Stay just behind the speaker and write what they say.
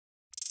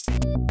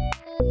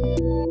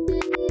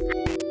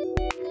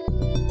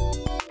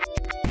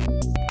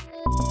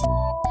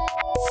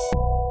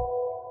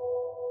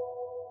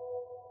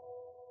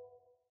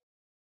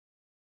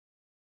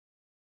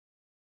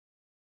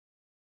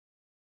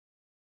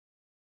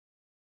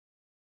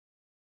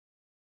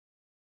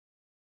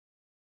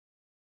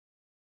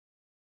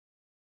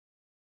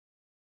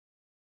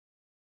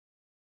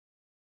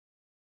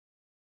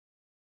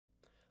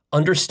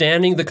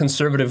Understanding the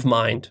Conservative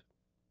Mind.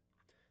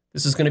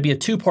 This is going to be a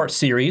two-part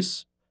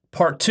series.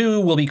 Part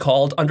 2 will be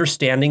called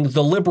Understanding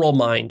the Liberal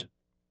Mind.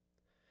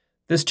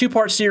 This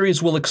two-part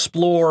series will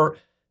explore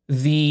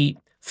the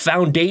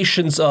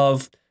foundations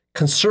of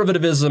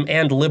conservatism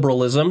and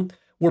liberalism.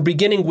 We're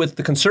beginning with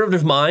the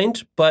conservative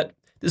mind, but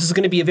this is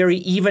going to be a very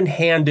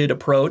even-handed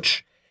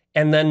approach.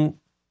 And then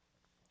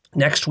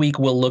next week,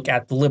 we'll look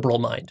at the liberal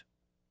mind.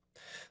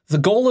 The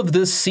goal of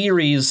this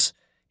series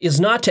is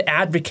not to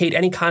advocate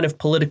any kind of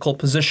political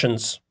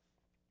positions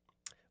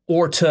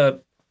or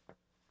to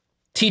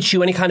teach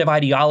you any kind of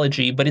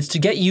ideology, but it's to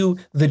get you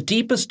the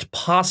deepest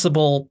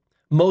possible,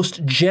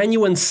 most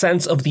genuine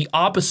sense of the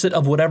opposite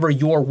of whatever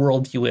your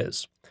worldview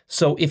is.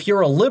 So if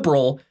you're a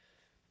liberal,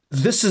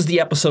 this is the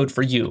episode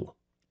for you,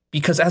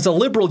 because as a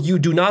liberal, you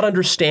do not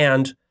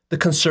understand the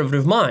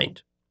conservative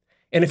mind.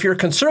 And if you're a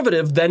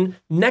conservative, then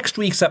next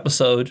week's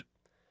episode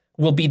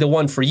will be the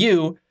one for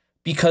you,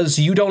 because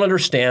you don't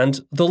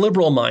understand the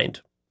liberal mind.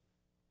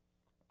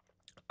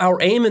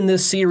 Our aim in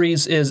this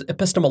series is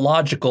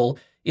epistemological.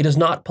 It is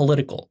not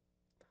political.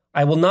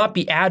 I will not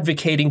be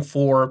advocating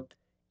for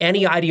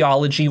any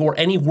ideology or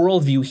any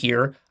worldview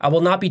here. I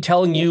will not be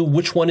telling you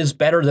which one is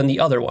better than the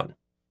other one.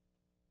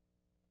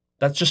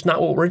 That's just not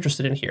what we're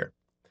interested in here.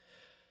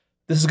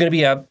 This is going to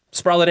be a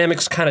spiral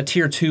dynamics kind of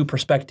tier 2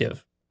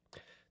 perspective.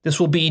 This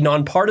will be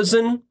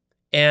non-partisan,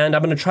 and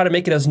I'm going to try to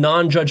make it as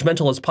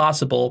non-judgmental as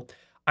possible.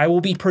 I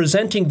will be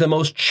presenting the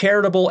most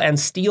charitable and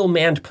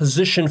steel-manned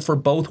position for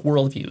both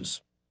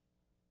worldviews.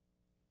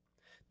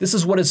 This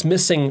is what is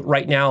missing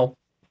right now,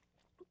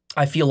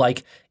 I feel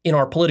like, in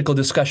our political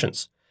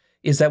discussions,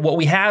 is that what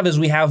we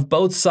have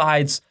both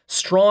sides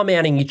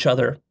straw-manning each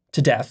other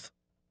to death,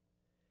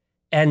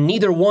 and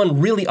neither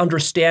one really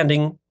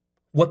understanding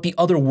what the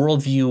other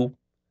worldview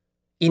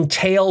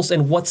entails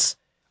and what's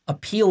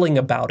appealing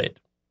about it.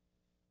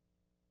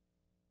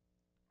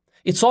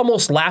 It's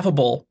almost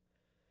laughable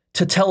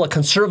to tell a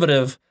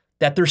conservative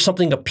that there's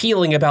something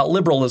appealing about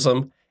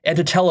liberalism and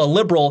to tell a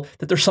liberal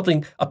that there's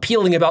something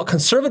appealing about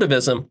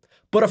conservatism.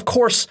 But of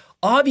course,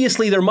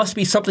 obviously there must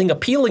be something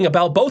appealing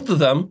about both of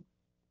them.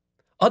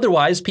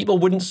 Otherwise, people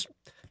wouldn't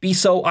be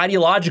so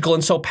ideological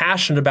and so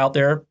passionate about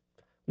their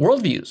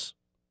worldviews.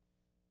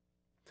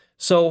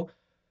 So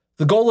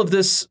the goal of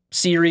this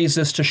series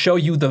is to show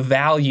you the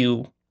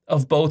value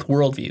of both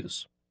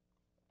worldviews.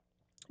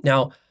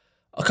 Now,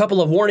 a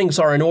couple of warnings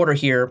are in order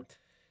here.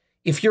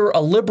 If you're a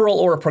liberal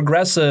or a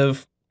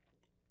progressive,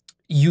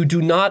 you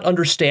do not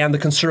understand the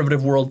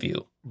conservative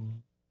worldview.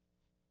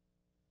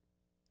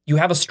 You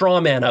have a straw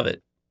man of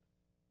it.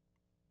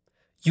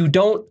 You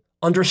don't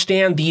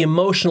understand the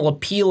emotional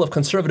appeal of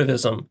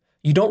conservatism.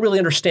 You don't really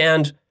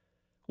understand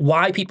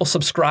why people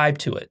subscribe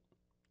to it.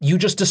 You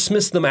just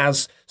dismiss them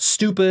as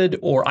stupid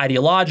or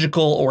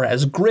ideological or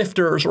as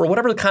grifters or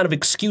whatever the kind of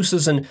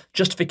excuses and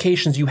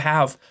justifications you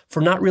have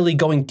for not really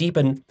going deep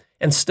and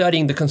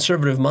studying the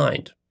conservative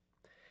mind.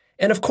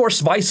 And of course,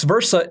 vice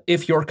versa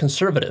if you're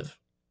conservative.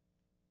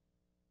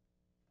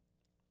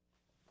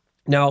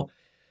 Now,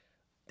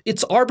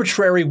 it's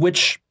arbitrary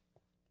which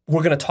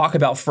we're going to talk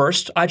about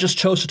first. I just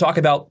chose to talk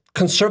about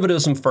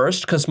conservatism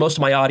first because most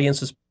of my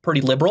audience is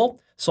pretty liberal.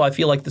 So I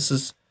feel like this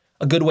is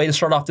a good way to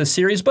start off this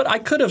series, but I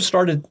could have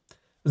started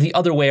the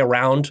other way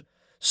around.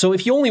 So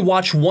if you only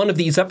watch one of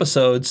these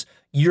episodes,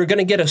 you're going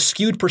to get a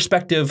skewed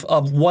perspective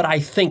of what I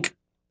think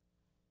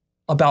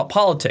about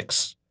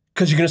politics.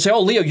 Because you're going to say,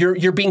 oh, Leo,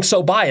 you're being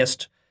so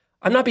biased.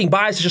 I'm not being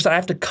biased. It's just that I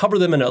have to cover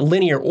them in a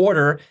linear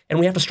order, and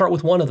we have to start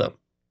with one of them,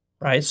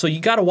 right? So you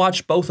got to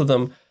watch both of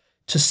them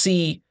to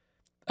see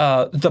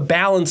the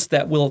balance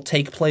that will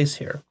take place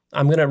here.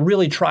 I'm going to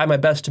really try my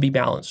best to be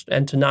balanced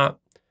and to not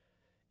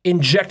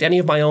inject any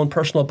of my own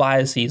personal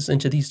biases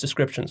into these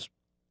descriptions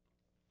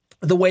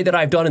the way that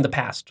I've done in the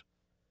past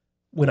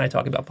when I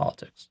talk about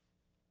politics.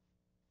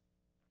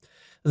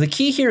 The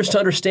key here is to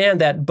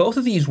understand that both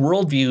of these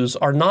worldviews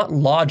are not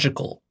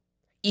logical,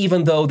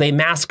 even though they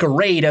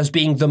masquerade as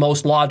being the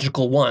most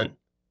logical one.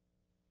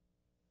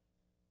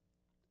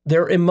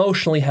 They're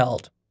emotionally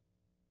held.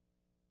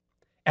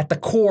 At the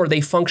core, they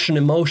function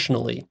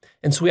emotionally.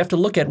 And so we have to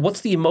look at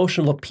what's the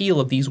emotional appeal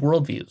of these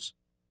worldviews.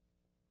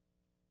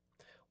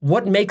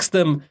 What makes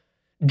them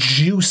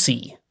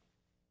juicy?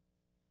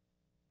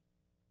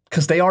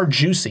 Because they are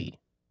juicy.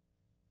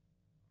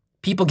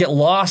 People get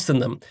lost in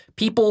them.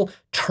 People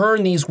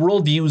turn these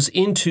worldviews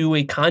into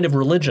a kind of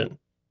religion.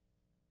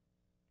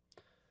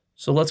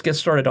 So let's get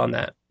started on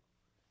that.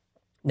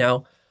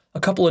 Now, a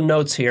couple of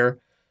notes here.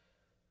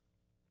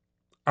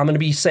 I'm going to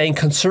be saying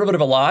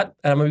conservative a lot,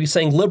 and I'm going to be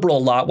saying liberal a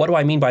lot. What do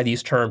I mean by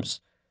these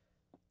terms?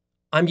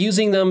 I'm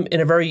using them in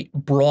a very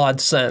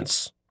broad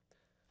sense.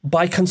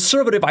 By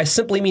conservative, I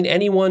simply mean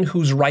anyone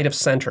who's right of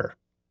center.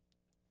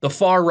 The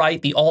far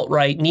right, the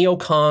alt-right,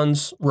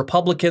 neocons,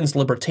 Republicans,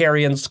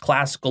 libertarians,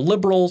 classical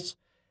liberals,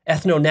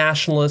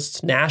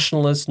 ethno-nationalists,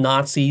 nationalists,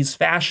 Nazis,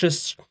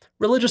 fascists,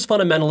 religious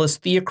fundamentalists,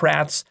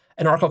 theocrats,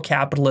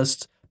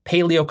 anarcho-capitalists,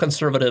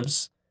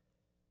 paleo-conservatives,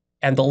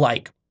 and the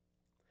like.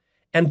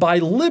 And by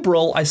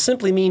liberal, I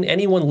simply mean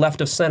anyone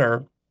left of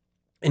center,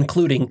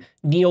 including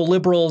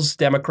neoliberals,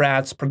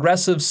 Democrats,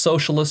 progressives,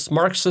 socialists,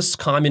 Marxists,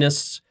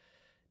 communists,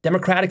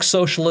 democratic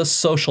socialists,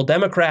 social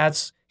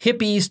democrats,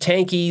 hippies,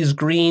 tankies,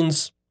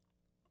 greens,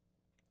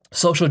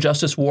 social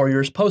justice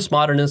warriors,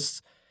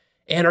 postmodernists,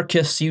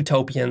 anarchists,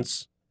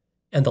 utopians,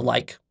 and the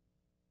like.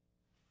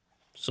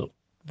 So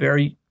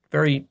very,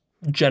 very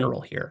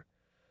general here.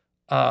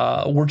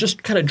 We're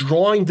just kind of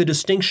drawing the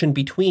distinction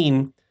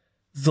between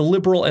the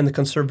liberal and the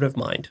conservative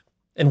mind.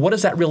 And what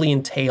does that really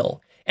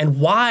entail? And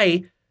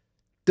why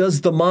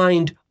does the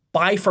mind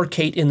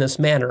bifurcate in this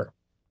manner?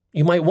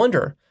 You might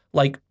wonder,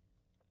 like,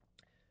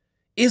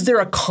 is there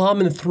a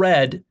common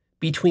thread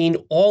between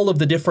all of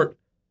the different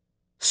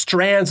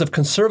strands of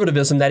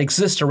conservatism that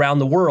exist around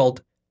the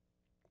world?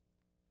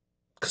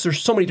 Because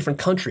there's so many different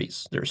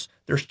countries. There's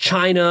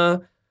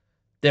China,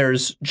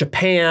 there's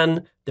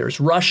Japan, there's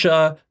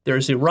Russia,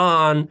 there's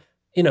Iran,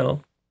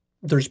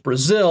 there's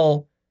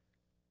Brazil,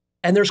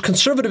 and there's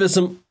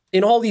conservatism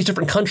in all these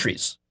different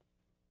countries,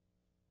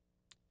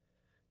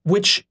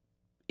 which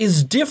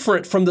is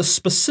different from the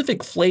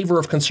specific flavor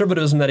of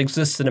conservatism that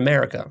exists in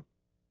America.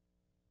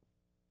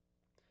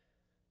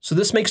 So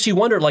this makes you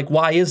wonder, like,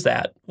 why is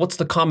that? What's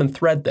the common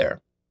thread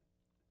there?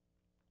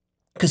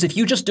 Because if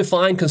you just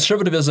define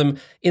conservatism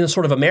in a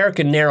sort of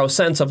American narrow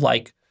sense of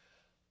like,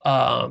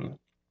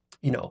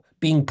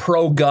 being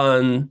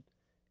pro-gun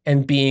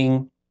and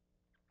being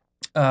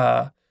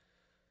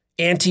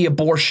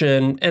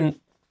anti-abortion and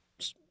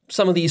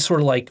some of these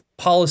sort of like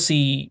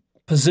policy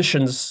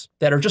positions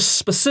that are just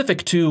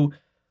specific to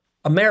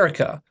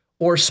America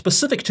or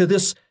specific to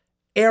this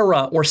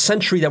era or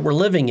century that we're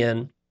living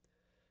in,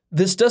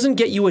 this doesn't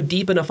get you a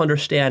deep enough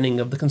understanding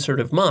of the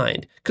conservative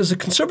mind, because the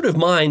conservative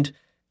mind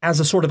as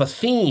a sort of a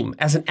theme,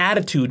 as an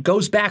attitude,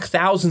 goes back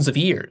thousands of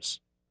years.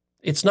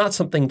 It's not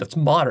something that's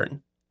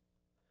modern.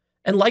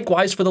 And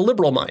likewise for the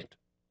liberal mind.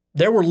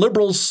 There were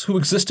liberals who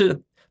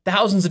existed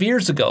thousands of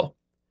years ago,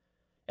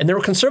 and there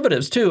were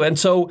conservatives too. And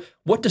so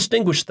what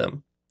distinguished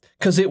them?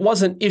 Because it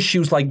wasn't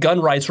issues like gun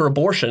rights or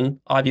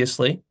abortion,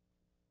 obviously.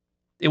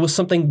 It was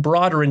something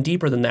broader and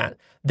deeper than that.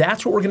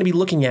 That's what we're going to be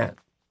looking at.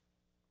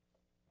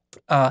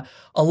 A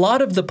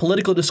lot of the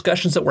political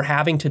discussions that we're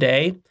having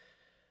today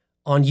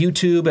on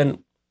YouTube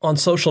and on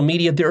social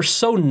media, they're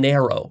so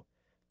narrow.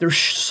 They're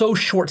so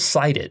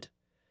short-sighted.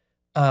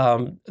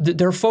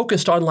 They're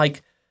focused on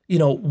like,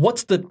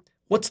 what's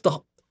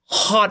the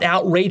hot,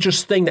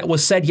 outrageous thing that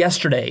was said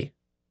yesterday?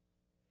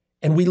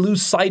 And we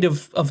lose sight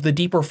of the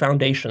deeper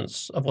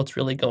foundations of what's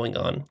really going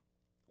on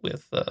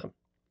with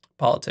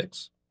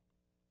politics.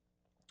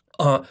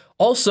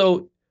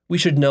 Also, we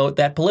should note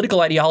that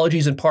political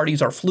ideologies and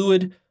parties are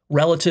fluid,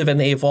 relative, and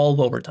they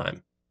evolve over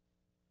time,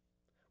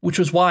 which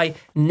is why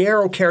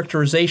narrow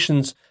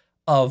characterizations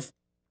of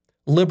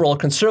liberal or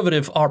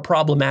conservative are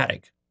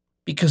problematic,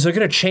 because they're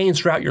going to change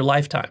throughout your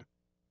lifetime.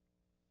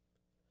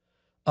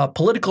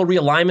 Political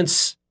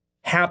realignments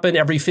happen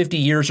every 50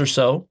 years or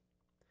so,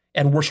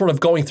 and we're sort of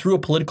going through a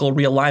political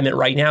realignment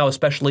right now,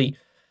 especially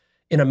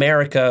in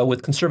America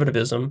with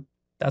conservatism.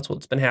 That's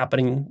what's been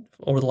happening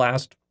over the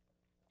last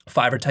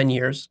 5 or 10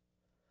 years.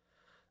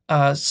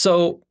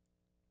 So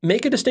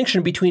make a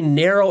distinction between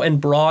narrow and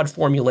broad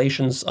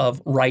formulations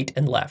of right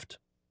and left.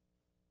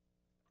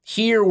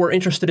 Here, we're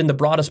interested in the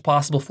broadest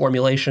possible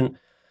formulation,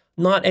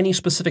 not any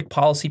specific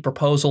policy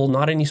proposal,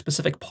 not any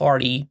specific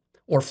party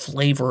or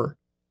flavor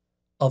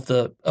of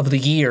the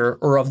year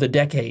or of the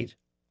decade.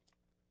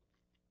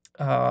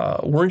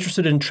 We're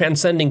interested in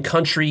transcending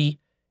country,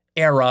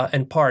 era,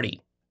 and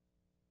party.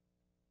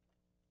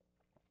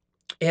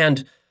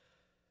 And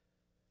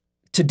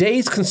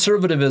today's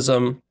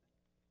conservatism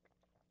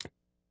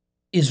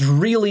is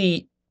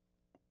really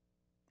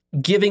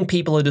giving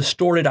people a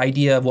distorted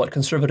idea of what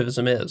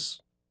conservatism is.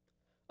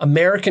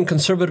 American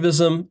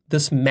conservatism,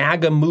 this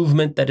MAGA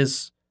movement that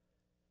has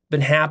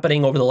been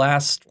happening over the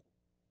last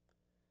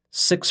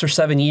 6 or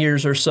 7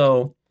 years or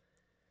so,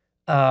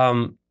 a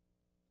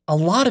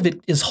lot of it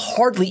is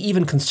hardly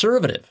even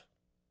conservative.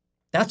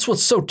 That's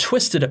what's so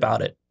twisted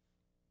about it.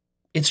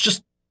 It's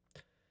just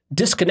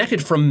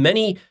disconnected from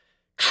many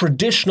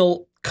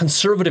traditional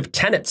conservative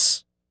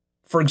tenets.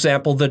 For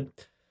example,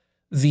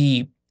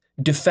 the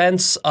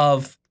defense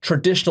of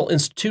traditional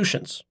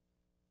institutions.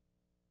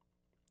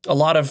 A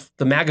lot of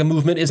the MAGA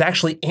movement is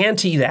actually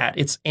anti that.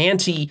 It's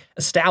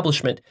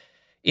anti-establishment.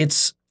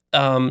 It's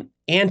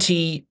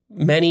anti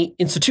many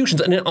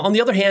institutions. And on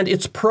the other hand,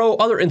 it's pro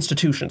other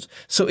institutions.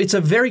 So it's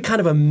a very kind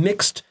of a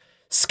mixed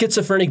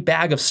schizophrenic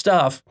bag of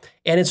stuff.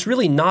 And it's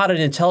really not an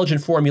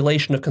intelligent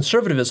formulation of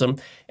conservatism.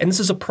 And this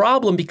is a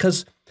problem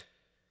because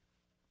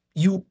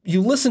you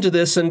listen to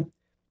this and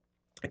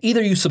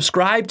either you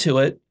subscribe to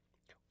it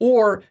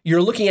or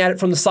you're looking at it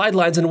from the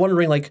sidelines and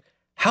wondering, like,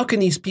 how can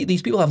these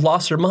people have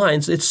lost their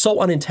minds? It's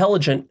so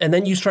unintelligent. And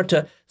then you start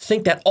to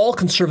think that all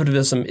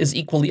conservatism is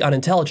equally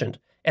unintelligent.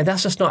 And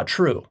that's just not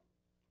true.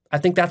 I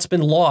think that's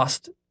been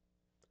lost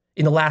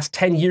in the last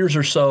 10 years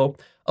or so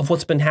of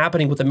what's been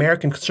happening with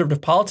American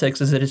conservative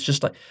politics, is that it's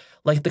just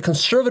like the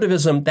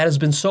conservatism that has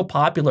been so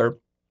popular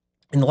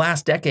in the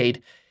last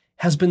decade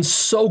has been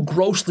so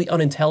grossly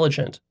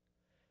unintelligent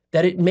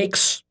that it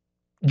makes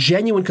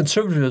genuine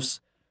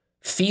conservatives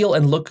feel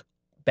and look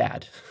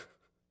bad.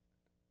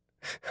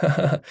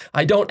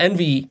 I don't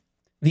envy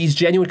these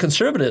genuine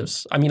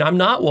conservatives. I mean, I'm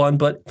not one,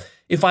 but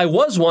if I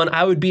was one,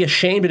 I would be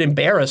ashamed and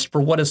embarrassed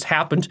for what has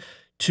happened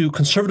to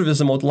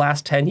conservatism over the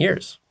last 10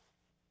 years.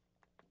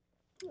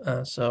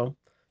 So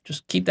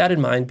just keep that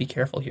in mind. Be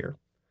careful here.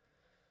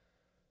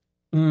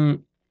 How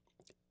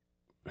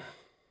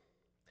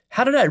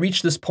did I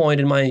reach this point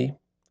in my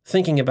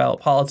thinking about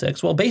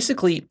politics? Well,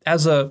 basically,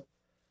 as a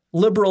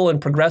liberal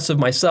and progressive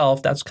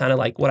myself, that's kind of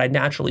like what I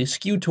naturally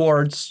skew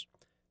towards.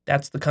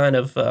 That's the kind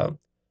of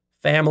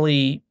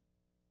family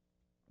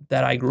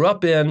that I grew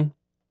up in.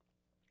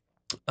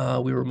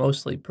 We were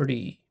mostly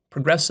pretty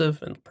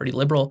progressive and pretty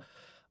liberal.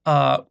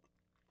 One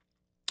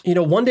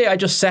day I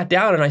just sat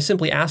down and I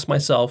simply asked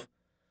myself,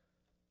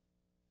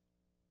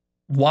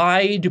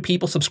 why do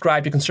people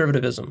subscribe to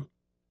conservatism?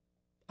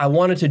 I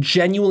wanted to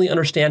genuinely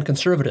understand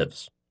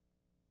conservatives.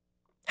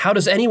 How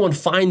does anyone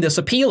find this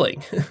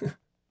appealing?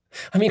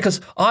 I mean,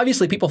 because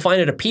obviously people find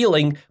it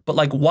appealing, but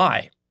like,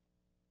 why?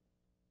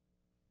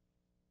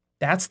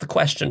 That's the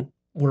question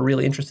we're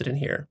really interested in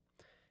here.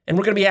 And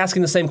we're going to be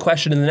asking the same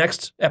question in the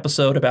next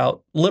episode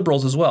about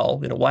liberals as well.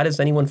 Why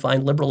does anyone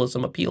find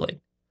liberalism appealing?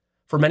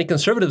 For many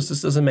conservatives,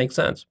 this doesn't make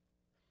sense.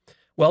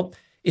 Well,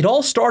 it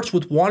all starts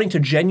with wanting to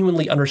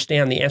genuinely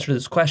understand the answer to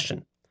this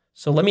question.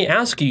 So let me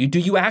ask you, do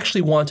you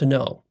actually want to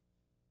know?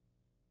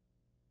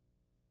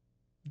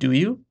 Do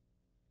you?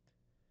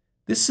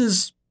 This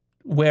is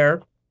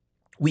where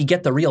we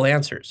get the real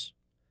answers.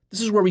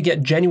 This is where we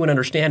get genuine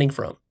understanding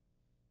from.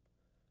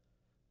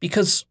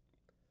 Because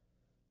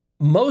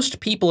most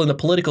people in the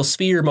political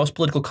sphere, most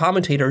political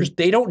commentators,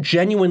 they don't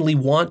genuinely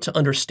want to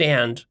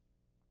understand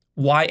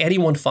why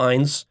anyone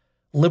finds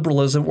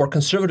liberalism or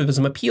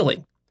conservatism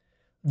appealing.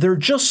 They're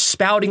just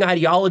spouting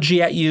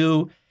ideology at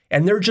you,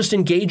 and they're just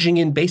engaging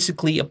in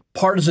basically a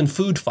partisan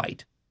food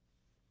fight.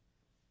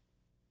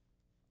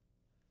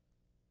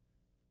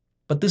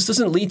 But this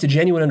doesn't lead to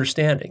genuine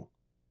understanding.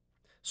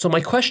 So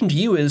my question to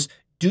you is,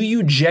 do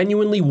you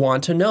genuinely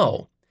want to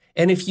know?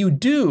 And if you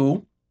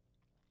do,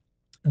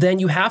 then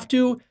you have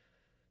to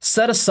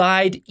set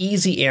aside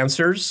easy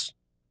answers,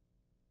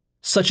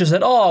 such as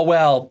that, oh,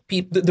 well,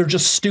 they're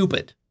just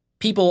stupid.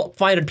 People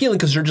find it appealing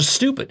because they're just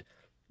stupid.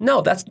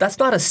 No, that's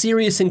not a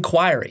serious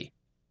inquiry.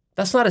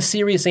 That's not a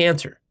serious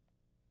answer.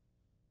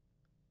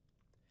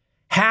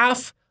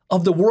 Half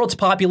of the world's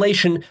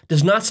population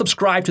does not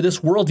subscribe to this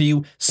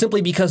worldview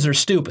simply because they're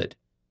stupid.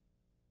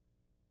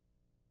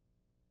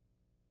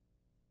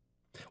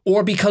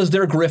 Or because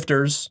they're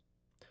grifters,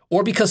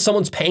 or because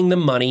someone's paying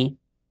them money,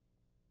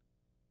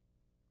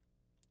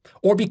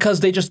 or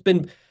because they just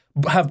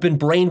have been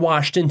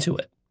brainwashed into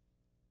it.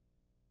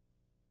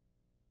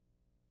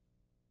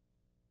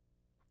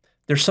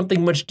 There's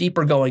something much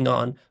deeper going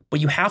on,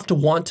 but you have to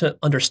want to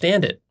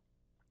understand it.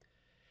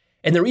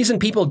 And the reason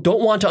people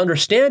don't want to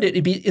understand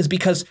it is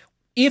because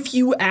if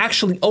you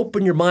actually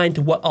open your mind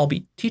to what I'll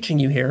be teaching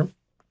you here,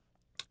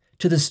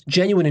 to this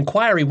genuine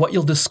inquiry, what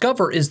you'll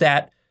discover is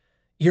that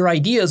your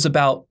ideas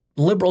about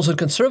liberals and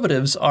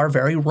conservatives are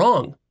very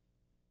wrong.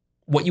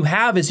 What you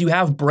have is you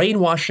have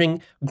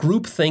brainwashing,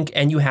 groupthink,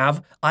 and you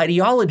have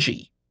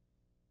ideology.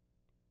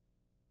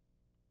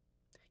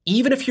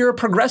 Even if you're a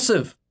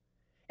progressive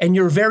and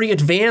you're very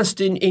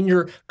advanced in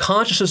your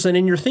consciousness and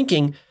in your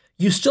thinking,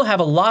 you still have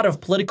a lot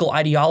of political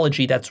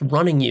ideology that's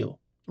running you,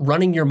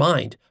 running your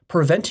mind,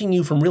 preventing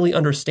you from really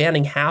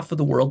understanding half of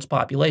the world's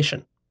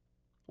population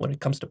when it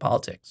comes to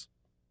politics.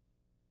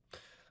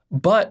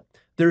 But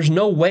there's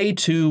no way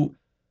to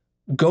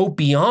go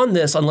beyond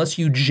this unless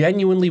you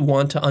genuinely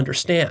want to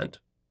understand.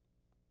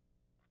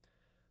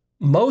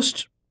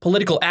 Most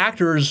political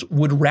actors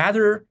would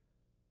rather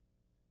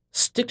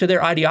stick to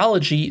their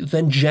ideology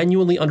than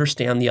genuinely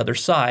understand the other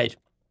side.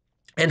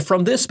 And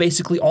from this,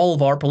 basically, all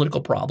of our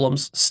political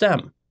problems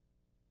stem.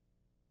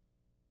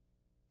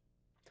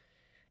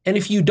 And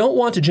if you don't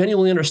want to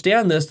genuinely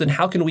understand this, then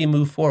how can we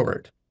move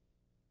forward?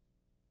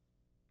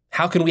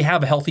 How can we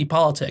have a healthy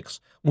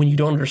politics when you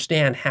don't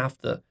understand half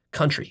the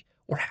country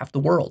or half the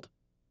world?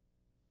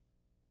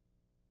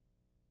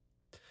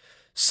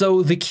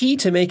 So the key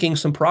to making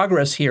some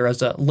progress here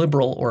as a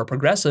liberal or a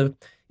progressive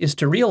is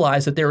to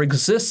realize that there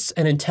exists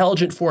an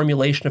intelligent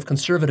formulation of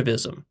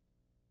conservatism.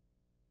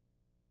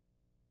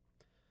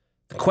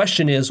 The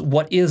question is,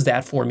 what is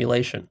that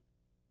formulation?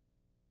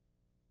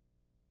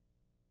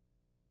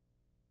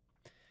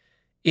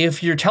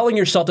 If you're telling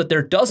yourself that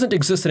there doesn't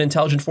exist an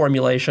intelligent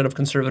formulation of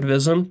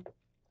conservatism,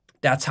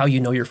 that's how you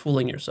know you're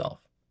fooling yourself.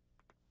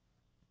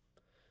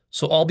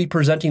 So I'll be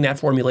presenting that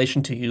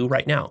formulation to you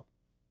right now.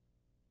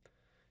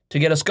 To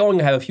get us going,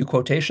 I have a few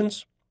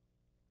quotations.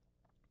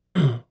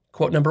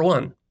 Quote number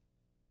 1.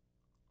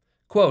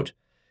 Quote,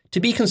 "To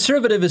be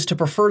conservative is to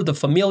prefer the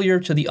familiar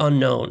to the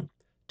unknown,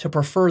 to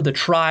prefer the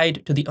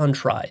tried to the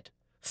untried,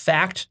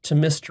 fact to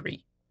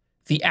mystery,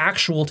 the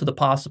actual to the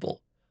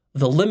possible,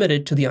 the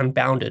limited to the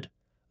unbounded,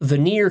 the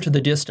near to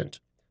the distant,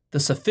 the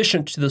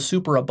sufficient to the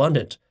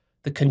superabundant,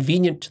 the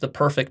convenient to the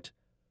perfect,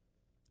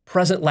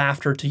 present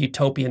laughter to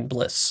utopian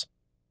bliss."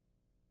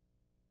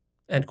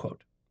 End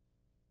quote.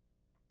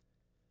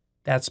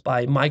 That's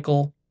by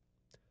Michael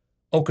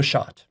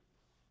Oakeshott.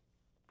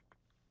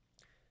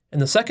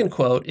 And the second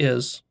quote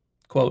is,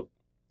 quote,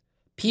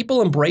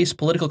 "People embrace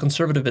political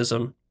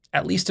conservatism,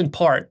 at least in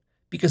part,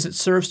 because it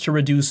serves to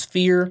reduce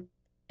fear,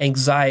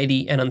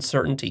 anxiety, and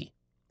uncertainty,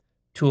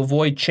 to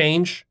avoid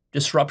change,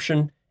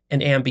 disruption,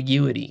 and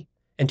ambiguity,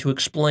 and to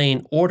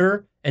explain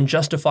order and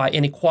justify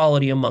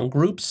inequality among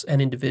groups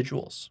and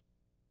individuals."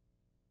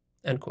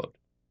 End quote.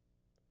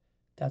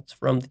 That's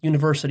from the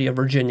University of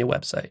Virginia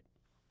website.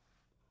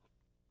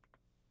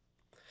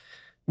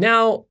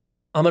 Now,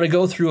 I'm going to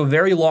go through a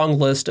very long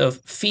list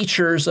of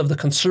features of the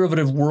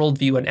conservative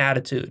worldview and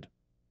attitude.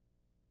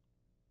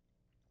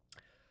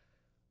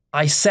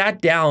 I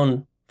sat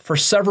down for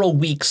several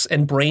weeks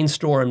and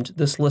brainstormed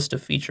this list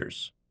of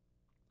features.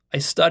 I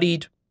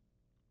studied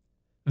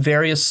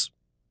various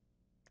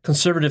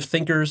conservative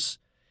thinkers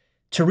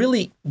to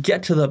really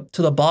get to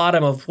the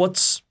bottom of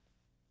what's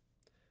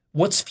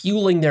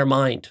fueling their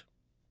mind.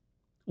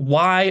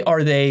 Why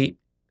are they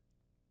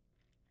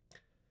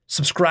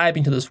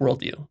subscribing to this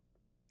worldview?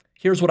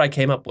 Here's what I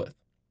came up with.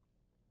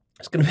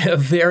 It's going to be a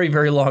very,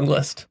 very long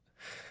list.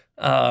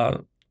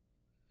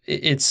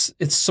 It's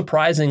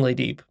surprisingly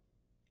deep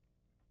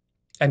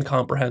and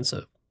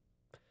comprehensive.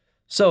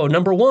 So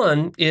number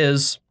 1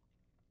 is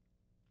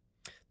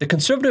the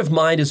conservative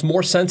mind is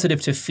more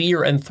sensitive to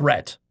fear and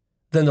threat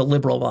than the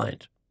liberal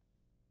mind.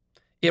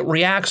 It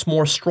reacts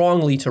more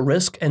strongly to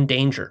risk and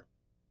danger.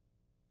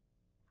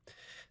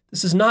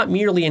 This is not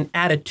merely an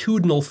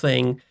attitudinal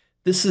thing.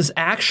 This is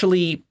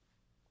actually,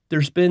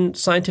 there's been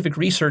scientific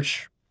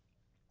research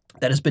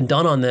that has been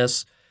done on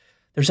this.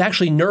 There's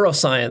actually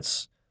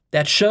neuroscience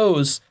that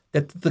shows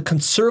that the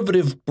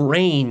conservative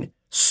brain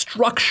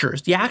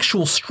structures, the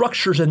actual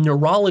structures and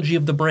neurology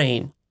of the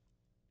brain,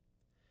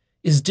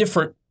 is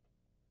different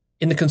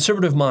in the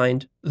conservative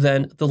mind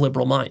than the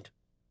liberal mind.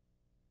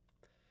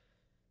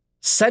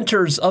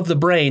 Centers of the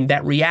brain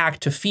that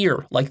react to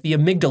fear, like the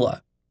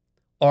amygdala,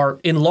 are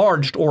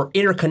enlarged or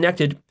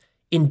interconnected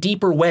in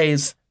deeper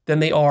ways than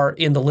they are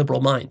in the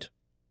liberal mind.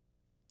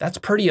 That's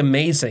pretty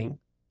amazing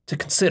to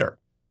consider.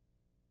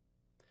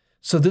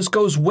 So this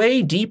goes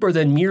way deeper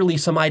than merely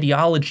some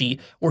ideology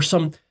or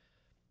some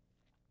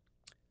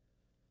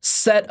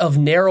set of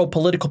narrow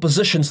political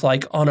positions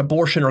like on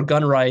abortion or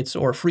gun rights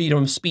or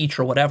freedom of speech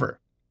or whatever.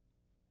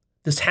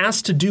 This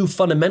has to do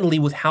fundamentally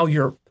with how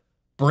your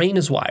brain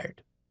is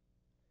wired.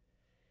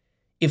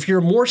 If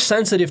you're more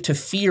sensitive to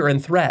fear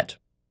and threat,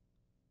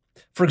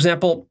 for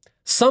example,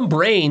 some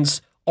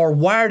brains are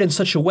wired in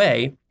such a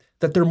way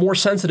that they're more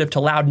sensitive to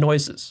loud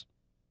noises.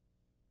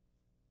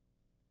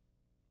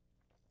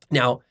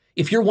 Now,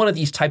 if you're one of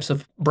these types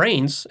of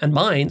brains and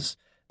minds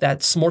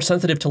that's more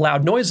sensitive to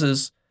loud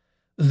noises,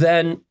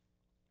 then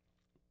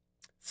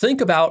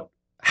think about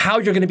how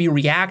you're going to be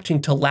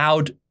reacting to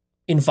loud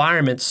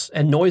environments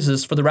and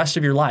noises for the rest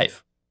of your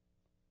life.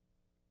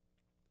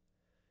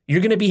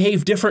 You're going to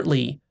behave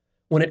differently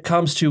when it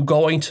comes to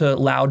going to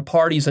loud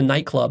parties and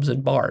nightclubs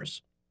and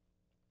bars.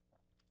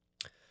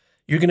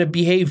 You're going to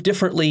behave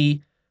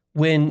differently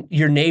when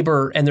your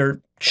neighbor and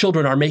their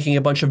children are making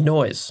a bunch of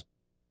noise.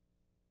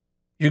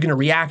 You're going to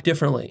react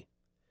differently.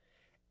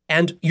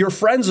 And your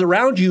friends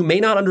around you may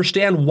not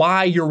understand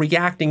why you're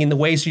reacting in the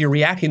ways you're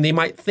reacting. They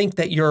might think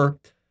that you're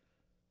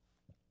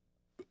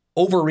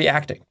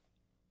overreacting,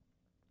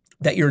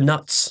 that you're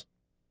nuts,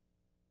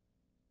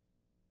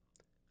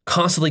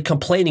 constantly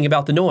complaining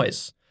about the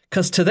noise.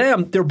 Because to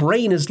them, their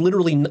brain is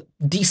literally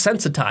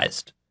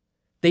desensitized.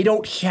 They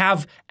don't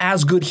have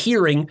as good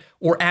hearing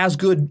or as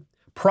good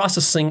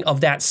processing of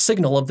that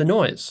signal of the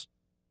noise.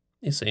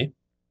 You see?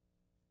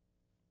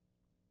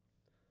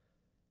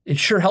 It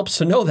sure helps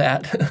to know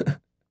that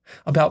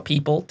about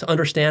people, to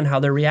understand how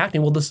they're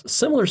reacting. Well, this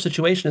similar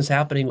situation is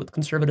happening with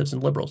conservatives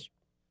and liberals.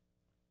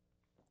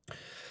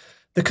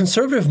 The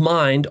conservative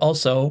mind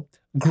also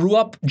grew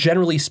up,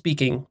 generally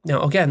speaking.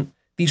 Now, again,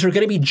 these are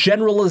going to be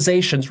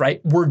generalizations, right?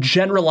 We're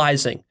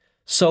generalizing.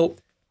 So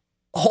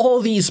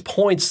all these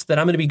points that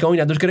I'm going to be going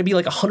down, there's going to be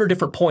like 100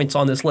 different points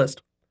on this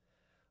list.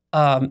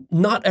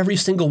 Not every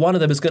single one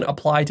of them is going to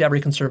apply to every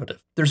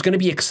conservative. There's going to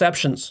be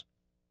exceptions,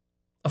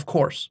 of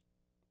course.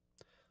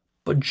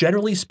 But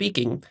generally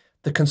speaking,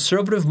 the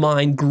conservative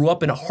mind grew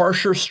up in a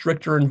harsher,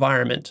 stricter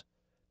environment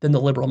than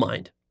the liberal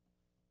mind.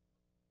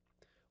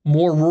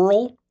 More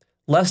rural,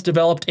 less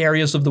developed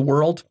areas of the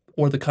world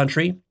or the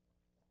country,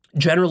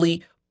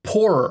 generally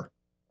poorer,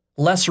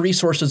 less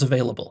resources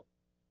available.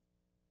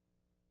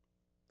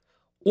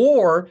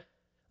 Or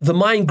The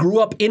mind grew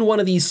up in one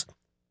of these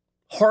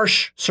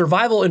harsh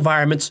survival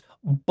environments,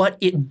 but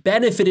it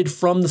benefited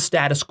from the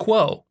status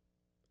quo,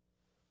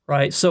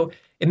 right? So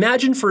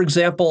imagine, for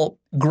example,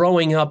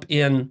 growing up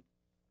in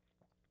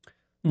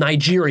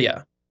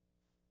Nigeria.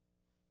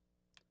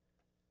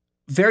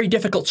 Very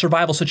difficult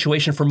survival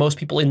situation for most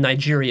people in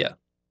Nigeria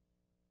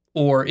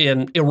or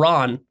in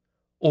Iran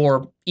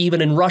or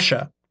even in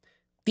Russia.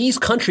 These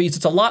countries,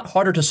 it's a lot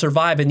harder to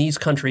survive in these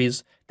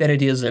countries than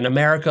it is in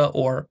America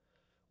or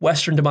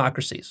Western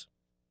democracies.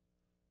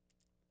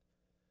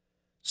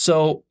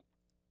 So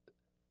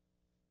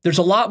there's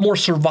a lot more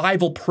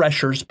survival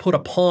pressures put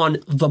upon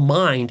the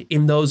mind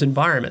in those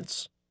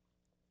environments.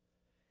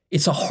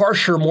 It's a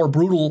harsher, more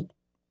brutal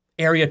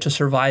area to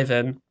survive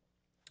in.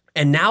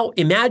 And now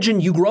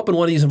imagine you grew up in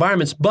one of these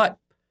environments, but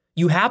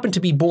you happen to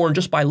be born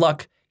just by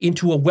luck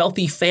into a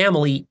wealthy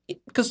family,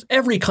 because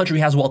every country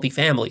has wealthy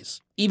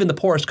families. Even the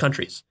poorest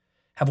countries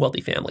have wealthy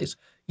families.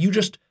 You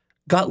just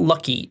got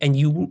lucky and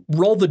you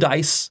rolled the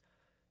dice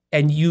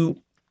and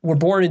you were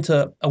born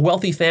into a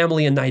wealthy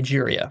family in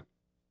Nigeria.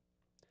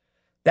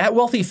 That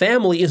wealthy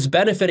family is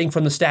benefiting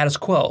from the status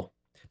quo,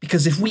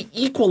 because if we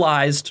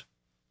equalized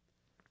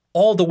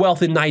all the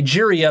wealth in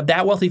Nigeria,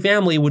 that wealthy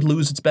family would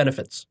lose its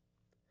benefits.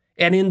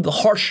 And in the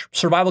harsh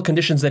survival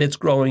conditions that it's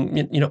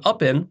growing,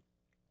 up in,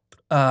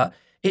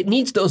 it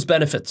needs those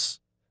benefits.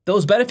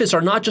 Those benefits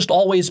are not just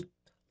always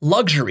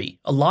luxury.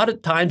 A lot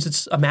of times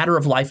it's a matter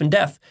of life and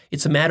death.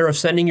 It's a matter of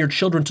sending your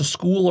children to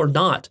school or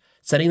not,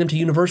 sending them to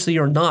university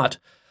or not,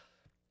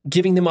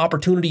 giving them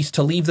opportunities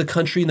to leave the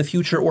country in the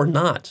future or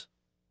not.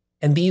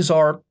 And these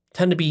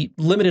tend to be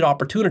limited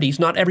opportunities.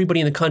 Not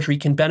everybody in the country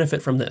can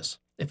benefit from this,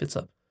 if it's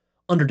an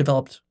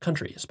underdeveloped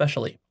country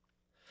especially.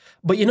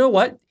 But you know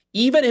what?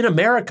 Even in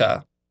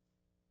America,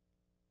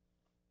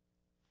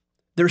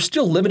 there's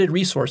still limited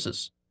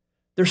resources.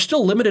 There's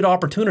still limited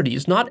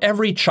opportunities. Not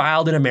every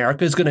child in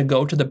America is going to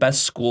go to the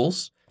best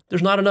schools.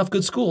 There's not enough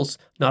good schools,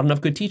 not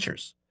enough good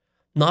teachers.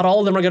 Not all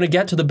of them are going to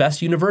get to the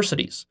best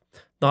universities.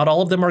 Not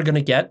all of them are going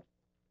to get,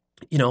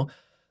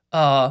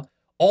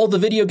 all the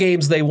video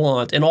games they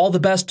want and all the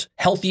best,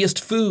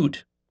 healthiest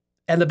food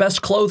and the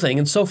best clothing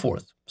and so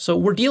forth. So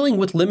we're dealing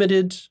with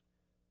limited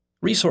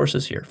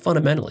resources here,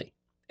 fundamentally.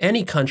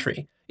 Any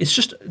country. It's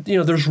just,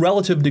 there's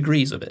relative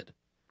degrees of it.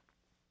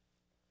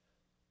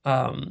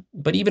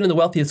 But even in the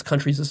wealthiest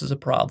countries, this is a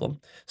problem.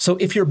 So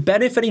if you're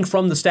benefiting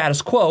from the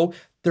status quo,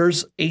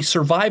 there's a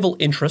survival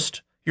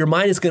interest. Your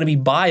mind is going to be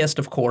biased,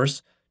 of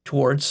course,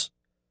 towards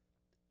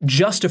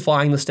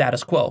justifying the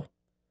status quo,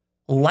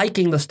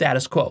 liking the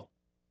status quo.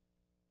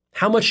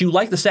 How much you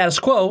like the status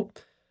quo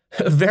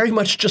very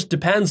much just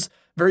depends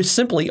very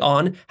simply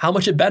on how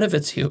much it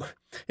benefits you.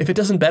 If it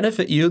doesn't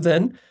benefit you,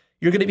 then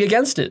you're going to be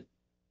against it.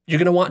 You're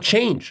going to want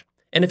change.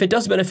 And if it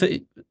does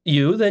benefit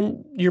you,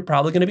 then you're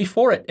probably going to be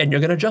for it and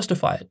you're going to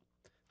justify it.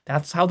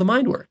 That's how the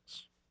mind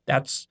works.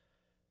 That's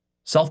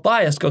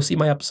self-bias. Go see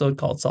my episode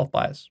called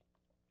Self-Bias.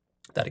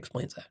 That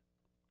explains that.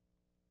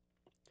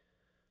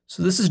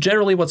 So this is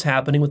generally what's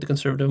happening with the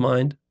conservative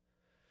mind.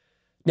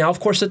 Now, of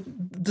course,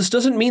 this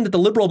doesn't mean that the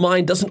liberal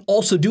mind doesn't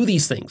also do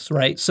these things,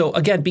 right? So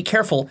again, be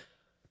careful.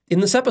 In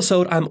this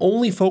episode, I'm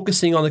only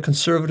focusing on the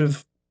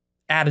conservative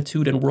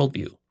attitude and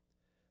worldview.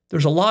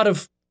 There's a lot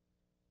of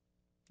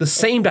the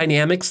same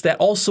dynamics that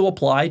also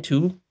apply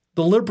to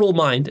the liberal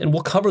mind, and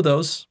we'll cover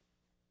those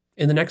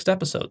in the next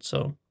episode.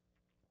 So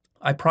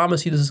I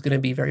promise you this is going to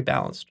be very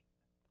balanced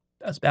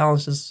as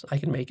I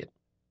can make it.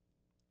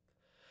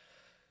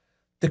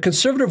 The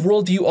conservative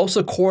worldview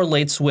also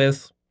correlates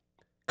with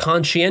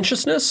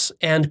conscientiousness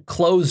and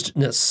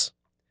closedness.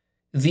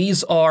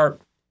 These are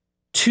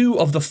two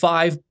of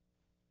the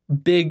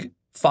big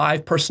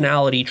five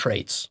personality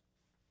traits.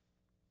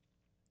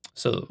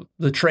 So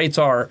the traits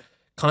are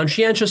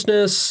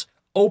conscientiousness,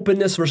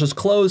 openness versus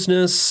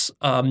closeness,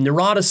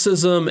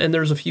 neuroticism, and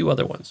there's a few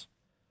other ones.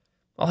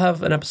 I'll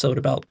have an episode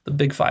about the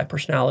big five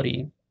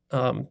personality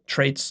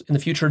traits in the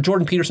future.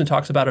 Jordan Peterson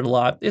talks about it a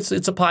lot. It's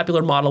a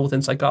popular model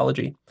within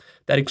psychology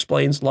that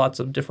explains lots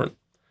of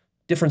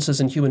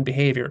differences in human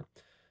behavior.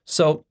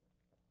 So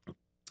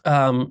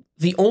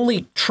the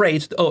only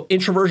traits,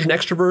 introversion,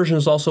 extroversion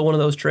is also one of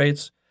those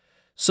traits.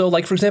 So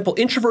like, for example,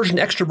 introversion,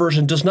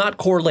 extroversion does not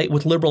correlate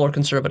with liberal or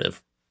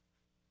conservative.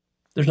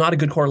 There's not a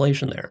good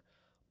correlation there.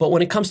 But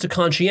when it comes to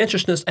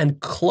conscientiousness and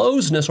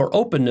closeness or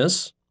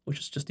openness, which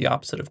is just the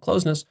opposite of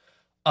closeness,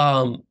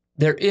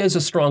 there is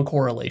a strong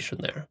correlation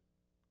there.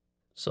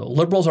 So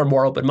liberals are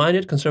more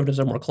open-minded, conservatives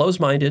are more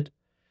closed-minded.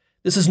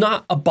 This is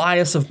not a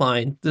bias of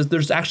mine.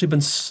 There's actually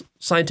been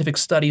scientific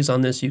studies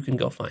on this you can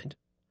go find.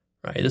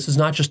 Right? This is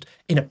not just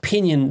an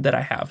opinion that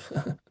I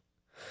have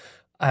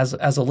as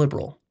a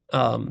liberal.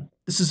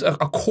 This is a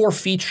core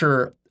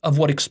feature of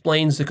what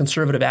explains the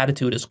conservative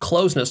attitude is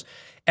closeness.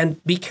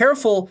 And be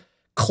careful,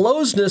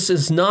 closeness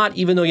is not,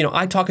 even though,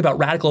 I talk about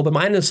radical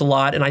open-mindedness a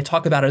lot, and I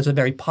talk about it as a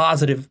very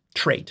positive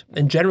trait.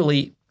 And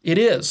generally it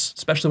is,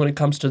 especially when it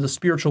comes to the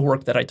spiritual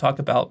work that I talk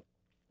about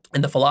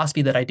and the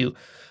philosophy that I do.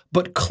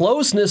 But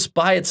closeness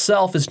by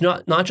itself is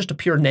not just a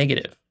pure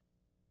negative.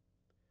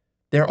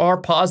 There are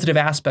positive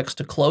aspects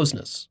to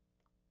closeness.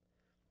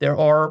 There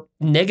are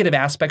negative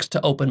aspects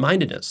to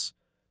open-mindedness,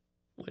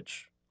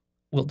 which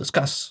we'll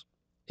discuss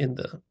in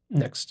the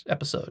next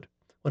episode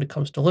when it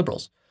comes to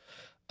liberals.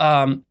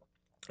 And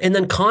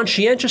then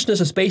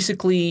conscientiousness is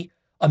basically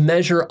a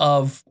measure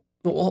of,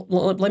 well,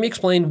 let me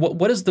explain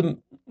what is the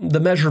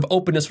measure of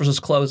openness versus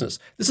closeness.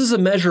 This is a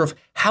measure of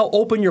how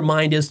open your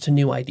mind is to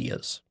new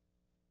ideas,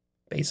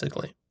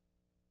 basically.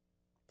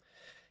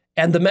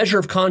 And the measure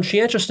of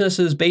conscientiousness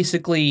is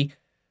basically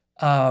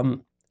how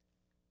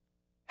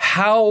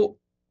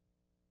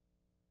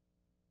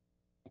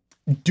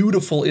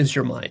dutiful is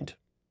your mind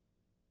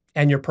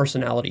and your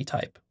personality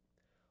type.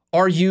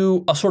 Are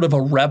you a sort of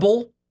a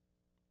rebel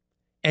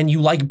and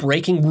you like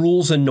breaking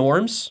rules and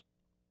norms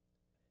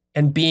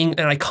and being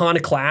an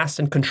iconoclast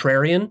and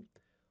contrarian?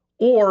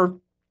 Or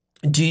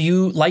do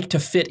you like to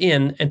fit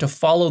in and to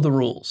follow the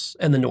rules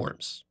and the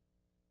norms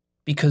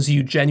because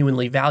you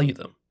genuinely value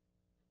them?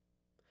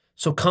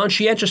 So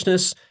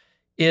conscientiousness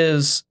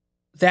is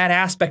that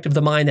aspect of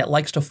the mind that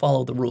likes to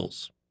follow the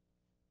rules.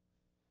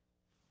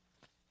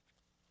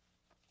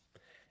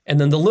 And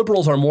then the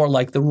liberals are more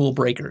like the rule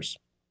breakers.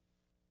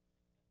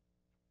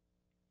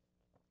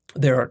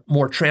 They're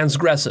more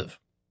transgressive.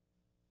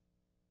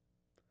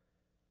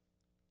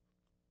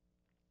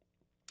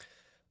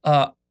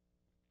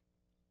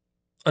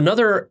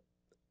 Another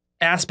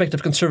aspect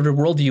of conservative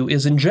worldview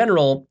is, in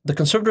general, the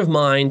conservative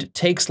mind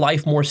takes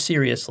life more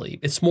seriously.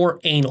 It's more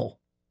anal.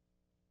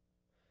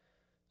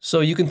 So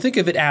you can think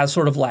of it as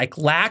sort of like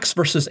lax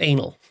versus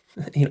anal,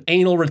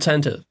 anal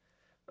retentive.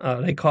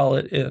 They call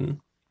it in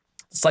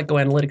the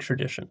psychoanalytic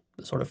tradition,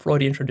 the sort of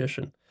Freudian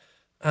tradition.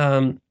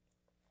 Think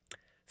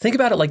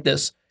about it like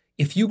this.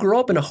 If you grow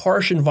up in a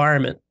harsh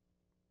environment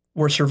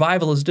where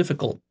survival is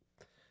difficult,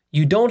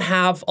 you don't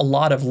have a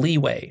lot of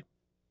leeway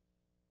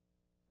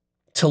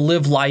to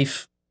live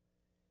life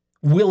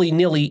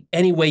willy-nilly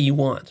any way you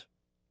want.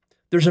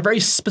 There's a very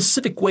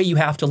specific way you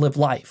have to live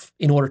life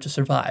in order to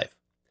survive.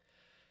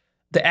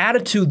 The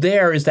attitude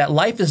there is that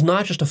life is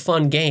not just a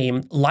fun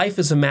game. Life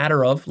is a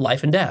matter of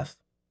life and death.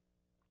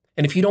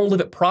 And if you don't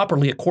live it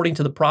properly according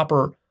to the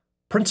proper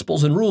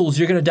principles and rules,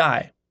 you're going to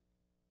die.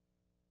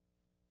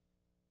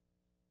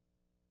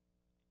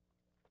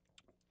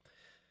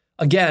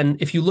 Again,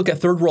 if you look at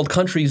third world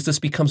countries, this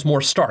becomes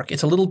more stark.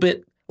 It's a little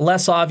bit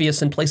less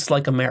obvious in places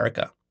like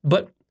America,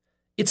 but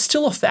it's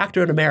still a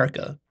factor in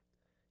America.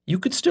 You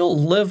could still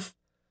live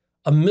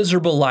a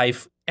miserable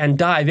life and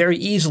die very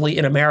easily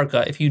in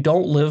America if you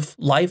don't live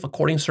life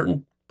according to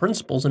certain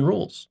principles and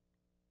rules.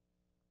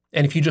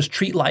 And if you just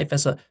treat life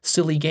as a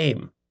silly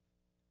game.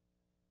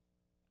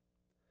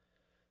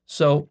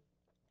 So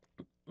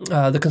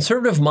the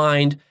conservative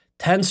mind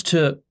tends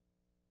to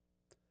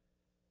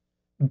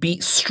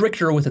be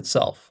stricter with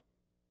itself.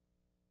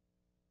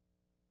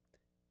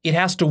 It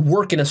has to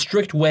work in a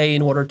strict way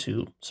in order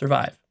to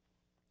survive.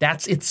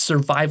 That's its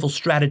survival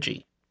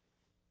strategy.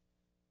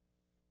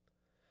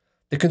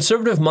 The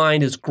conservative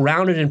mind is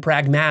grounded and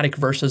pragmatic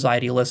versus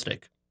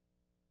idealistic.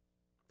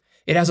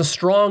 It has a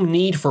strong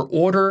need for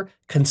order,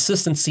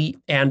 consistency,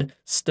 and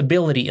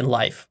stability in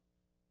life.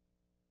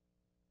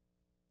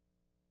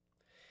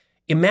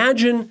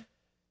 Imagine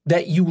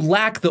that you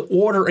lack the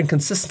order and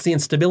consistency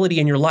and stability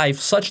in your life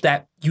such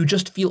that you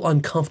just feel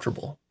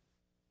uncomfortable.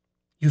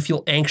 You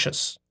feel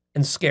anxious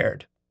and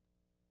scared.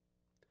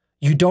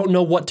 You don't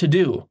know what to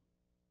do.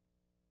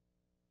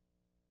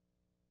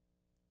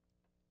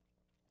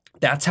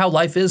 That's how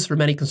life is for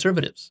many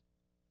conservatives.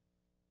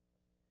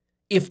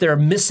 If they're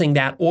missing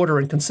that order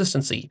and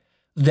consistency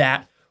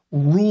that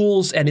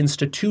rules and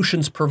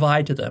institutions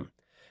provide to them.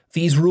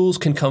 These rules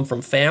can come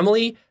from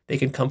family, they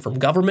can come from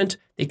government,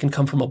 they can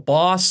come from a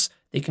boss,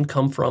 they can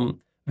come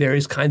from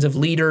various kinds of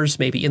leaders,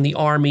 maybe in the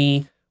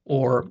army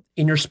or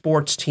in your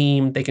sports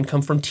team. They can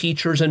come from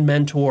teachers and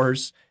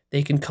mentors.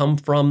 They can come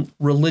from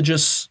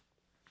religious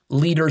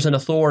leaders and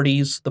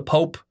authorities, the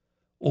Pope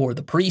or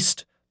the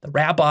priest, the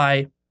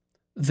rabbi,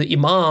 the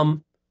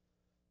imam,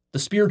 the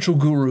spiritual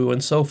guru,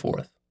 and so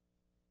forth.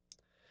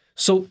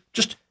 So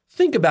just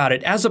think about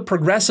it. As a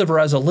progressive or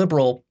as a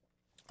liberal,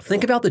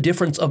 think about the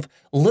difference of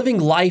living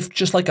life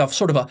just like a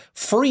sort of a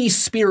free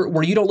spirit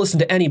where you don't listen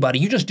to anybody.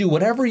 You just do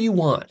whatever you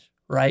want,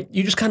 right?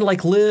 You just kind of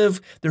like live.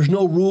 There's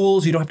no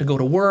rules. You don't have to go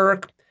to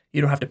work.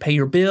 You don't have to pay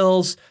your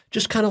bills.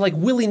 Just kind of like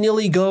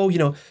willy-nilly go,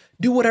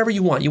 do whatever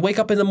you want. You wake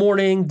up in the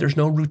morning. There's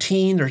no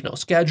routine. There's no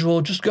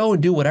schedule. Just go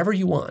and do whatever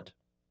you want.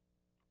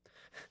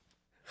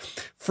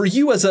 For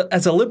you as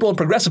a liberal and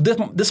progressive,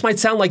 this might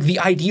sound like the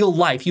ideal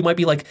life. You might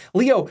be like,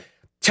 Leo,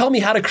 tell me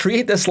how to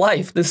create this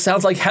life. This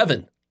sounds like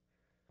heaven.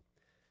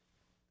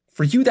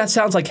 For you, that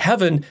sounds like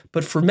heaven,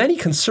 but for many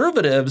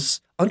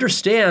conservatives,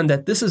 understand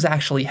that this is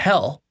actually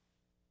hell.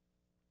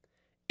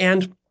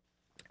 And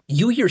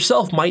you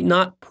yourself might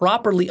not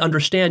properly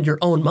understand your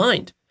own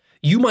mind.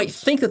 You might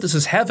think that this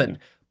is heaven,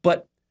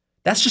 but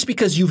that's just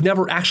because you've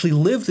never actually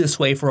lived this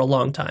way for a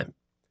long time.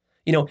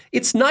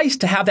 It's nice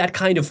to have that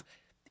kind of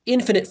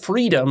infinite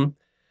freedom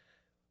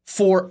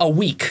for a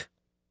week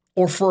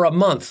or for a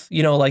month,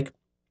 like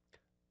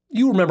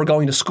you remember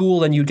going to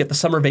school and you'd get the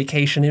summer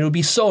vacation. And it would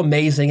be so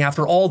amazing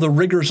after all the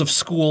rigors of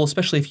school,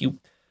 especially if you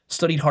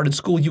studied hard in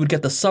school, you would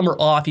get the summer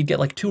off. You'd get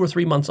like 2 or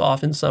 3 months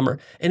off in summer.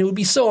 And it would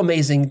be so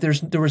amazing.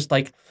 There was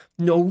like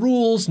no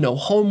rules, no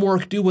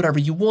homework, do whatever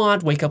you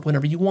want, wake up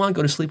whenever you want,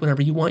 go to sleep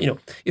whenever you want.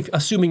 If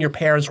assuming your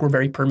parents were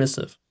very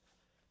permissive,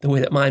 the way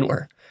that mine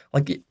were.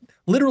 Like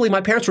literally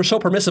my parents were so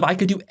permissive, I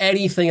could do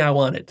anything I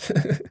wanted.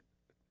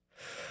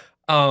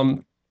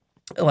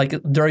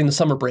 Like during the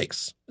summer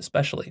breaks,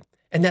 especially.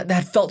 And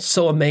that felt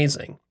so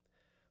amazing,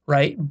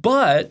 right?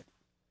 But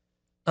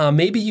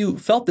maybe you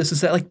felt this,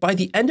 is that like by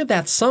the end of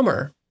that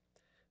summer,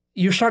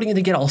 you're starting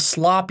to get all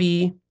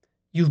sloppy.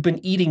 You've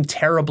been eating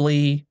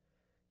terribly.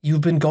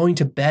 You've been going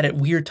to bed at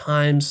weird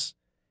times.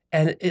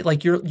 And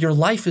like your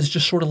life is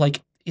just sort of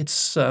like,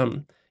 it's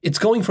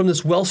going from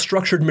this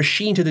well-structured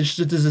machine to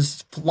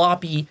this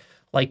floppy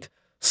like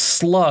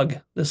slug,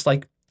 this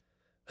like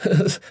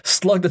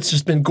slug that's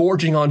just been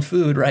gorging on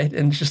food, right?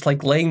 And just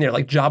like laying there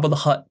like Jabba the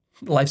Hutt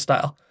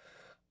lifestyle.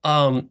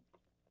 And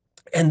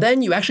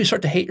then you actually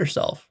start to hate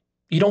yourself.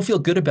 You don't feel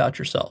good about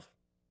yourself.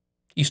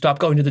 You stop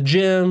going to the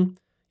gym.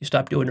 You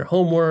stop doing your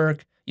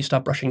homework. You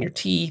stop brushing your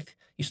teeth.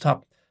 You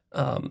stop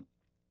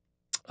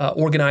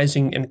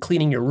organizing and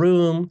cleaning your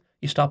room.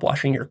 You stop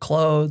washing your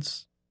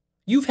clothes.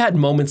 You've had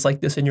moments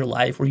like this in your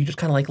life where you just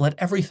kind of like let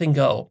everything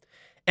go.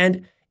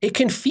 And it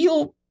can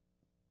feel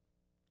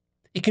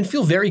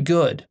very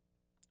good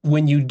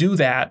when you do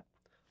that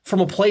from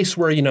a place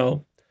where,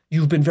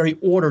 you've been very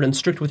ordered and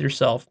strict with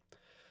yourself.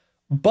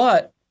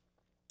 But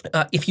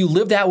if you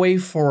live that way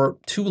for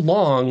too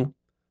long,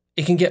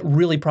 it can get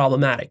really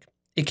problematic.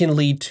 It can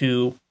lead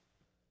to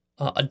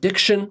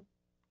addiction.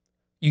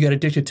 You get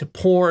addicted to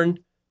porn,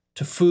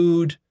 to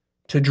food,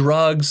 to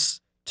drugs,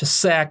 to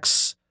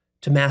sex,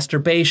 to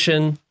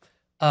masturbation.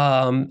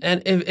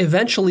 And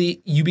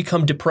eventually you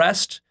become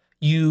depressed.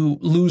 You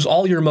lose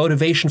all your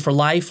motivation for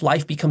life.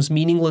 Life becomes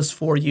meaningless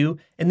for you.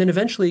 And then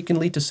eventually it can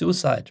lead to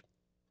suicide.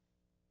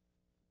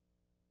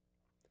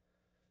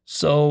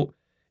 So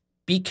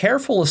be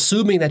careful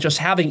assuming that just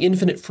having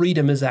infinite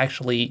freedom is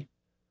actually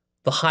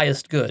the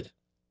highest good.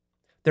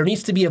 There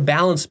needs to be a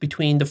balance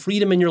between the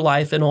freedom in your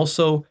life and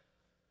also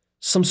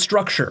some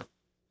structure,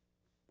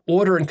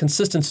 order and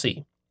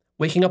consistency,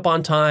 waking up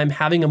on time,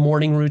 having a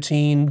morning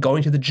routine,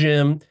 going to the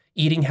gym,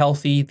 eating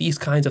healthy, these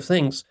kinds of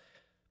things.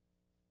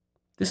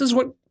 This is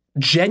what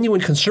genuine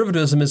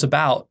conservatism is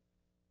about.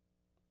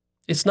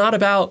 It's not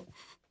about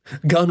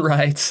gun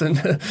rights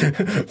and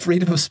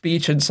freedom of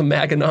speech and some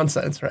MAGA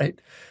nonsense, right?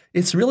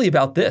 It's really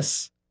about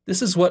this.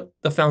 This is what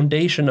the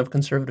foundation of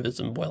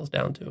conservatism boils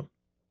down to.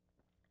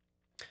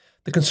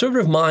 The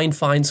conservative mind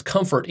finds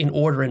comfort in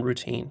order and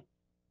routine.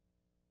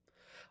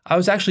 I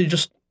was actually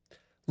just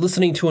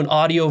listening to an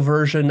audio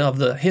version of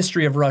the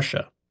history of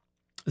Russia,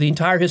 the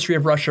entire history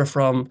of Russia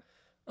from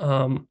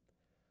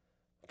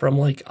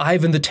like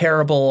Ivan the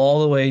Terrible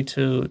all the way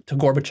to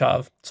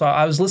Gorbachev. So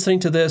I was listening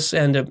to this,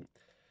 and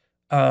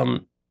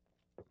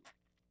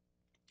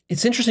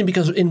it's interesting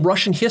because in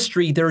Russian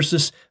history, there's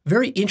this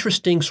very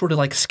interesting sort of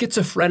like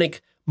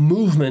schizophrenic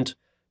movement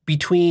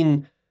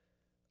between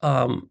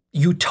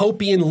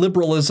utopian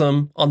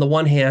liberalism on the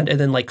one hand and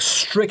then like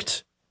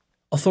strict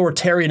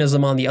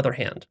authoritarianism on the other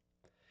hand.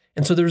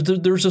 And so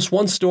there's this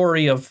one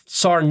story of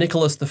Tsar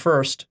Nicholas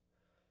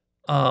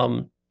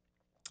I.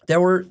 There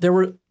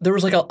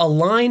was like a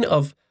line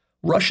of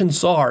Russian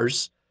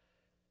tsars.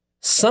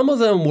 Some of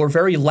them were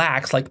very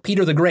lax, like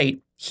Peter the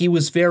Great. He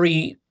was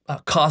very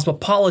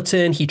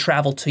cosmopolitan. He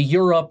traveled to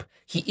Europe.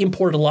 He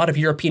imported a lot of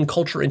European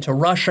culture into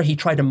Russia. He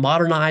tried to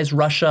modernize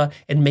Russia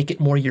and make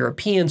it more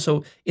European.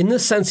 So in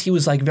this sense, he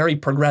was like very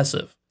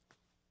progressive,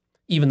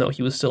 even though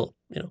he was still,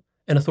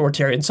 an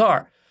authoritarian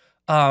tsar.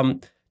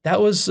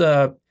 That was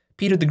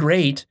Peter the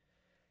Great.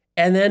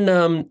 And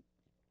then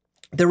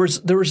there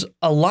was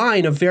a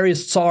line of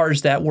various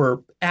tsars that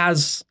were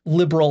as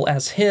liberal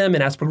as him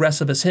and as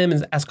progressive as him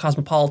and as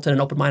cosmopolitan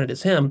and open-minded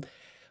as him.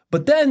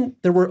 But then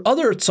there were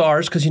other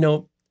tsars because,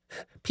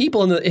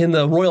 people in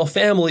the royal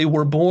family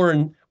were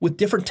born with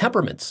different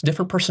temperaments,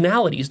 different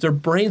personalities. Their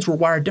brains were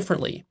wired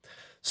differently.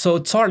 So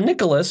Tsar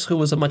Nicholas, who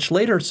was a much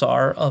later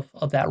tsar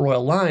of that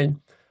royal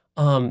line,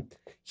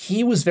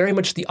 he was very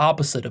much the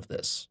opposite of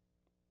this.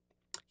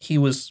 He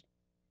was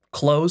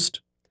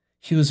closed.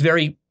 He was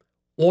very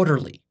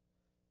orderly,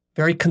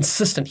 very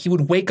consistent. He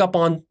would wake up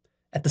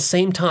at the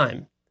same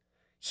time.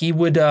 He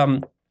would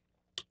have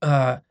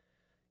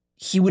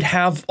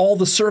all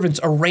the servants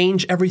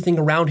arrange everything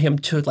around him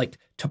to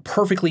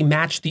perfectly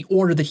match the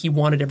order that he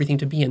wanted everything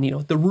to be in.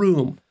 The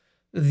room,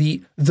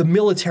 the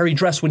military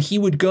dress. When he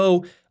would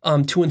go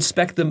to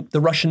inspect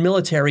the Russian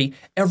military,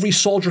 every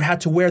soldier had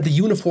to wear the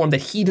uniform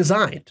that he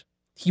designed.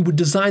 He would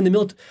design the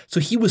military. So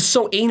he was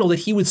so anal that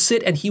he would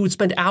sit and he would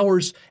spend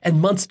hours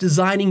and months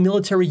designing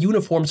military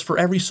uniforms for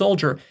every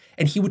soldier.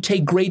 And he would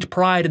take great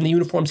pride in the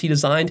uniforms he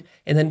designed.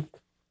 And then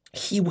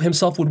he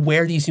himself would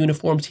wear these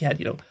uniforms. He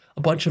had,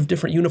 a bunch of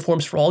different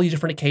uniforms for all these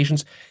different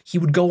occasions. He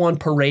would go on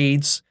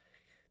parades.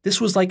 This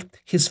was like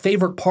his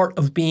favorite part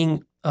of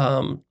being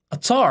a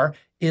tsar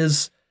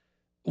is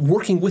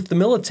working with the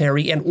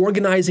military and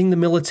organizing the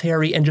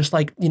military and just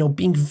like,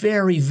 being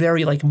very,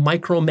 very like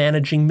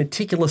micromanaging,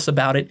 meticulous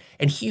about it.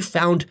 And he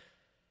found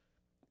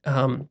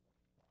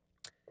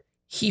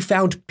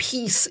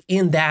peace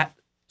in that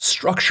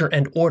structure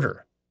and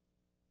order.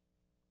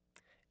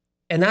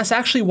 And that's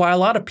actually why a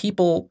lot of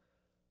people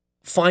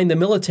find the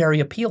military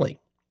appealing.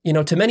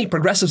 To many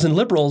progressives and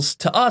liberals,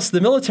 to us,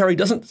 the military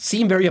doesn't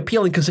seem very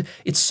appealing because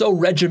it's so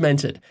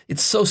regimented.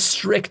 It's so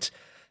strict.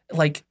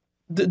 Like,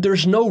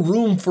 there's no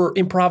room for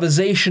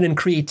improvisation and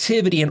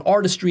creativity and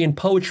artistry and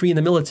poetry in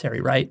the military,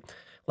 right?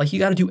 Like, you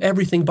got to do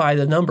everything by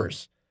the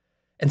numbers.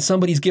 And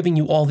somebody's giving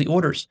you all the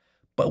orders.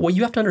 But what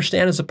you have to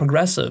understand as a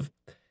progressive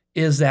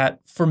is that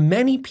for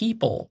many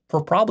people,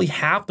 for probably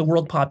half the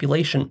world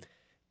population,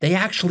 they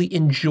actually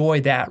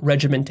enjoy that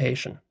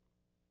regimentation.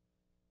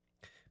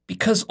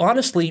 Because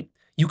honestly,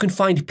 you can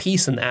find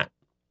peace in that.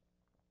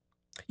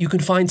 You can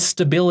find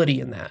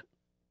stability in that.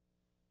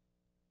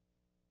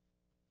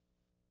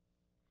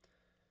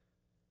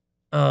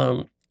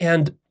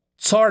 And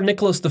Tsar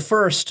Nicholas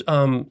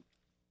I,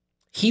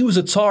 he was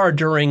a Tsar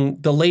during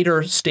the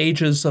later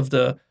stages of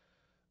the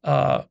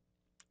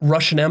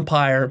Russian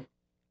Empire,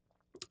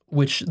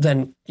 which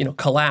then,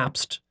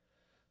 collapsed.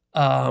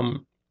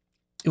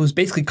 It was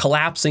basically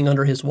collapsing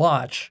under his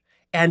watch.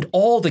 And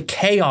all the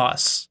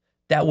chaos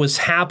that was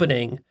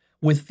happening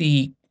with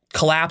the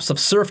collapse of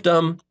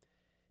serfdom,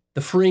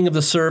 the freeing of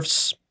the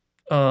serfs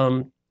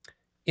in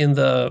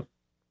the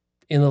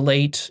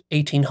late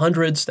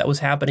 1800s that was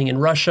happening in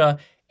Russia,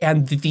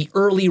 and the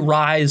early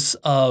rise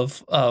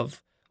of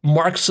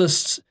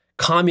Marxist,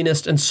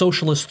 communist, and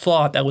socialist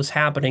thought that was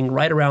happening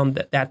right around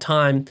that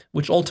time,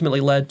 which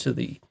ultimately led to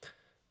the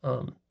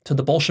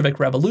Bolshevik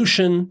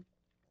Revolution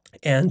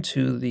and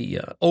to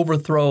the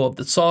overthrow of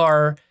the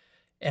Tsar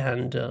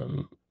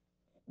and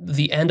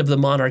the end of the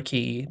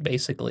monarchy,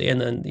 basically, and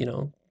then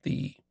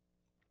the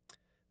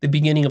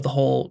beginning of the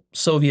whole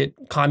Soviet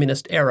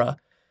communist era.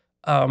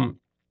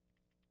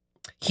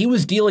 He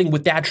was dealing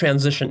with that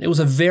transition. It was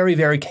a very,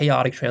 very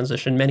chaotic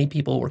transition. Many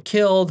people were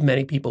killed.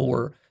 Many people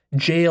were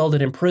jailed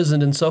and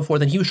imprisoned and so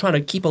forth. And he was trying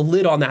to keep a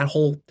lid on that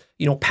whole,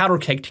 powder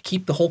keg to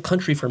keep the whole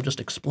country from just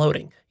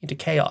exploding into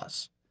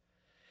chaos.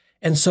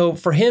 And so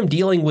for him,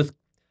 dealing with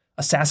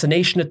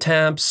assassination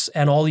attempts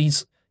and all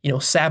these,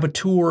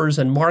 saboteurs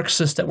and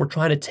Marxists that were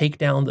trying to take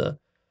down the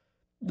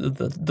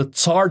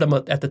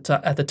Tsardom at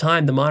the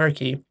time, the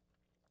monarchy,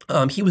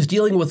 he was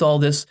dealing with all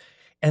this.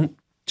 And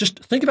just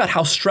think about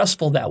how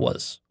stressful that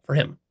was for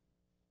him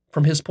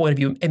from his point of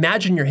view.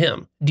 Imagine you're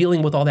him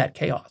dealing with all that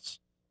chaos.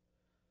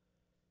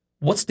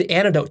 What's the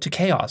antidote to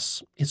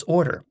chaos? It's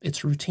order,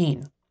 it's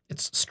routine,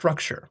 it's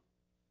structure.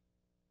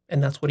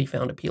 And that's what he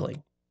found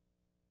appealing.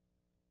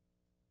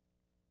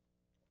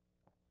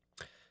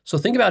 So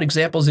think about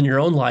examples in your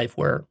own life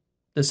where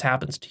this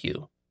happens to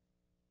you.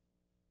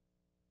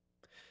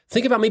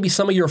 Think about maybe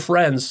some of your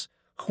friends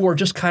who are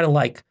just kind of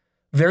like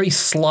very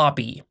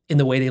sloppy in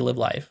the way they live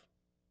life.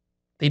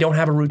 They don't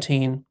have a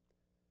routine.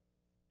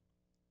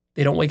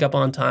 They don't wake up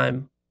on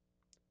time.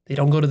 They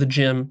don't go to the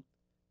gym.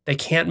 They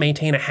can't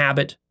maintain a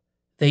habit.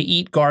 They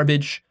eat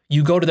garbage.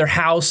 You go to their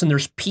house and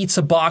there's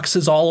pizza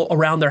boxes all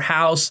around their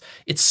house.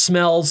 It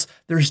smells.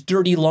 There's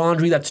dirty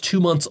laundry that's 2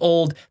 months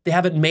old. They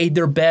haven't made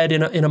their bed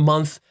in a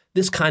month.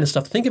 This kind of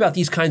stuff. Think about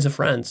these kinds of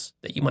friends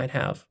that you might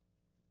have.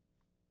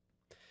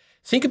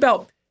 Think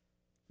about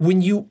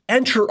when you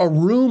enter a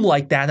room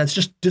like that that's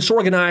just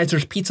disorganized,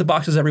 there's pizza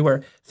boxes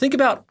everywhere. Think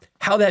about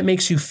how that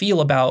makes you feel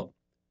about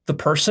the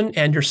person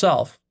and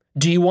yourself.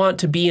 Do you want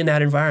to be in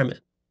that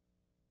environment?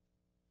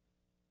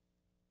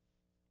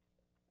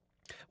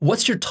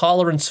 What's your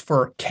tolerance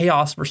for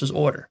chaos versus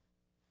order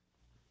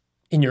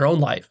in your own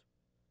life?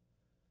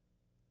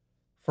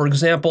 For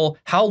example,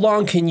 how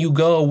long can you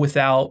go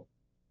without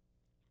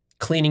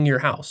cleaning your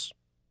house?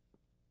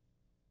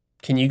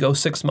 Can you go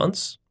 6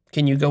 months?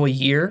 Can you go a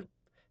year?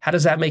 How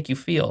does that make you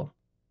feel?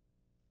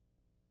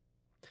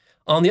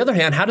 On the other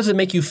hand, how does it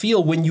make you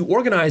feel when you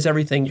organize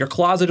everything? Your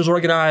closet is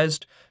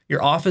organized,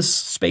 your office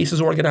space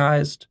is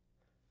organized.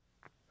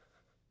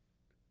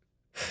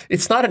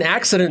 It's not an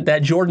accident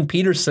that Jordan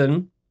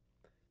Peterson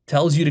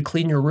tells you to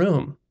clean your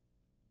room.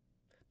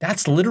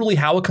 That's literally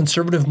how a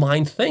conservative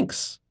mind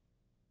thinks.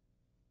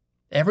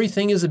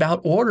 Everything is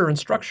about order and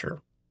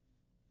structure.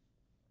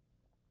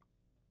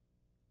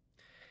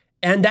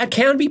 And that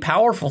can be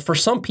powerful. For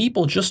some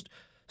people, just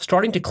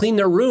starting to clean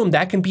their room,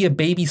 that can be a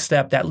baby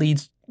step that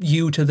leads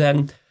you to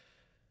then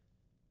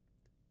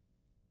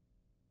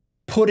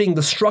putting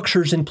the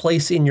structures in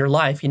place in your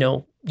life.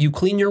 You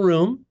clean your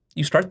room,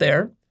 you start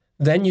there.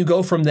 Then you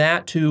go from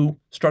that to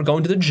start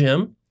going to the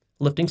gym,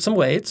 lifting some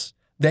weights.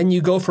 Then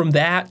you go from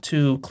that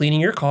to cleaning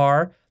your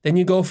car. Then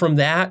you go from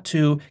that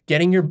to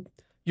getting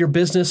your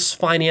business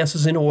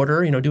finances in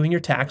order, doing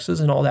your taxes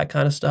and all that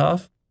kind of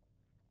stuff.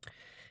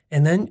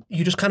 And then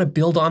you just kind of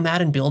build on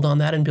that and build on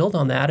that and build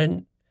on that.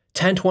 And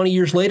 10, 20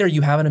 years later,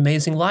 you have an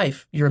amazing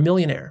life. You're a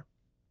millionaire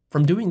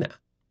from doing that.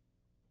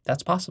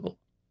 That's possible.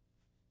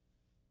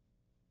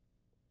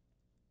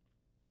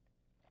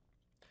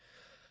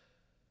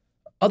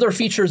 Other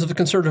features of the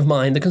conservative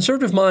mind. The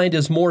conservative mind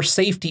is more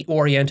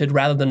safety-oriented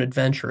rather than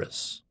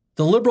adventurous.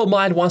 The liberal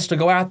mind wants to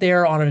go out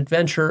there on an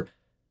adventure.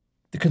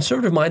 The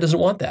conservative mind doesn't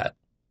want that.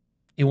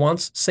 It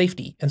wants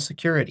safety and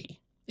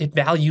security. It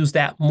values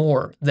that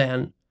more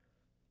than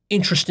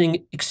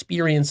interesting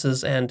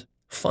experiences and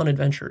fun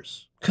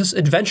adventures. Because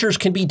adventures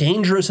can be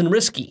dangerous and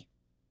risky.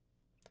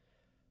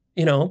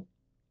 You know,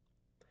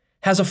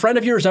 has a friend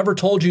of yours ever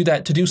told you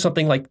that to do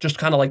something like just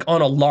kind of like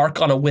on a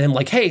lark, on a whim,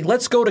 like, hey,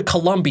 let's go to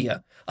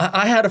Colombia?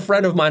 I had a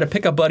friend of mine, a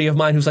pickup buddy of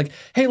mine, who's like,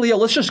 hey, Leo,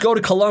 let's just go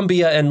to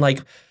Colombia and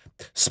like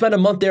spend a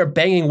month there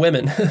banging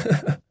women.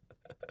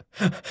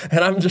 And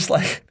I'm just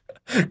like,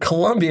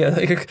 Colombia,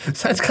 like,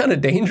 that's kind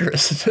of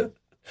dangerous.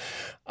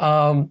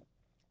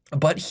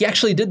 But he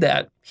actually did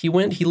that. He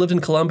lived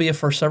in Colombia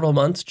for several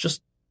months,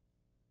 just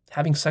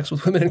having sex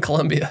with women in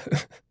Colombia.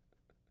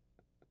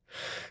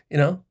 You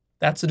know,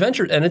 that's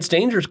adventure, and it's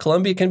dangerous.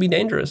 Colombia can be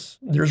dangerous.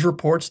 There's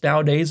reports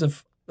nowadays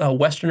of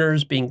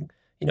Westerners being,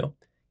 you know,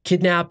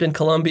 kidnapped in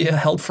Colombia,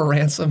 held for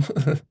ransom.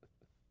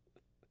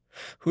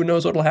 Who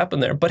knows what will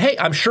happen there? But hey,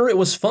 I'm sure it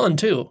was fun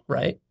too,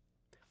 right?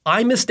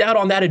 I missed out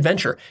on that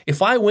adventure.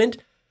 If I went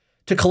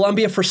to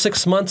Colombia for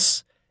 6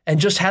 months and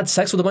just had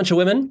sex with a bunch of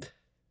women,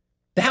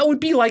 that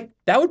would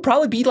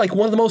probably be like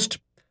one of the most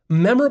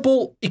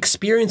memorable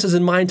experiences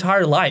in my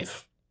entire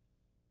life.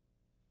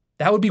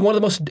 That would be one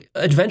of the most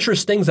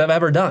adventurous things I've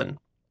ever done.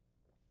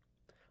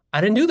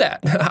 I didn't do that.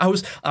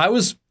 I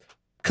was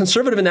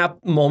conservative in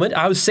that moment.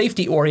 I was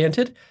safety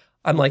oriented.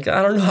 I'm like,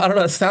 I don't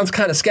know. It sounds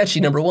kind of sketchy,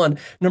 number one.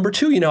 Number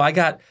two, you know, I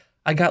got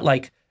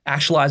like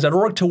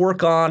Actualized.org to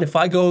work on. If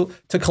I go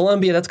to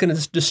Colombia, that's going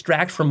to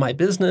distract from my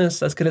business.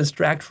 That's going to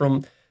distract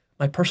from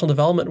my personal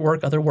development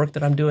work, other work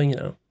that I'm doing, you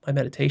know, my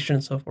meditation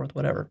and so forth,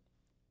 whatever.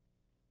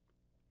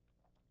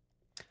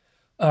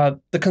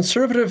 The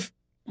conservative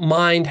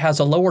mind has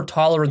a lower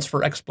tolerance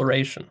for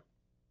exploration.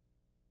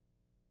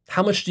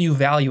 How much do you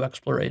value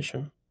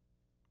exploration?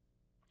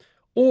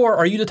 Or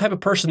are you the type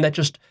of person that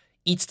just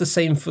eats the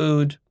same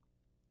food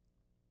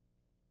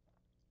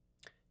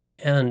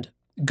and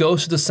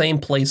goes to the same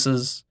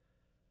places,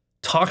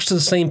 talks to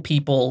the same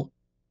people,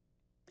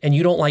 and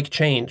you don't like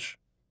change?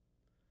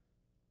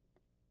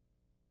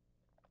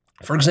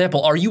 For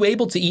example, are you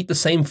able to eat the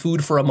same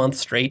food for a month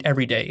straight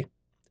every day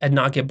and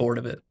not get bored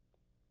of it?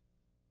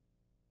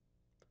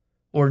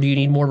 Or do you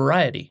need more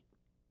variety?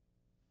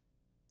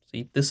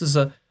 See, this is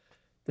a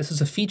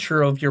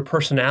feature of your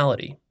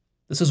personality.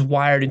 This is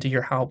wired into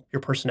how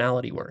your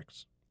personality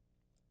works.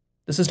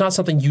 This is not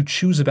something you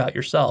choose about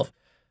yourself.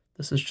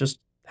 This is just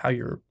how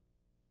you're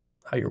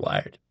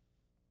wired.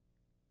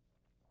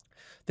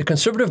 The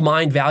conservative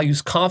mind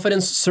values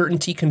confidence,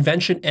 certainty,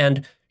 convention,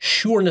 and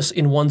sureness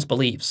in one's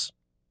beliefs.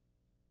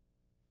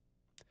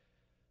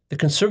 The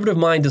conservative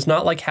mind does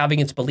not like having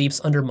its beliefs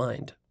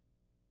undermined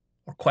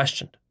or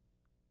questioned.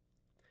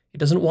 It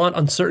doesn't want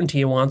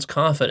uncertainty, it wants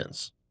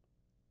confidence,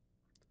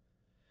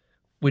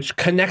 which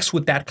connects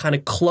with that kind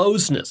of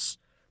closedness.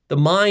 The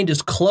mind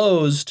is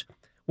closed.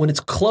 When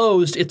it's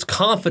closed, it's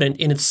confident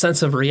in its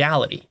sense of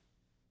reality.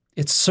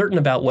 It's certain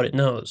about what it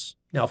knows.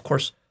 Now, of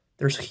course,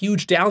 there's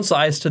huge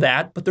downsides to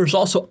that, but there's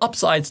also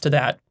upsides to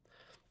that.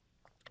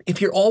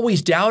 If you're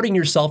always doubting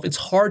yourself, it's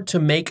hard to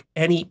make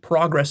any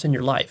progress in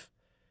your life.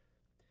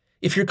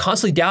 If you're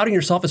constantly doubting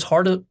yourself, it's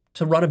hard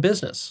to run a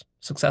business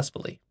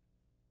successfully.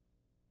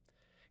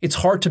 It's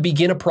hard to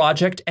begin a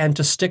project and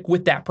to stick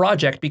with that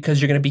project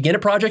because you're going to begin a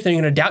project and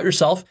you're going to doubt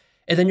yourself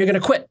and then you're going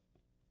to quit.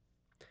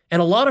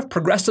 And a lot of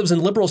progressives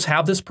and liberals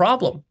have this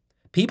problem.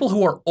 People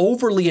who are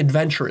overly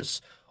adventurous,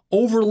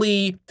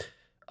 overly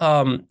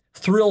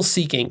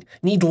thrill-seeking,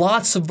 need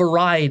lots of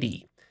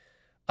variety.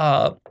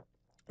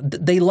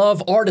 They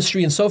love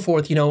artistry and so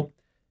forth. You know,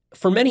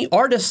 for many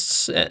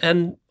artists,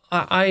 and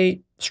I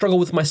struggle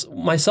with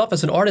myself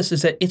as an artist,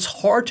 is that it's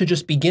hard to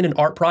just begin an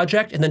art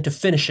project and then to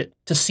finish it,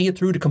 to see it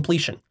through to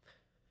completion.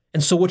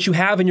 And so what you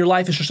have in your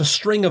life is just a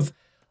string of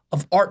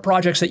art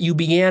projects that you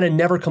began and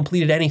never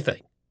completed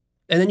anything.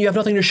 And then you have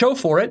nothing to show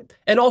for it.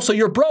 And also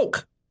you're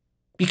broke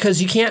because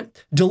you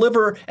can't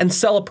deliver and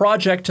sell a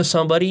project to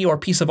somebody or a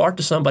piece of art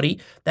to somebody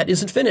that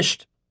isn't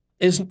finished,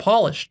 isn't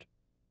polished.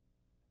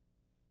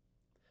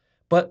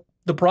 But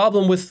the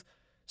problem with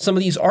some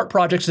of these art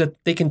projects is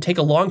that they can take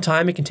a long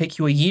time. It can take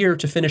you a year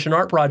to finish an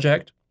art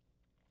project,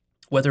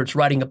 whether it's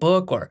writing a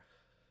book or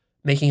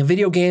making a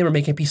video game or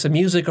making a piece of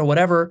music or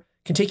whatever.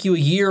 It can take you a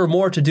year or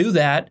more to do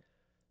that,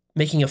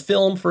 making a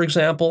film, for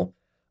example.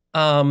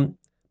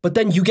 But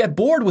then you get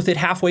bored with it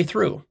halfway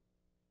through.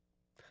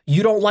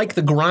 You don't like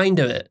the grind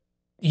of it.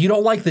 You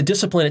don't like the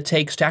discipline it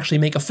takes to actually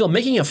make a film.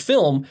 Making a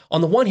film,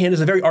 on the one hand,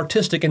 is a very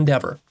artistic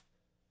endeavor.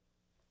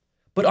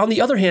 But on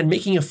the other hand,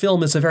 making a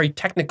film is a very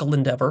technical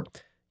endeavor.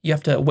 You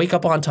have to wake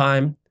up on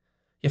time.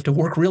 You have to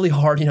work really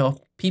hard. You know,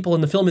 people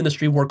in the film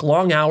industry work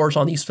long hours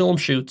on these film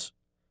shoots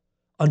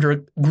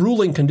under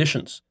grueling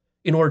conditions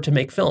in order to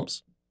make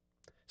films.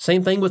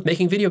 Same thing with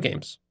making video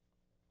games.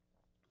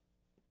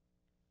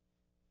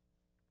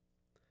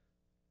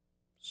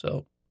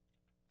 So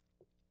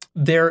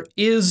there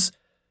is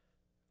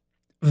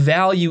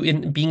value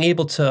in being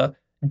able to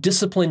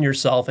discipline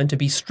yourself and to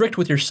be strict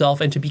with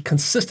yourself and to be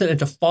consistent and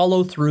to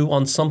follow through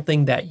on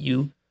something that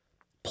you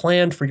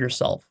planned for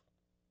yourself.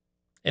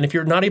 And if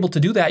you're not able to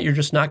do that, you're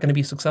just not going to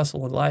be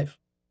successful in life.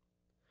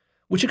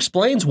 Which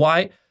explains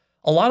why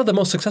a lot of the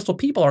most successful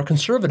people are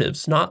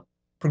conservatives, not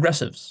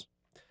progressives.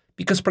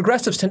 Because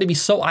progressives tend to be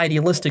so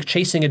idealistic,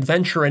 chasing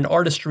adventure and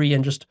artistry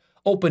and just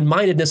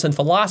open-mindedness and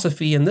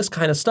philosophy and this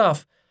kind of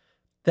stuff,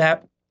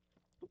 that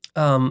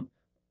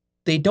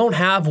they don't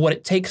have what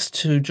it takes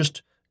to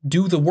just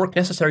do the work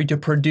necessary to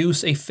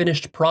produce a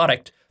finished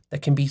product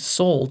that can be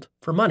sold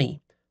for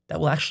money, that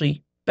will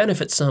actually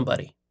benefit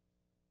somebody.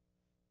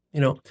 You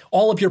know,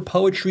 all of your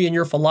poetry and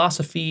your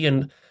philosophy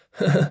and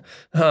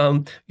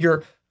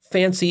your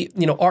fancy,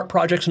 art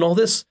projects and all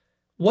this,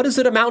 what does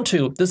it amount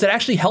to? Does it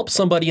actually help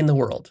somebody in the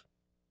world?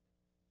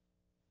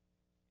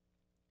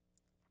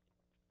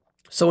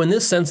 So in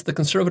this sense, the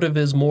conservative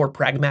is more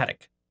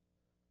pragmatic.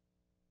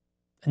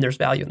 And there's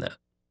value in that.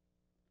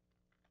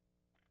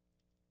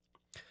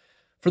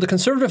 For the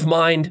conservative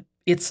mind,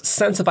 its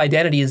sense of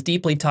identity is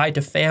deeply tied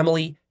to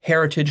family,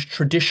 heritage,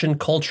 tradition,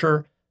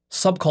 culture,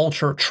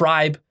 subculture,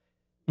 tribe,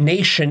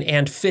 nation,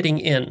 and fitting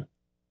in.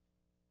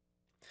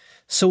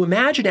 So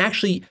imagine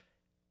actually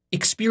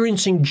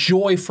experiencing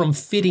joy from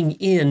fitting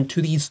in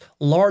to these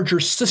larger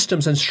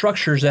systems and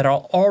structures that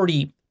are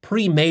already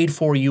pre-made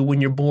for you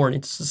when you're born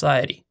into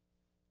society.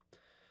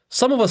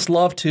 Some of us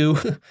love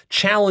to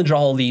challenge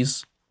all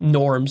these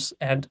norms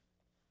and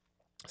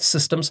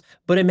systems,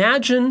 but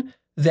imagine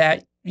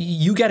that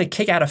you get a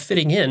kick out of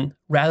fitting in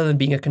rather than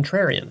being a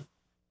contrarian.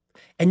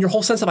 And your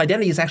whole sense of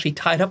identity is actually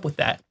tied up with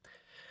that.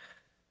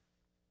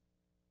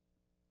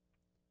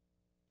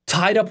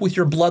 Tied up with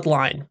your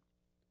bloodline,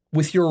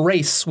 with your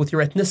race, with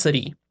your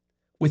ethnicity,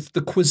 with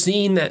the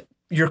cuisine that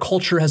your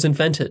culture has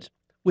invented,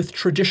 with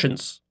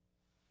traditions.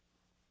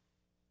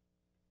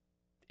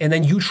 And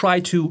then you try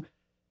to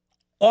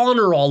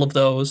honor all of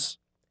those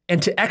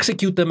and to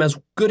execute them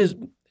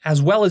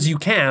as well as you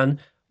can,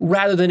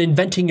 rather than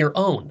inventing your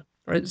own.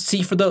 Right?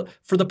 See, for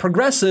the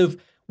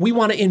progressive, we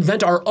want to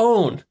invent our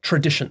own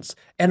traditions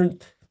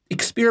and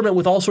experiment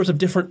with all sorts of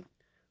different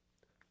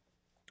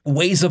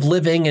ways of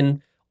living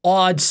and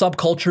odd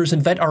subcultures,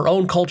 invent our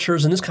own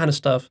cultures and this kind of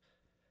stuff.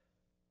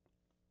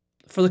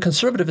 For the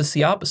conservative, it's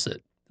the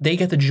opposite. They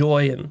get the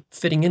joy in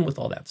fitting in with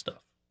all that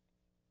stuff.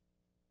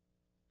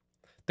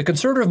 The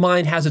conservative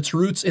mind has its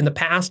roots in the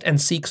past and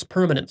seeks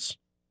permanence.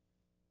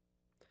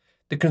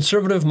 The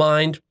conservative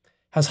mind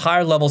has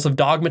higher levels of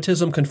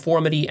dogmatism,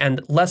 conformity,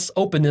 and less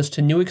openness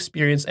to new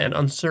experience and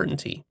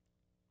uncertainty.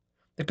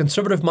 The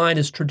conservative mind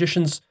is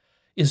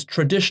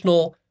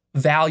traditional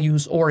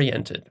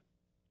values-oriented.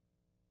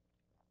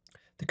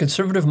 The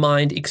conservative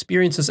mind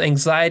experiences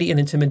anxiety and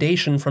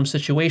intimidation from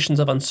situations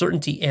of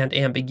uncertainty and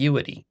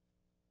ambiguity.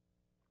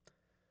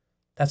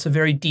 That's a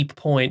very deep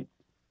point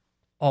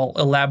I'll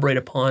elaborate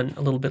upon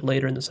a little bit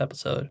later in this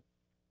episode.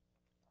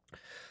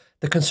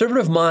 The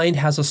conservative mind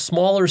has a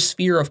smaller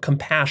sphere of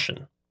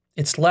compassion.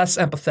 It's less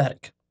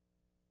empathetic.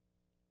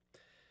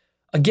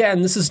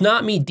 Again, this is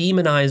not me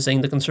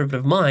demonizing the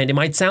conservative mind. It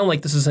might sound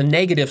like this is a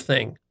negative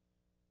thing.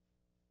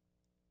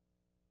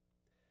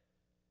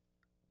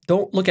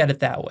 Don't look at it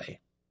that way.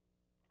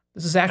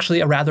 This is actually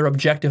a rather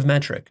objective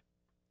metric.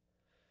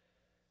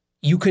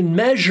 You can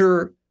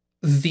measure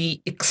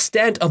the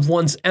extent of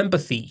one's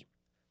empathy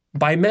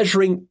by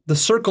measuring the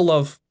circle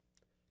of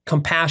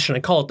compassion.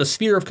 I call it the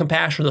sphere of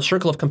compassion, the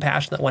circle of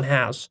compassion that one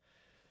has.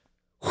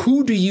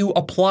 Who do you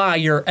apply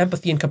your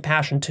empathy and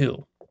compassion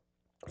to?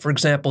 For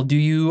example, do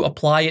you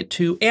apply it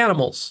to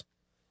animals?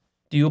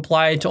 Do you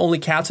apply it to only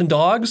cats and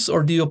dogs,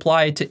 or do you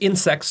apply it to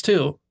insects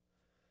too?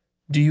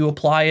 Do you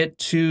apply it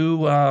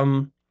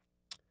to,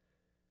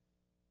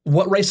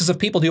 what races of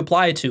people do you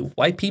apply it to?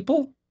 White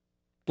people?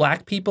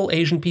 Black people?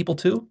 Asian people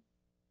too?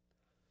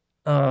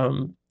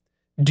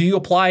 Do you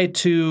apply it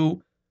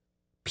to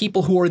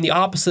people who are in the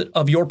opposite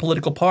of your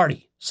political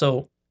party?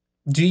 So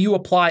do you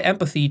apply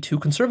empathy to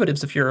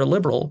conservatives if you're a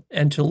liberal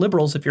and to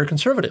liberals if you're a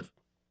conservative?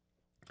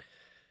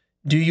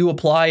 Do you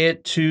apply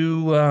it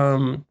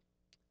to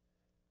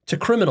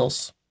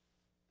criminals?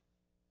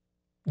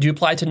 Do you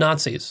apply it to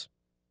Nazis?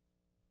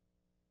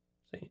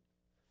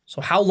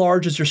 So how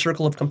large is your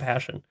circle of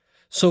compassion?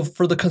 So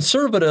for the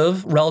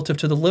conservative relative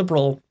to the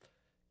liberal,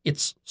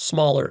 it's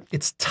smaller,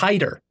 it's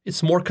tighter,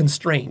 it's more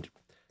constrained.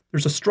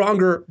 There's a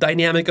stronger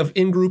dynamic of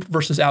in-group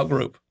versus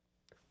out-group.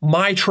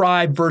 My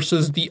tribe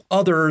versus the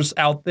others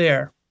out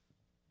there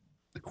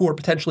who are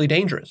potentially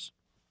dangerous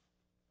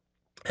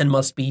and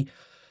must be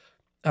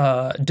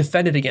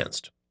defended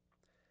against.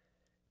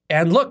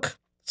 And look,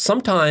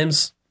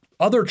 sometimes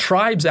other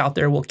tribes out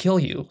there will kill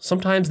you.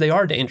 Sometimes they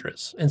are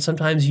dangerous. And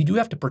sometimes you do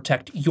have to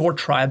protect your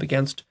tribe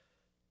against,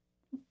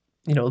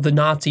 the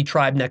Nazi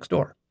tribe next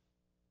door.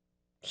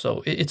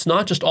 So it's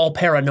not just all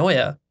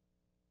paranoia.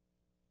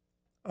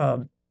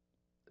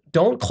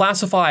 Don't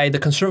classify the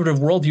conservative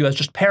worldview as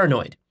just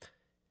paranoid.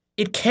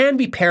 It can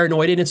be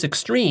paranoid in its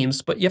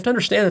extremes, but you have to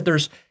understand that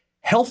there's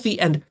healthy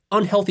and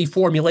unhealthy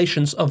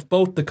formulations of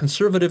both the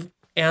conservative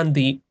and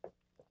the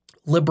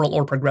liberal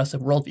or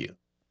progressive worldview.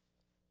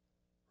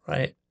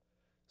 right?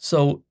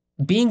 So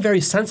being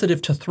very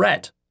sensitive to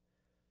threat,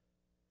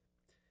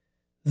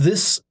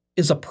 this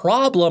is a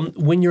problem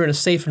when you're in a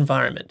safe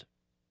environment.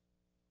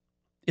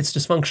 It's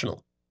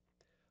dysfunctional.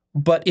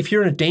 But if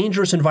you're in a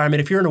dangerous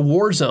environment, if you're in a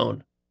war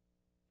zone,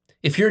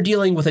 if you're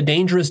dealing with a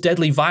dangerous,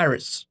 deadly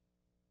virus,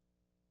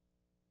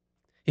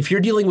 if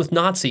you're dealing with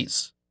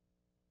Nazis,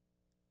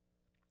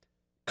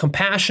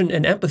 compassion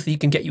and empathy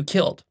can get you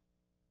killed.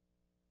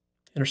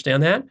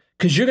 Understand that?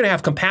 Because you're going to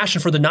have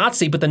compassion for the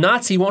Nazi, but the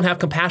Nazi won't have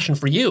compassion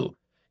for you.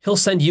 He'll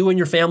send you and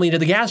your family into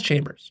the gas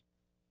chambers.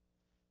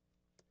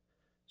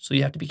 So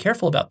you have to be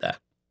careful about that.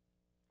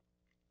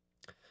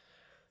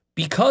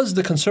 Because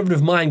the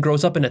conservative mind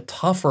grows up in a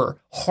tougher,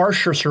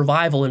 harsher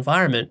survival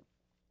environment,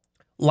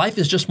 life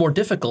is just more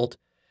difficult,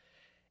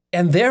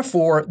 and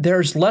therefore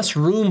there's less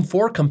room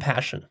for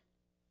compassion.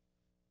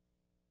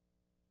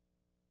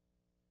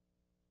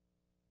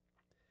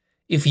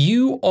 If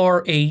you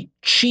are a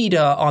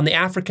cheetah on the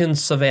African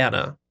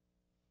savanna,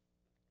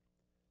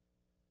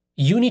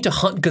 you need to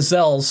hunt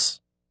gazelles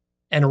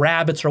and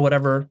rabbits or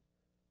whatever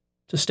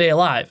to stay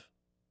alive.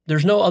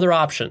 There's no other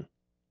option.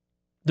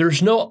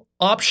 There's no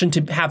option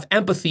to have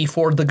empathy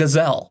for the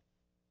gazelle.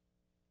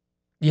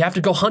 You have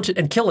to go hunt it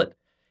and kill it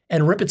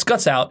and rip its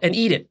guts out and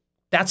eat it.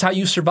 That's how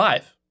you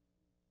survive.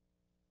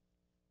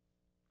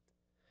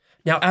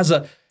 Now, as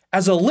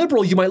a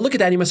liberal, you might look at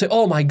that and you might say,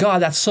 oh my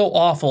God, that's so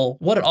awful.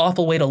 What an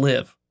awful way to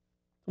live.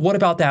 What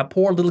about that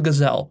poor little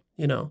gazelle,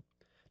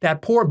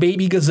 that poor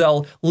baby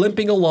gazelle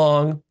limping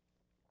along,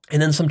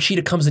 and then some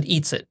cheetah comes and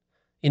eats it.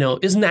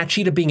 Isn't that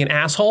cheetah being an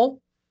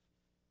asshole?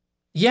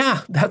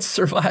 Yeah, that's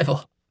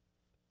survival.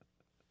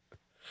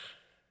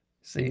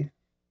 See,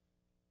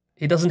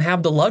 it doesn't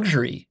have the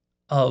luxury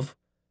of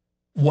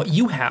what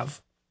you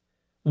have.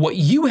 What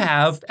you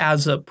have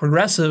as a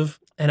progressive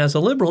and as a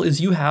liberal is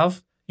you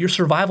have your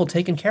survival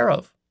taken care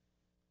of.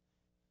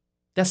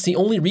 That's the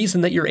only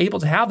reason that you're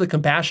able to have the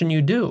compassion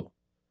you do,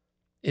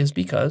 is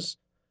because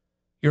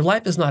your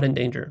life is not in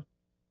danger.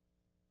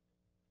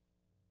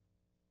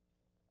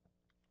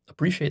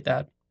 Appreciate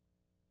that.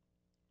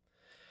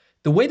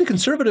 The way the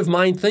conservative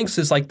mind thinks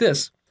is like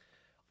this.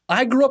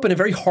 I grew up in a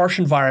very harsh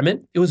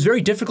environment. It was very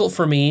difficult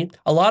for me.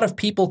 A lot of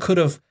people could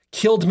have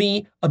killed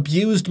me,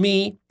 abused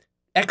me,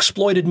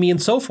 exploited me,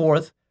 and so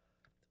forth.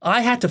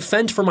 I had to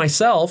fend for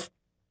myself.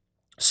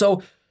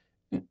 So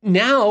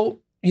now,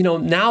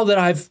 now that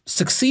I've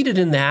succeeded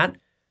in that,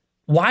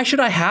 why should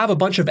I have a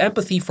bunch of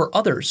empathy for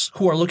others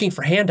who are looking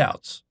for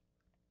handouts?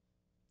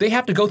 They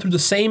have to go through the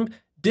same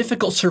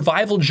difficult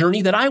survival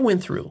journey that I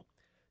went through.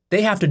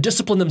 They have to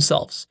discipline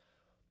themselves,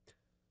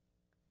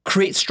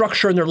 create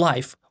structure in their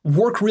life,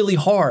 work really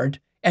hard,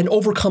 and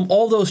overcome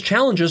all those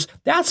challenges.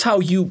 That's how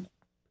you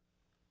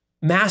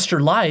master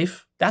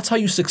life. That's how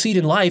you succeed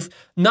in life,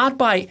 not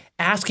by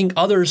asking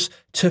others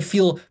to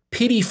feel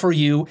pity for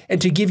you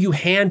and to give you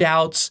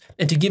handouts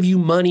and to give you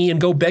money and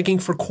go begging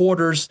for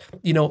quarters,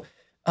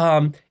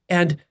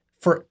 and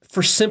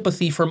for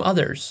sympathy from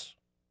others.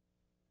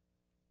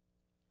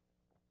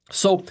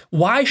 So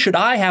why should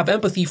I have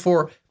empathy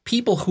for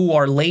people who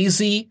are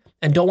lazy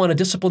and don't want to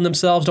discipline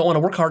themselves, don't want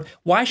to work hard?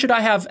 Why should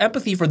I have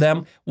empathy for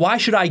them? Why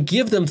should I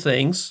give them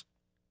things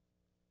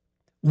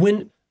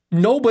when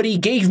nobody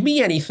gave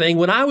me anything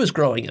when I was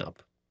growing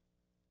up?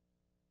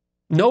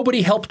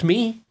 Nobody helped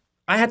me.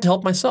 I had to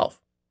help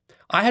myself.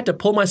 I had to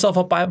pull myself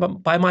up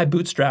by my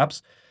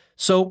bootstraps.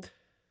 So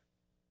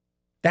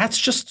that's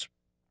just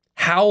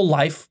how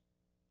life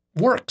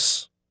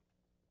works.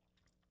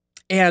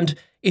 And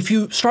if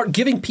you start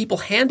giving people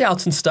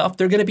handouts and stuff,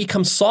 they're going to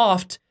become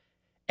soft,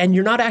 and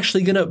you're not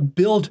actually going to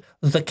build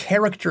the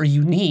character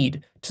you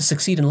need to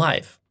succeed in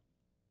life.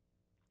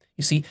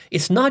 You see,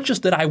 it's not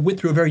just that I went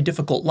through a very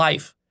difficult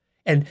life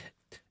and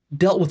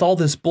dealt with all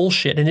this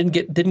bullshit and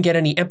didn't get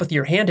any empathy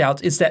or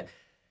handouts. It's that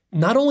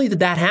not only did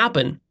that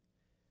happen,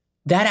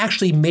 that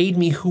actually made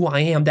me who I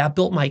am. That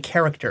built my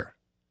character.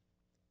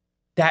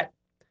 That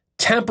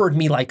tempered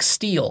me like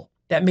steel.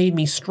 That made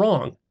me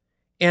strong.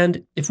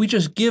 And if we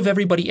just give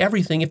everybody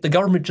everything, if the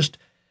government just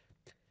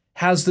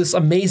has this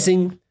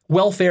amazing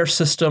welfare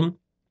system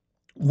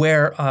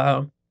where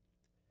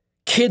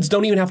kids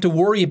don't even have to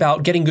worry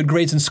about getting good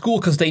grades in school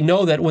because they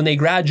know that when they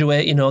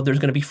graduate, there's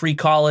going to be free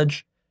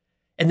college.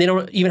 And they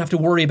don't even have to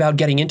worry about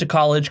getting into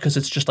college because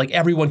it's just like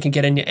everyone can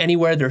get into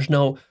anywhere. There's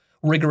no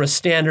rigorous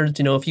standards.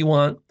 If you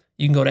want,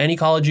 you can go to any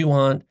college you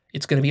want.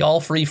 It's going to be all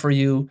free for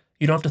you.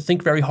 You don't have to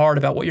think very hard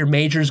about what your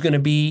major is going to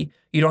be.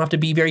 You don't have to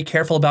be very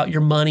careful about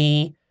your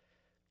money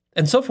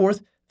and so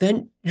forth.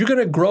 Then you're going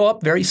to grow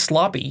up very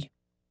sloppy,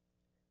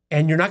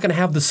 and you're not going to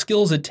have the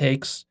skills it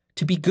takes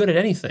to be good at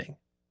anything.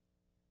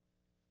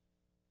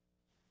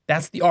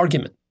 That's the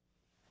argument.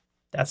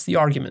 That's the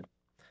argument.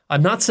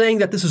 I'm not saying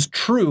that this is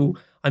true.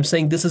 I'm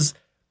saying this is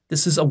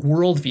a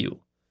worldview.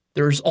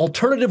 There's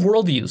alternative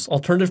worldviews,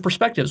 alternative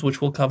perspectives,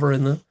 which we'll cover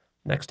in the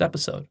next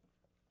episode.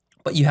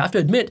 But you have to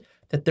admit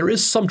that there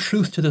is some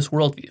truth to this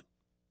worldview.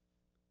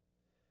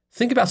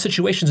 Think about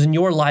situations in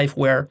your life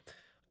where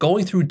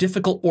going through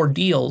difficult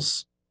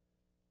ordeals,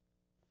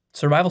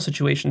 survival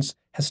situations,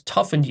 has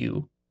toughened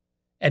you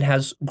and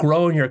has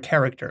grown your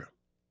character.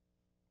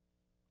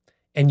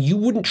 And you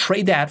wouldn't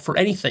trade that for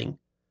anything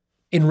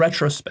in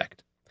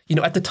retrospect. You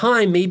know, at the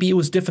time, maybe it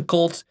was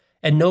difficult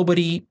and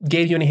nobody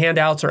gave you any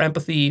handouts or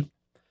empathy,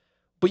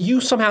 but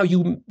you somehow,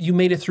 you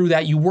made it through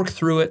that. You worked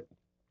through it.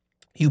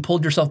 You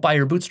pulled yourself by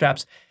your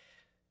bootstraps.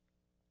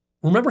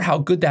 Remember how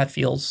good that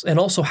feels, and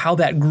also how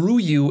that grew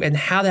you and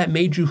how that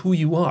made you who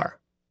you are.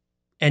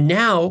 And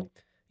now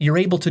you're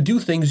able to do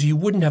things you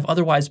wouldn't have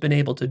otherwise been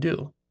able to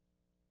do.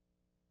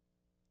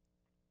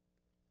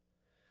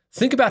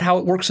 Think about how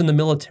it works in the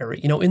military.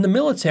 You know, in the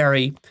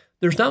military,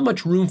 there's not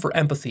much room for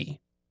empathy.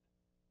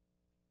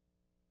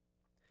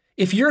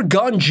 If your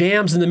gun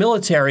jams in the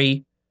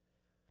military,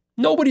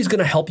 nobody's going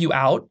to help you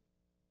out.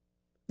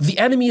 The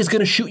enemy is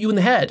going to shoot you in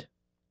the head.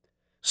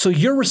 So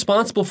you're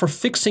responsible for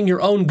fixing your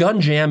own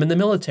gun jam in the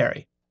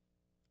military.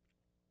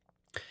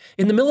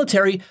 In the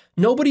military,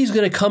 nobody's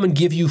going to come and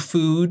give you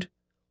food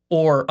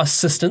or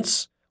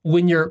assistance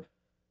when you're,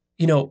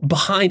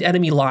 behind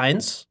enemy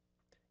lines.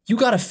 You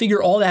got to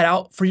figure all that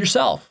out for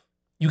yourself.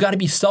 You got to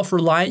be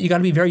self-reliant. You got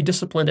to be very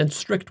disciplined and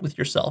strict with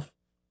yourself.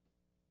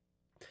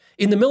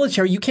 In the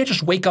military, you can't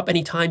just wake up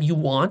anytime you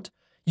want.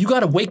 You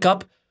got to wake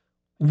up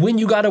when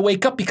you got to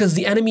wake up because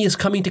the enemy is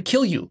coming to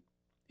kill you.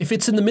 If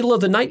it's in the middle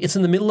of the night, it's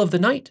in the middle of the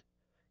night.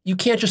 You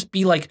can't just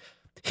be like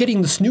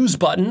hitting the snooze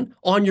button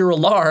on your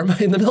alarm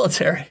in the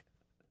military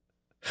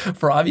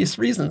for obvious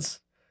reasons.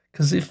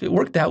 Because if it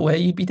worked that way,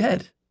 you'd be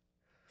dead.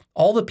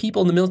 All the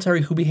people in the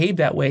military who behaved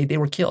that way, they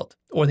were killed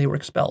or they were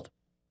expelled.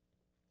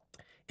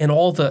 And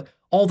all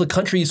the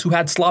countries who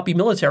had sloppy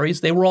militaries,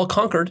 they were all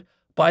conquered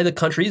by the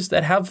countries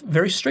that have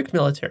very strict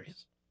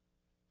militaries.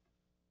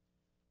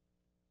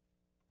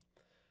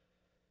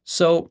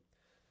 So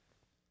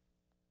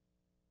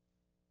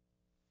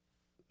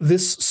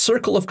this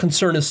circle of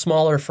concern is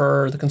smaller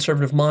for the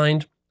conservative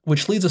mind,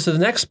 which leads us to the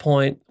next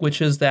point,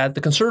 which is that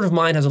the conservative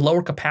mind has a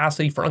lower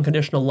capacity for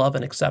unconditional love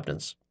and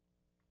acceptance.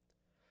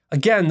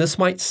 Again, this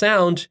might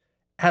sound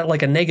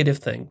like a negative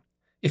thing.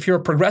 If you're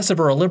a progressive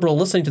or a liberal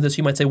listening to this,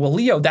 you might say, well,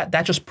 Leo,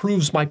 that just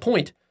proves my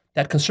point,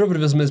 that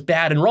conservatism is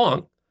bad and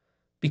wrong,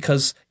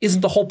 because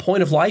isn't the whole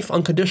point of life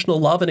unconditional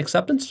love and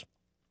acceptance?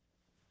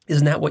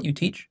 Isn't that what you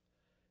teach?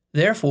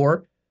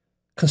 Therefore,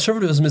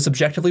 conservatism is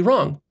objectively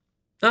wrong.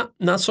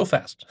 Not so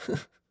fast.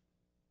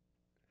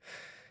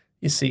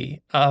 You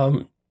see,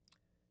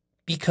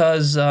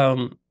 because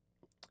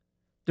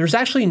there's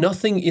actually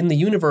nothing in the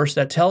universe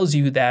that tells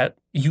you that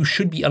you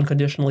should be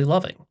unconditionally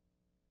loving.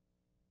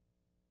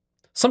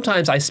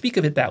 Sometimes I speak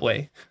of it that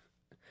way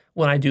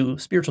when I do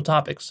spiritual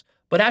topics,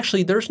 but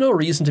actually there's no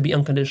reason to be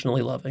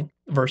unconditionally loving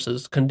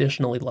versus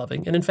conditionally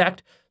loving. And in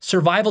fact,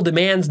 survival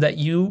demands that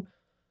your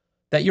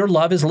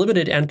love is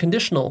limited and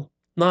conditional,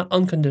 not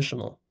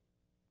unconditional.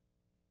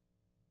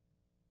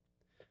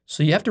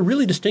 So you have to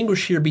really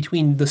distinguish here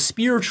between the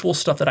spiritual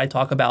stuff that I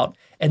talk about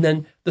and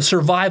then the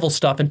survival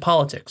stuff in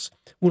politics.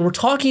 When we're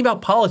talking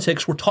about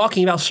politics, we're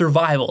talking about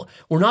survival.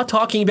 We're not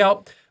talking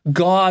about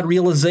God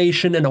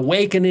realization and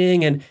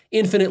awakening and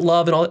infinite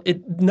love and all.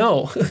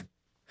 No,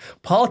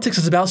 politics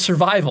is about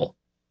survival.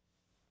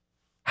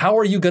 How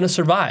are you going to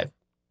survive?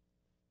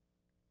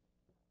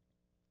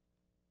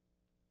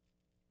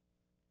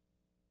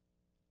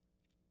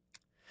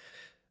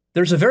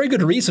 There's a very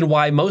good reason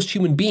why most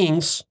human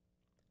beings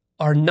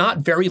are not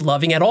very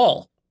loving at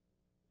all.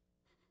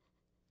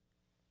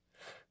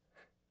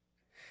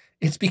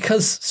 It's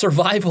because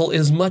survival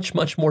is much,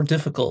 much more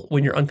difficult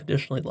when you're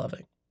unconditionally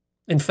loving.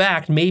 In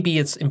fact, maybe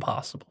it's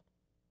impossible.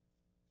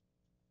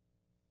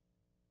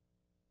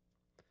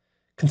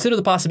 Consider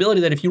the possibility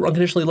that if you were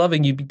unconditionally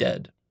loving, you'd be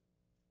dead.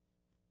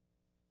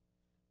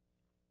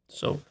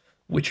 So,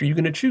 which are you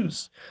going to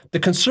choose? The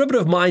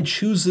conservative mind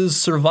chooses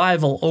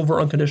survival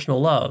over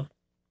unconditional love.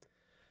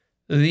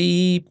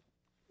 The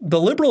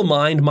liberal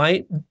mind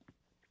might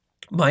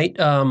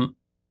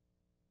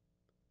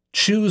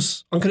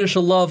choose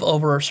unconditional love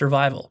over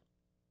survival.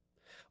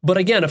 But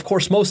again, of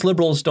course, most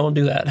liberals don't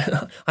do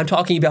that. I'm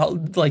talking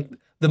about like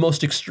the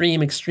most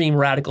extreme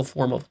radical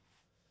form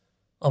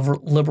of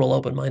liberal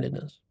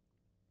open-mindedness.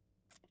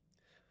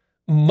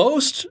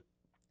 Most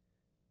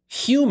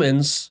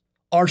humans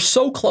are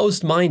so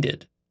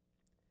closed-minded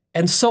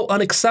and so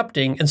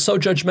unaccepting and so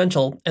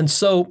judgmental and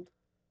so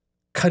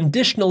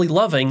conditionally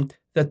loving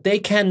that they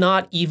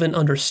cannot even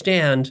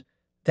understand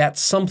that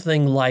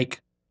something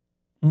like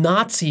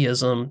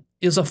Nazism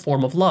is a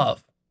form of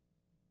love.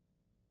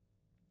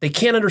 They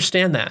can't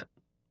understand that.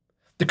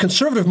 The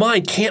conservative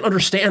mind can't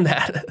understand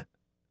that,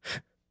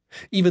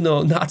 even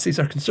though Nazis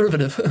are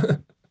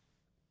conservative.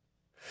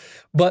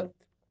 But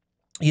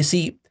you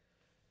see,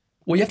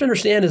 what you have to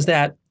understand is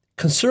that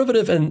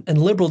conservative and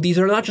liberal, these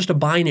are not just a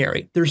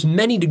binary. There's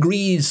many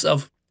degrees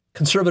of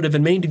conservative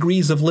and many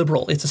degrees of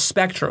liberal. It's a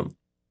spectrum.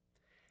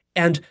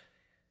 And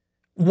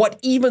what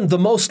even the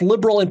most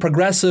liberal and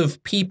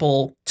progressive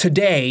people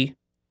today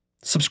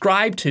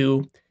subscribe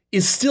to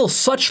is still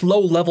such low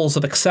levels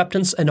of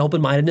acceptance and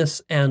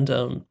open-mindedness and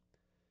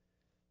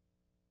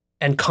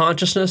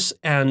consciousness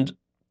and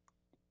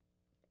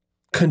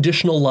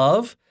conditional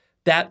love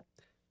that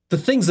the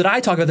things that I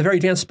talk about, the very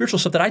advanced spiritual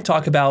stuff that I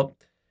talk about,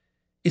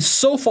 is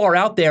so far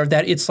out there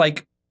that it's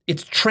like,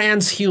 it's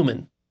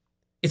transhuman.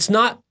 It's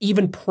not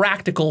even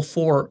practical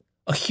for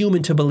a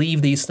human to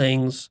believe these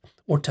things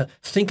or to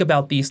think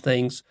about these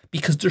things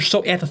because they're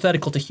so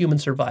antithetical to human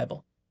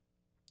survival,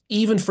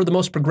 even for the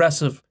most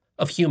progressive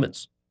of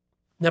humans.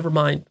 Never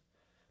mind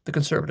the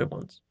conservative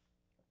ones.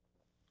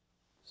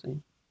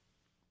 See?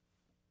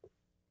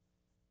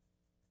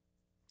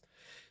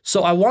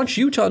 So I want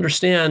you to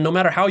understand, no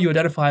matter how you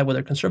identify,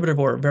 whether conservative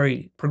or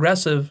very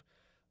progressive,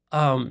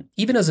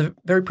 even as a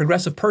very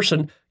progressive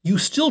person, you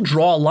still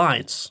draw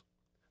lines.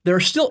 There are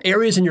still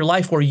areas in your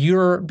life where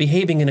you're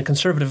behaving in a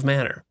conservative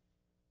manner.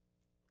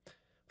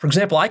 For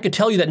example, I could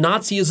tell you that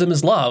Nazism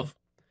is love,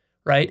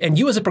 right? And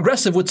you as a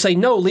progressive would say,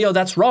 no, Leo,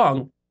 that's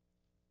wrong.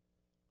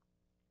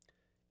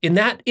 In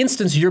that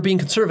instance, you're being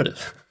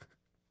conservative.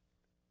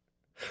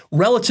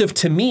 Relative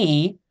to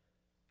me,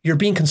 you're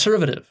being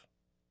conservative.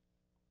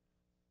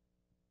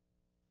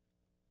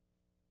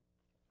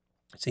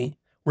 See?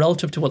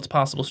 Relative to what's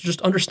possible. So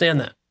just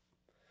understand that.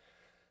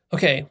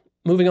 Okay,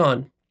 moving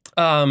on.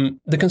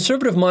 The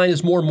conservative mind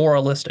is more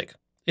moralistic.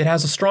 It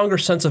has a stronger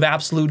sense of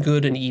absolute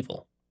good and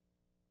evil.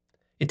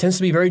 It tends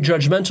to be very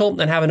judgmental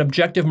and have an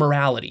objective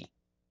morality.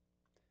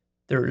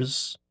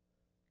 There's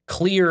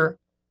clear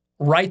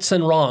rights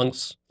and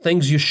wrongs,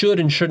 things you should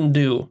and shouldn't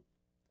do.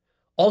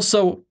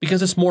 Also,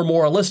 because it's more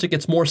moralistic,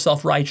 it's more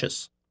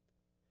self-righteous.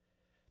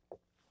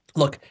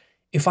 Look,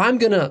 if I'm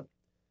going to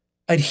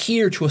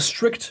adhere to a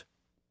strict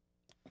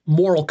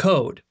moral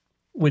code,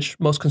 which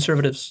most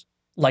conservatives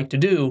like to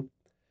do,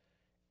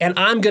 and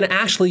I'm going to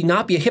actually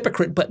not be a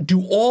hypocrite, but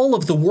do all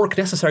of the work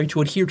necessary to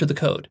adhere to the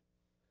code.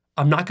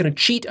 I'm not going to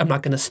cheat. I'm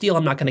not going to steal.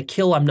 I'm not going to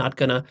kill. I'm not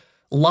going to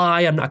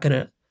lie. I'm not going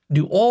to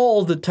do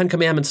all the 10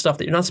 Commandments stuff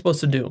that you're not supposed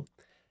to do.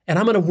 And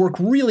I'm going to work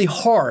really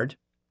hard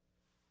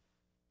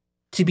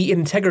to be in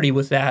integrity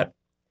with that.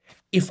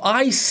 If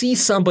I see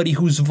somebody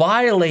who's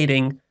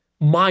violating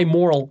my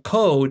moral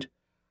code,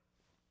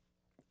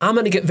 I'm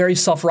going to get very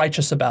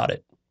self-righteous about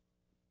it.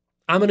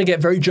 I'm going to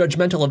get very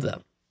judgmental of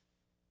them,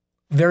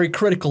 very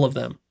critical of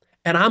them.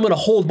 And I'm going to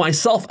hold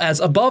myself as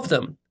above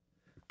them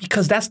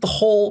because that's the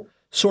whole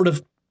sort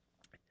of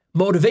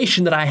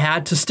motivation that I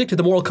had to stick to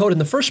the moral code in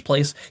the first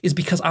place, is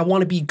because I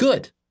want to be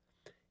good.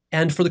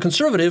 And for the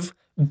conservative,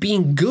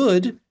 being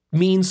good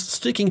means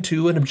sticking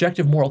to an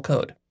objective moral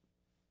code.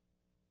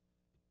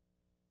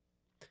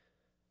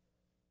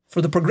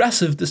 For the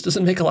progressive, this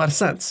doesn't make a lot of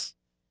sense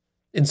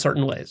in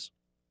certain ways.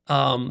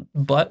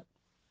 But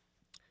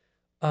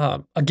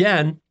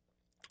again,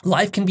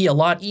 life can be a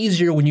lot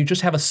easier when you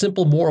just have a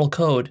simple moral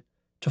code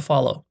to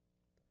follow.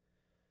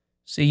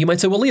 See, you might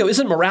say, well, Leo,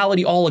 isn't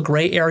morality all a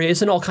gray area?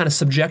 Isn't it all kind of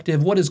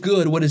subjective? What is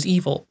good? What is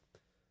evil?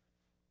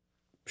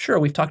 Sure,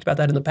 we've talked about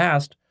that in the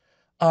past.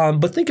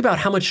 But think about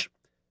how much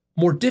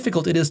more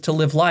difficult it is to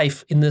live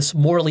life in this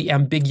morally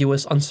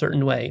ambiguous,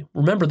 uncertain way.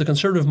 Remember, the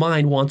conservative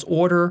mind wants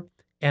order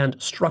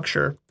and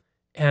structure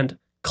and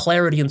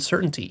clarity and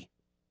certainty.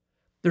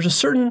 There's a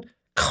certain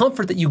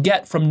comfort that you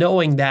get from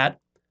knowing that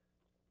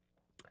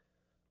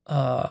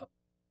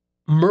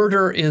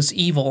murder is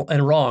evil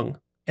and wrong,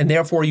 and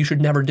therefore you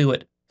should never do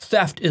it.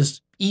 Theft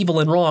is evil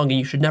and wrong, and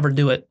you should never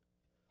do it.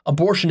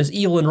 Abortion is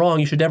evil and wrong,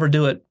 you should never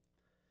do it.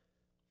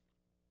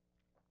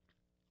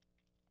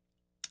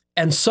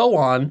 And so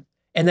on,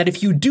 and that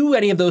if you do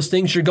any of those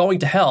things, you're going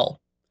to hell.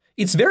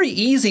 It's very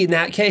easy in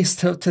that case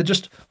to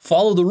just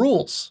follow the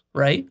rules,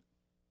 right?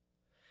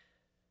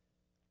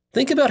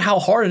 Think about how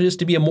hard it is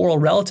to be a moral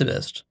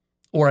relativist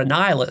or a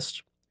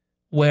nihilist,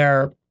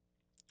 where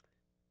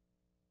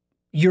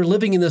you're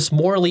living in this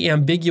morally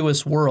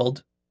ambiguous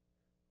world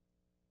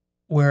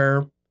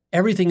where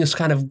everything is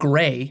kind of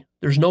gray.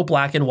 There's no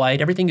black and white.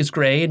 Everything is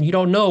gray, and you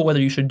don't know whether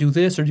you should do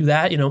this or do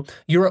that. You know,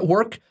 you're at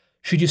work.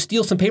 Should you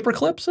steal some paper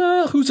clips?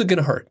 Who's it going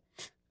to hurt?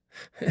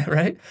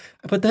 Right?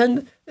 But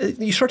then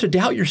you start to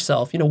doubt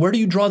yourself. You know, where do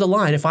you draw the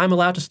line? If I'm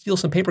allowed to steal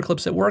some paper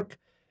clips at work,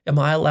 am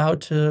I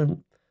allowed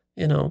to,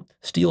 you know,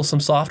 steal some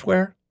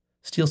software,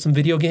 steal some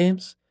video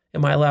games?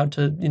 Am I allowed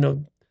to, you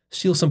know,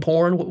 steal some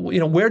porn? You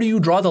know, where do you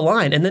draw the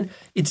line? And then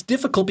it's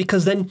difficult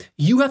because then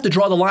you have to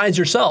draw the lines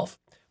yourself.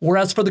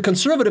 Whereas for the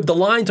conservative, the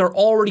lines are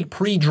already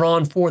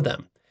pre-drawn for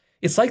them.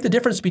 It's like the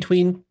difference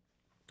between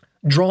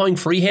drawing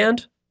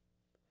freehand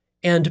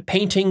and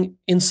painting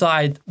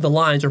inside the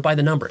lines or by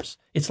the numbers.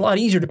 It's a lot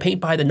easier to paint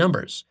by the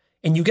numbers.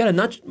 And you get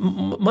a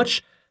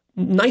much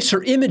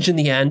nicer image in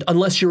the end,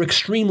 unless you're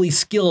extremely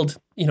skilled,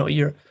 you know,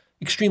 you're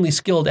extremely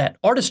skilled at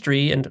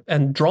artistry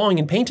and drawing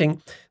and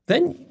painting.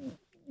 Then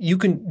you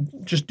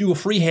can just do a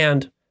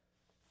freehand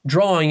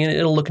drawing and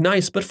it'll look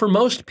nice. But for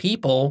most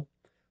people,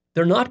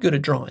 they're not good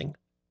at drawing.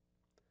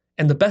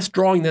 And the best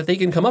drawing that they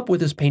can come up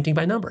with is painting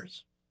by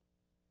numbers.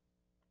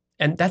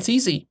 And that's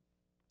easy.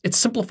 It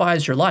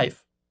simplifies your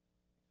life.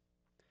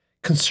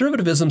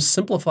 Conservatism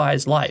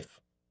simplifies life.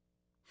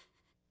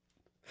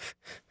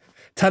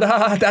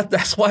 Ta-da!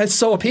 That's why it's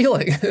so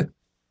appealing.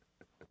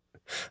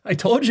 I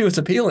told you it's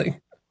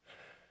appealing.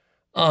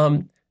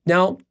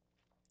 Now,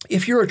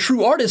 if you're a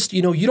true artist,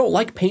 you don't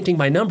like painting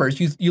by numbers.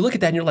 You look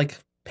at that and you're like,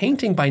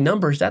 painting by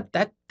numbers,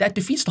 that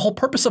defeats the whole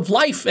purpose of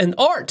life and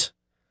art.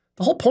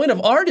 The whole point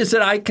of art is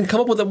that I can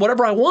come up with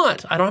whatever I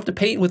want. I don't have to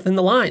paint within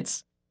the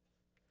lines.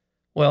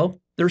 Well,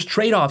 there's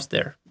trade-offs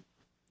there.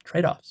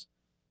 Trade-offs.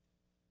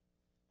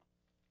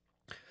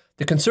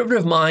 The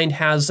conservative mind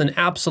has an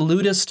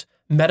absolutist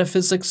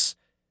metaphysics,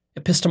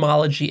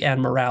 epistemology,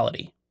 and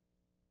morality.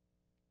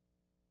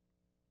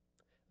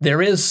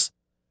 There is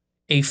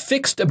a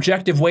fixed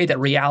objective way that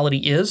reality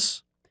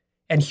is,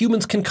 and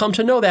humans can come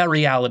to know that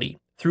reality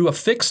through a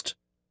fixed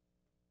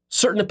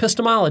certain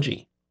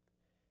epistemology.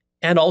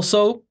 And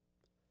also,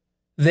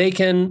 they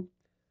can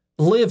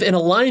live in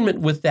alignment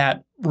with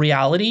that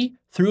reality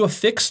through a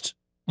fixed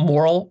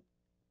moral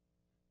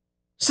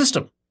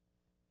system.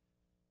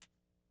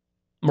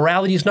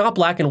 Morality is not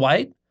black and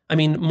white. I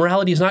mean,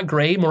 morality is not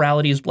gray.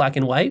 Morality is black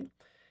and white.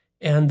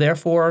 And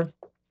therefore,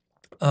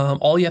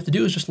 all you have to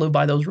do is just live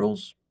by those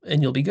rules,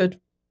 and you'll be good.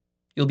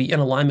 You'll be in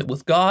alignment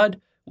with God,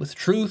 with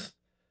truth,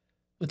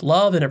 with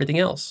love, and everything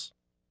else.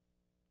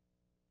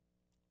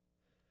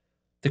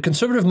 The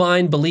conservative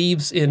mind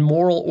believes in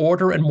moral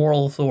order and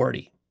moral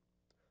authority.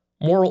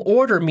 Moral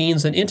order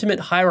means an intimate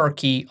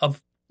hierarchy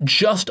of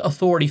just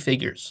authority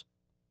figures.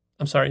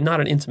 I'm sorry, not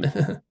an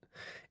intimate,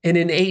 an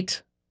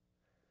innate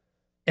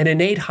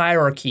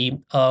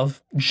hierarchy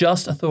of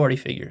just authority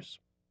figures.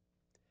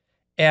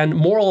 And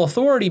moral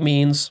authority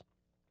means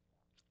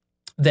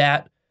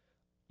that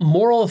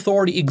moral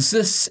authority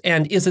exists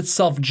and is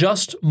itself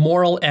just,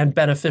 moral, and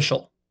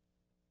beneficial.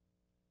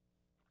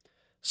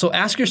 So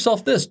ask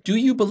yourself this: do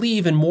you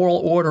believe in moral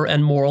order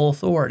and moral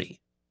authority?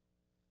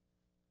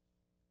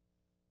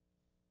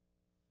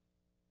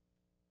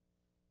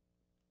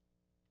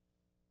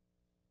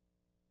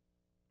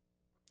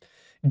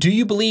 Do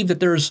you believe that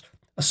there's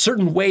a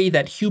certain way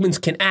that humans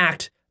can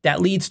act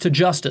that leads to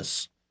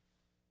justice?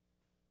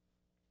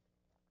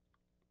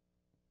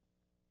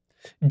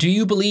 Do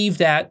you believe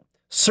that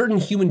certain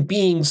human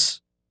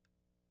beings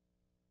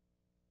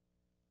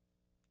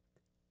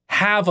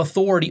have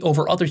authority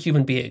over other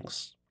human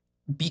beings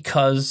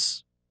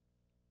because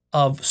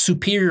of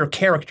superior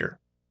character?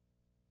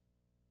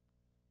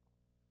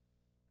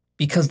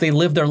 Because they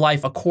live their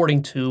life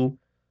according to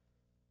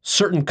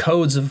certain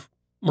codes of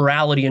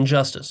morality and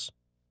justice?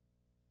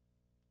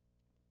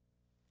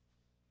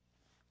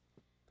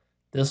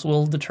 This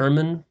will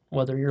determine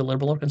whether you're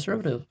liberal or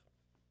conservative.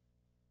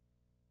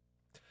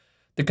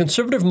 The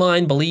conservative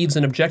mind believes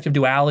in objective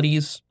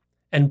dualities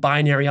and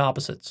binary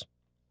opposites.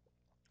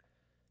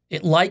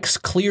 It likes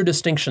clear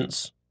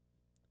distinctions,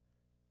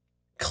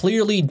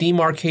 clearly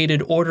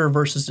demarcated order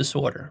versus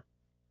disorder.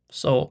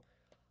 So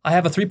I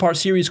have a 3-part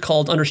series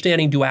called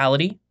Understanding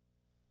Duality,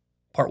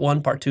 Part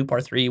 1, Part 2,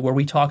 Part 3, where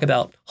we talk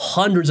about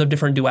hundreds of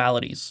different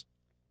dualities,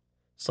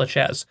 such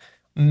as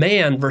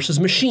man versus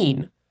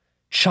machine,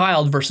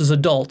 child versus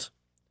adult,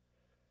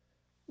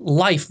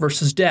 life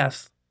versus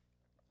death,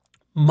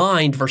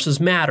 mind versus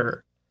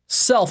matter,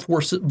 self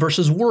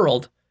versus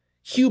world,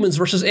 humans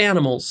versus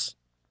animals,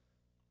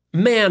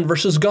 man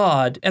versus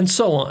God, and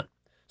so on.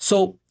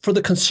 So for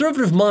the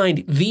conservative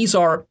mind, these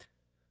are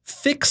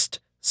fixed,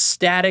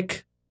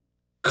 static,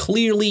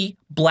 clearly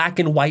black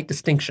and white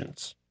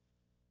distinctions.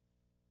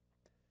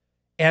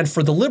 And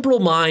for the liberal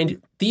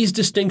mind, these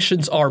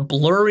distinctions are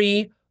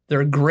blurry,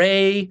 they're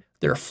gray,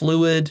 they're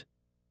fluid,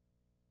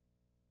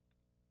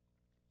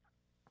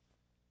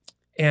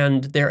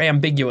 and they're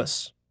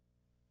ambiguous.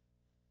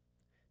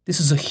 This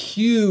is a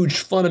huge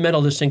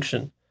fundamental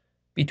distinction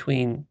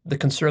between the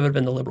conservative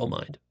and the liberal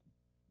mind.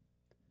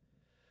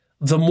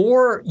 The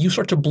more you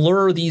start to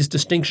blur these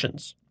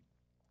distinctions,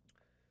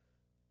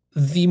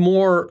 the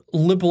more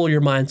liberal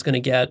your mind's going to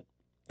get,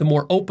 the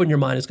more open your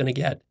mind is going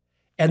to get,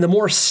 and the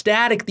more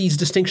static these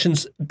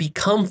distinctions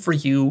become for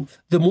you,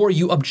 the more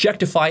you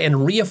objectify and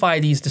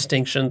reify these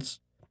distinctions.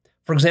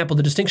 For example,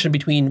 the distinction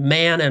between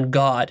man and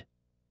God.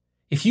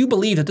 If you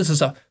believe that this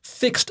is a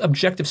fixed,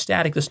 objective,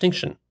 static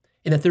distinction,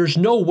 and that there's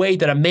no way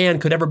that a man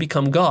could ever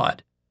become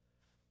God,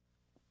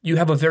 you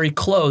have a very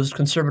closed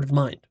conservative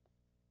mind.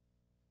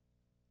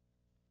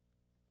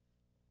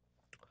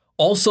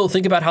 Also,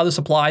 think about how this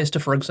applies to,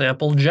 for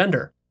example,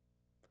 gender.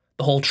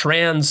 The whole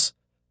trans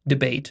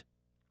debate.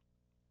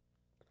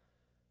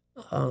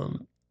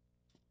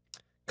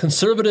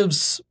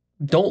 Conservatives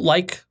don't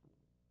like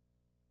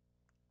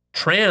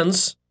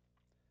trans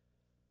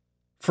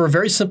for a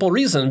very simple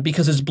reason,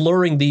 because it's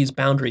blurring these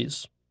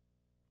boundaries.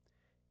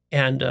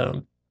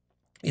 And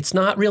it's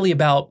not really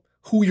about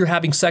who you're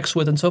having sex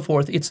with and so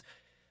forth.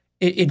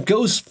 It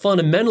goes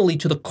fundamentally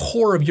to the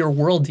core of your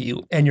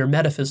worldview and your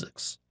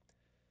metaphysics.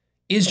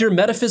 Is your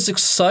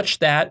metaphysics such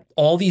that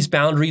all these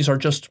boundaries are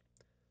just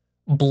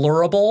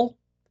blurrable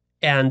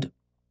and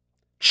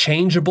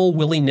changeable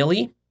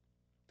willy-nilly?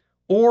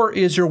 Or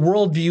is your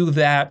worldview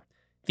that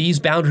these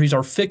boundaries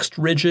are fixed,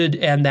 rigid,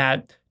 and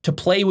that to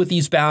play with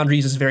these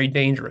boundaries is very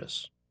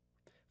dangerous?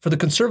 For the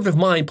conservative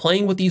mind,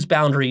 playing with these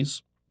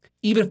boundaries,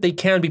 even if they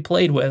can be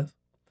played with,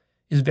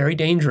 is very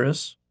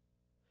dangerous,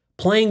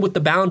 Playing with the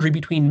boundary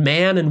between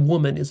man and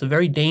woman is a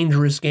very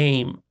dangerous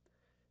game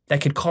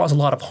that could cause a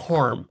lot of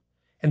harm.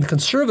 And the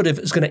conservative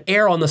is going to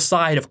err on the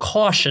side of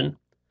caution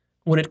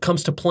when it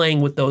comes to playing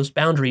with those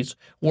boundaries,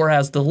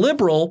 whereas the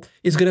liberal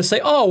is going to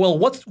say, "Oh, well,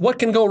 what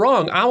can go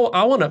wrong? I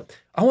want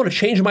to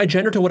change my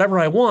gender to whatever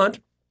I want.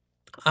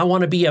 I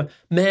want to be a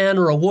man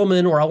or a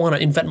woman, or I want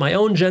to invent my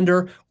own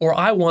gender, or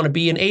I want to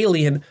be an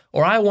alien,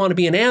 or I want to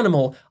be an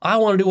animal. I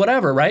want to do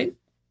whatever, right?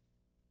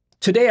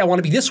 Today I want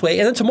to be this way,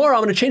 and then tomorrow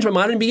I'm going to change my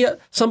mind and be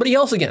somebody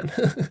else again."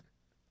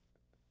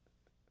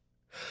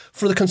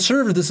 For the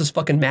conservative, this is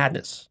fucking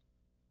madness.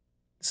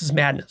 This is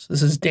madness.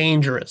 This is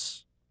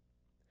dangerous.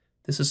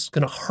 This is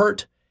going to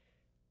hurt,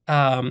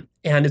 and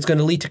it's going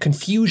to lead to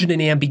confusion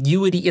and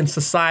ambiguity in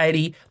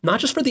society, not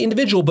just for the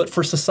individual, but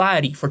for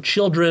society, for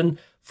children,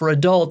 for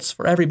adults,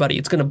 for everybody.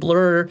 It's going to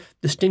blur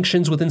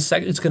distinctions within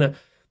sex. It's going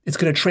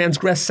to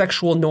transgress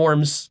sexual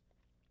norms.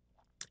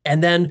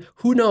 And then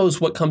who knows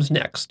what comes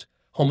next?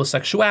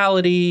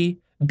 Homosexuality,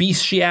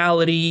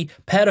 bestiality,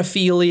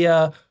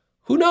 pedophilia,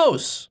 who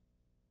knows?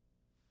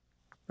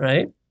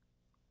 Right?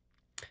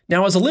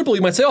 Now, as a liberal,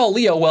 you might say, "Oh,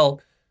 Leo,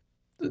 well,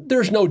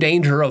 there's no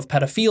danger of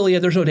pedophilia.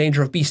 There's no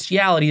danger of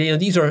bestiality. You know,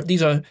 these are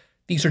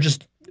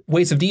just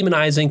ways of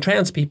demonizing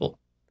trans people."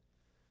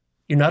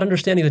 You're not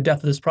understanding the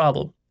depth of this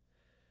problem.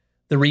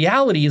 The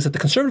reality is that the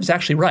conservative is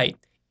actually right.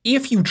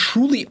 If you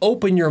truly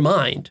open your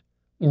mind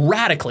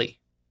radically,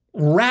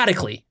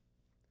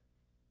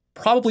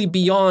 probably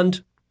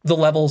beyond the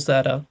levels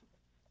that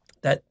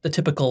the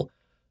typical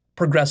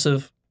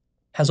progressive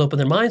has opened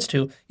their minds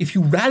to, if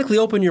you radically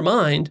open your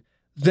mind,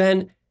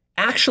 then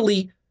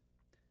actually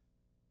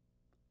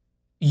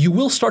you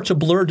will start to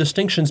blur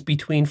distinctions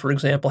between, for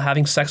example,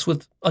 having sex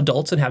with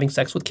adults and having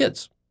sex with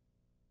kids.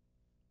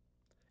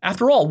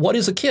 After all, what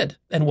is a kid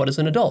and what is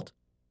an adult?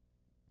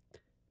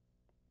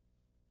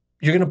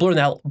 You're going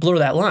to blur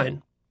that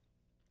line.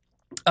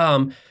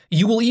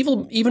 You will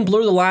even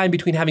blur the line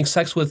between having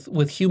sex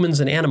with humans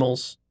and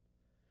animals.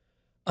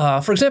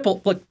 For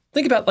example, look,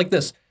 think about it like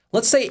this.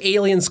 Let's say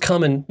aliens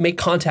come and make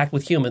contact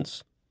with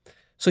humans.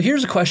 So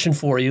here's a question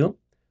for you.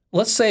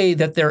 Let's say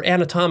that they're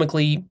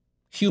anatomically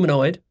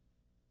humanoid,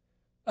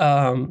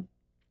 and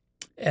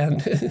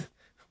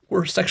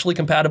we're sexually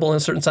compatible in a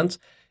certain sense.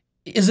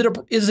 Is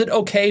it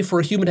okay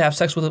for a human to have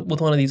sex with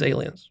one of these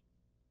aliens?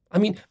 I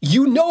mean,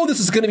 this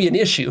is going to be an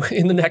issue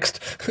in the next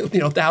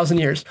 1,000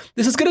 years.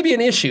 This is going to be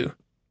an issue.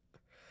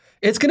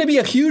 It's going to be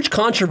a huge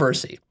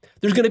controversy.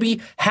 There's going to be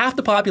half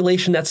the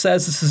population that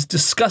says this is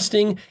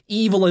disgusting,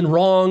 evil, and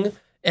wrong,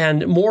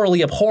 and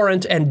morally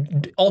abhorrent,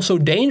 and also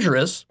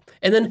dangerous.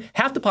 And then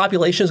half the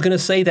population is going to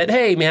say that,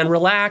 "Hey, man,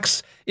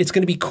 relax. It's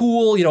going to be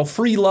cool,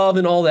 free love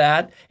and all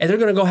that." And they're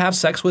going to go have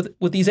sex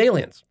with these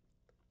aliens.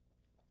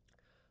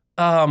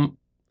 But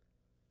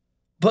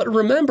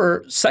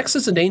remember, sex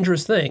is a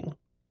dangerous thing.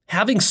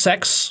 Having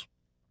sex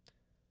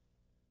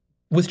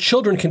with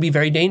children can be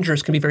very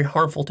dangerous, can be very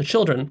harmful to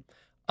children.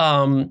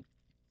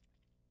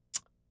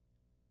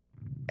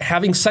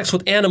 Having sex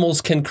with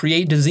animals can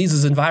create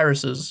diseases and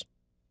viruses.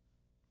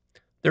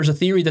 There's a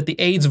theory that the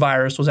AIDS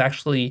virus was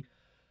actually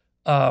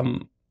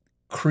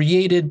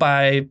created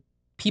by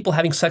people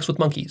having sex with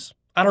monkeys.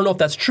 I don't know if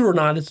that's true or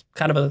not. It's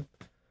kind of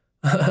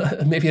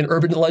maybe an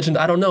urban legend.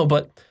 I don't know,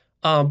 but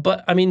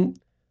I mean,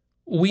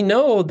 we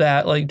know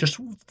that, like, just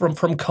from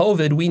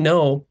COVID, we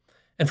know,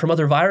 and from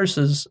other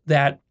viruses,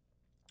 that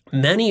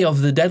many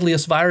of the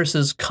deadliest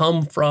viruses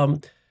come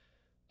from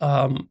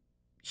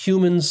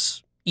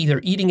humans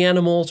either eating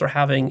animals or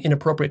having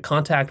inappropriate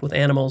contact with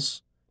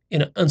animals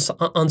in an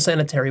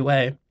unsanitary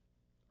way,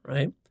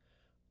 right?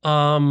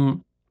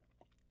 And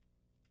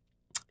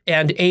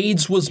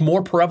AIDS was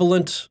more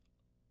prevalent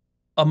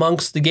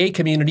amongst the gay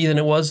community than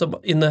it was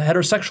in the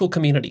heterosexual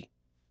community,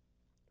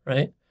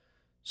 right?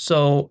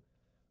 So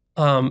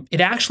it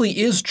actually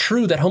is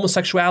true that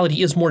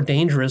homosexuality is more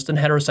dangerous than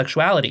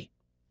heterosexuality,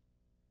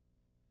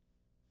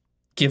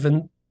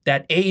 given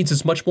that AIDS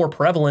is much more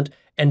prevalent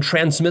and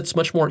transmits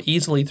much more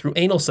easily through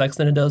anal sex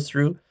than it does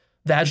through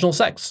vaginal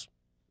sex,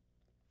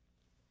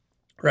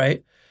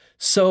 right?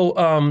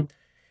 So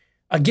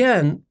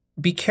again,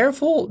 be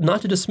careful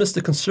not to dismiss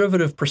the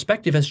conservative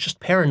perspective as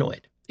just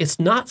paranoid. It's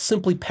not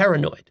simply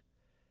paranoid.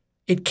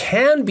 It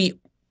can be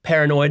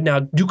paranoid. Now,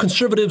 do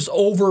conservatives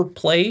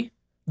overplay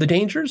the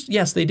dangers?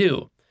 Yes, they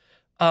do.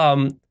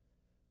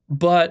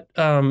 But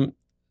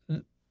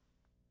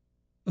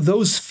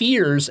those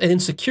fears and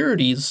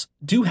insecurities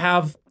do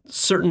have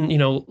certain,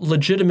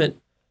 legitimate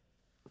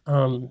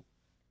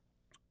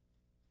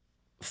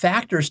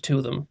factors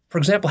to them. For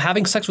example,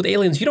 having sex with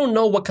aliens, you don't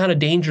know what kind of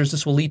dangers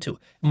this will lead to. It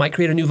might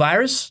create a new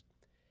virus.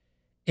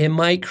 It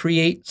might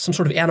create some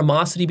sort of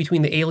animosity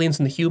between the aliens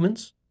and the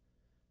humans.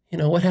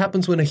 What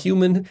happens when a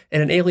human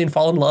and an alien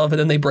fall in love and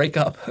then they break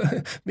up?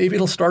 Maybe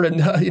it'll start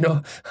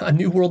a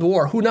new world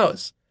war. Who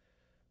knows,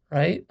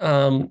 right?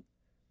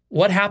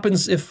 What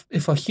happens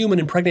if a human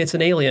impregnates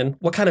an alien?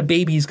 What kind of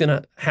baby is going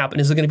to happen?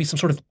 Is it going to be some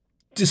sort of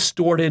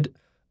distorted,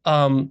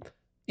 mutant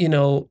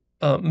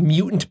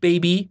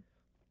baby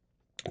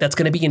that's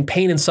going to be in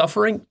pain and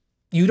suffering?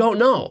 You don't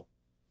know.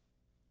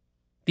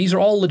 These are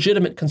all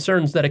legitimate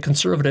concerns that a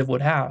conservative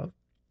would have.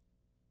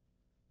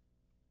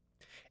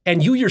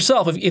 And you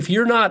yourself, if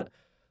you're not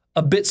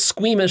a bit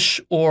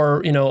squeamish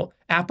or,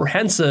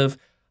 apprehensive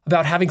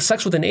about having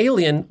sex with an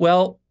alien,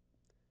 well,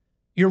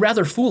 you're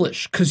rather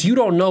foolish because you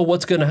don't know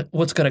what's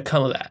gonna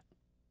come of that.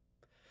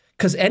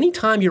 Because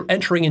anytime you're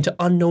entering into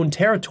unknown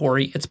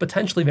territory, it's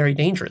potentially very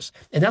dangerous.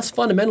 And that's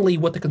fundamentally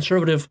what the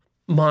conservative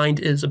mind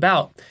is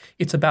about.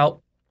 It's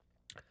about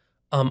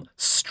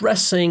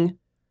stressing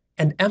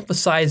and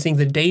emphasizing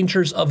the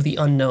dangers of the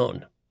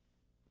unknown.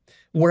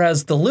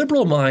 Whereas the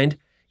liberal mind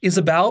is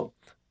about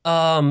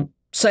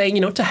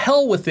saying, to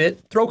hell with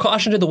it, throw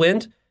caution to the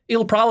wind.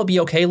 It'll probably be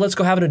okay. Let's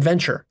go have an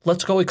adventure.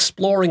 Let's go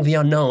exploring the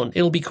unknown.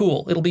 It'll be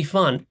cool. It'll be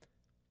fun.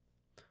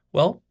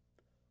 Well,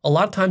 a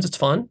lot of times it's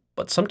fun,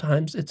 but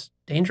sometimes it's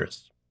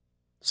dangerous.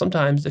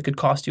 Sometimes it could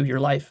cost you your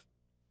life.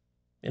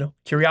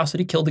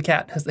 Curiosity killed the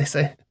cat, as they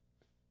say.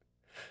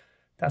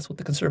 That's what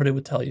the conservative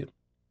would tell you.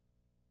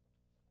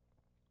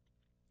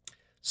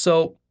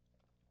 So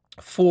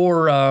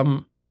for,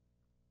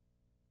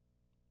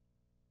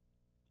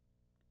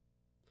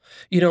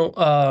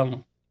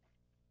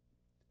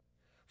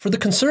 for the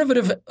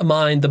conservative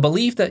mind, the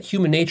belief is that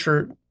human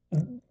nature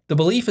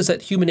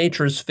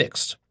is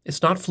fixed.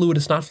 It's not fluid,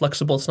 it's not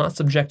flexible, it's not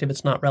subjective,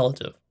 it's not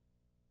relative.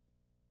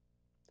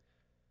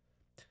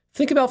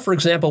 Think about, for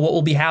example, what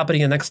will be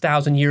happening in the next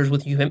 1,000 years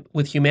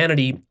with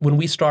humanity when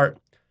we start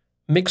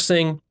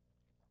mixing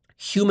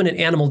human and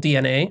animal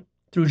DNA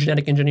through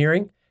genetic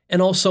engineering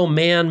and also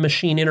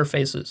man-machine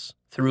interfaces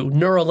through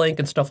Neuralink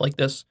and stuff like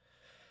this.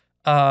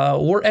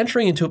 We're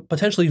entering into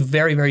potentially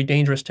very, very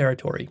dangerous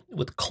territory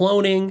with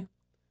cloning,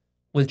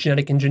 with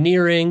genetic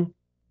engineering,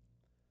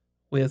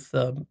 with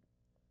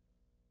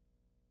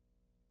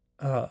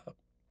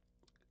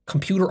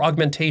computer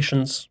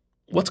augmentations.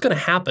 What's going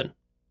to happen?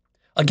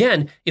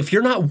 Again, if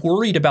you're not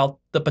worried about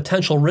the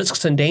potential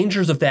risks and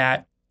dangers of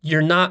that,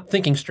 you're not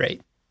thinking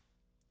straight.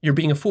 You're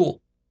being a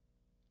fool.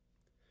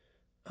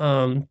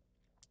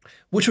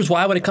 Which was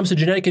why when it comes to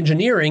genetic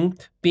engineering,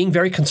 being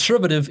very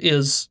conservative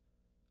is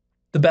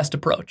the best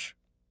approach.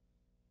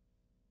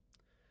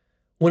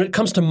 When it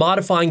comes to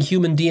modifying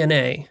human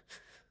DNA,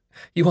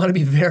 you want to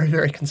be very,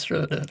 very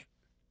conservative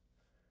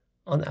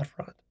on that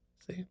front.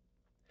 See?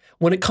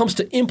 When it comes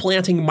to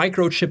implanting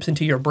microchips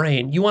into your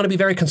brain, you want to be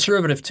very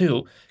conservative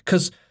too,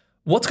 because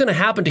what's going to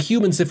happen to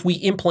humans if we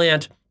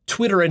implant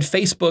Twitter and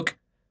Facebook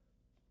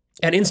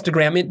and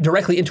Instagram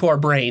directly into our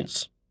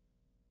brains?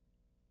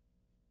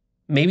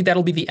 Maybe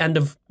that'll be the end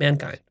of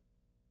mankind.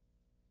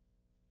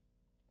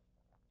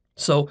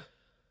 So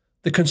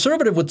the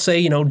conservative would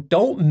say,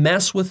 don't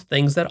mess with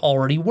things that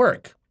already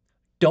work.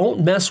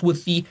 Don't mess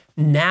with the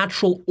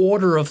natural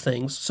order of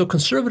things. So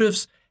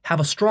conservatives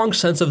have a strong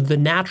sense of the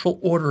natural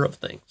order of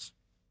things.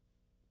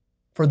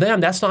 For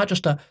them, that's not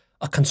just a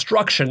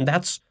construction,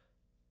 that's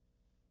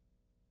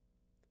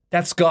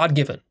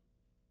God-given.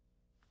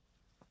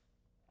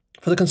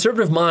 For the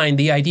conservative mind,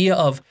 the idea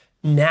of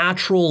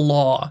natural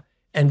law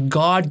and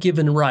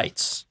God-given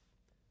rights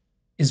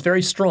is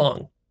very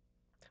strong.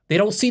 They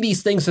don't see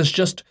these things as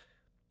just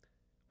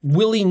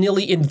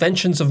willy-nilly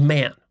inventions of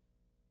man.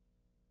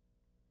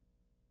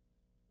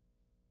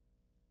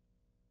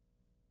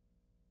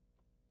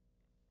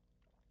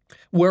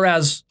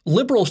 Whereas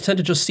liberals tend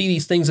to just see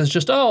these things as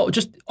just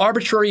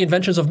arbitrary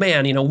inventions of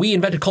man. We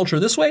invented culture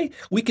this way,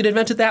 we could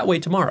invent it that way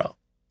tomorrow.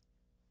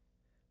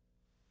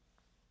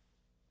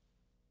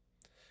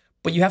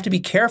 But you have to be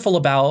careful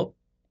about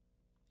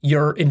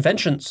your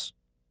inventions.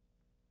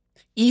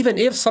 Even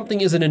if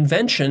something is an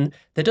invention,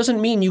 that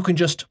doesn't mean you can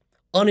just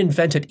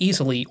uninvent it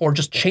easily or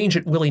just change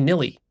it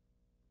willy-nilly.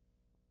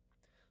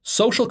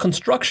 Social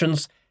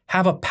constructions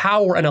have a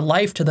power and a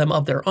life to them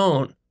of their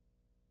own.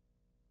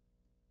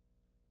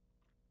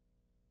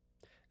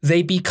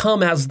 They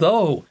become as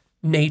though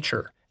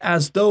nature,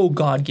 as though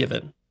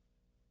God-given.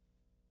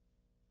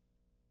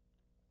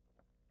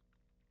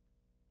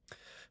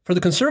 For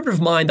the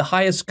conservative mind, the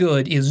highest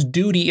good is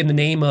duty in the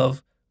name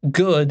of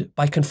good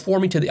by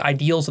conforming to the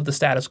ideals of the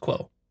status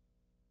quo.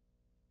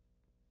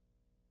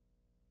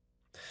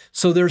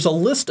 So there's a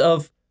list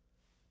of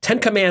 10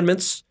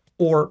 commandments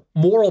or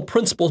moral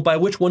principles by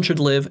which one should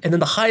live, and then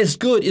the highest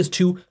good is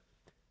to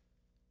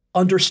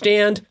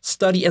understand,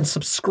 study, and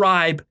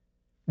subscribe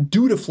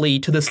dutifully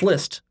to this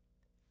list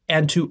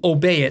and to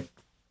obey it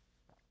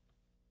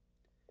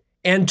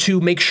and to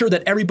make sure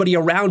that everybody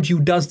around you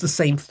does the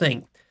same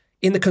thing.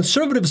 In the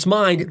conservative's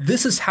mind,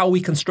 this is how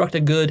we construct a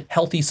good,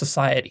 healthy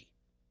society.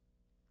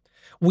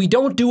 We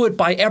don't do it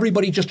by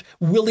everybody just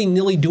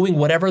willy-nilly doing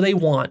whatever they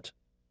want,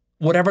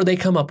 whatever they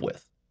come up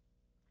with.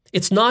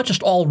 It's not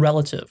just all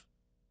relative.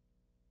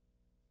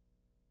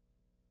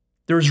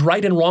 There's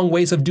right and wrong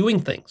ways of doing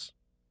things.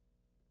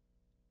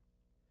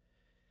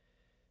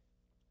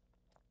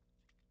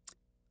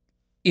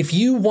 If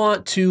you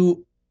want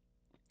to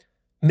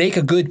make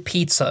a good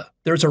pizza,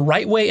 there's a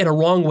right way and a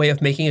wrong way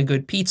of making a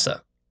good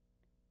pizza.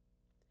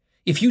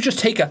 If you just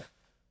take a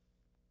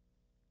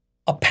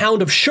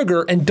pound of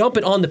sugar and dump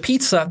it on the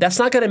pizza, that's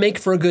not going to make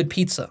for a good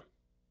pizza.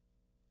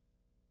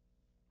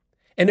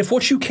 And if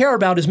what you care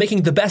about is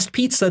making the best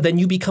pizza, then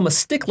you become a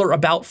stickler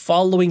about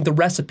following the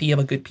recipe of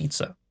a good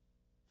pizza.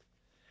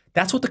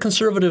 That's what the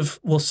conservative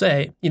will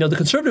say. You know, the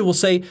conservative will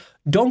say,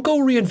 don't go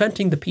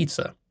reinventing the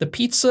pizza. The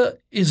pizza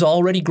is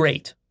already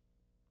great.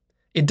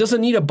 It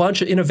doesn't need a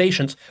bunch of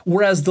innovations.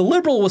 Whereas the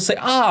liberal will say,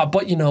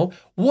 but you know,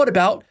 what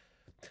about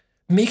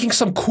making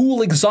some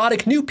cool,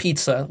 exotic new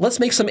pizza? Let's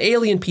make some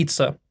alien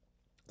pizza.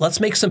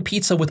 Let's make some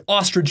pizza with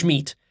ostrich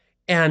meat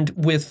and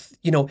with,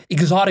 you know,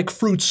 exotic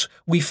fruits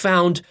we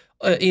found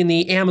in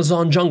the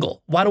Amazon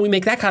jungle. Why don't we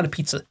make that kind of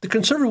pizza? The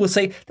conservative would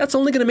say, that's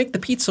only going to make the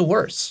pizza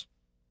worse.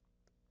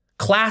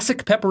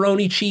 Classic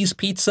pepperoni cheese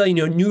pizza, you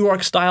know, New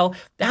York style,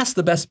 that's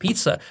the best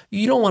pizza.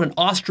 You don't want an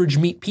ostrich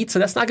meat pizza.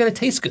 That's not going to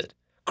taste good.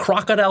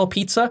 Crocodile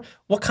pizza,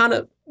 what kind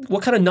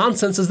of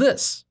nonsense is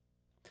this?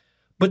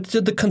 But to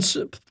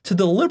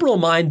the liberal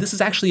mind, this is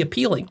actually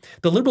appealing.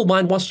 The liberal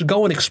mind wants to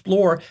go and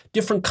explore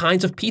different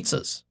kinds of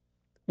pizzas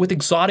with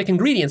exotic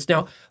ingredients.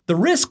 Now, the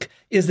risk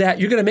is that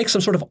you're going to make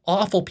some sort of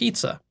awful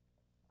pizza.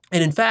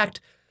 And in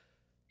fact,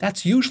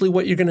 that's usually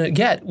what you're going to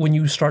get when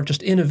you start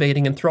just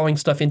innovating and throwing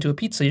stuff into a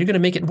pizza. You're going to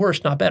make it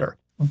worse, not better.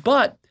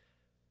 But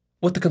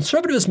what the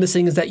conservative is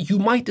missing is that you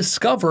might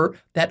discover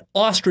that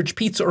ostrich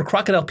pizza or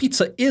crocodile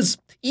pizza is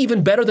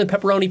even better than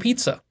pepperoni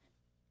pizza.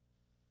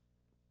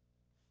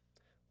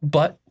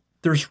 But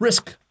there's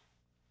risk.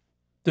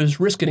 There's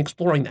risk in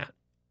exploring that.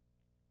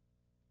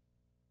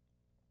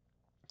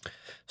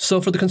 So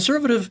for the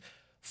conservative,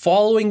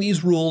 following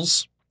these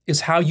rules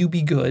is how you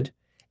be good,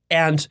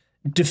 and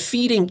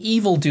defeating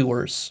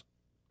evildoers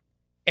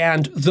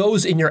and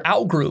those in your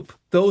outgroup,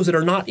 those that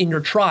are not in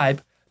your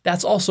tribe,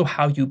 that's also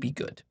how you be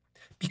good.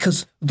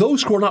 Because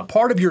those who are not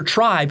part of your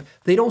tribe,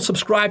 they don't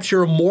subscribe to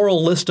your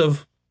moral list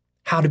of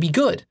how to be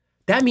good.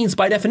 That means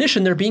by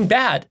definition, they're being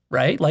bad,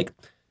 right? Like,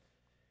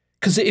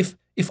 because if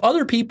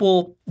other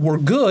people were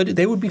good,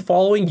 they would be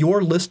following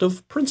your list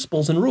of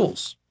principles and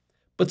rules.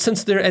 But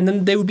since and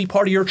then they would be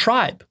part of your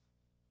tribe.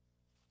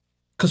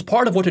 Because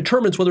part of what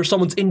determines whether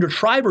someone's in your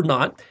tribe or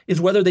not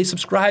is whether they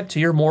subscribe to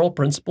your moral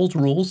principles,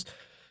 rules,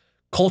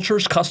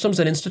 cultures, customs,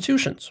 and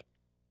institutions.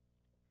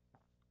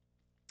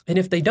 And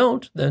if they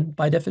don't, then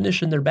by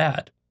definition, they're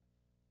bad.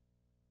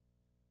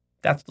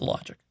 That's the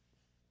logic.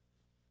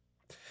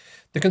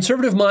 The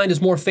conservative mind is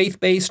more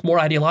faith-based, more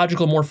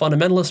ideological, more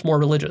fundamentalist, more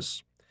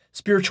religious.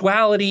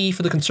 Spirituality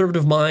for the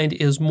conservative mind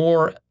is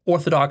more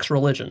orthodox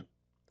religion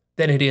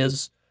than it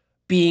is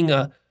being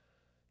a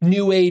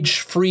new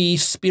age, free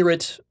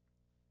spirit,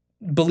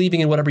 believing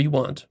in whatever you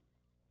want,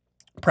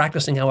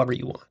 practicing however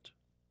you want.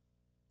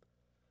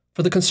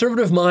 For the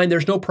conservative mind,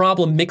 there's no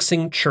problem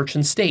mixing church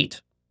and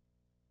state.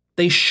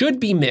 They should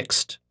be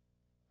mixed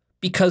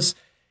because,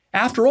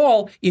 after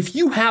all, if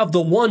you have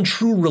the one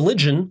true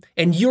religion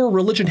and your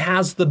religion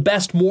has the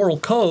best moral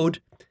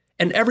code,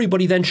 and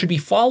everybody then should be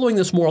following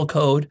this moral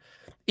code,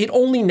 it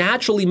only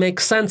naturally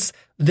makes sense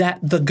that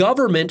the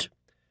government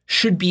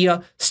should be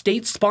a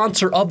state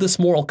sponsor of this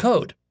moral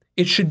code.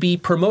 It should be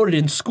promoted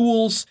in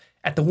schools,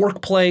 at the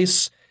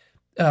workplace,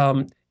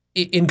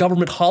 in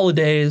government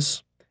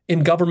holidays,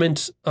 in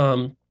government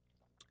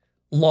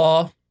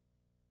law,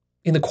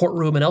 in the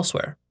courtroom and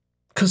elsewhere.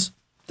 Because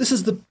this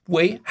is the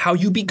way how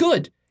you be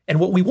good. And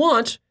what we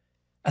want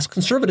as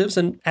conservatives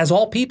and as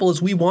all people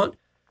is we want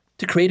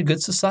to create a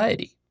good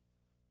society.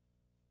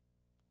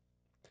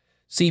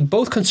 See,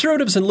 both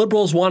conservatives and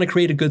liberals want to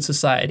create a good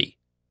society.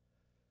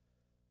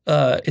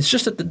 It's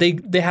just that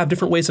they have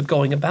different ways of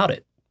going about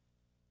it.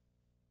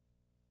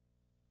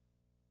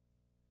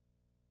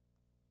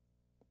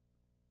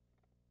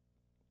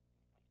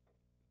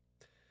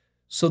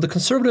 So the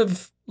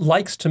conservative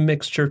likes to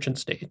mix church and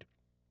state.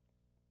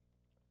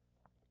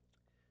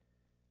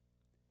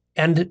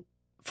 And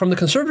from the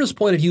conservative's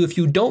point of view, if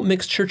you don't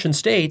mix church and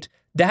state,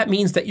 that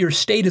means that your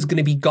state is going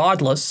to be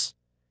godless,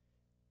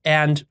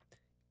 and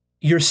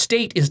your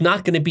state is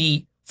not going to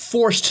be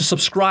forced to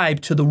subscribe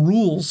to the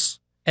rules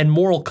and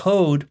moral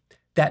code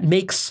that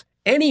makes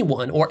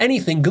anyone or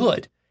anything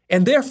good.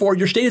 And therefore,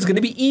 your state is going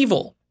to be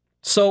evil.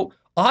 So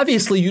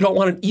obviously, you don't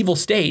want an evil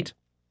state.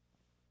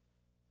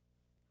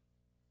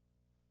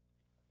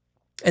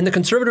 And the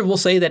conservative will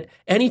say that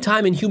any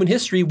time in human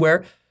history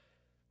where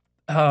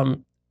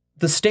the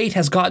state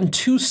has gotten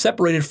too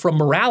separated from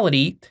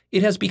morality,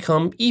 it has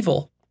become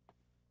evil.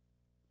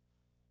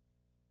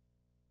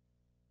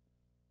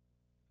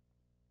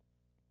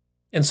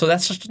 And so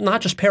that's just not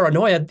just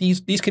paranoia.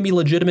 These can be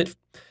legitimate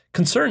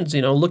concerns.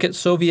 You know, look at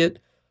Soviet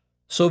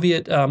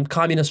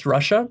communist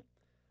Russia.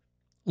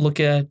 Look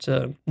at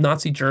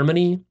Nazi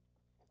Germany.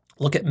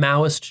 Look at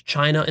Maoist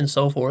China and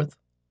so forth.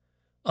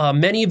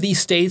 Many of these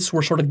states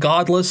were sort of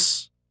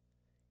godless,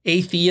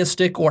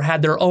 atheistic, or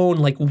had their own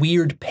like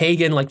weird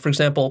pagan, like for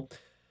example,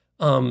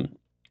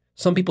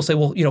 some people say,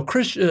 well, you know,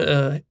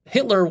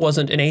 Hitler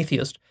wasn't an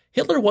atheist.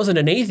 Hitler wasn't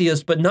an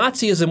atheist, but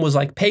Nazism was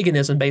like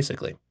paganism,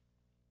 basically.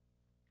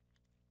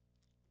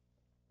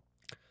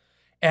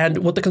 And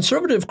what the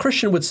conservative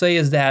Christian would say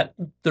is that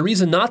the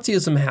reason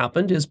Nazism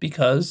happened is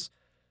because,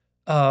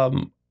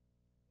 you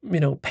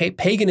know,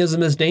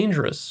 paganism is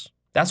dangerous.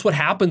 That's what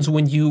happens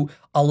when you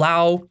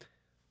allow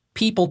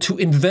people to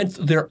invent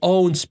their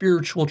own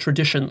spiritual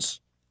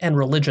traditions and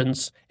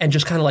religions and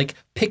just kind of like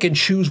pick and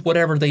choose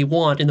whatever they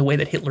want in the way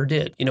that Hitler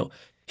did. You know,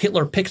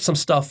 Hitler picked some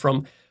stuff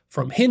from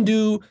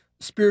Hindu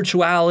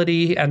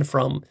spirituality and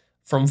from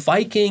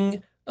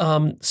Viking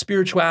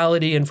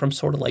spirituality and from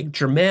sort of like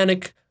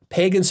Germanic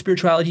pagan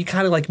spirituality. He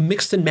kind of like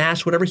mixed and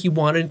matched whatever he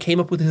wanted and came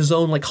up with his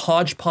own like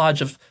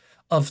hodgepodge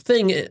of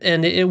thing,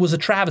 and it was a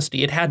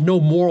travesty. It had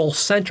no moral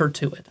center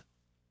to it.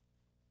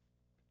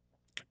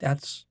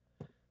 That's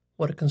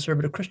what a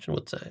conservative Christian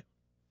would say.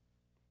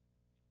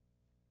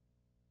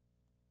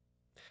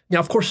 Now,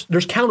 of course,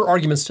 there's counter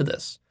arguments to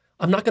this.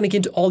 I'm not going to get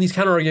into all these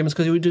counter arguments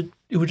because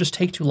it would just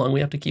take too long. We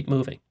have to keep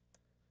moving.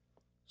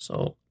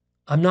 So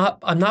I'm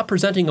not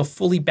presenting a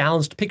fully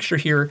balanced picture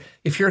here.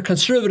 If you're a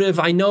conservative,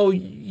 I know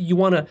you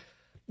want to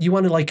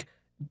like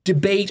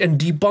debate and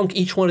debunk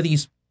each one of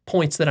these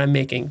points that I'm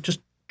making. Just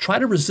try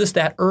to resist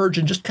that urge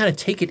and just kind of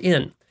take it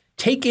in.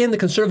 Take in the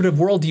conservative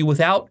worldview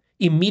without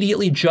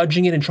immediately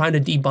judging it and trying to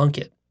debunk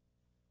it.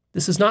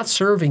 This is not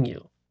serving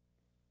you.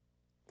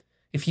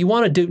 If you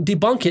want to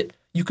debunk it,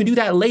 you can do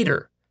that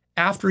later,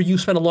 after you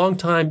spend a long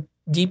time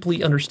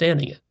deeply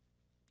understanding it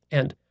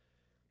and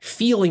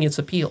feeling its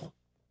appeal.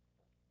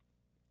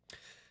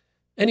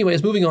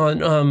 Anyways, moving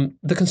on,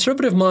 the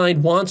conservative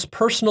mind wants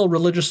personal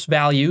religious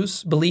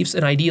values, beliefs,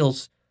 and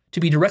ideals to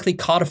be directly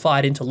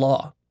codified into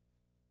law.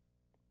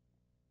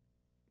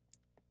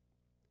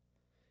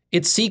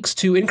 It seeks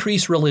to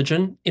increase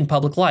religion in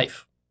public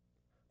life.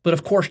 But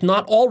of course,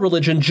 not all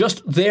religion,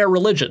 just their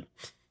religion.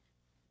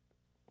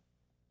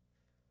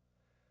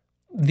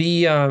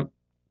 The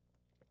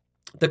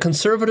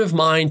conservative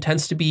mind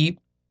tends to be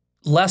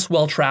less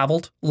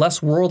well-traveled,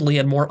 less worldly,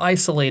 and more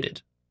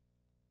isolated.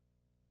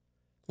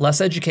 Less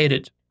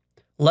educated,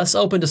 less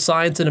open to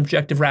science and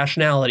objective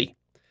rationality.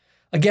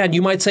 Again,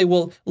 you might say,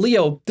 well,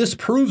 Leo, this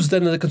proves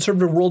then that the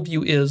conservative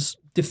worldview is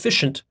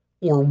deficient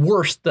or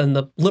worse than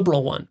the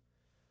liberal one.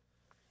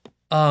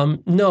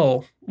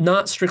 No,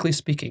 not strictly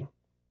speaking.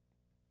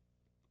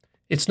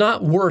 It's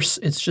not worse,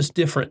 it's just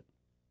different.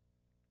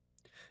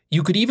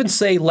 You could even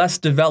say less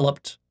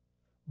developed,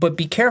 but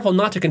be careful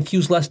not to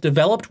confuse less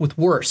developed with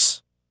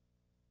worse,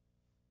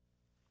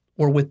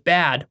 or with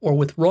bad, or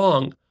with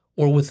wrong,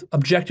 or with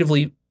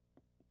objectively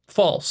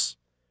false,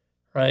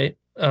 right?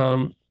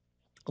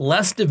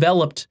 Less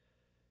developed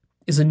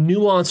is a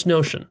nuanced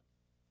notion.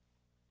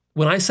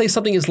 When I say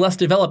something is less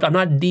developed, I'm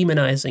not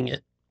demonizing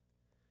it.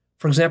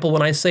 For example,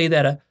 when I say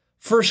that a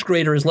first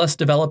grader is less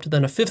developed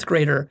than a fifth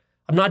grader,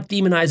 I'm not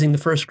demonizing the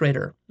first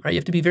grader, right? You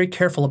have to be very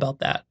careful about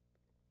that.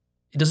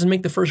 It doesn't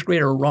make the first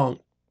grader wrong.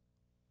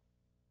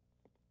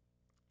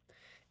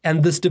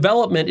 And this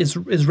development is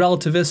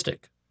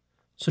relativistic.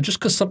 So just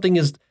because something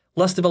is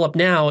less developed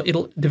now,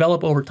 it'll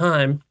develop over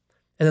time.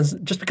 And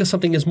then just because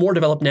something is more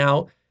developed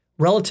now,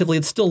 relatively,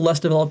 it's still less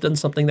developed than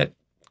something that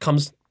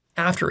comes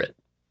after it,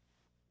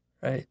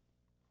 right?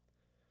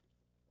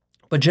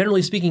 But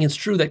generally speaking, it's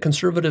true that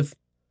conservative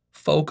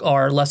folk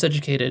are less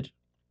educated.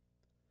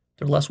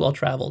 They're less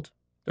well-traveled.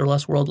 They're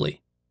less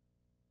worldly.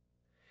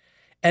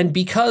 And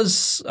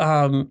because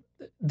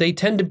they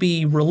tend to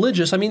be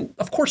religious, I mean,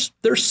 of course,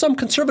 there's some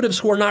conservatives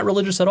who are not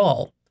religious at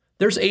all.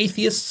 There's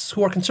atheists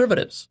who are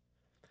conservatives.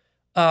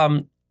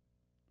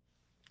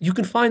 You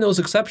can find those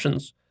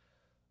exceptions.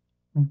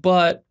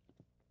 But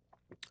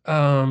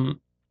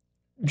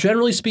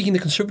generally speaking, the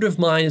conservative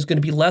mind is going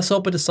to be less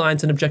open to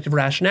science and objective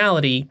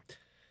rationality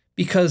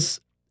because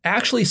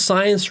actually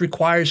science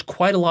requires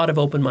quite a lot of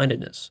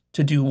open-mindedness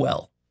to do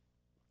well.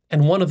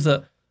 And one of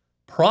the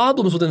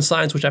problems within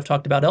science, which I've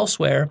talked about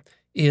elsewhere,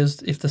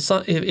 is if the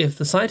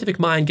scientific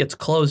mind gets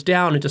closed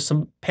down into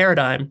some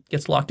paradigm,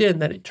 gets locked in,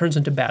 then it turns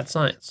into bad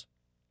science.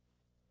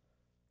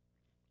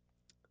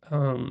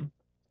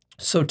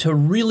 So to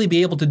really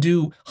be able to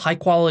do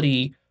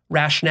high-quality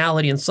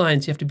rationality in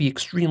science, you have to be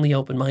extremely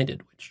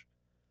open-minded, which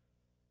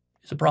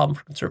is a problem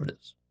for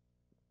conservatives.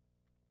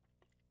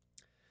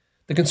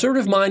 The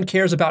conservative mind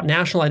cares about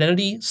national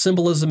identity,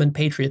 symbolism, and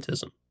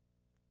patriotism.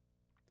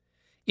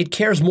 It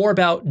cares more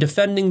about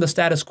defending the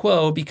status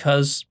quo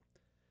because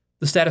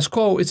the status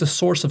quo is a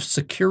source of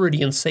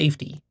security and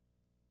safety.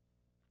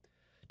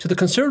 To the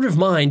conservative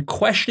mind,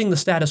 questioning the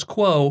status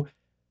quo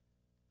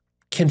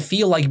can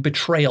feel like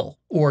betrayal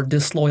or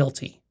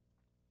disloyalty.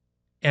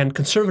 And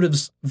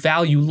conservatives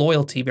value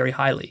loyalty very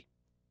highly.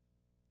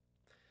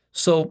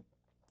 So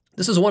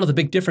this is one of the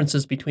big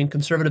differences between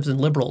conservatives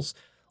and liberals.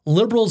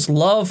 Liberals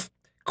love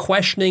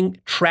questioning,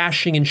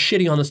 trashing, and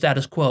shitting on the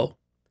status quo,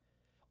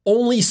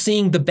 only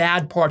seeing the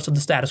bad parts of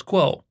the status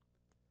quo,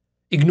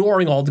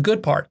 ignoring all the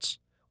good parts.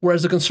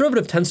 Whereas the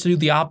conservative tends to do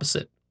the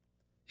opposite,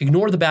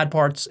 ignore the bad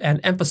parts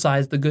and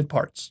emphasize the good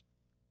parts.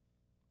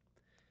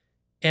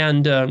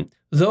 And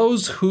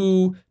those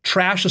who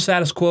trash the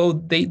status quo,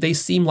 they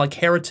seem like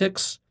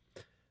heretics,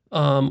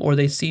 or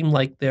they seem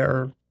like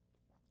they're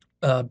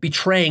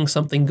betraying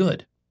something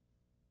good.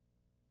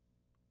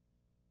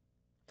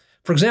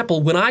 For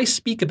example, when I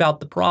speak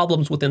about the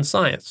problems within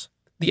science,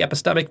 the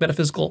epistemic,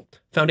 metaphysical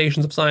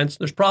foundations of science,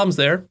 there's problems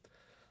there.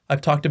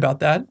 I've talked about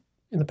that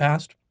in the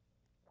past.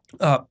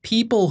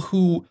 People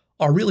who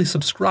are really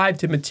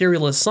subscribed to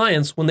materialist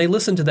science, when they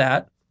listen to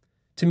that,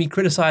 to me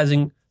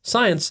criticizing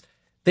science,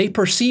 they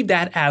perceive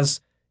that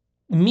as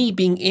me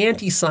being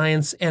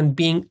anti-science and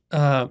being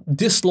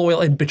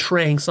disloyal and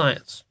betraying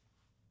science.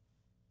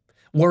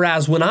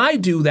 Whereas when I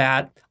do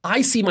that,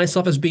 I see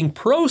myself as being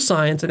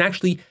pro-science and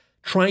actually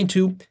trying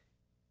to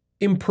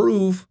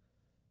improve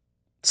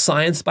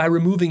science by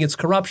removing its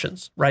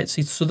corruptions, right?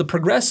 See, so the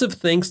progressive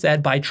thinks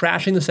that by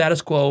trashing the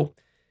status quo,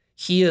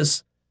 he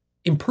is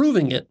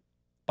improving it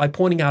by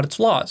pointing out its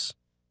flaws.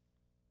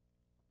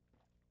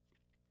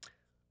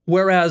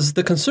 Whereas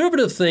the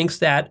conservative thinks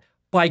that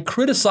by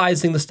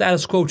criticizing the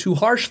status quo too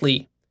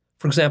harshly,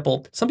 for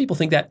example, some people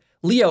think that,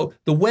 Leo,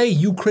 the way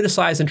you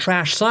criticize and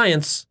trash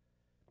science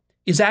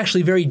is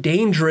actually very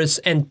dangerous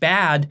and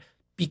bad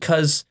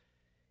because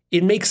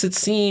it makes it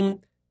seem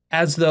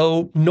as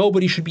though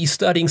nobody should be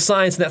studying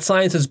science and that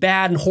science is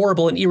bad and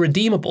horrible and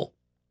irredeemable.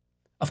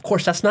 Of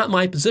course, that's not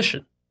my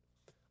position.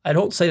 I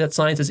don't say that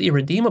science is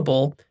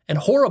irredeemable and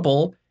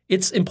horrible.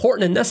 It's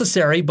important and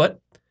necessary, but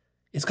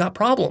it's got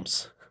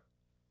problems.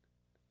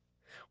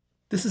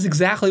 This is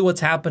exactly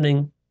what's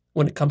happening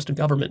when it comes to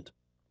government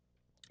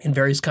in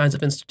various kinds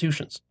of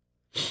institutions,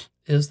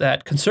 is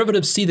that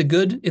conservatives see the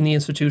good in the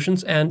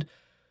institutions and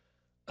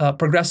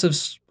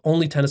progressives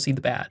only tend to see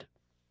the bad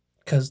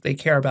because they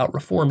care about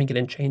reforming it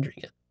and changing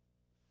it.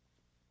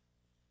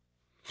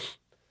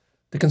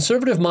 The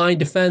conservative mind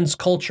defends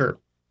culture.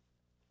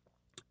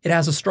 It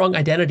has a strong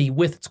identity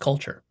with its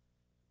culture.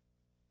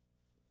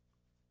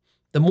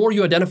 The more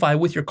you identify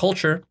with your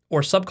culture or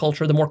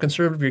subculture, the more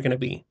conservative you're going to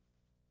be.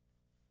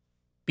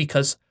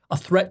 Because a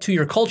threat to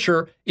your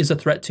culture is a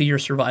threat to your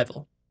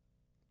survival,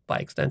 by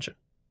extension.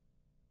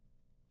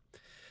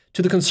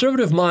 To the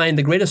conservative mind,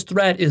 the greatest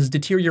threat is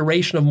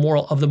deterioration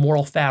of the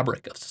moral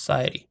fabric of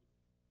society.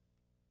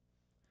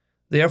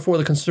 Therefore,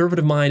 the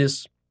conservative mind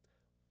is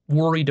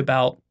worried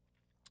about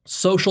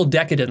social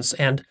decadence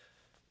and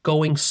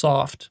going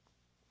soft.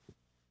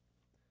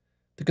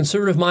 The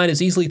conservative mind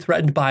is easily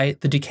threatened by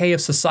the decay of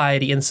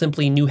society and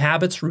simply new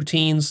habits,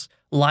 routines,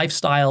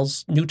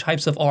 lifestyles, new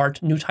types of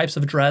art, new types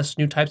of dress,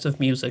 new types of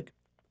music,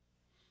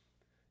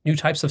 new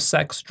types of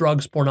sex,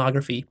 drugs,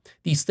 pornography.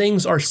 These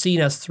things are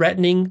seen as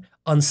threatening,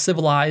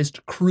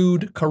 uncivilized,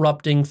 crude,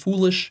 corrupting,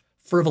 foolish,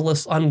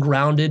 frivolous,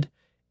 ungrounded,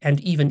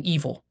 and even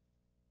evil.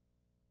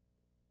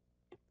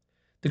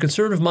 The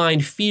conservative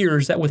mind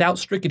fears that without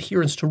strict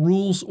adherence to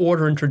rules,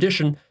 order, and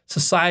tradition,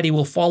 society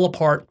will fall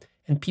apart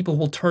and people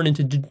will turn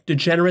into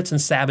degenerates and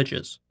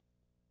savages.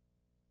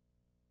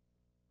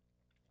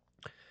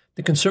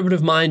 The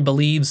conservative mind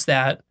believes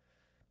that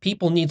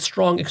people need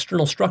strong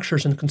external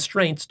structures and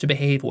constraints to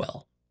behave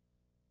well.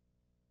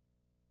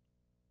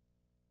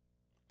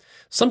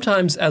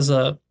 Sometimes as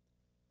a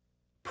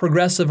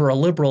progressive or a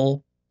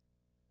liberal,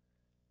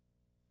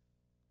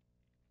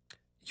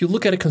 you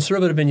look at a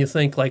conservative and you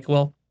think like,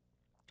 well,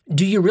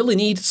 do you really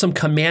need some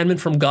commandment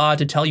from God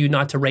to tell you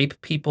not to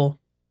rape people?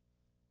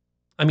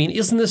 I mean,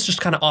 isn't this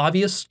just kind of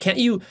obvious? Can't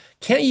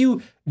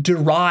you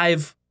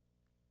derive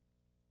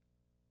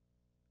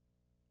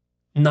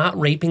not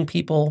raping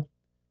people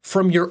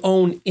from your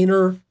own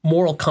inner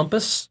moral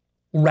compass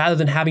rather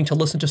than having to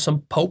listen to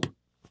some pope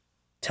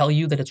tell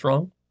you that it's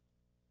wrong?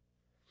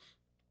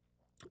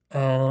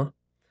 And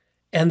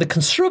the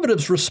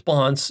conservatives'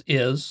 response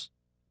is,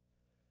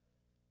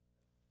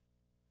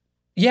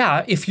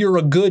 yeah, if you're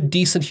a good,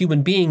 decent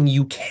human being,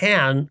 you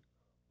can,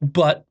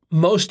 but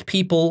most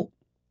people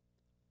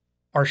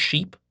are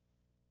sheep.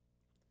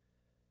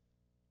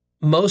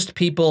 Most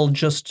people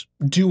just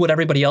do what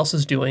everybody else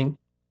is doing.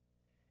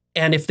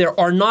 And if there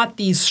are not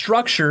these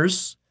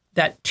structures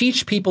that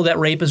teach people that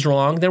rape is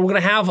wrong, then we're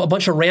going to have a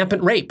bunch of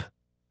rampant rape.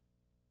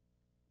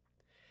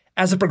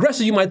 As a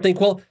progressive, you might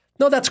think, well,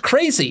 no, that's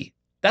crazy.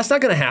 That's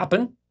not going to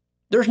happen.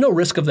 There's no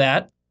risk of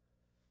that.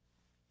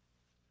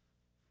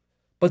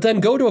 But then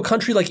go to a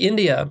country like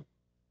India,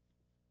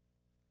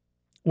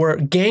 where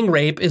gang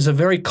rape is a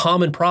very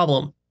common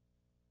problem.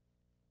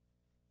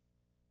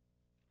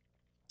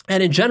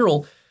 And in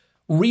general,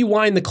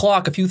 rewind the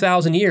clock a few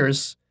thousand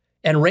years,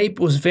 and rape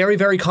was very,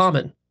 very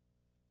common.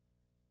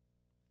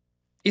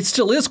 It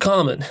still is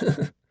common,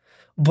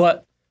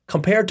 but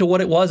compared to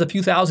what it was a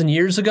few thousand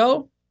years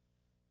ago.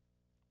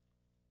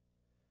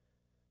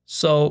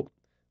 So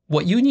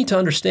what you need to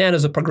understand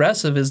as a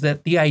progressive is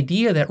that the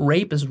idea that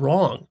rape is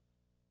wrong,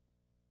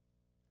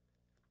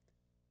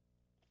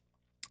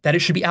 that it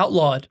should be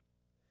outlawed,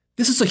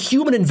 this is a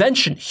human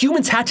invention.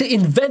 Humans had to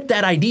invent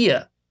that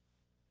idea.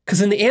 Because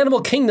in the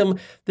animal kingdom,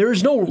 there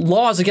is no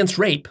laws against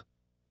rape.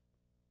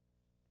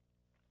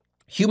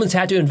 Humans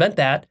had to invent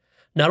that.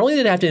 Not only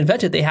did they have to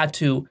invent it, they had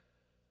to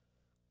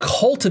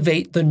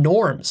cultivate the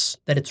norms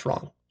that it's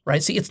wrong,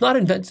 right? See, it's not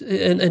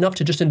enough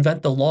to just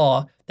invent the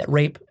law that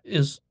rape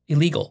is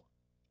illegal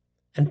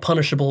and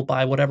punishable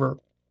by whatever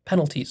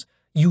penalties.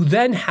 You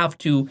then have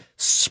to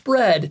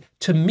spread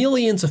to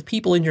millions of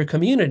people in your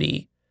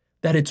community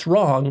that it's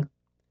wrong,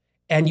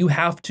 and you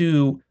have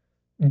to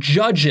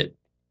judge it,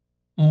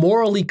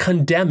 morally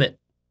condemn it,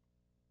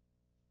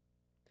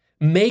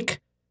 make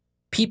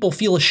people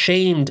feel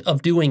ashamed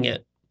of doing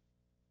it,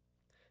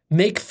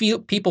 make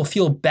people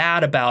feel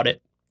bad about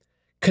it,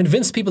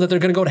 convince people that they're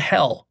going to go to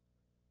hell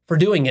for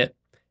doing it,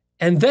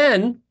 and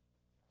then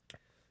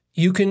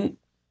you can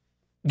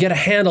get a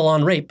handle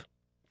on rape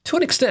to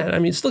an extent. I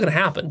mean, it's still going to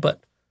happen,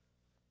 but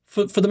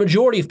for the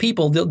majority of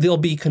people, they'll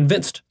be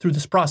convinced through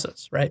this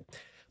process, right?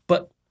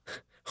 But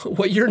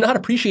what you're not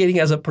appreciating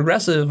as a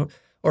progressive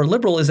or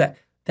liberal is that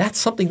that's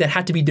something that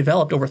had to be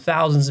developed over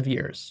thousands of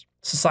years.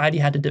 Society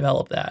had to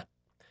develop that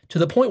to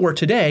the point where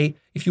today,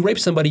 if you rape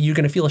somebody, you're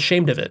going to feel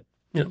ashamed of it.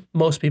 You know,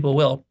 most people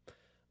will.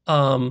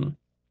 But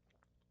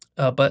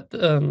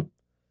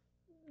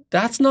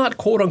that's not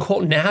quote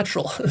unquote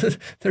natural.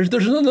 there's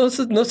no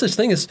such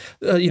thing as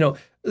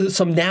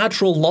some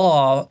natural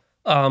law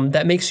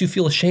that makes you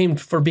feel ashamed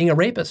for being a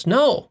rapist.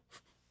 No,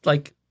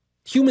 like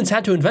humans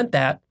had to invent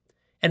that,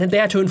 and then they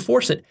had to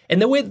enforce it.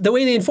 And the way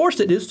they enforced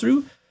it is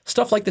through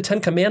stuff like the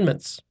Ten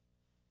Commandments,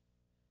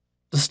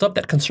 the stuff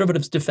that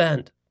conservatives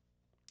defend.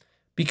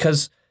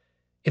 Because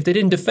if they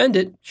didn't defend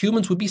it,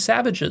 humans would be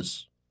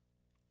savages.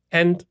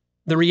 And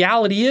the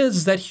reality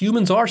is that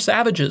humans are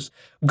savages.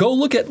 Go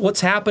look at what's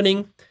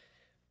happening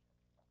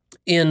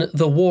in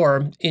the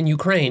war in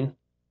Ukraine.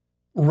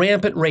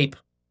 Rampant rape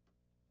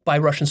by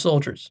Russian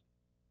soldiers.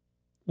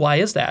 Why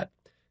is that?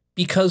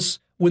 Because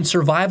when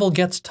survival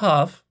gets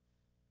tough,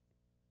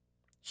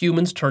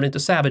 humans turn into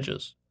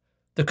savages.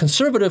 The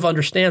conservative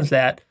understands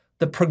that.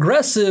 The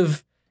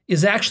progressive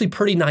is actually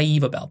pretty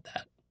naive about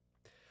that.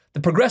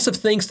 The progressive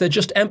thinks that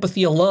just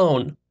empathy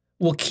alone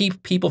will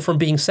keep people from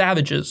being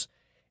savages.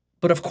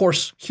 But of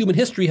course, human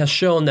history has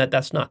shown that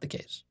that's not the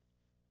case.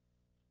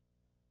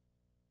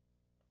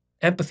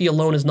 Empathy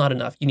alone is not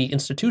enough. You need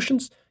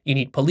institutions, you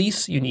need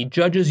police, you need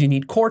judges, you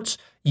need courts,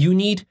 you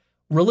need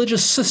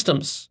religious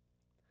systems,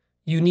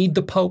 you need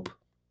the Pope.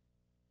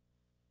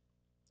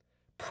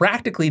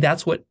 Practically,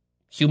 that's what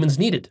humans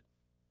needed.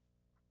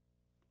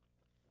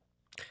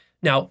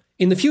 Now,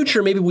 in the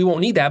future, maybe we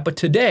won't need that, but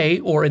today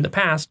or in the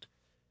past,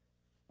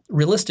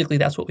 realistically,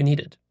 that's what we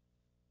needed.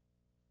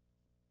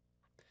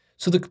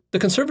 So the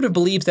conservative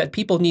believes that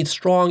people need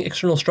strong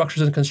external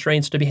structures and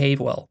constraints to behave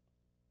well.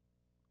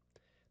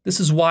 This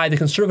is why the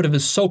conservative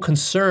is so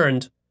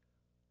concerned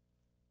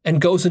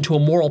and goes into a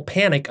moral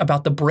panic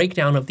about the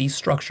breakdown of these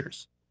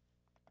structures.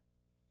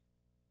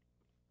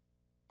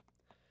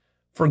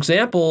 For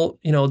example,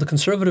 the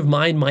conservative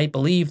mind might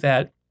believe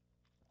that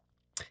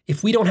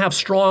if we don't have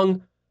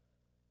strong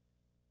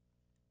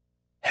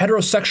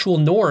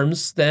heterosexual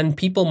norms, then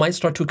people might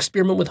start to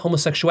experiment with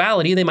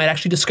homosexuality. They might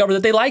actually discover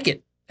that they like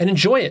it and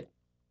enjoy it.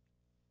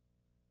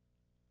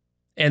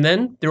 And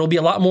then there will be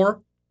a lot more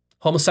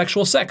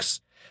homosexual sex.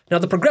 Now,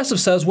 the progressive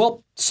says,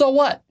 well, so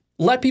what?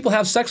 Let people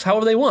have sex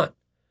however they want.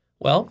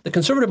 Well, the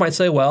conservative might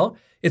say, well,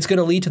 it's going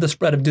to lead to the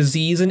spread of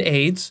disease and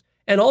AIDS,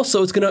 and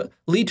also it's going to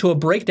lead to a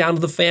breakdown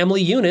of the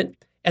family unit,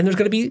 and there's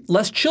going to be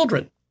less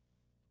children.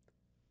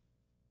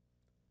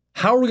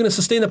 How are we going to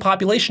sustain the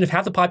population if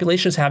half the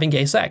population is having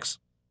gay sex?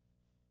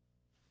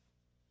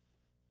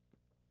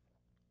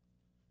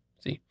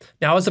 See,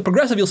 now as a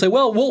progressive, you'll say,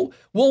 well,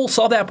 we'll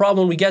solve that problem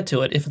when we get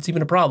to it, if it's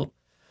even a problem.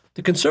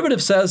 The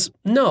conservative says,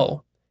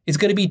 no, it's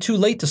going to be too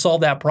late to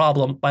solve that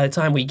problem by the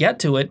time we get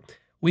to it.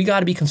 We got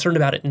to be concerned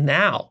about it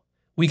now.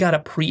 We got to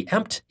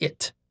preempt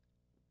it.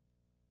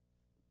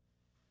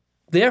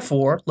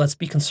 Therefore, let's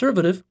be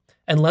conservative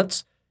and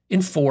let's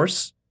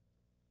enforce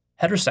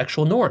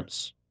heterosexual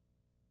norms.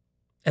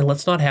 And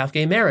let's not have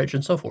gay marriage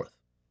and so forth.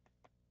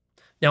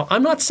 Now,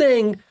 I'm not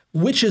saying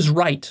which is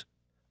right.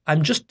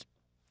 I'm just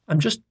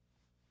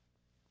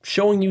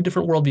showing you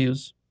different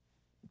worldviews.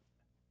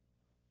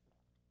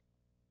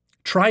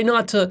 Try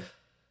not to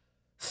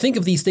think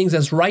of these things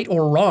as right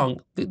or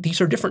wrong.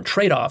 These are different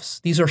trade-offs.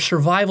 These are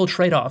survival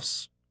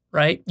trade-offs,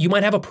 right? You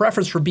might have a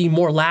preference for being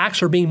more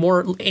lax or being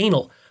more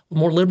anal,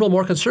 more liberal,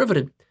 more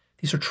conservative.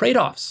 These are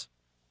trade-offs.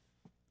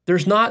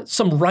 There's not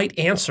some right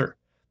answer.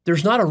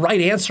 There's not a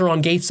right answer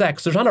on gay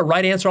sex. There's not a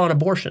right answer on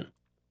abortion.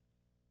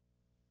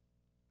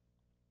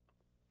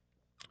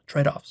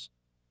 Trade-offs.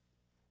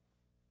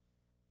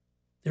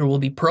 There will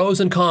be pros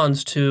and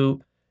cons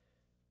to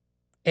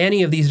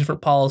any of these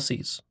different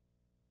policies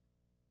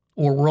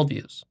or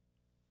worldviews.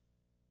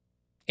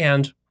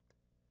 And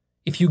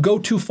if you go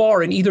too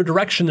far in either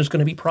direction, there's going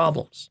to be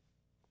problems.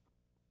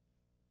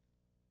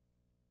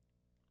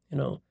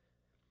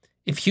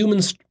 If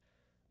humans,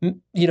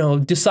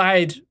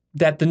 decide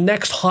that the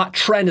next hot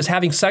trend is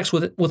having sex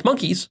with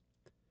monkeys,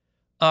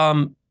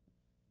 that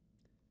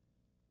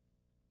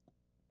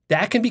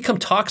can become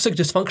toxic,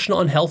 dysfunctional,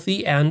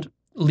 unhealthy, and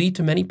lead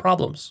to many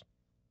problems.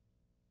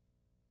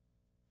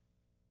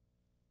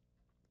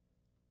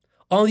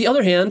 On the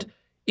other hand,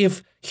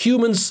 if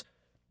humans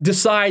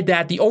decide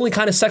that the only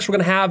kind of sex we're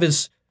going to have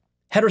is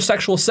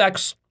heterosexual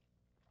sex,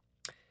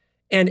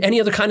 and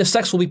any other kind of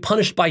sex will be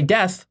punished by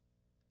death,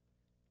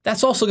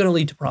 that's also going to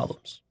lead to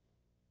problems.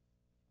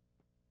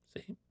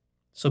 See?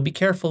 So be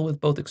careful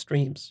with both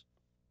extremes.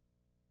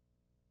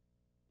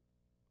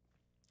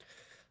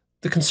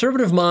 The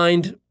conservative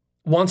mind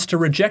wants to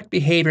reject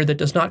behavior that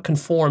does not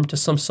conform to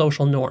some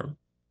social norm.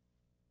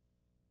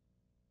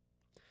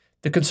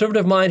 The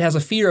conservative mind has a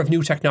fear of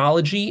new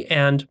technology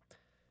and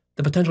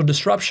the potential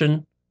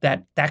disruption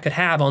that could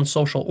have on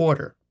social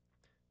order.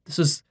 This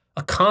is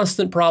a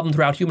constant problem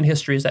throughout human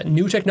history, is that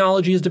new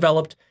technology is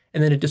developed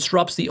and then it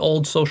disrupts the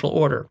old social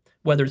order,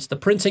 whether it's the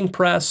printing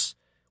press,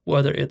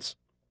 whether it's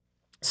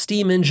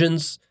steam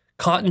engines,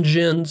 cotton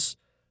gins,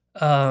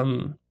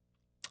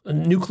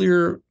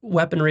 nuclear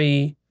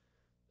weaponry,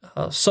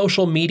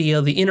 social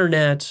media, the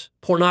internet,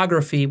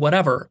 pornography,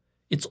 whatever.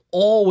 It's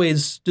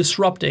always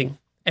disrupting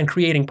and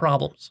creating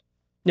problems.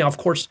 Now, of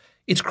course,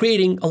 it's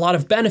creating a lot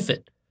of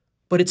benefit,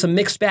 but it's a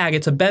mixed bag.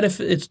 It's a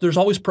benefit. There's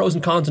always pros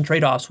and cons and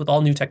trade-offs with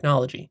all new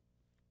technology.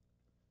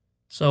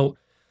 So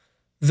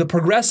the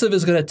progressive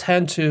is going to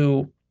tend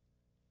to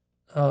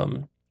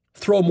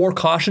throw more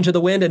caution to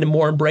the wind and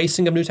more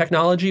embracing of new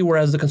technology,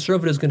 whereas the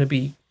conservative is going to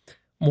be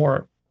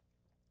more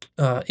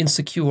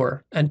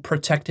insecure and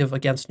protective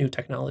against new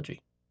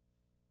technology.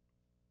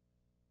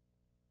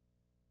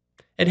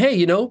 And hey,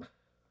 you know,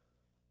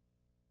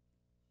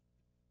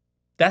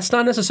 that's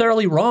not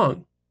necessarily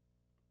wrong.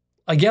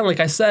 Again, like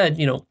I said,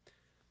 you know,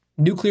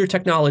 nuclear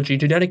technology,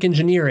 genetic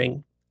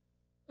engineering,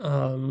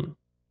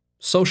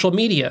 social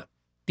media,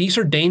 these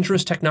are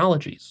dangerous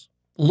technologies.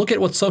 Look at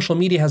what social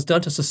media has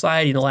done to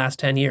society in the last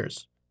 10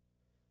 years.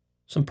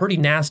 Some pretty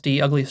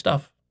nasty, ugly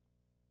stuff.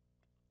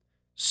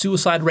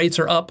 Suicide rates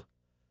are up.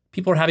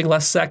 People are having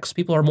less sex.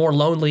 People are more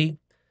lonely.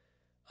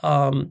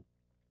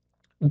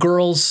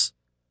 Girls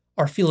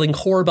are feeling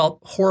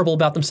horrible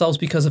about themselves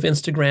because of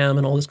Instagram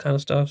and all this kind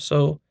of stuff.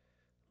 So,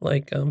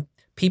 like,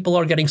 people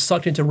are getting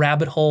sucked into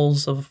rabbit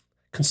holes of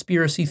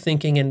conspiracy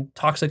thinking and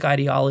toxic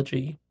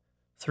ideology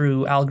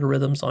through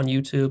algorithms on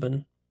YouTube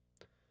and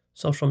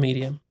social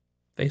media,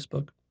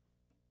 Facebook.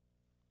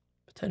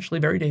 Potentially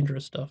very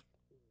dangerous stuff.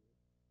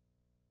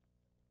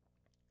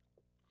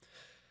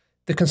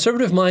 The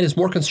conservative mind is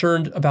more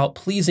concerned about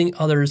pleasing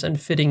others and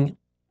fitting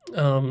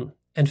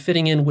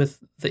in with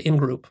the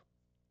in-group.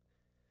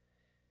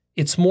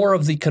 It's more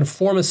of the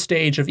conformist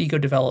stage of ego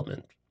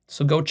development.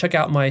 So go check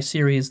out my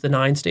series, The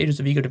 9 Stages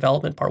of Ego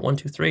Development, Part 1,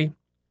 2, 3,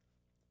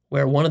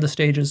 where one of the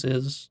stages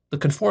is the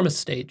conformist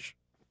stage.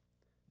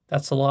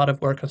 That's a lot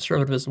of where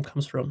conservatism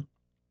comes from.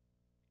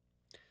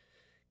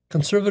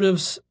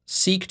 Conservatives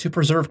seek to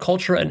preserve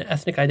culture and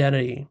ethnic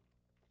identity.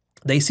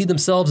 They see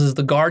themselves as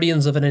the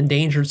guardians of an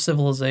endangered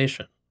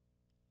civilization.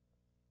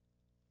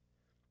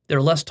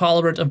 They're less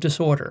tolerant of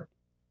disorder.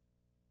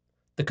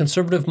 The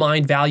conservative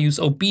mind values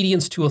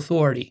obedience to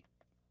authority,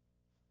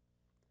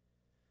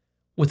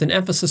 with an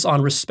emphasis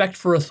on respect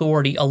for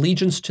authority,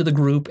 allegiance to the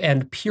group,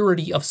 and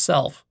purity of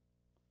self.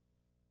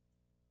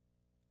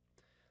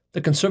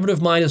 The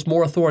conservative mind is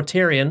more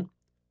authoritarian,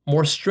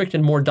 more strict,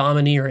 and more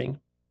domineering.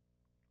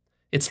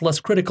 It's less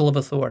critical of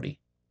authority.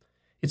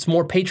 It's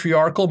more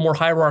patriarchal, more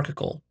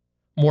hierarchical,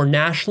 more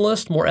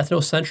nationalist, more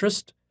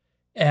ethnocentrist,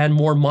 and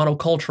more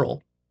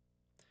monocultural.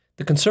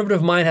 The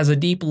conservative mind has a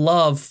deep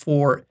love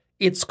for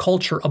its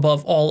culture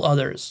above all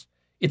others.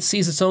 It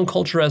sees its own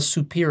culture as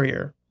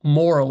superior,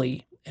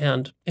 morally,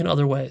 and in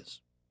other ways.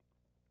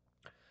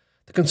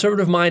 The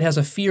conservative mind has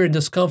a fear and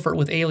discomfort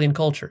with alien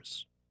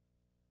cultures.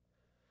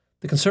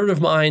 The conservative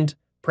mind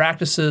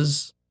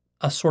practices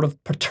a sort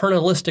of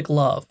paternalistic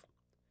love,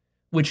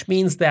 which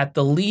means that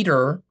the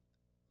leader,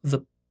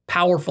 the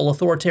powerful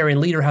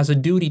authoritarian leader, has a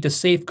duty to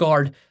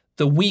safeguard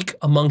the weak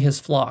among his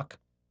flock.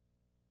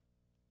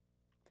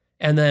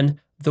 And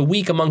then the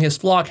weak among his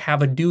flock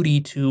have a duty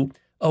to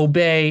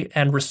obey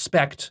and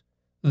respect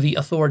the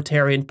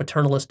authoritarian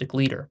paternalistic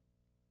leader.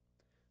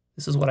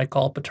 This is what I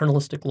call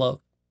paternalistic love.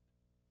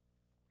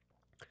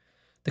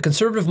 The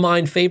conservative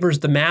mind favors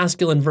the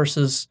masculine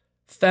versus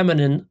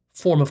feminine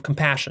form of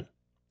compassion.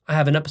 I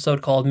have an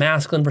episode called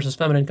Masculine versus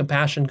Feminine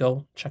Compassion.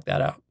 Go check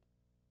that out.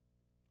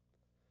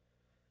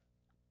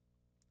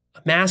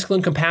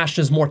 Masculine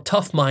compassion is more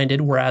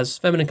tough-minded, whereas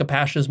feminine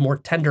compassion is more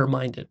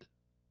tender-minded.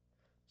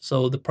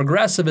 So the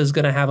progressive is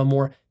going to have a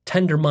more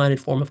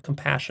tender-minded form of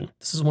compassion.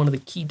 This is one of the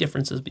key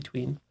differences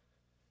between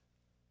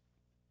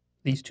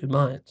these two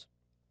minds.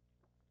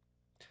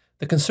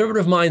 The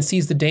conservative mind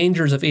sees the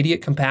dangers of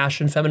idiot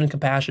compassion, feminine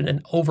compassion,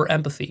 and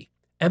over-empathy.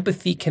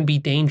 Empathy can be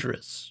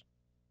dangerous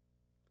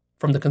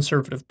from the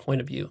conservative point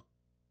of view.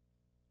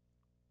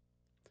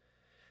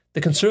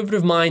 The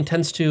conservative mind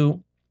tends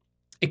to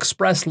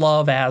express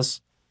love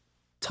as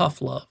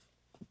tough love.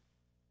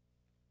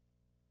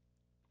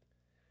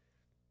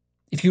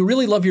 If you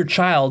really love your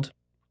child,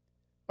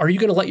 are you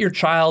going to let your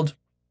child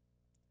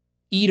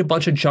eat a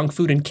bunch of junk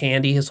food and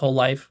candy his whole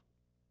life?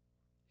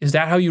 Is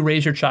that how you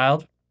raise your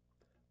child?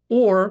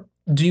 Or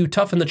do you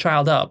toughen the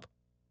child up?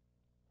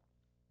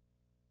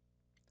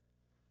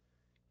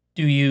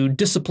 Do you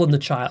discipline the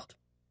child?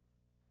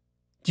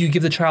 Do you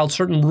give the child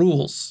certain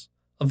rules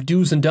of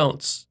do's and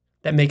don'ts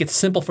that make it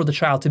simple for the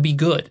child to be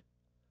good?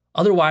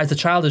 Otherwise, the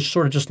child is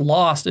sort of just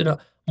lost in a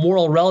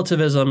moral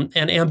relativism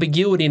and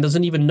ambiguity and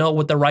doesn't even know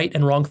what the right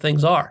and wrong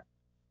things are.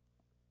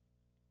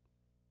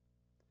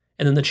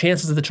 And then the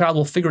chances that the child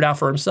will figure it out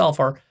for himself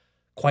are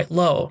quite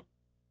low,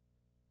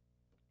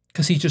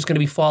 because he's just going to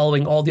be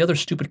following all the other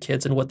stupid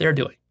kids and what they're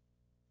doing,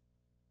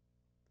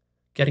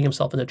 getting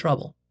himself into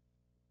trouble.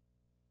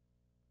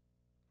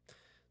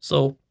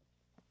 So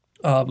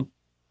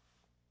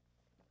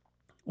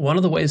one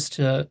of the ways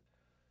to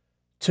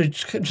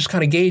just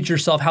kind of gauge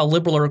yourself, how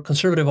liberal or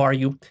conservative are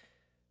you,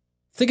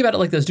 think about it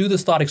like this. Do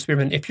this thought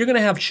experiment. If you're going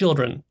to have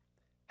children,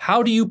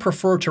 how do you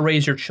prefer to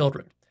raise your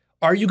children?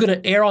 Are you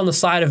going to err on the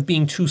side of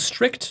being too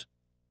strict?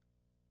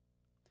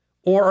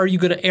 Or are you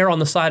going to err on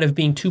the side of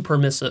being too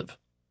permissive?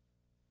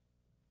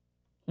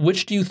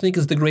 Which do you think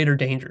is the greater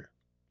danger?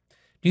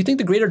 Do you think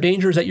the greater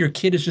danger is that your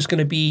kid is just going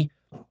to be,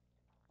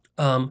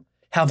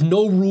 have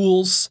no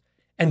rules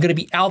and going to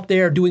be out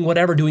there doing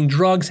whatever, doing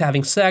drugs,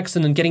 having sex,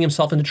 and then getting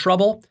himself into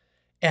trouble,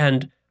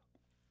 and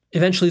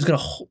eventually he's going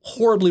to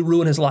horribly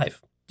ruin his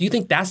life? Do you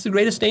think that's the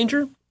greatest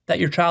danger that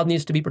your child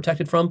needs to be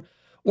protected from?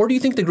 Or do you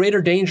think the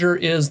greater danger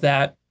is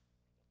that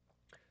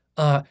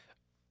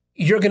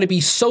you're going to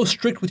be so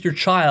strict with your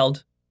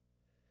child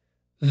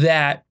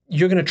that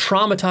you're going to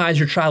traumatize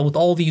your child with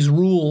all these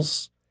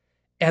rules,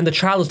 and the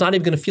child is not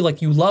even going to feel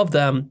like you love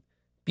them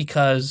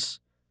because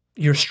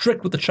you're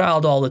strict with the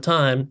child all the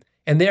time,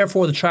 and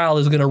therefore the child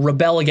is going to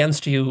rebel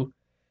against you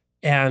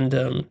and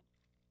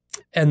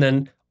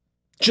then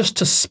just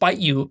to spite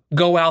you,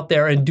 go out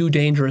there and do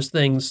dangerous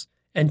things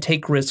and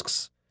take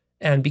risks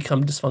and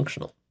become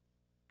dysfunctional?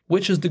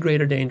 Which is the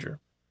greater danger?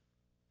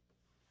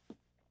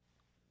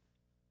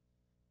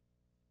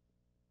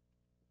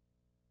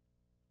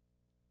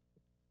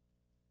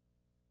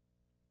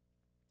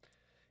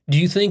 Do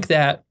you think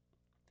that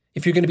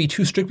if you're going to be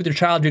too strict with your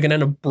child, you're going to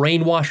end up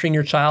brainwashing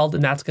your child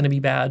and that's going to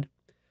be bad?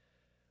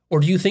 Or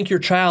do you think your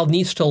child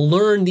needs to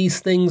learn these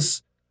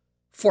things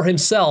for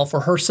himself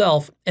or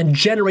herself and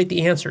generate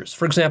the answers?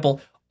 For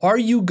example, are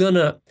you going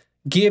to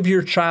give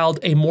your child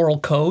a moral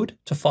code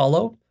to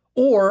follow?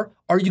 Or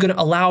are you going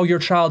to allow your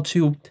child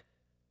to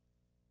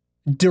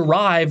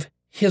derive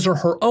his or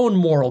her own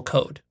moral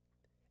code?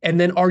 And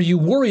then are you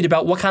worried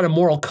about what kind of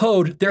moral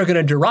code they're going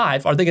to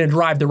derive? Are they going to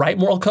derive the right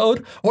moral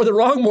code or the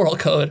wrong moral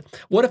code?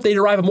 What if they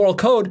derive a moral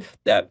code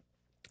that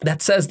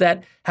says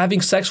that having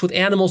sex with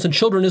animals and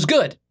children is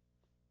good?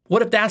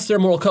 What if that's their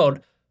moral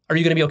code? Are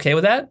you going to be okay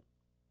with that?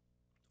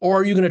 Or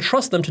are you going to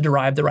trust them to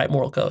derive the right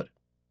moral code?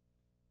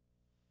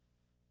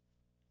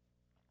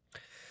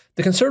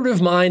 The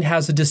conservative mind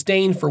has a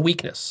disdain for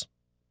weakness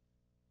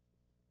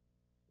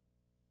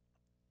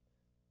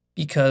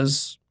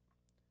because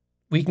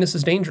weakness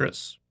is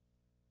dangerous.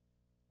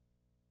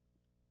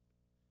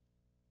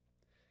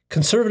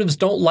 Conservatives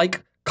don't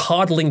like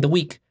coddling the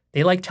weak.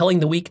 They like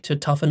telling the weak to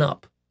toughen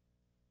up.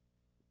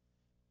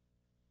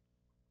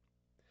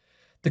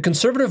 The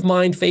conservative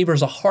mind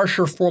favors a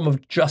harsher form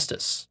of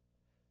justice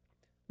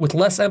with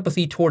less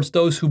empathy towards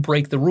those who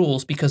break the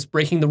rules, because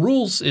breaking the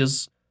rules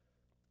is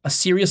a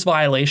serious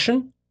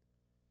violation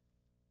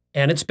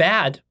and it's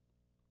bad.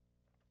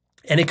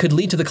 And it could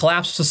lead to the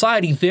collapse of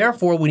society.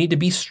 Therefore, we need to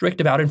be strict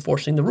about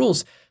enforcing the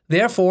rules.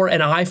 Therefore,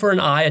 an eye for an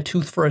eye, a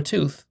tooth for a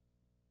tooth.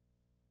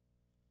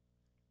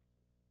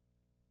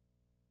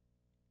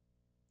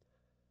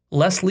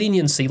 Less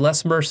leniency,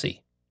 less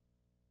mercy.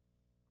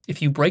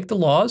 If you break the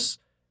laws,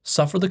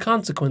 suffer the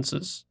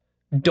consequences.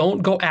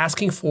 Don't go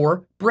asking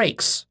for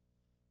breaks.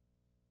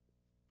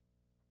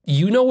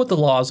 You know what the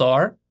laws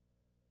are.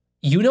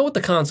 You know what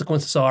the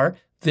consequences are.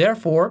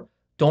 Therefore,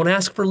 don't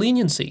ask for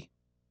leniency.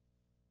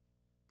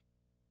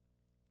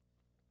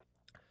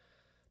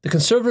 The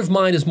conservative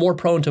mind is more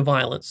prone to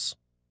violence.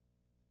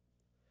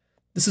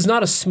 This is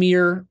not a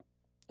smear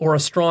or a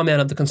straw man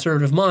of the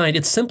conservative mind.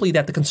 It's simply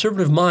that the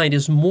conservative mind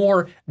is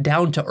more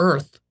down to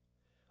earth,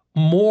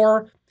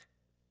 more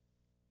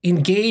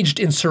engaged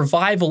in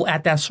survival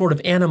at that sort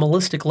of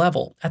animalistic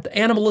level. At the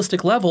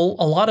animalistic level,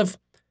 a lot of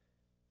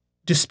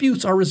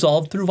disputes are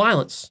resolved through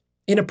violence.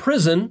 In a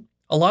prison,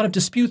 a lot of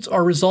disputes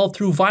are resolved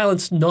through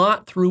violence,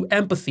 not through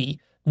empathy,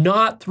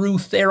 not through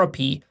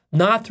therapy,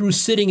 not through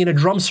sitting in a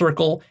drum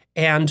circle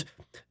and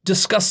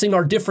discussing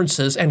our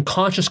differences and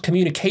conscious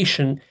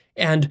communication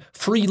and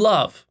free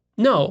love.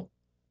 No.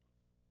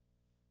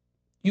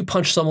 You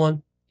punch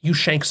someone, you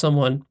shank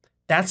someone,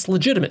 that's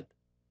legitimate.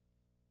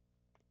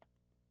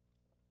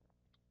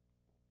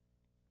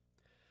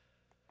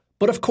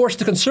 But of course,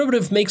 the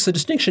conservative makes a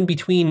distinction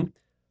between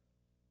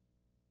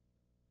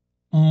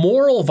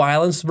moral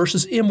violence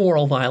versus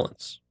immoral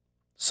violence.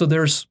 So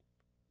there's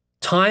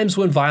times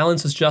when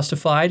violence is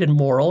justified and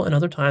moral, and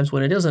other times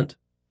when it isn't.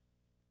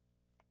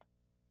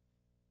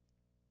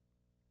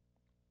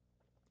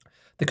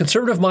 The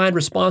conservative mind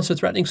responds to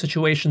threatening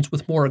situations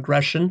with more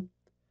aggression,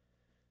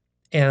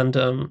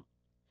 and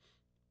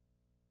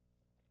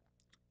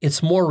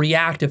it's more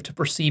reactive to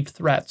perceived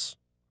threats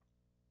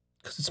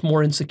because it's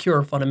more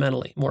insecure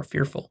fundamentally, more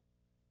fearful.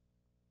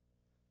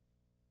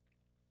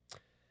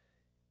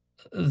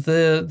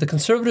 The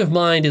conservative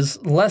mind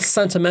is less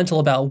sentimental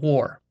about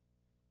war.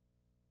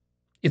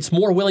 It's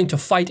more willing to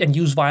fight and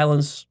use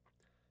violence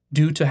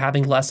due to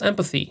having less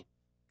empathy.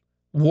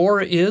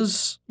 War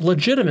is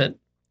legitimate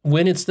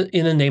when it's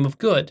in the name of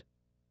good,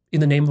 in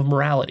the name of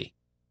morality.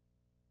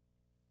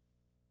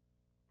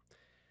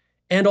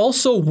 And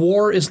also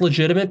war is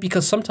legitimate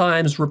because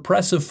sometimes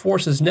repressive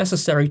force is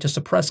necessary to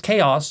suppress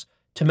chaos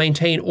to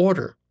maintain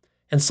order.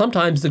 And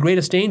sometimes the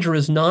greatest danger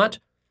is not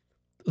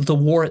the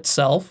war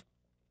itself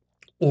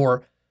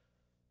or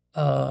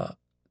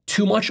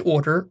too much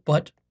order,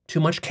 but too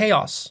much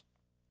chaos,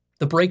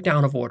 the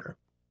breakdown of order.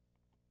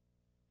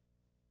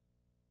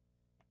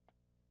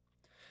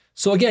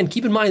 So again,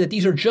 keep in mind that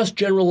these are just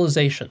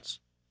generalizations,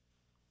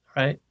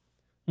 right?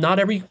 Not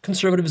every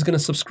conservative is going to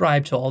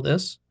subscribe to all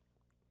this.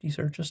 These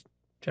are just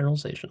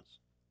generalizations.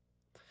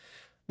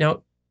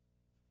 Now,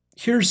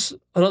 here's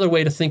another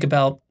way to think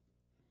about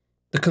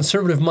the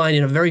conservative mind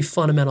in a very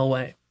fundamental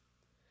way.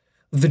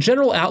 The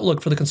general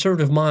outlook for the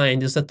conservative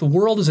mind is that the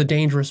world is a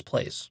dangerous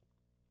place.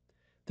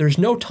 There's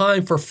no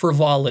time for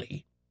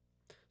frivolity.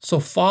 So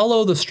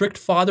follow the strict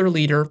father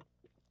leader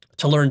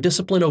to learn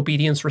discipline,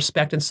 obedience,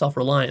 respect, and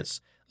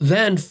self-reliance.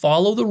 Then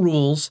follow the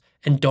rules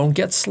and don't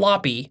get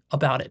sloppy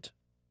about it.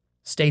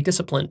 Stay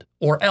disciplined,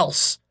 or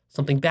else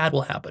something bad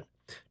will happen.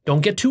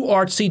 Don't get too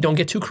artsy, don't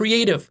get too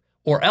creative,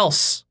 or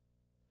else.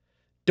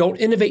 Don't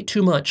innovate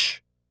too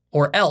much,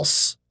 or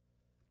else.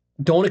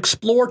 Don't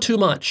explore too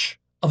much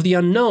of the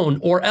unknown,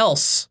 or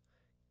else.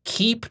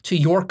 Keep to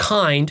your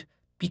kind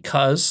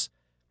because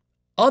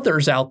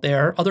others out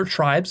there, other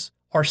tribes,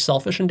 are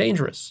selfish and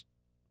dangerous.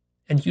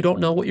 And you don't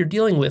know what you're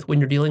dealing with when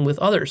you're dealing with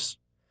others.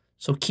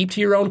 So keep to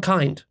your own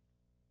kind.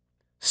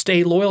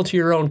 Stay loyal to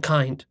your own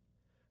kind.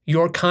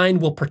 Your kind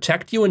will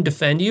protect you and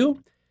defend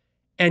you,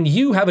 and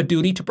you have a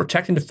duty to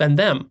protect and defend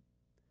them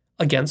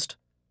against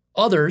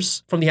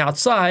others from the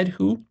outside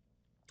who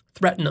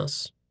threaten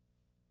us.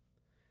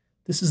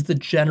 This is the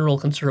general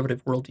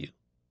conservative worldview.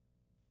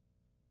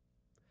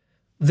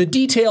 The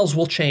details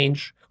will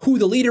change. Who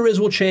the leader is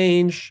will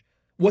change.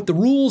 What the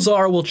rules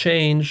are will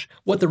change.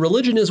 What the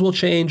religion is will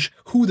change.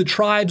 Who the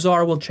tribes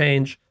are will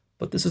change.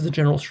 But this is the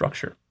general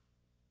structure.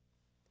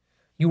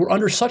 You are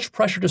under such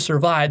pressure to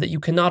survive that you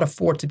cannot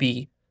afford to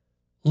be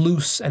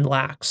loose and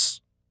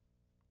lax.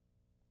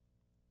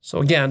 So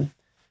again,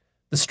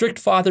 the strict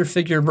father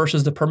figure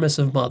versus the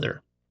permissive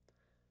mother.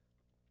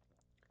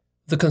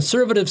 The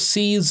conservative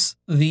sees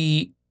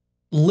the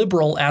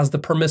liberal as the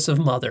permissive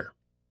mother.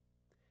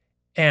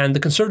 And the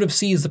conservative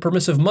sees the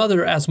permissive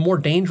mother as more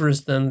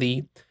dangerous than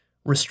the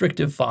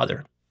restrictive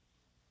father.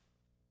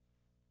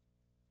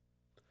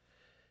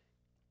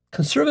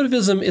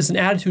 Conservatism is an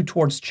attitude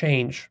towards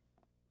change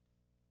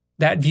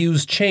that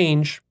views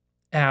change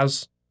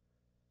as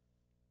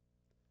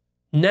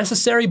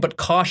necessary but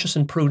cautious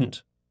and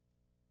prudent.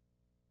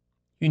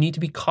 You need to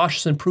be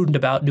cautious and prudent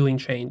about doing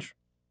change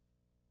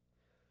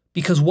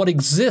because what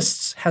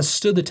exists has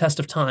stood the test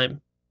of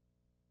time.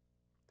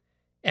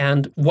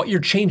 And what you're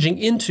changing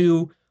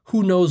into,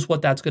 who knows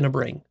what that's going to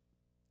bring.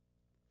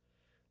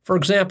 For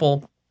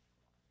example,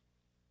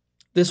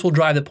 this will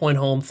drive the point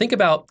home. Think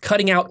about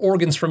cutting out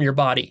organs from your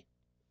body.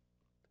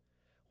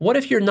 What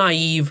if you're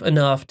naive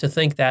enough to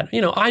think that,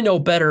 I know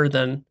better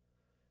than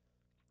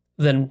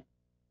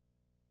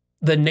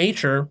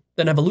nature,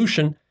 than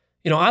evolution.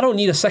 I don't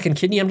need a second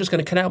kidney. I'm just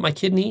going to cut out my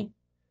kidney.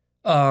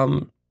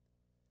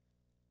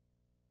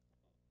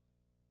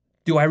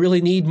 Do I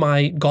really need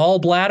my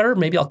gallbladder?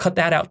 Maybe I'll cut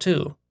that out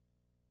too.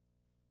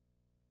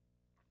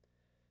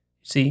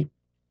 See,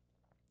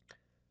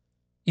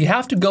 you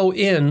have to go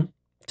in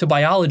to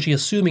biology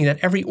assuming that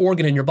every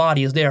organ in your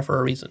body is there for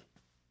a reason.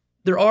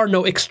 There are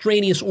no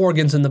extraneous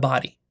organs in the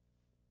body.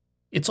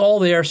 It's all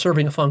there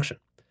serving a function.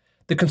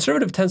 The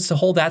conservative tends to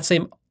hold that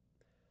same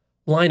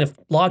line of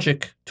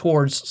logic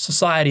towards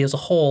society as a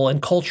whole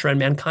and culture and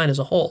mankind as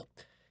a whole.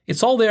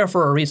 It's all there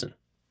for a reason,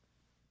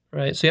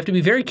 right? So you have to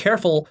be very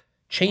careful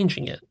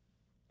changing it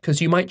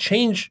because you might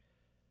change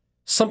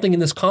something in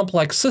this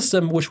complex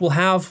system which will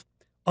have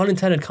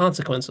unintended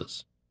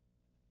consequences.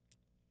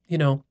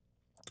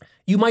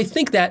 You might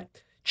think that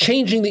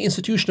changing the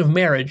institution of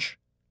marriage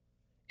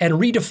and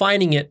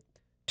redefining it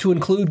to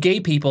include gay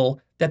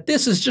people, that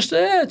this is just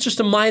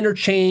a minor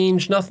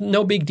change, nothing,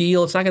 no big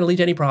deal, it's not going to lead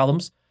to any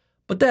problems.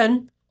 But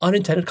then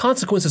unintended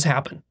consequences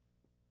happen.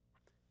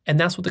 And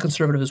that's what the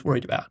conservative is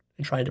worried about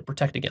and trying to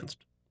protect against.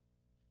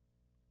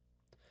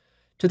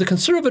 To the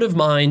conservative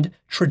mind,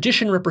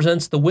 tradition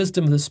represents the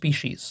wisdom of the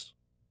species.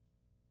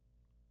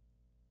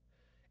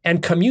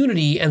 And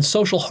community and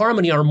social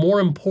harmony are more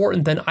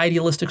important than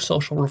idealistic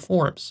social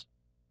reforms.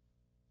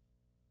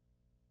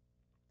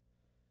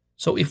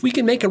 So if we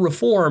can make a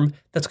reform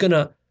that's going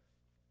to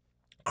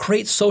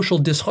create social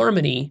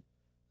disharmony,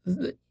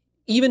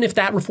 even if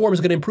that reform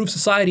is going to improve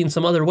society in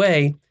some other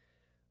way,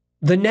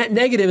 the net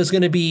negative is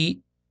going to be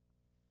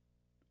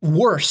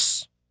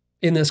worse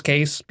in this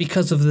case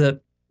because of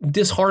the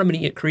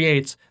disharmony it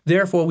creates.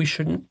 Therefore, we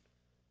shouldn't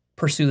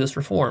pursue this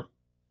reform.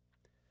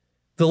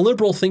 The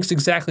liberal thinks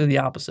exactly the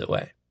opposite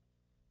way.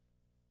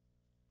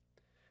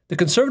 The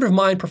conservative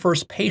mind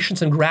prefers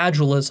patience and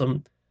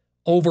gradualism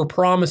over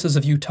promises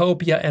of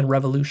utopia and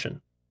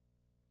revolution.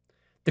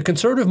 The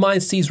conservative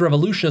mind sees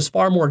revolution as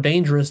far more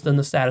dangerous than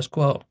the status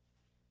quo.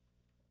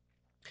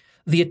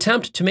 The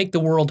attempt to make the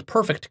world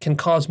perfect can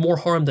cause more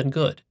harm than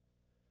good.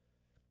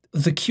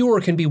 the cure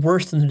can be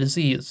worse than the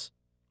disease.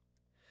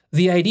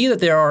 The idea that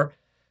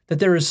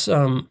there is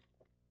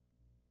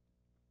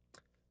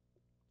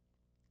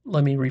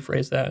let me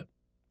rephrase that.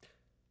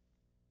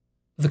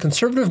 The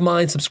conservative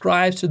mind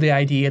subscribes to the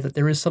idea that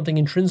there is something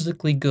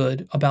intrinsically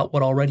good about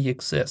what already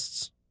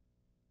exists,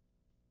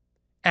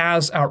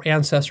 as our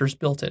ancestors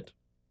built it.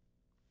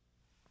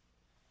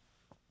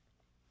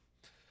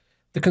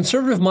 The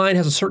conservative mind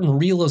has a certain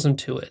realism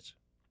to it.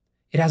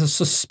 It has a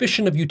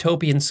suspicion of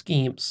utopian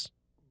schemes.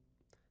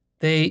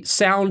 They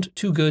sound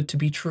too good to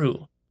be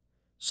true.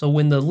 So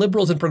when the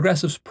liberals and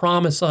progressives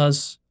promise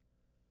us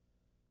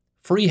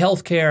free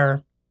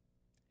healthcare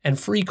and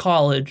free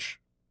college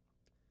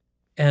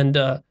and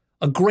a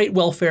great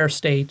welfare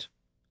state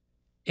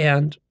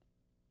and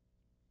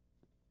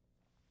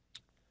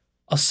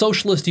a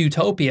socialist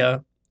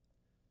utopia,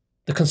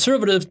 the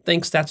conservative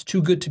thinks that's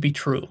too good to be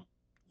true.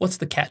 What's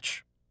the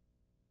catch?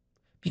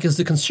 Because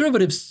the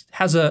conservative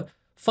has a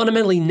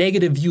fundamentally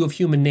negative view of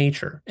human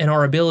nature and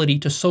our ability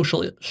to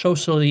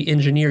socially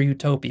engineer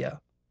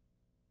utopia.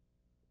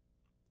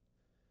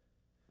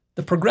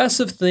 The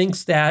progressive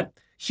thinks that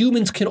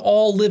humans can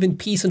all live in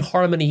peace and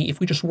harmony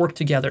if we just work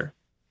together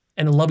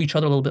and love each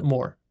other a little bit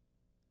more.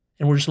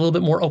 And we're just a little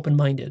bit more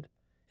open-minded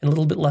and a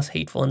little bit less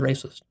hateful and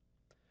racist.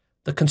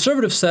 The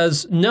conservative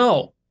says,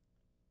 no,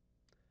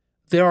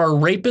 there are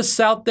rapists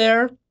out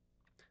there,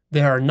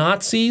 there are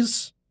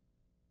Nazis,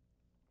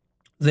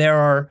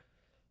 there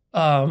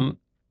are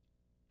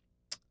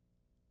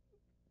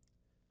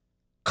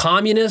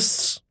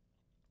communists,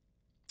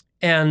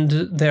 and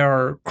there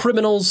are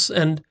criminals,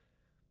 and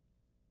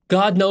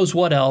God knows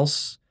what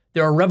else.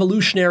 There are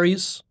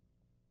revolutionaries,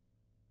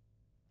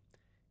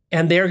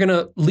 and they're going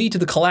to lead to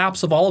the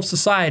collapse of all of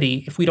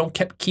society if we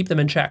don't keep them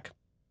in check.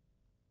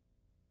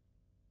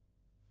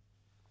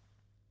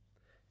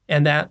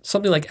 And that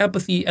something like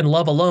empathy and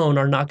love alone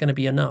are not going to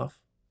be enough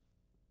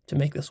to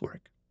make this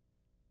work.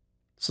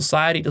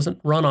 Society doesn't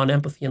run on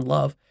empathy and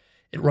love.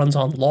 It runs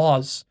on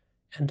laws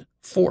and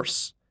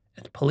force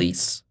and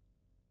police.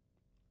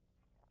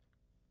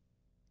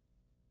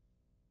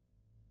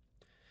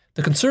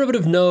 The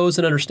conservative knows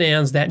and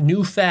understands that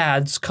new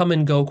fads come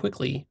and go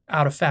quickly,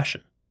 out of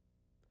fashion,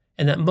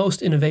 and that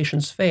most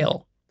innovations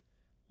fail,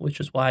 which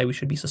is why we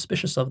should be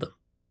suspicious of them.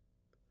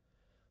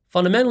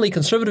 Fundamentally,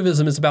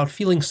 conservatism is about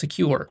feeling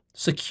secure,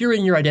 secure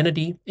in your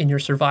identity, in your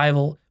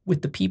survival,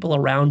 with the people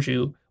around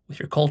you, with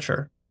your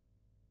culture.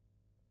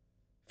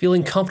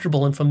 Feeling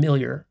comfortable and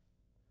familiar,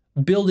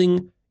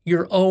 building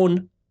your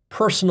own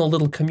personal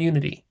little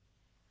community,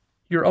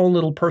 your own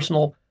little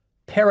personal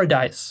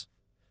paradise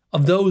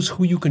of those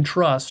who you can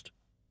trust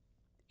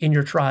in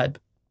your tribe.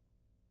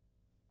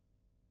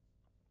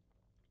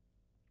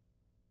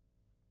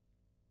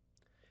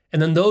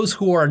 And then those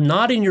who are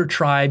not in your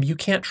tribe, you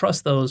can't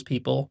trust those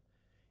people,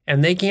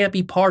 and they can't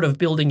be part of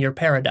building your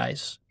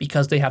paradise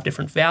because they have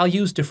different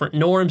values, different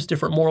norms,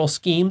 different moral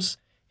schemes,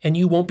 and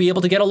you won't be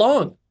able to get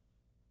along.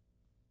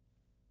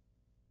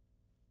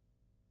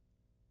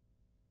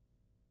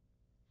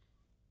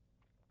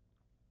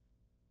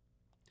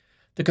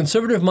 The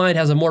conservative mind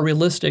has a more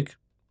realistic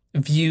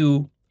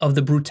view of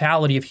the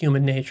brutality of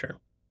human nature.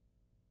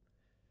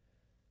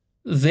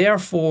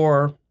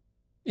 Therefore,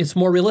 it's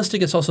more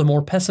realistic, it's also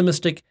more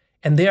pessimistic,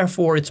 and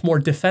therefore it's more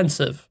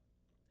defensive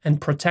and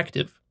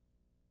protective.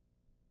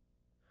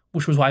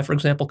 Which was why, for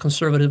example,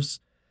 conservatives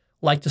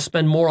like to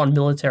spend more on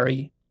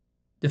military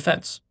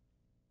defense.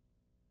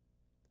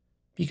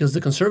 Because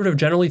the conservative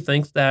generally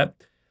thinks that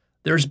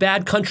there's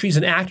bad countries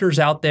and actors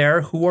out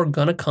there who are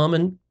going to come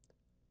and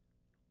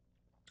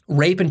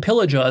rape and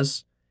pillage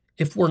us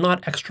if we're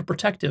not extra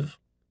protective.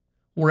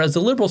 Whereas the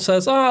liberal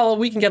says, oh,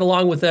 we can get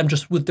along with them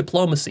just with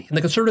diplomacy. And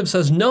the conservative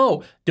says,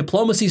 no,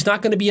 diplomacy is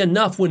not going to be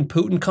enough when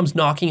Putin comes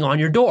knocking on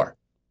your door.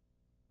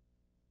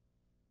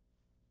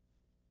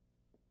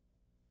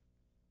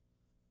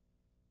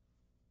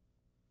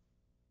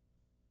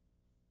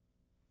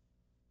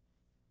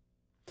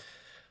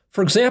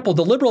 For example,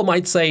 the liberal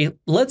might say,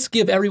 let's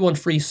give everyone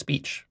free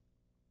speech.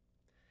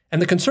 And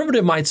the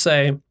conservative might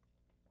say,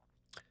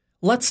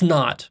 let's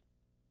not.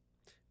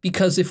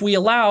 Because if we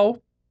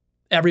allow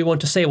everyone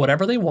to say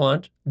whatever they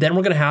want, then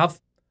we're going to have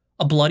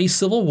a bloody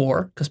civil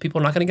war because people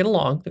are not going to get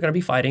along. They're going to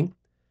be fighting.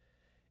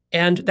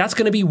 And that's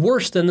going to be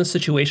worse than the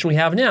situation we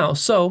have now.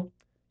 So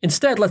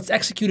instead, let's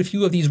execute a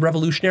few of these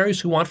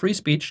revolutionaries who want free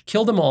speech,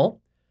 kill them all.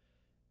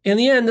 In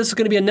the end, this is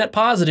going to be a net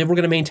positive. We're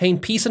going to maintain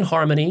peace and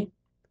harmony,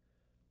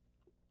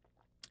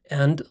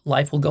 and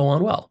life will go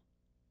on well.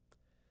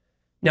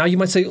 Now you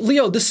might say,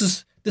 Leo,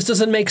 this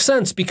doesn't make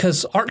sense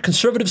because aren't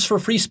conservatives for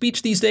free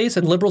speech these days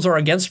and liberals are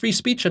against free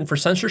speech and for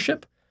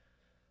censorship?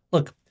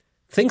 Look,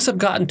 things have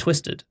gotten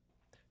twisted.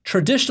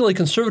 Traditionally,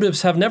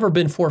 conservatives have never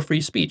been for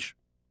free speech.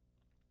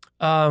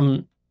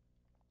 Because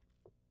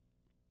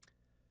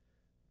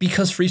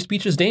free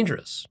speech is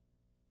dangerous.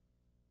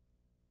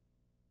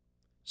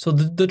 So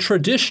the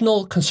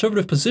traditional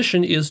conservative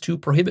position is to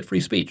prohibit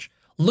free speech.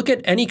 Look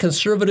at any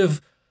conservative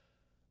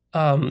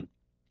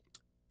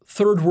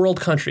third world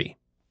country,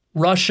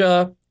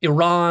 Russia,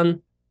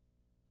 Iran,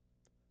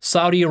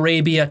 Saudi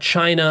Arabia,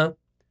 China,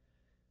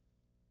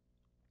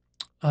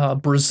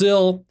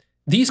 Brazil.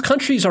 These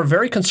countries are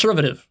very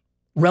conservative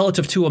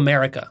relative to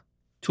America,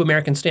 to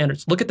American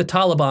standards. Look at the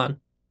Taliban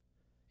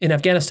in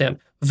Afghanistan.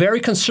 Very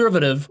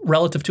conservative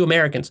relative to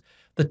Americans.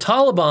 The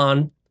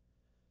Taliban,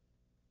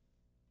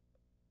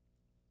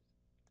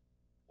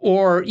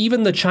 or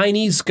even the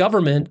Chinese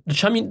government,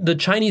 the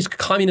Chinese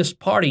Communist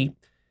Party,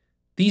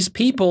 these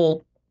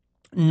people,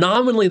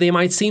 nominally they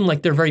might seem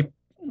like they're very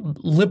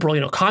liberal,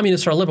 you know,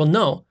 communists are liberal.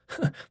 No,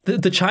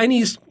 the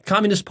Chinese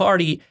Communist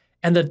Party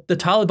and the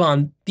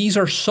Taliban, these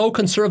are so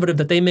conservative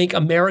that they make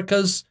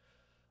America's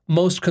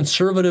most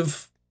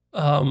conservative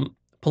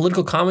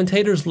political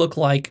commentators look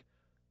like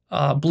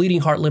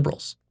bleeding heart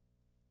liberals.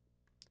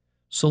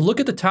 So look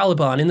at the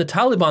Taliban. In the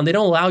Taliban, they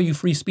don't allow you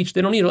free speech.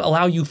 They don't even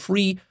allow you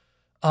free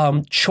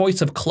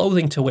choice of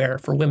clothing to wear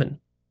for women.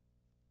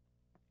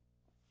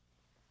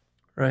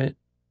 Right?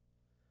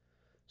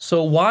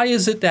 So why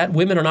is it that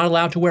women are not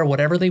allowed to wear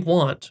whatever they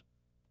want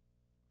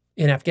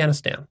in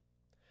Afghanistan?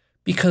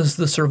 Because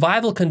the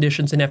survival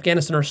conditions in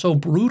Afghanistan are so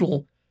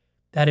brutal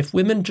that if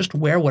women just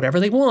wear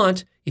whatever they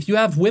want, if you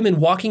have women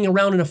walking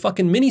around in a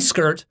fucking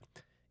miniskirt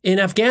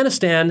in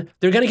Afghanistan,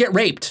 they're going to get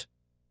raped.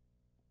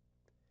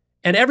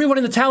 And everyone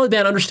in the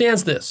Taliban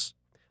understands this.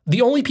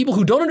 The only people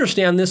who don't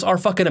understand this are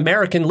fucking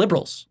American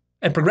liberals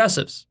and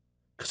progressives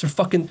because they're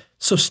fucking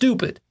so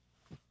stupid.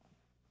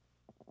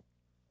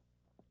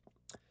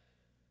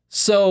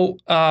 So,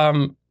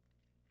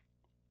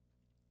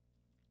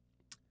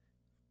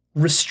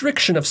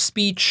 restriction of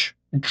speech,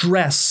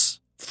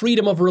 dress,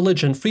 freedom of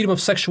religion, freedom of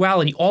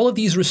sexuality, all of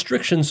these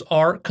restrictions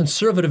are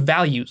conservative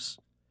values.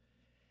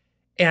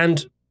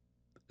 And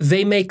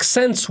they make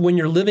sense when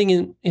you're living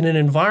in an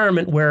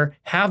environment where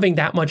having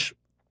that much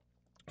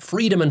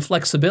freedom and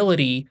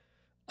flexibility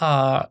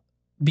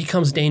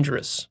becomes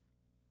dangerous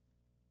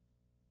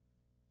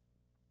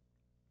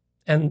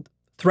and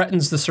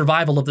threatens the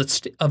survival of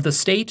the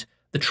state,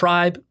 the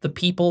tribe, the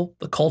people,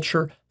 the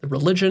culture, the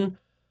religion,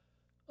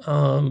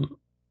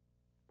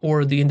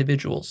 or the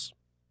individuals.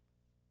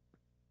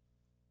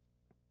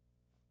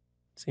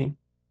 See?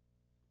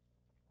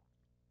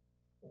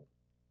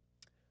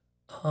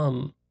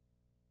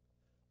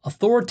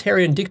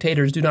 Authoritarian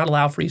dictators do not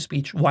allow free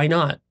speech. Why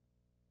not?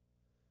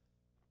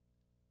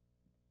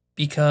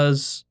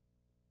 Because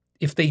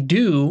if they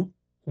do,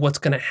 what's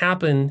going to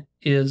happen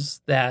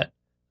is that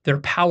their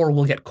power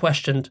will get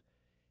questioned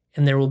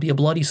and there will be a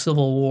bloody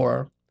civil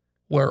war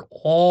where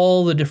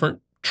all the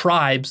different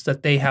tribes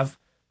that they have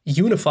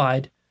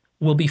unified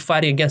will be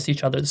fighting against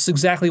each other. This is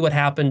exactly what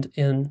happened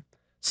in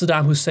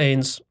Saddam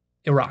Hussein's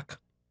Iraq.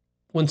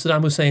 When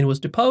Saddam Hussein was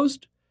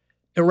deposed,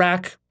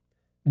 Iraq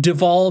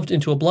devolved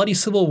into a bloody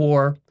civil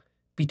war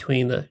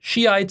between the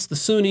Shiites, the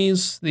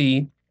Sunnis,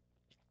 the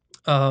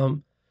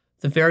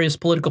various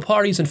political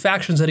parties and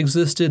factions that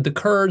existed, the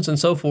Kurds and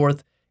so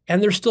forth,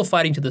 and they're still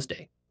fighting to this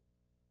day.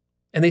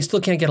 And they still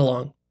can't get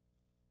along.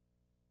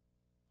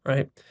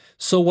 Right?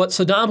 So what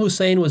Saddam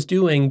Hussein was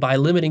doing by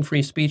limiting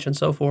free speech and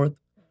so forth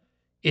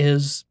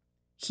is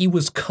he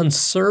was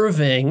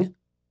conserving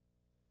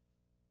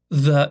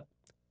the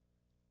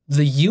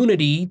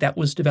unity that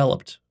was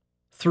developed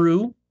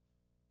through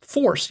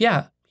force.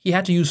 Yeah, he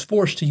had to use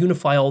force to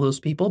unify all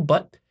those people,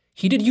 but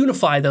he did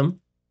unify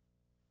them.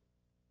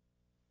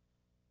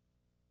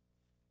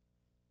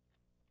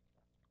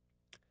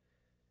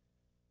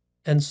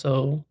 And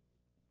so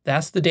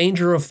that's the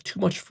danger of too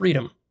much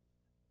freedom.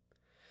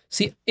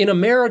 See, in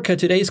America,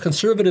 today's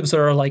conservatives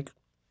are like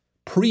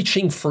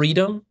preaching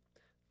freedom.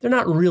 They're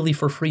not really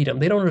for freedom.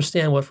 They don't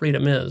understand what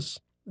freedom is.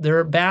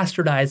 They're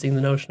bastardizing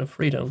the notion of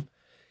freedom.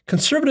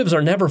 Conservatives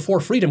are never for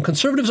freedom.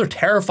 Conservatives are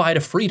terrified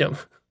of freedom.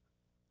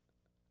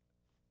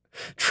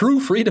 True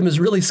freedom is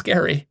really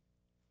scary.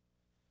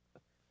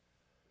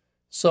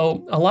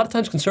 So a lot of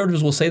times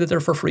conservatives will say that they're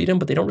for freedom,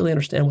 but they don't really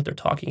understand what they're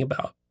talking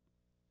about.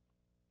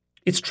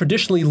 It's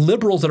traditionally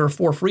liberals that are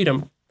for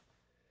freedom.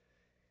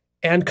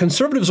 And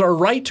conservatives are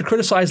right to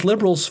criticize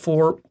liberals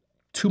for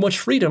too much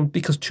freedom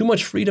because too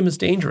much freedom is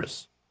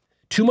dangerous.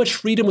 Too much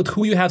freedom with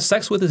who you have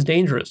sex with is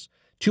dangerous.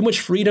 Too much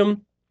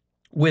freedom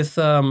with,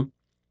 where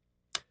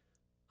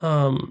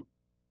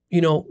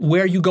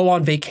you go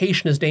on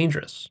vacation is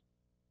dangerous.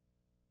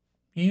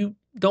 You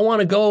don't want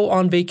to go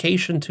on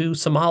vacation to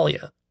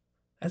Somalia.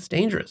 That's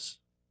dangerous.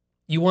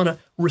 You want to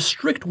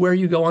restrict where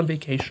you go on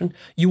vacation.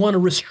 You want to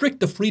restrict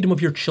the freedom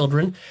of your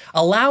children,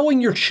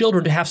 allowing your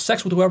children to have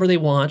sex with whoever they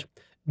want,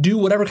 do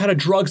whatever kind of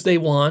drugs they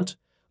want,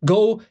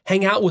 go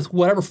hang out with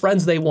whatever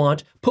friends they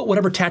want, put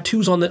whatever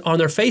tattoos on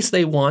their face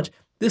they want.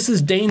 This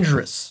is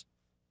dangerous.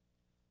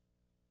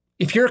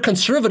 If you're a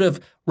conservative,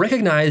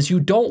 recognize you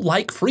don't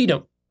like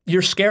freedom.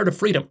 You're scared of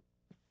freedom.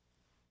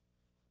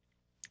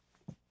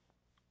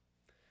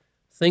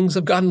 Things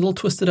have gotten a little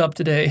twisted up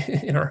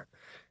today in our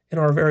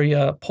very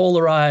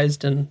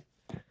polarized and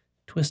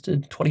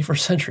twisted 21st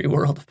century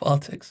world of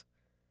politics,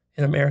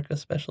 in America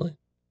especially.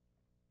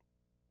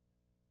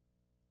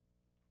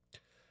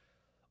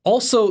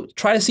 Also,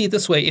 try to see it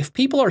this way. If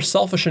people are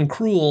selfish and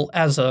cruel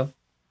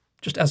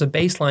just as a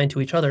baseline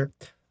to each other,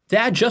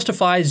 that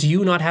justifies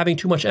you not having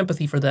too much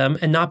empathy for them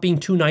and not being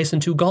too nice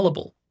and too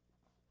gullible.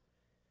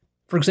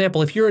 For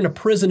example, if you're in a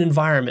prison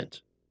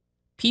environment,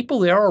 people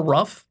there are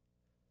rough,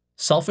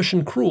 selfish,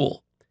 and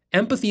cruel.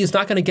 Empathy is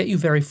not going to get you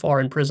very far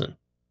in prison.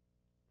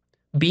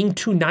 Being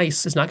too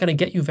nice is not going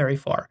to get you very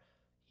far.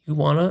 You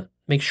want to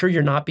make sure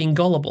you're not being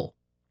gullible.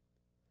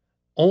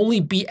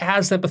 Only be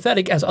as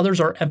empathetic as others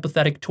are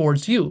empathetic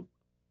towards you.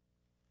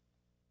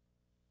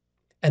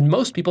 And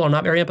most people are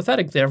not very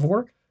empathetic,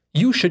 therefore,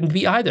 you shouldn't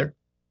be either.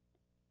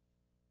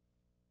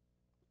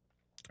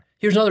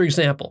 Here's another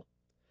example.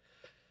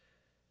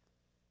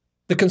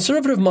 The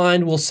conservative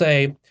mind will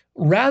say,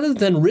 rather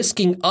than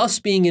risking us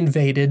being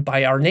invaded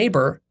by our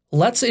neighbor,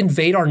 let's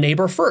invade our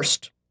neighbor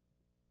first.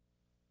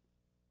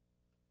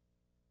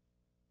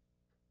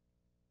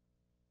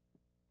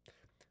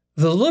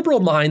 The liberal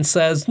mind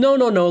says, no,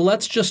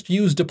 let's just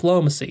use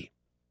diplomacy.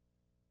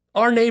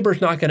 Our neighbor's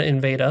not going to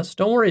invade us.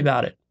 Don't worry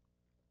about it.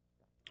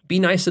 Be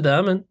nice to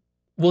them and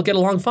we'll get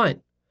along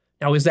fine.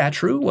 Now, is that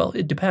true? Well,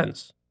 it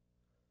depends.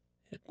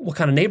 What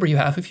kind of neighbor you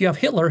have. If you have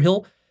Hitler,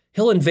 he'll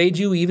invade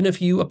you even if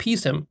you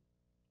appease him,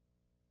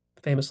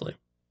 famously.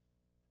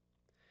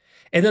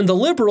 And then the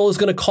liberal is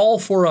going to call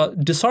for a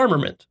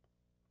disarmament,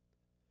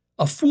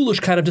 a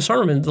foolish kind of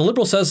disarmament. The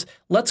liberal says,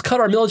 let's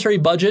cut our military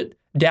budget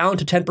down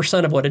to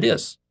 10% of what it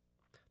is.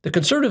 The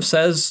conservative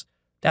says,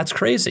 that's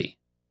crazy.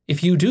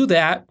 If you do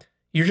that,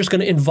 you're just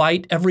going to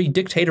invite every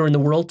dictator in the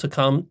world to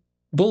come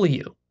bully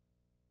you.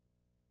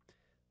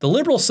 The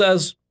liberal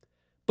says,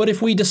 but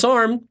if we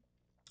disarm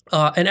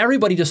and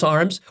everybody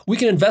disarms, we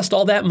can invest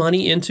all that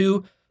money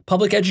into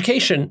public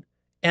education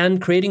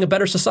and creating a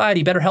better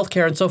society, better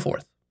healthcare, and so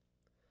forth.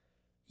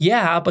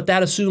 Yeah, but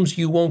that assumes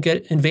you won't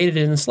get invaded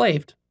and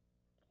enslaved,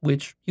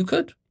 which you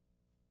could.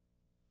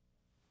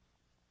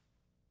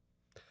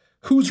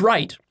 Who's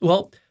right?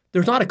 Well,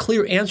 there's not a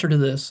clear answer to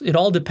this. It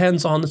all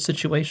depends on the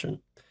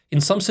situation.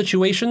 In some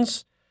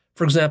situations,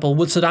 for example,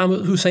 would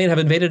Saddam Hussein have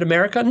invaded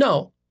America?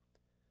 No.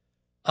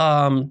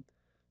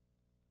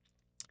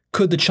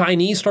 Could the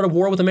Chinese start a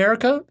war with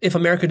America if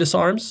America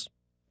disarms?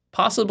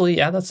 Possibly,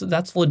 yeah, that's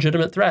a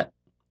legitimate threat.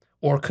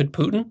 Or could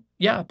Putin?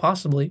 Yeah,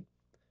 possibly.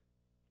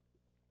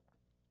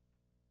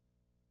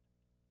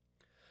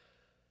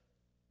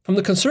 From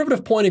the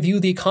conservative point of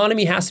view, the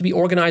economy has to be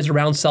organized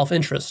around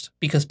self-interest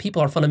because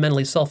people are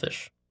fundamentally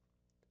selfish.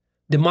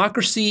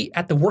 Democracy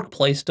at the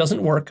workplace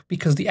doesn't work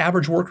because the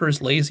average worker is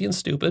lazy and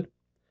stupid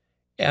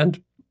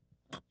and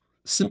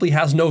simply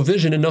has no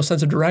vision and no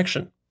sense of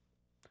direction.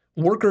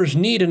 Workers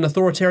need an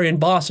authoritarian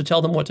boss to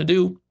tell them what to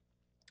do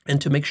and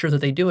to make sure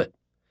that they do it,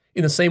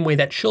 in the same way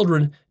that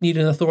children need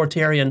an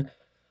authoritarian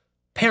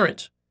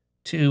parent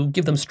to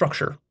give them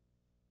structure,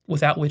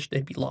 without which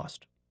they'd be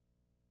lost.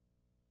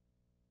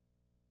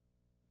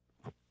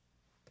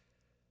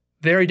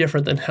 Very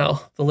different than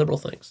how the liberal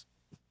thinks.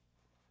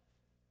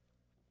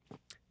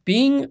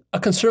 Being a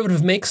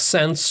conservative makes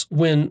sense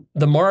when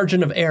the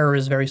margin of error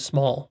is very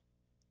small.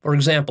 For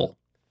example,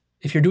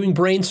 if you're doing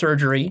brain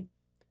surgery,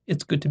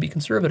 it's good to be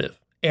conservative.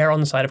 Err on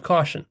the side of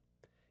caution.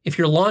 If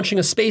you're launching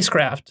a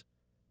spacecraft,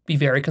 be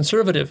very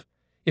conservative.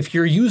 If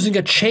you're using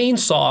a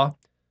chainsaw,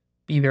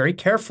 be very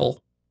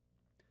careful.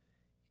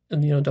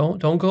 And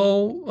don't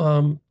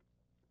go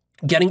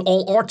getting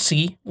all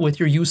artsy with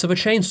your use of a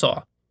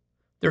chainsaw.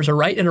 There's a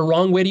right and a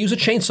wrong way to use a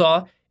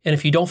chainsaw, and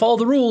if you don't follow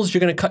the rules, you're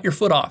going to cut your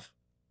foot off.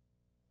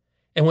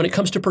 And when it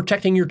comes to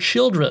protecting your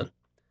children,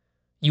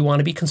 you want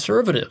to be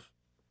conservative,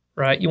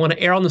 right? You want to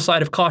err on the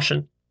side of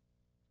caution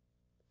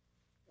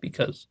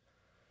because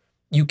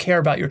you care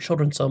about your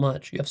children so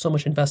much. You have so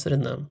much invested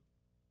in them.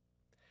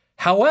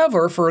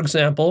 However, for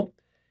example,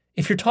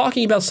 if you're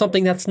talking about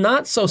something that's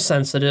not so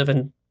sensitive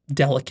and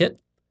delicate,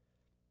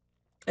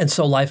 and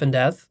so life and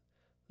death,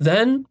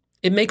 then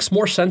it makes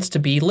more sense to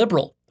be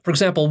liberal. For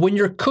example, when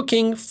you're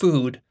cooking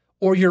food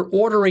or you're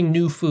ordering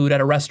new food at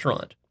a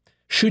restaurant,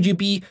 should you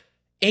be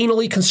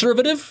anally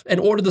conservative and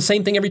order the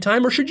same thing every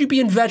time, or should you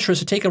be adventurous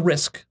to take a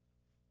risk?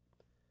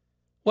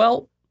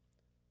 Well,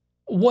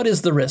 what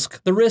is the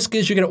risk? The risk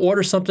is you're going to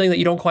order something that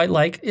you don't quite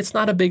like. It's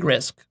not a big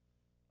risk.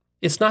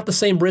 It's not the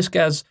same risk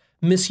as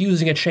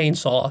misusing a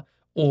chainsaw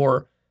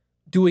or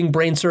doing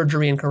brain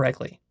surgery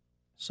incorrectly.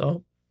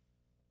 So,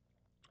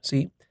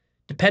 see,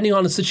 depending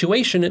on the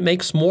situation, it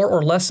makes more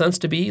or less sense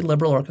to be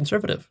liberal or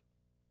conservative.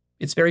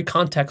 It's very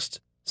context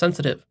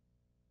sensitive.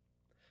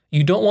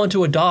 You don't want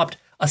to adopt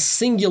a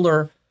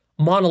singular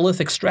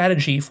monolithic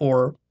strategy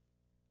for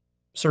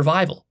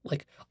survival.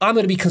 Like, I'm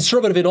going to be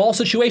conservative in all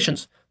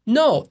situations.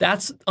 No,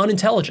 that's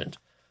unintelligent.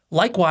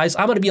 Likewise,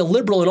 I'm going to be a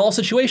liberal in all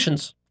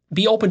situations.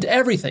 Be open to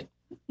everything.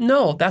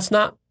 No, that's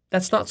not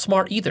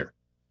smart either.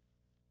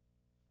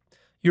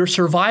 Your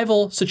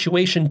survival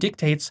situation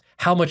dictates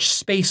how much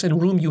space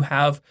and room you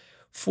have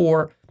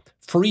for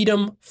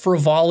freedom,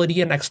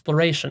 frivolity, and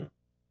exploration.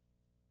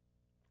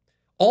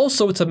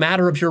 Also, it's a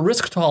matter of your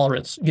risk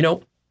tolerance.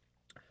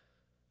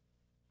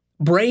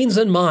 Brains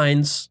and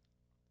minds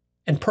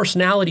and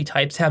personality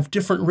types have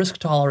different risk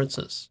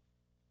tolerances.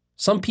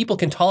 Some people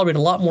can tolerate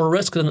a lot more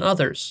risk than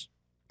others.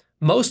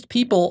 Most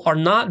people are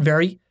not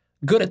very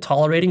good at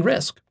tolerating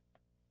risk.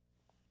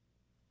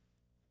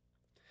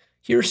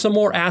 Here's some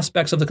more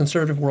aspects of the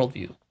conservative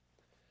worldview.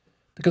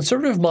 The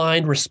conservative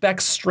mind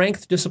respects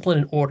strength, discipline,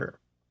 and order.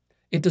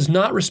 It does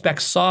not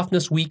respect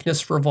softness,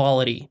 weakness,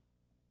 frivolity.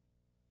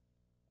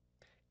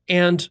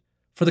 And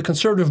for the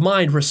conservative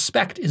mind,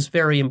 respect is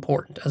very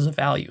important as a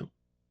value.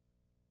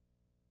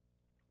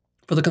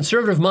 For the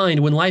conservative mind,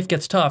 when life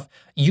gets tough,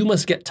 you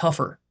must get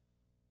tougher.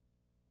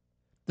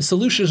 The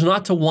solution is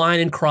not to whine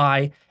and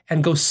cry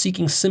and go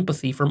seeking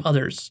sympathy from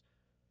others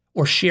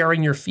or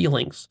sharing your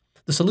feelings.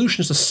 The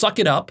solution is to suck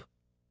it up,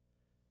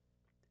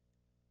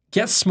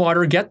 get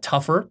smarter, get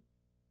tougher,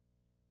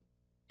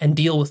 and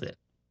deal with it.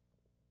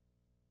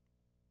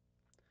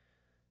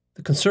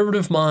 The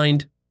conservative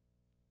mind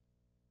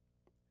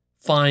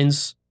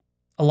finds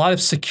a lot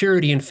of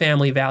security in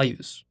family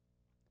values,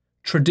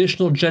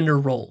 traditional gender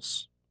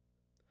roles.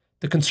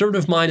 The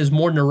conservative mind is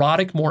more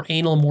neurotic, more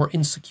anal, more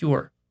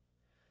insecure.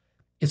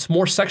 It's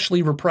more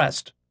sexually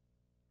repressed.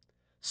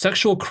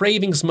 Sexual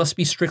cravings must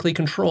be strictly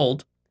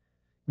controlled.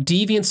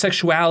 Deviant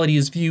sexuality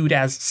is viewed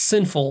as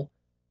sinful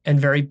and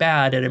very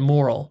bad and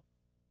immoral.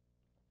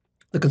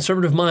 The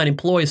conservative mind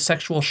employs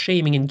sexual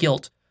shaming and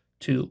guilt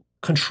to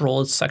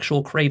control its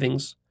sexual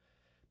cravings.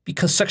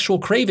 Because sexual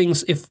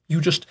cravings, if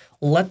you just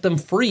let them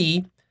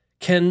free,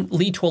 can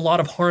lead to a lot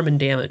of harm and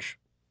damage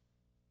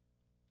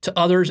to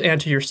others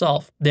and to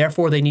yourself.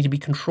 Therefore, they need to be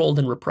controlled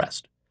and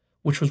repressed,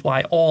 which was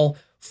why all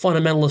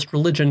fundamentalist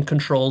religion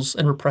controls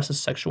and represses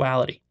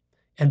sexuality.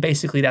 And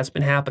basically, that's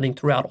been happening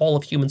throughout all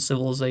of human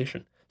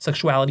civilization.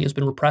 Sexuality has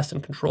been repressed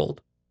and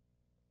controlled.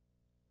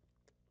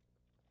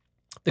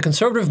 The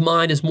conservative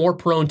mind is more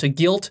prone to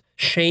guilt,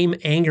 shame,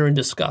 anger, and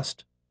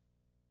disgust.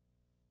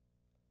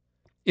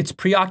 It's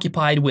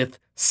preoccupied with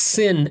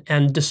sin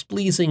and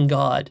displeasing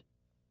God,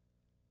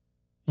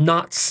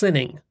 not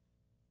sinning.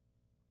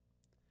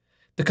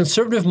 The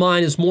conservative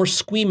mind is more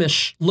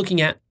squeamish,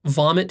 looking at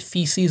vomit,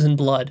 feces, and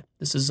blood.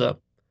 This is a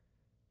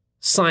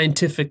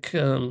scientific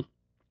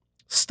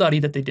study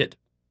that they did.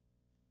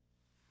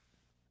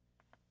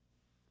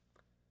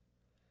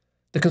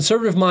 The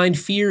conservative mind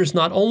fears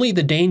not only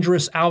the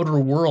dangerous outer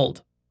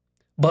world,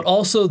 but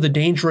also the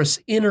dangerous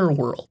inner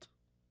world.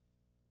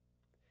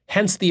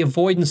 Hence the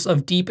avoidance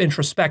of deep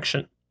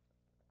introspection.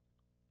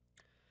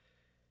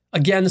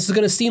 Again, this is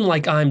going to seem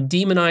like I'm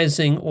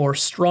demonizing or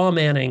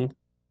strawmanning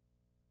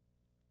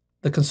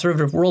the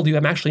conservative worldview.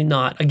 I'm actually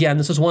not. Again,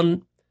 this is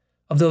one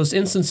of those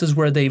instances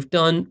where they've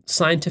done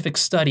scientific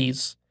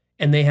studies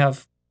and they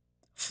have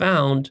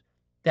found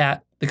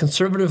that the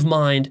conservative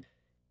mind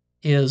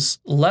is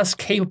less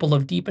capable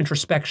of deep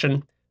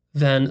introspection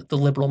than the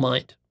liberal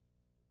mind.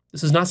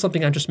 This is not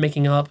something I'm just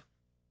making up.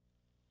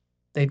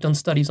 They've done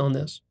studies on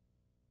this.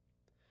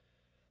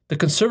 The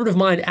conservative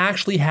mind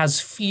actually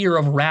has fear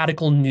of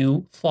radical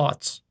new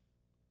thoughts.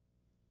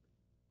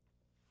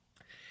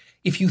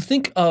 If you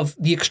think of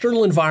the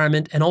external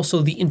environment and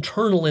also the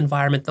internal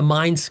environment, the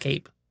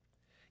mindscape,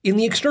 in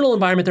the external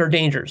environment, there are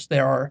dangers.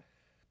 There are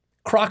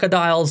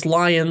crocodiles,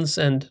 lions,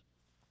 and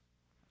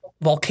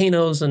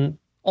volcanoes, and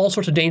all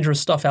sorts of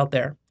dangerous stuff out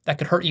there that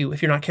could hurt you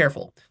if you're not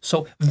careful.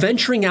 So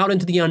venturing out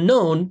into the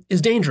unknown is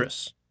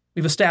dangerous.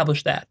 We've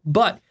established that.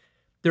 But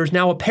there's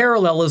now a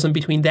parallelism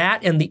between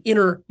that and the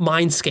inner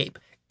mindscape.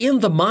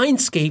 In the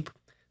mindscape,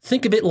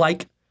 think of it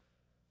like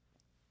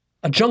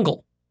a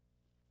jungle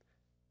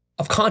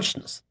of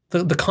consciousness,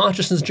 the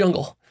consciousness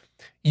jungle.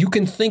 You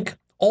can think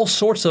all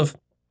sorts of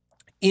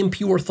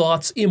impure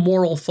thoughts,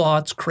 immoral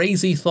thoughts,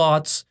 crazy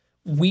thoughts,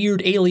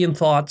 weird alien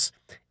thoughts,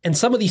 and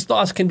some of these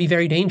thoughts can be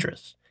very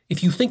dangerous.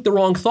 If you think the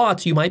wrong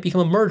thoughts, you might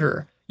become a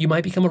murderer, you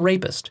might become a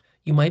rapist,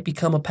 you might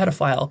become a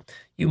pedophile,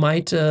 you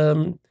might,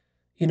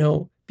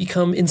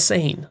 become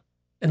insane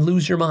and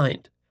lose your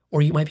mind,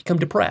 or you might become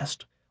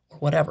depressed, or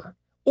whatever.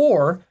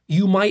 Or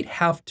you might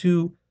have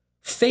to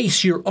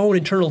face your own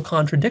internal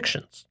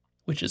contradictions,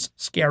 which is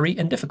scary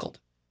and difficult.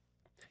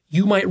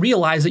 You might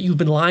realize that you've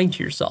been lying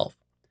to yourself.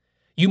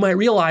 You might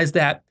realize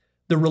that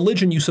the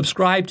religion you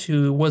subscribe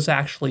to was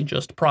actually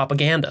just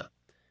propaganda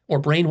or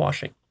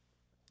brainwashing.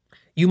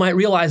 You might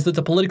realize that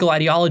the political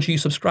ideology you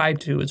subscribe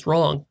to is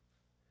wrong.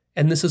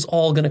 And this is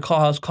all going to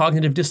cause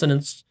cognitive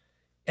dissonance,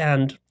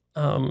 and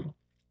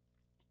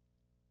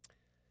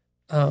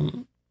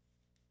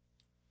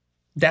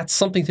that's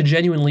something to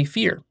genuinely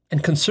fear.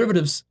 And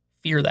conservatives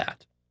fear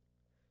that.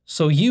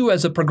 So you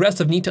as a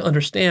progressive need to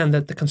understand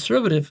that the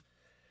conservative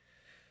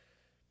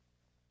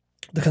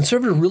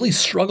really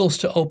struggles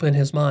to open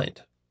his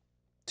mind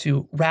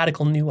to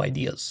radical new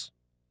ideas.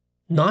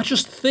 Not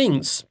just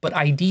things, but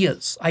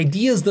ideas.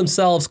 Ideas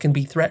themselves can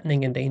be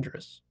threatening and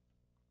dangerous.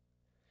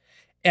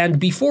 And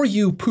before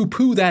you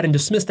poo-poo that and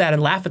dismiss that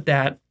and laugh at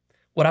that,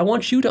 what I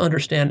want you to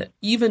understand,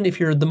 even if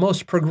you're the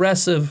most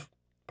progressive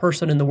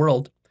person in the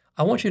world,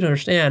 I want you to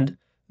understand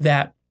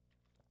that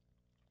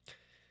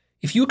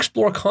if you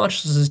explore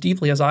consciousness as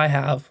deeply as I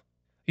have,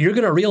 you're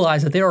going to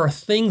realize that there are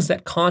things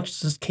that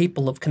consciousness is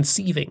capable of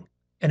conceiving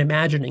and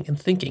imagining and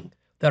thinking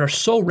that are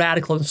so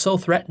radical and so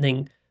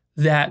threatening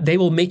that they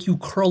will make you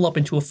curl up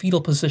into a fetal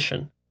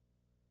position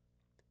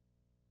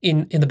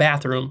in the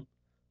bathroom,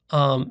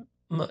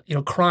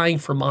 crying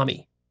for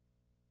mommy.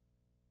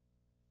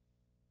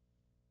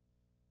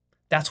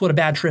 That's what a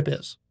bad trip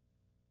is.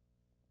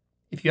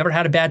 If you ever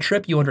had a bad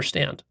trip, you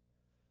understand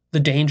the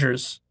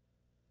dangers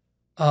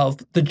of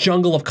the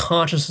jungle of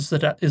consciousness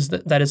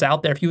that is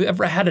out there. If you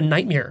ever had a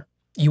nightmare,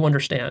 you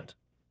understand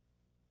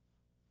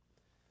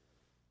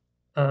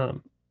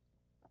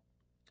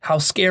how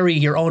scary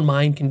your own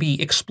mind can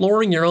be.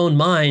 Exploring your own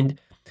mind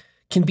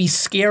can be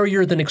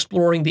scarier than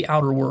exploring the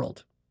outer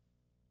world.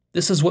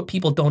 This is what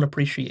people don't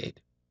appreciate.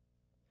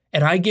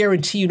 And I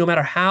guarantee you, no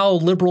matter how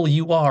liberal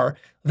you are,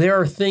 there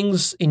are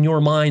things in your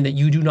mind that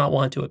you do not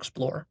want to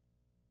explore.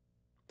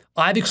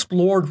 I've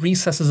explored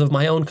recesses of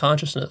my own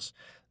consciousness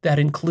that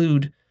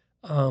include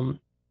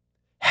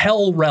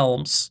hell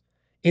realms,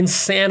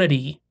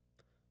 insanity,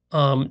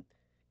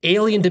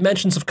 alien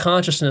dimensions of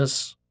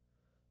consciousness,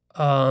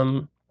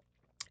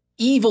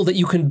 evil that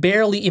you can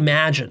barely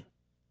imagine.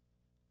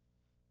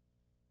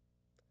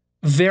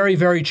 Very,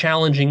 very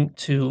challenging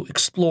to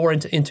explore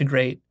and to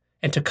integrate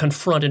and to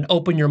confront and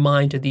open your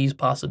mind to these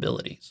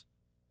possibilities.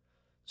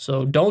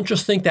 So don't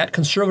just think that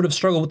conservatives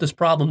struggle with this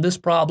problem. This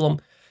problem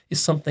is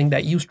something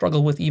that you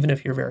struggle with even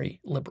if you're very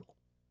liberal.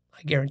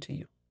 I guarantee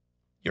you.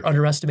 You're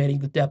underestimating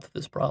the depth of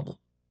this problem.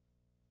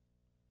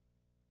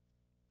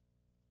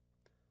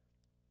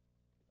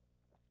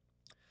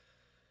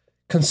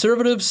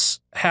 Conservatives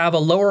have a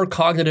lower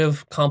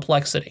cognitive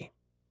complexity.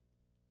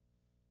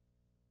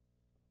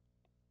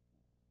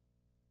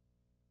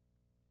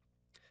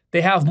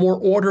 They have more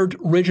ordered,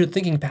 rigid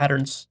thinking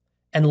patterns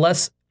and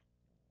less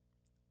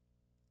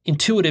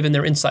intuitive in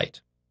their insight.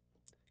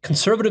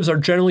 Conservatives are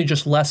generally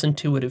just less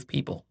intuitive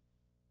people.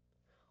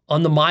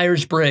 On the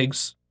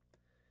Myers-Briggs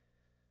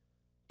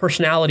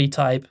personality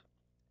type,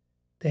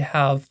 they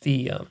have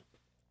the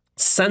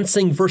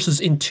sensing versus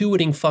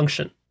intuiting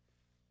function.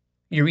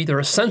 You're either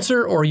a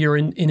sensor or you're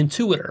an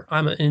intuitor.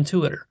 I'm an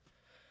intuitor.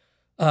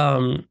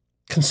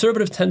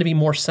 Conservatives tend to be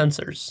more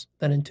sensors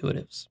than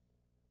intuitives.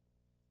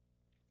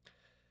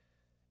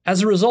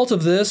 As a result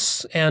of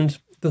this and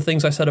the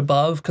things I said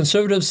above,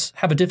 conservatives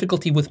have a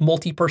difficulty with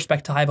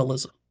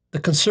multi-perspectivalism. The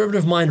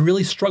conservative mind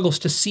really struggles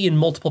to see in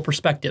multiple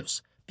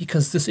perspectives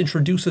because this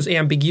introduces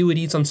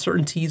ambiguities,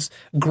 uncertainties,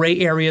 gray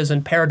areas,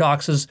 and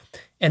paradoxes,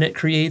 and it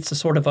creates a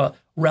sort of a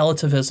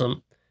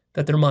relativism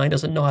that their mind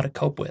doesn't know how to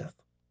cope with.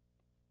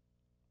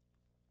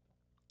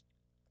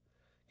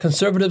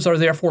 Conservatives are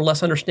therefore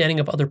less understanding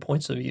of other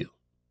points of view.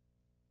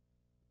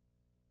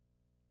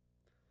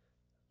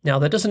 Now,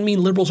 that doesn't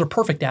mean liberals are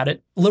perfect at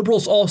it.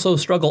 Liberals also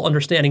struggle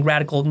understanding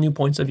radical new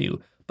points of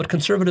view, but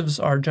conservatives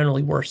are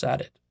generally worse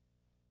at it.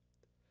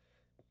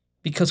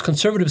 Because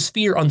conservatives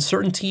fear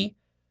uncertainty,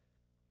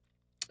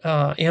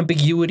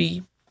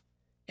 ambiguity,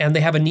 and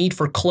they have a need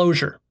for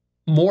closure,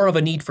 more of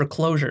a need for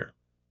closure.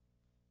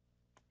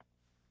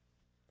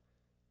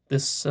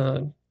 This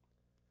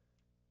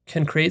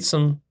can create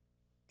some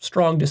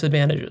strong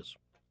disadvantages.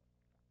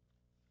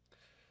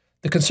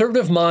 The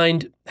conservative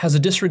mind has a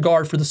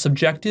disregard for the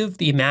subjective,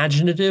 the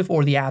imaginative,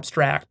 or the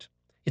abstract.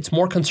 It's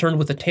more concerned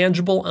with the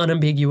tangible,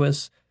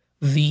 unambiguous,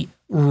 the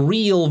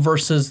real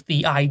versus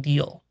the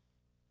ideal.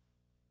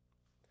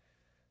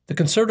 The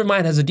conservative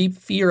mind has a deep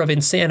fear of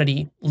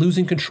insanity,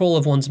 losing control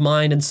of one's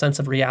mind and sense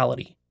of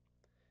reality,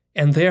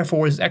 and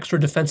therefore is extra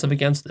defensive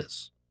against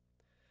this.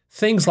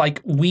 Things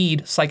like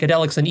weed,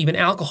 psychedelics, and even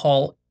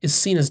alcohol is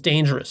seen as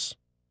dangerous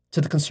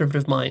to the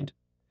conservative mind.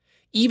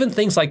 Even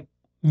things like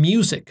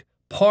music,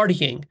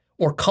 partying,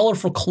 or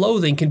colorful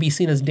clothing can be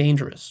seen as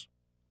dangerous.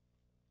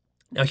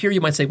 Now here you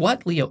might say,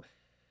 what, Leo?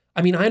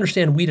 I mean, I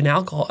understand weed and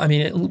alcohol. I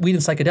mean, weed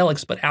and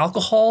psychedelics, but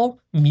alcohol,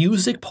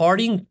 music,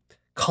 partying,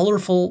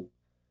 colorful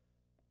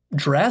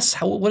dress,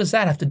 what does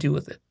that have to do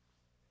with it?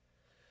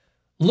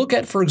 Look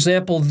at, for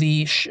example,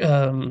 the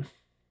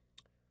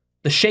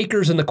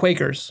Shakers and the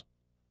Quakers.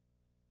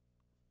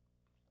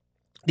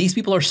 These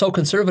people are so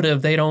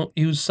conservative, they don't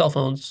use cell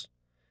phones.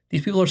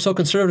 These people are so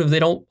conservative, they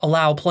don't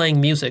allow playing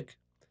music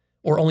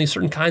or only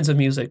certain kinds of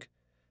music.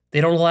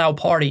 They don't allow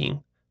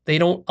partying. They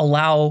don't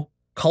allow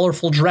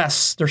colorful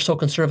dress. They're so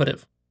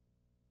conservative.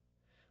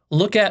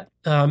 Look at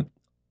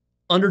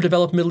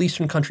underdeveloped Middle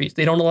Eastern countries.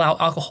 They don't allow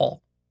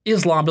alcohol.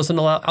 Islam doesn't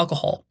allow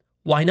alcohol.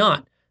 Why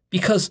not?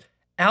 Because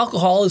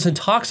alcohol is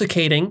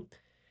intoxicating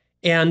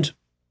and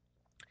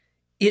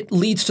it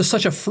leads to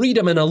such a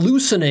freedom and a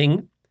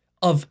loosening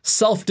of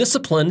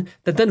self-discipline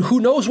that then who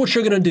knows what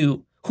you're going to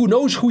do? Who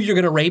knows who you're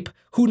going to rape?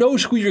 Who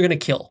knows who you're going to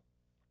kill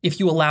if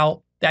you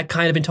allow that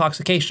kind of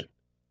intoxication?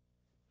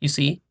 You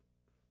see?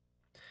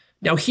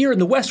 Now here in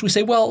the West, we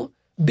say, well,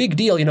 big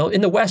deal. You know,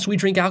 in the West, we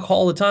drink alcohol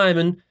all the time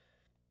and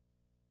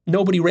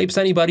nobody rapes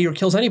anybody or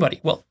kills anybody.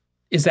 Well,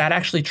 is that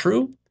actually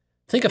true?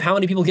 Think of how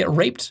many people get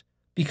raped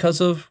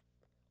because of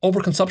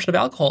overconsumption of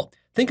alcohol.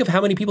 Think of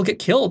how many people get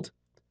killed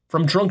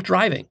from drunk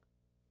driving.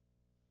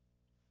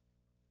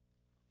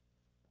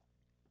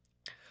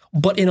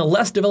 But in a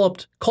less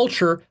developed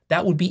culture,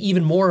 that would be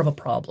even more of a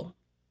problem.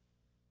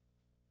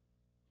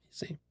 You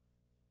see?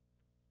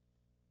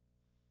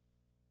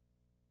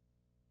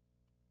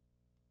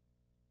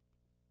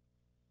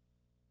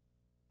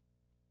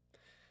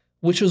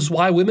 which is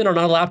why women are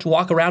not allowed to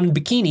walk around in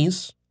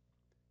bikinis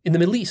in the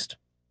Middle East.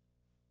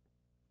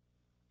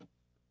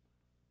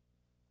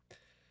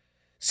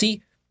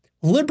 See,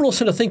 liberals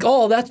tend to think,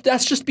 oh,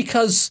 that's just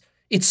because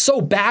it's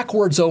so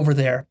backwards over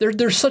there.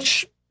 They're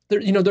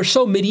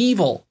so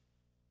medieval.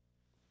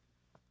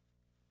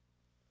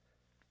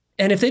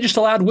 And if they just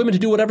allowed women to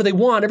do whatever they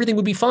want, everything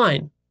would be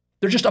fine.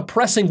 They're just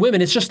oppressing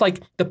women. It's just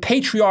like the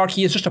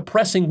patriarchy is just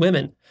oppressing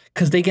women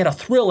because they get a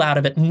thrill out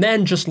of it.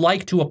 Men just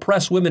like to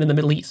oppress women in the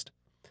Middle East.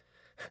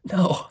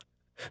 No,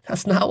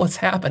 that's not what's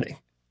happening.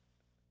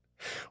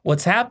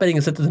 What's happening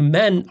is that the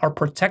men are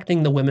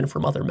protecting the women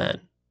from other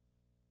men.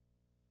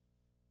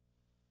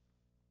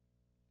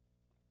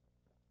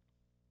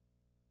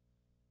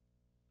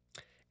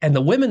 And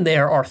the women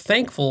there are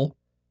thankful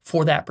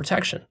for that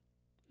protection.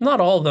 Not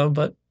all of them,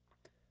 but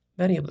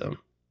many of them.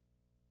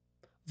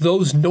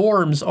 Those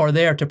norms are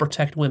there to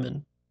protect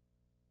women.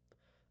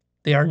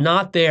 They are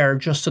not there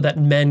just so that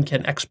men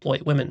can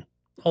exploit women,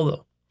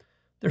 although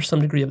there's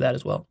some degree of that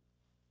as well.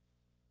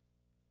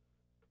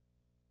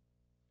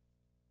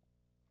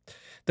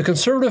 The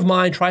conservative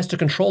mind tries to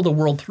control the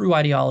world through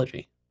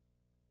ideology.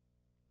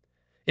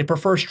 It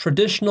prefers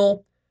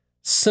traditional,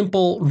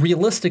 simple,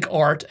 realistic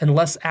art and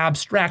less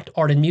abstract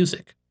art and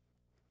music.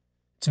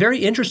 It's very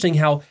interesting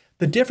how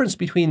the difference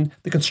between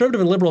the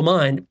conservative and liberal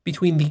mind,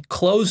 between the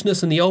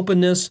closedness and the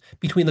openness,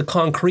 between the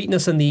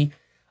concreteness and the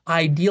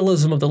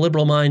idealism of the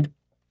liberal mind,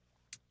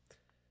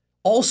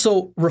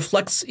 also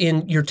reflects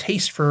in your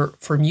taste for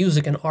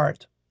music and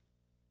art,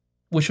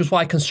 which is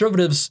why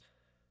conservatives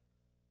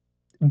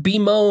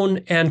bemoan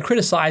and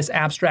criticize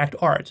abstract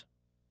art.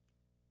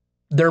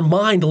 Their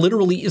mind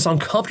literally is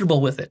uncomfortable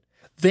with it.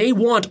 They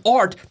want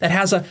art that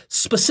has a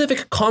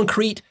specific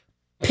concrete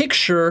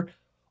picture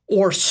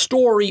or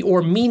story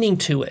or meaning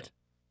to it.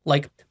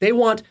 Like they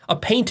want a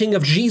painting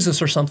of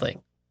Jesus or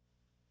something.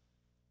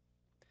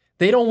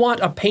 They don't want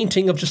a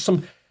painting of just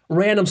some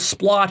random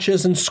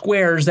splotches and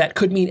squares that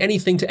could mean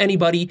anything to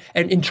anybody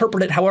and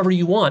interpret it however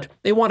you want.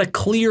 They want a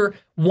clear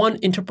one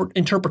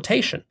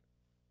interpretation.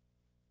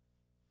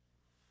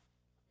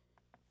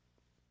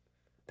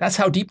 That's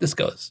how deep this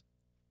goes.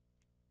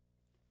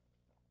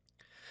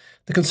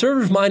 The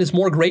conservative mind is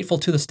more grateful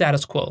to the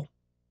status quo.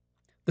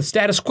 The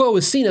status quo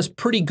is seen as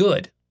pretty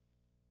good.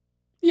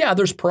 Yeah,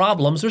 there's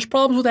problems. There's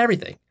problems with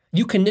everything.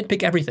 You can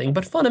nitpick everything,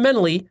 but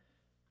fundamentally,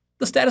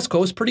 the status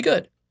quo is pretty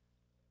good.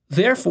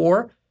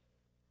 Therefore,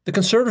 the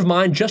conservative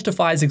mind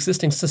justifies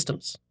existing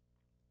systems.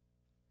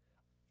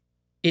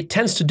 It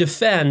tends to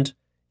defend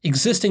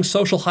existing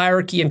social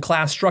hierarchy and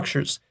class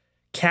structures,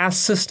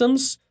 caste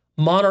systems,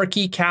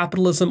 monarchy,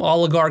 capitalism,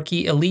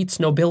 oligarchy, elites,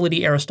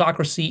 nobility,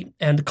 aristocracy,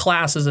 and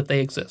classes if they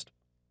exist.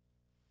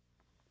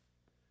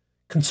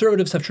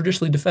 Conservatives have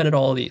traditionally defended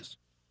all of these.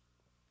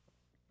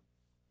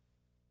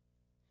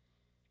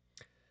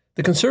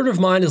 The conservative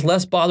mind is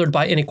less bothered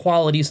by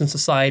inequalities in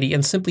society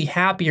and simply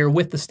happier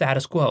with the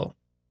status quo.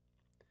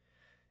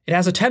 It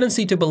has a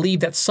tendency to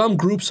believe that some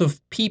groups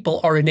of people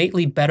are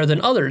innately better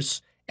than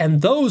others,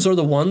 and those are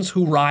the ones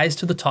who rise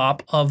to the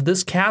top of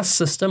this caste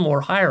system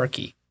or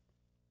hierarchy.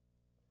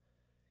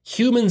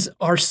 Humans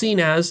are seen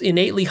as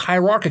innately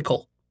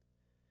hierarchical.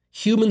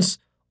 Humans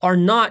are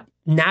not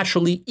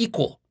naturally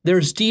equal.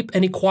 There's deep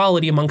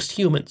inequality amongst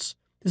humans.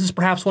 This is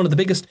perhaps one of the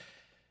biggest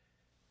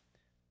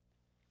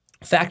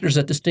factors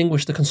that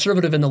distinguish the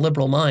conservative and the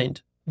liberal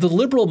mind. The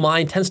liberal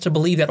mind tends to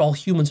believe that all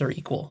humans are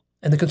equal.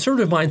 And the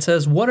conservative mind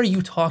says, what are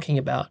you talking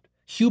about?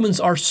 Humans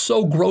are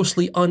so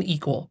grossly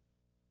unequal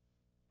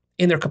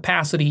in their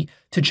capacity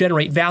to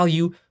generate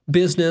value,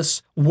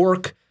 business,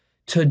 work,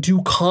 to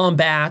do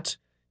combat,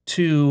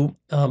 to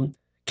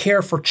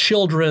care for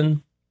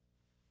children,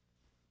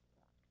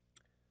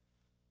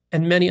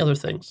 and many other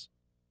things.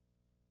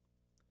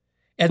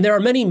 And there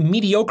are many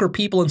mediocre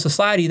people in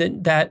society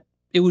that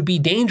it would be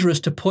dangerous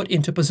to put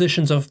into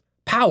positions of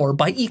power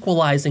by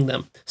equalizing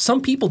them.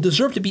 Some people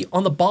deserve to be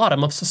on the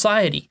bottom of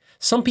society.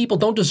 Some people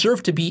don't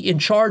deserve to be in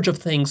charge of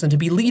things and to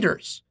be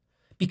leaders,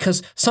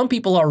 because some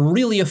people are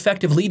really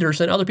effective leaders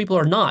and other people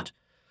are not.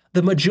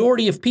 The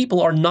majority of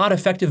people are not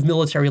effective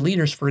military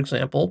leaders, for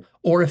example,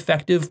 or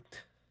effective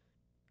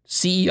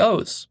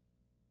CEOs.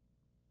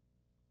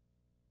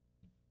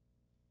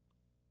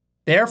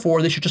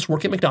 Therefore, they should just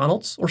work at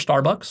McDonald's or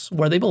Starbucks,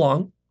 where they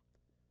belong.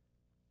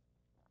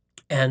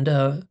 And,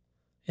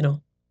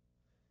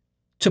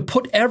 to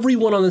put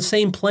everyone on the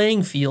same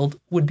playing field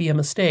would be a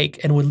mistake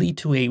and would lead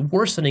to a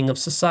worsening of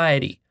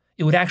society.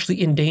 It would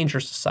actually endanger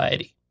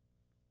society.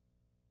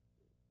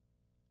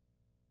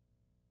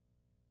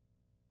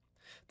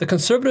 The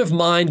conservative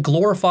mind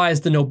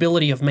glorifies the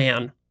nobility of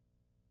man.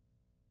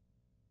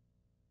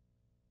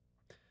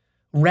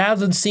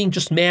 Rather than seeing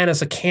just man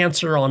as a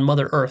cancer on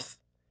Mother Earth,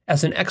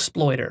 as an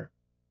exploiter,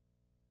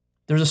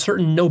 there's a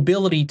certain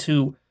nobility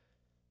to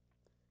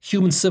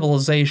human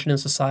civilization and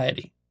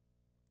society.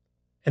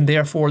 And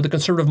therefore, the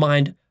conservative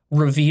mind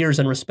reveres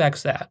and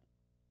respects that.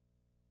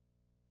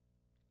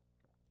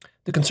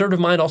 The conservative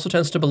mind also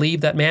tends to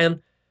believe that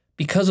man,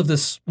 because of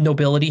this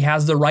nobility,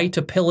 has the right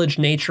to pillage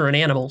nature and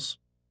animals.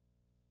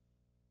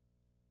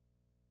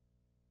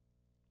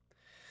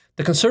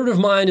 The conservative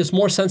mind is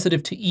more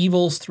sensitive to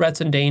evils, threats,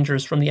 and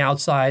dangers from the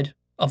outside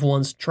of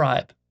one's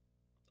tribe,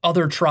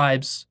 other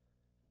tribes,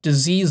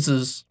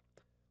 diseases,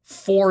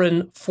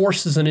 foreign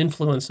forces and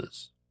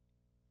influences.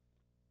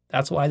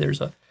 That's why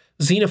there's a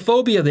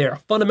xenophobia there,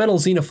 fundamental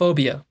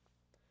xenophobia,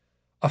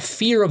 a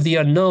fear of the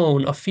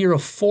unknown, a fear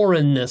of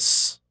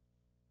foreignness.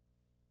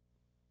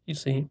 You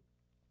see?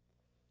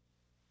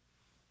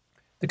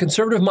 The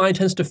conservative mind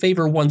tends to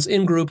favor one's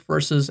in-group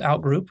versus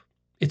out-group.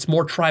 It's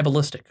more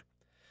tribalistic.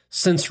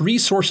 Since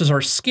resources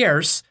are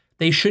scarce,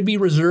 they should be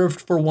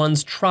reserved for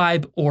one's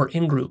tribe or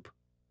in-group.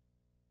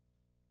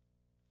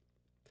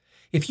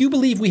 If you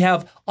believe we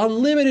have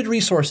unlimited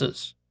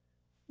resources,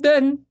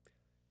 then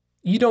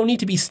you don't need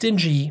to be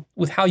stingy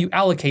with how you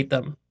allocate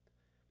them.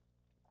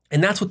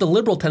 And that's what the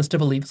liberal tends to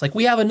believe. It's like,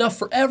 we have enough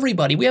for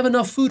everybody. We have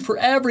enough food for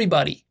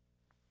everybody.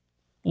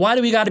 Why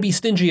do we got to be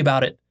stingy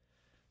about it?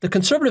 The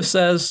conservative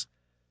says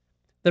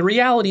the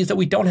reality is that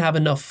we don't have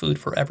enough food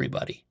for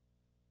everybody.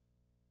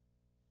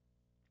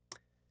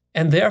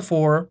 And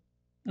therefore,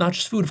 not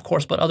just food, of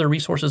course, but other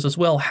resources as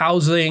well,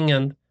 housing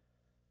and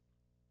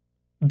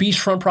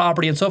beachfront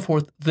property and so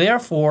forth.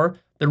 Therefore,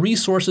 the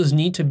resources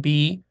need to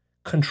be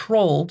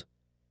controlled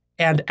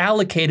and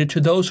allocated to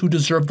those who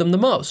deserve them the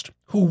most,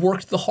 who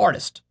worked the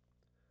hardest,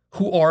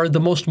 who are the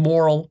most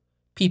moral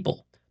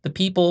people, the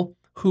people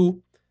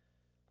who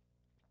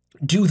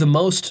do the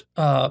most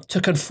to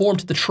conform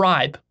to the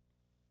tribe,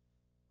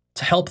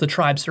 to help the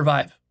tribe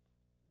survive.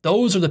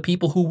 Those are the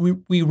people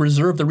who we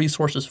reserve the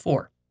resources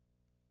for.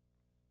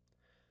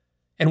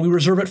 And we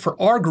reserve it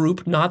for our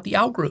group, not the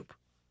out group,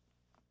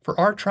 for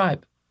our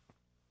tribe.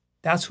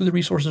 That's who the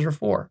resources are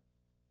for.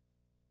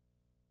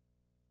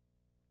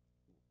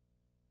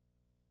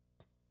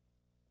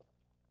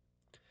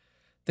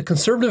 The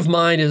conservative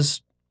mind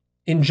is,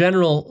 in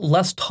general,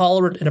 less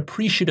tolerant and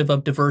appreciative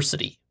of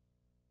diversity.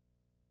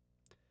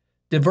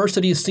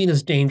 Diversity is seen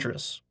as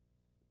dangerous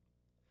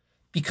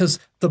because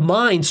the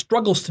mind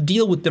struggles to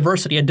deal with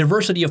diversity, a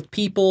diversity of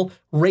people,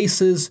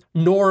 races,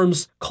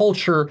 norms,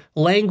 culture,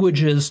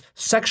 languages,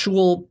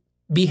 sexual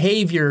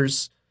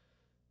behaviors,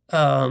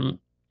 a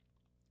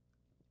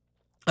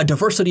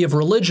diversity of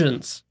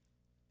religions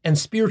and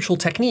spiritual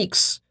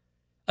techniques,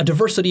 a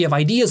diversity of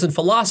ideas and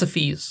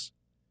philosophies.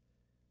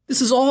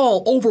 This is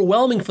all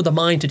overwhelming for the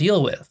mind to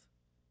deal with.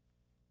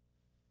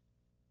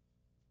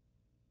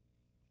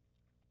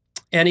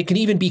 And it can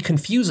even be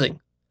confusing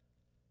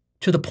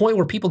to the point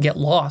where people get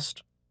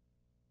lost.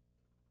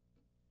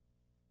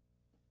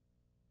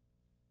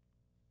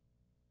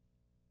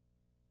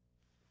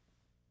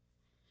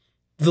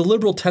 The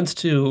liberal tends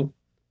to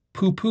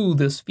poo-poo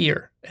this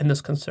fear and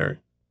this concern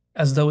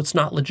as though it's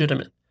not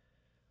legitimate.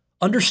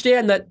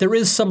 Understand that there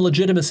is some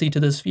legitimacy to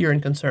this fear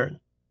and concern.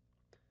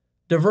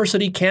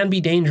 Diversity can be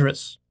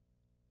dangerous.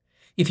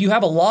 If you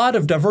have a lot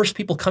of diverse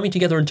people coming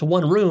together into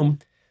one room,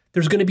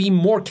 there's going to be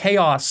more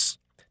chaos.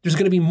 There's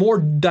going to be more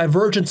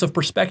divergence of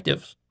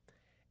perspectives.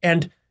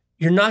 And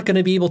you're not going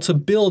to be able to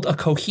build a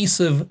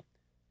cohesive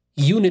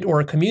unit or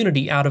a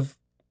community out of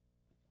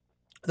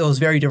those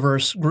very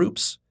diverse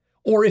groups.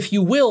 Or if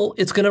you will,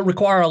 it's going to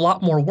require a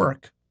lot more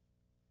work.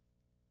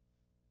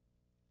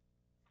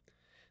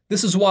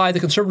 This is why the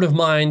conservative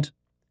mind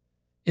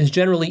is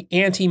generally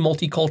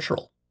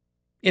anti-multicultural.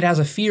 It has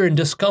a fear and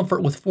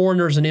discomfort with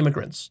foreigners and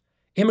immigrants.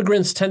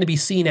 Immigrants tend to be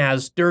seen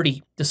as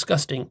dirty,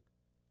 disgusting,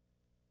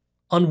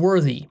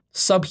 unworthy,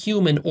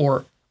 subhuman,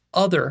 or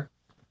other,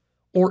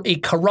 or a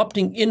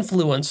corrupting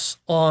influence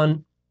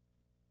on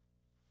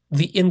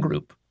the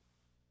in-group.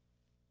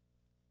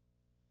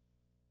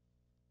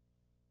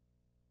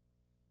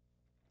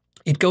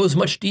 It goes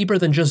much deeper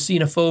than just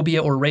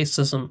xenophobia or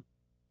racism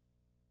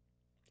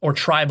or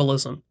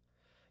tribalism.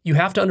 You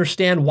have to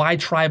understand why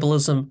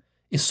tribalism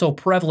is so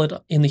prevalent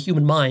in the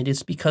human mind.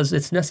 It's because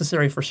it's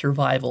necessary for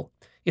survival.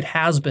 It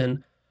has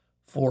been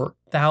for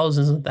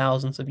thousands and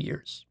thousands of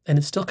years, and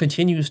it still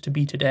continues to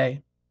be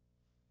today,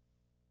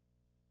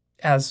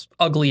 as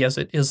ugly as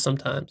it is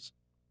sometimes.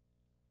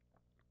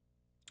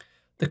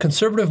 The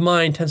conservative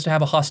mind tends to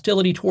have a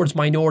hostility towards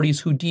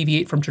minorities who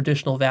deviate from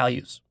traditional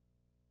values.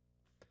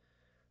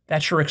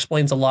 That sure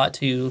explains a lot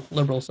to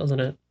liberals, doesn't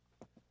it?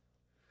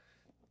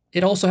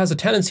 It also has a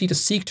tendency to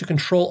seek to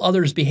control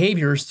others'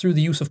 behaviors through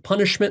the use of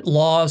punishment,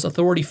 laws,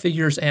 authority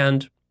figures,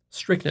 and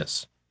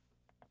strictness.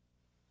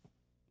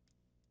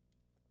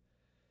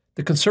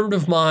 The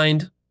conservative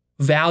mind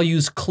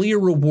values clear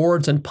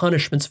rewards and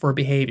punishments for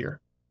behavior.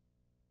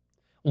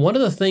 One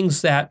of the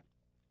things that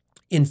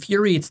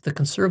infuriates the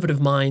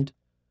conservative mind,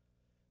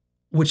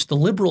 which the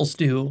liberals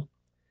do,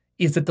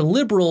 is that the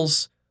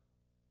liberals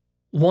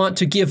want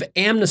to give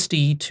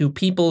amnesty to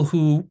people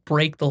who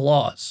break the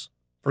laws.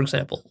 For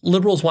example,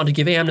 liberals want to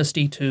give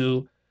amnesty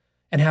to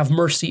and have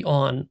mercy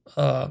on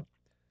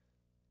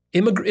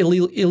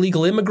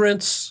illegal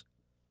immigrants,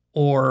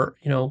 or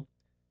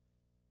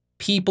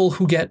people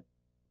who get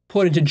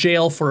put into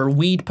jail for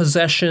weed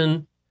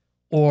possession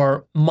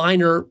or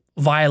minor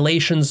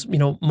violations,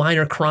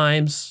 minor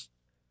crimes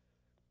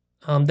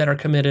that are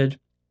committed.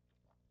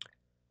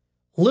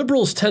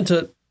 Liberals tend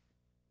to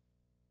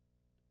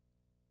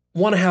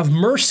want to have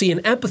mercy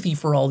and empathy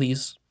for all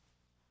these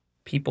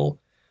people.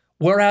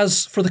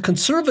 Whereas for the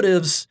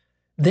conservatives,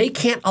 they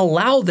can't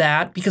allow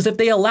that, because if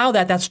they allow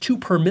that, that's too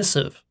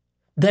permissive.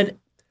 Then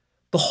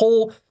the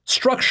whole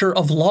structure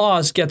of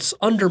laws gets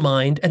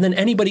undermined, and then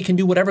anybody can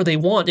do whatever they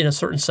want in a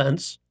certain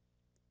sense.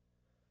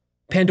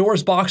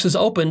 Pandora's box is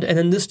opened, and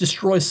then this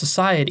destroys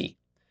society.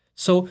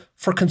 So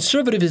for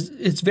conservatives,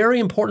 it's very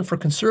important for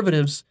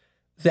conservatives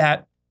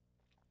that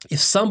if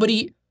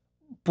somebody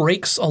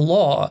breaks a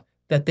law,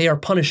 that they are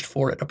punished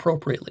for it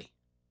appropriately.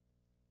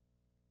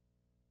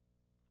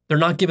 They're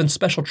not given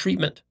special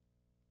treatment.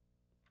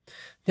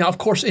 Now, of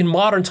course, in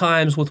modern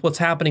times with what's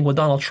happening with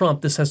Donald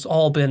Trump, this has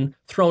all been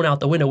thrown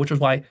out the window, which is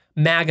why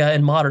MAGA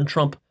and modern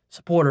Trump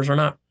supporters are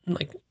not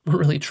like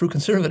really true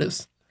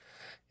conservatives.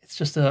 It's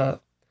just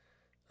a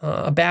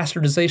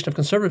bastardization of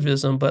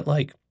conservatism, but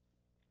like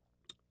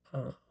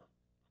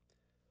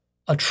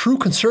a true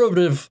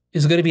conservative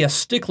is going to be a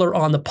stickler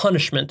on the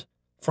punishment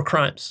for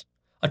crimes.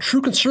 A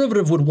true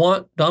conservative would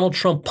want Donald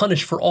Trump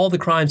punished for all the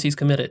crimes he's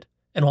committed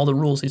and all the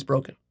rules he's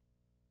broken.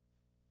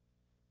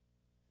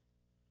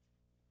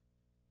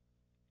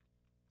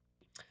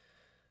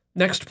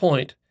 Next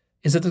point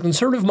is that the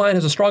conservative mind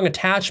has a strong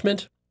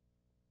attachment,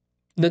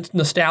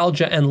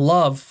 nostalgia, and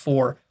love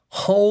for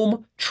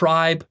home,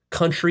 tribe,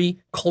 country,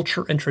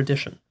 culture, and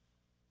tradition.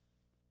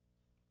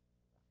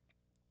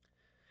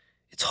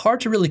 It's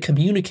hard to really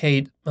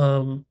communicate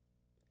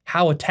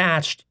how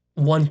attached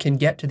one can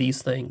get to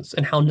these things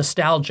and how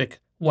nostalgic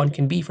one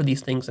can be for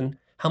these things and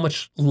how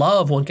much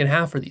love one can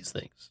have for these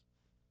things.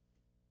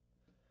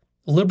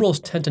 Liberals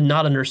tend to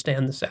not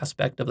understand this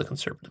aspect of the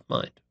conservative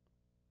mind.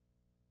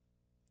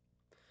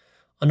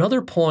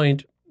 Another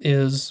point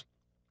is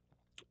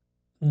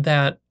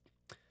that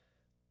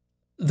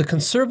the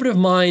conservative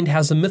mind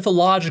has a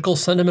mythological,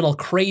 sentimental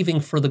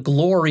craving for the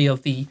glory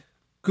of the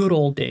good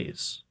old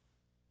days.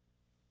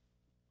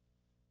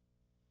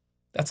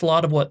 That's a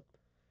lot of what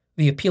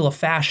the appeal of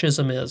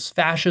fascism is.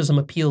 Fascism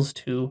appeals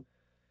to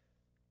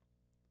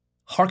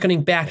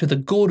hearkening back to the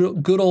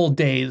good old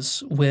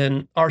days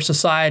when our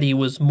society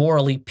was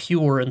morally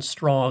pure and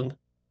strong,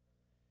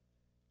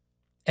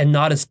 and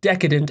not as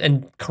decadent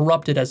and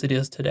corrupted as it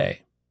is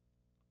today.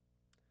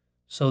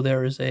 So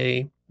there is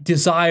a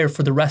desire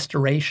for the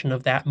restoration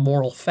of that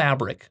moral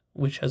fabric,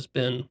 which has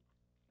been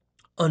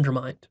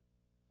undermined,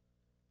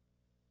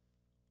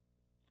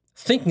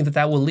 thinking that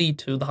that will lead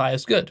to the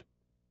highest good,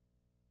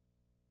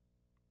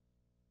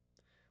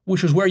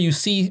 which is where you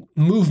see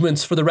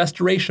movements for the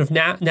restoration of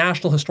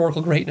national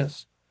historical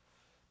greatness,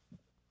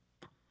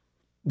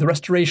 the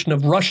restoration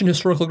of Russian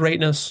historical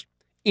greatness,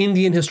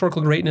 Indian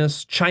historical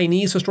greatness,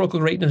 Chinese historical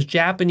greatness,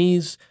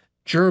 Japanese,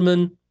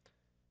 German,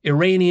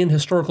 Iranian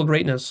historical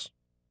greatness.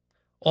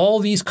 All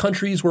these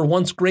countries were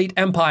once great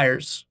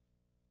empires.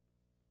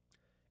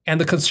 And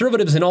the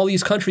conservatives in all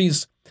these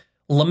countries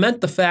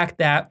lament the fact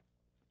that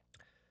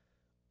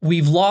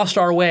we've lost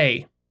our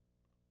way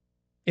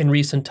in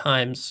recent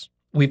times.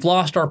 We've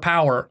lost our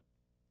power.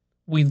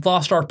 We've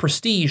lost our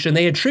prestige. And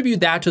they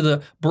attribute that to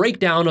the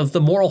breakdown of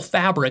the moral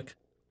fabric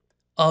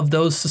of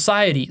those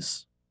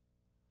societies,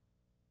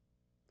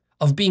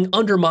 of being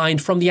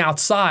undermined from the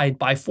outside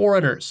by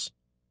foreigners.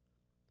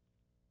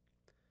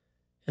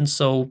 And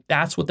so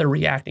that's what they're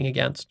reacting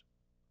against.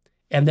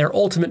 And their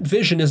ultimate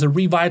vision is a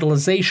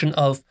revitalization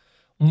of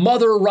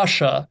Mother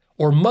Russia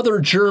or Mother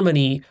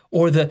Germany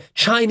or the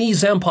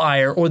Chinese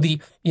Empire or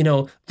the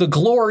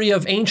glory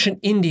of ancient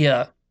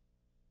India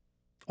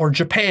or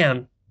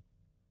Japan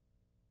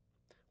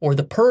or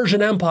the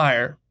Persian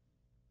Empire.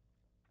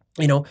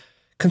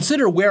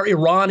 Consider where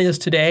Iran is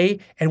today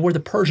and where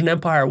the Persian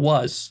Empire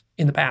was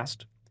in the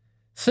past.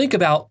 Think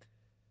about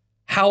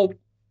how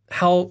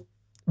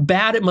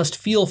bad it must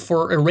feel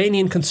for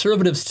Iranian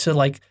conservatives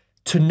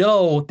to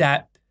know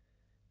that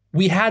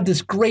we had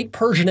this great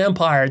Persian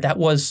Empire that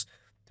was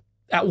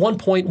at one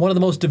point one of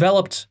the most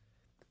developed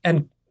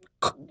and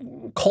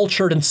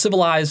cultured and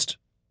civilized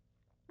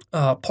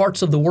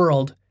parts of the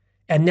world,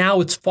 and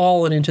now it's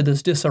fallen into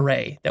this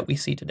disarray that we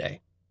see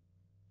today.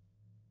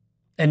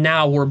 And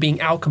now we're being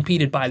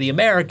outcompeted by the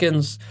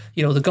Americans,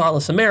 the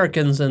godless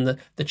Americans and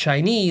the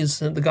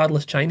Chinese and the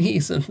godless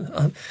Chinese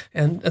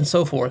and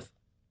so forth.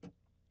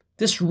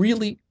 This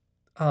really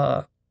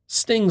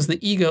stings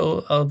the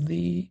ego of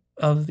the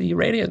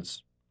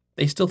Iranians.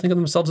 They still think of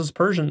themselves as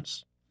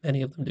Persians.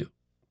 Many of them do.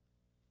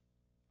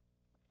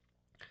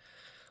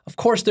 Of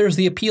course, there's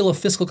the appeal of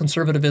fiscal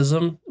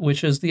conservatism,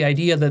 which is the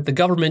idea that the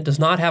government does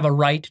not have a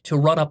right to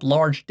run up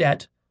large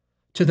debt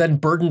to then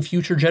burden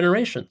future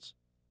generations.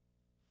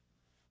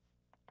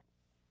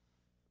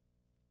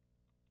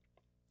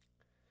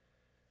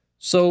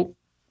 So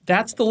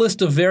that's the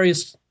list of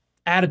various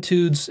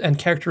attitudes and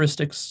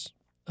characteristics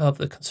of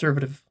the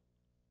conservative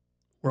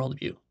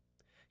worldview.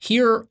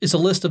 Here is a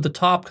list of the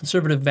top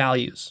conservative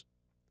values: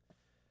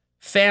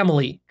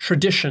 family,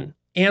 tradition,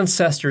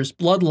 ancestors,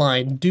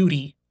 bloodline,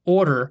 duty,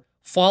 order,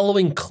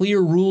 following clear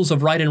rules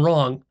of right and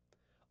wrong,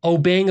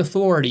 obeying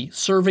authority,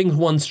 serving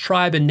one's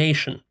tribe and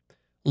nation,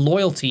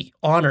 loyalty,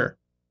 honor,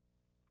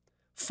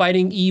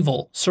 fighting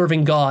evil,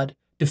 serving God,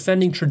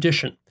 defending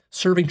tradition,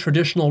 serving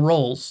traditional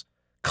roles,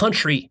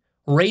 country,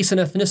 race and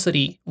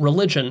ethnicity,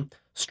 religion,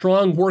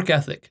 strong work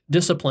ethic,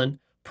 discipline,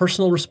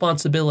 personal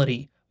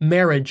responsibility,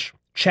 marriage,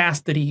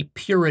 chastity,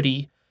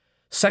 purity,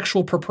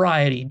 sexual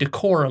propriety,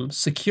 decorum,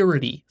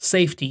 security,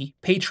 safety,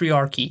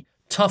 patriarchy,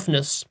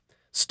 toughness,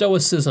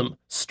 stoicism,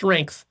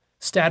 strength,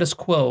 status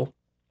quo,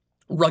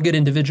 rugged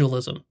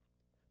individualism,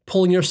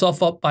 pulling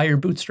yourself up by your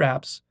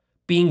bootstraps,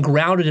 being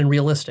grounded and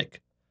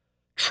realistic,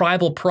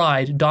 tribal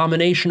pride,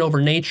 domination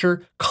over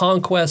nature,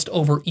 conquest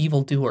over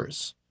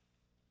evildoers.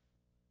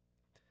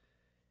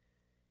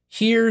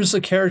 Here's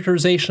a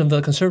characterization of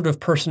the conservative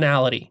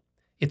personality.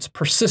 It's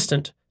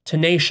persistent,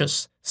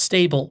 tenacious,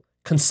 stable,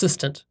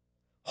 consistent,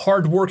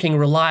 hardworking,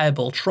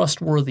 reliable,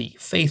 trustworthy,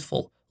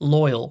 faithful,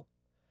 loyal,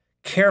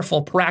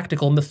 careful,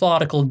 practical,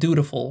 methodical,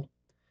 dutiful,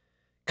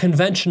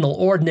 conventional,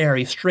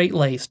 ordinary,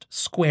 straight-laced,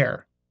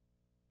 square,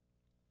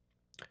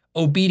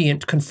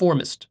 obedient,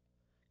 conformist,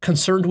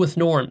 concerned with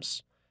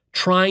norms,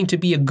 trying to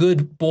be a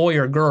good boy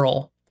or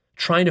girl,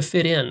 trying to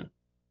fit in,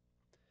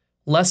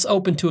 less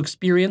open to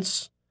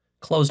experience,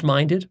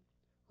 closed-minded,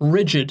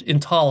 rigid,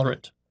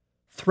 intolerant,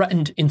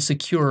 threatened,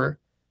 insecure,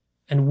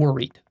 and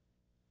worried.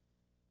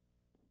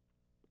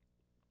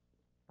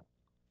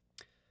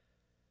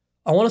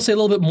 I want to say a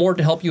little bit more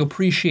to help you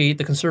appreciate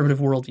the conservative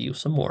worldview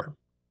some more.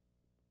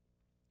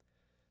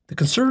 The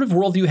conservative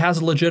worldview has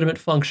a legitimate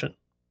function.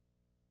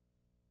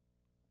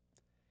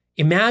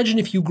 Imagine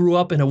if you grew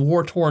up in a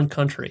war-torn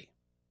country.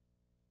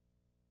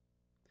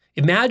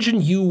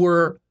 Imagine you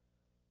were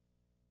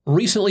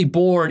recently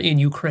born in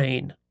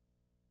Ukraine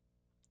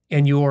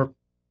and you're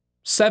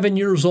 7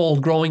 years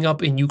old growing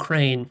up in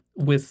Ukraine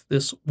with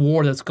this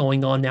war that's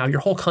going on now. Your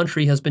whole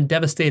country has been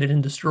devastated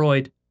and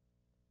destroyed.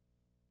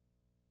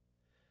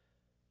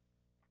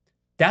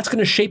 That's going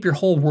to shape your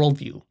whole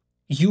worldview.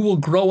 You will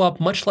grow up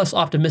much less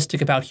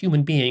optimistic about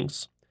human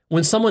beings.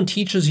 When someone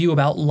teaches you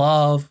about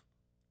love,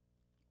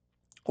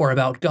 or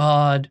about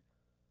God,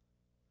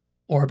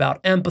 or about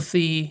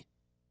empathy,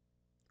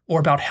 or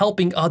about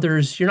helping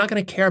others, you're not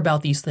going to care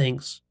about these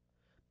things.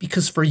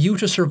 Because for you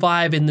to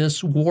survive in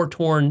this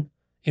war-torn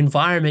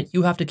environment,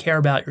 you have to care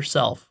about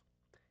yourself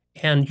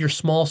and your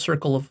small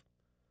circle of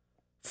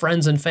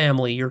friends and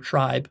family, your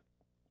tribe,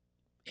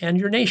 and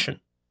your nation.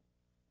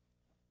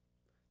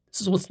 This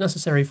is what's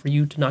necessary for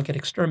you to not get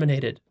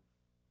exterminated.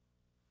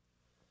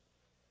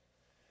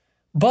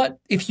 But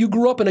if you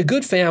grew up in a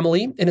good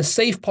family, in a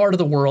safe part of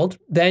the world,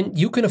 then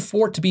you can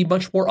afford to be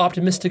much more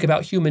optimistic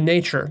about human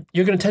nature.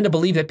 You're going to tend to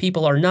believe that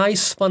people are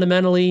nice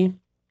fundamentally,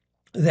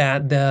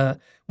 that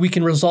we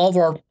can resolve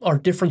our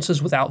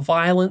differences without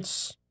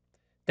violence,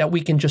 that we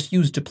can just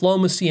use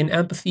diplomacy and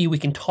empathy, we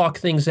can talk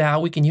things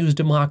out, we can use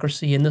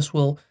democracy, and this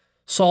will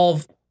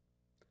solve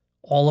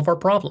all of our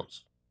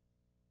problems.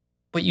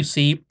 But you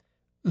see,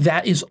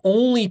 that is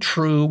only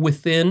true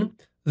within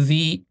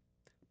the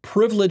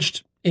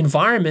privileged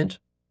environment,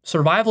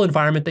 survival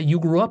environment that you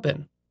grew up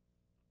in.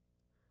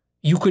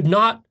 You could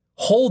not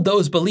hold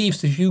those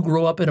beliefs if you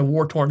grew up in a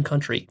war-torn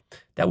country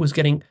that was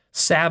getting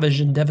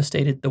savaged and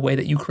devastated the way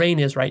that Ukraine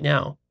is right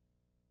now.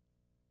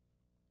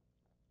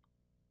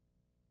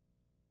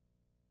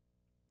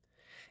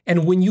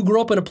 And when you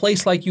grow up in a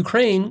place like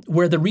Ukraine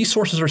where the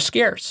resources are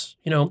scarce,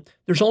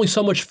 there's only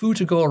so much food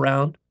to go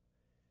around,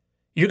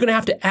 you're going to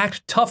have to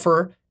act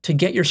tougher to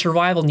get your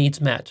survival needs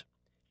met.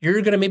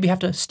 You're going to maybe have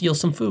to steal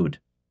some food,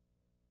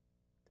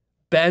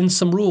 bend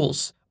some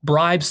rules,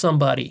 bribe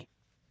somebody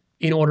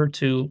in order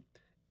to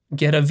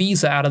get a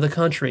visa out of the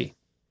country,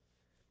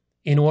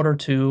 in order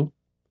to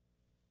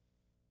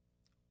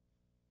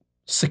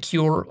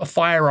secure a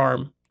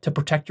firearm to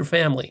protect your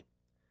family,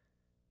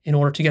 in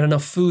order to get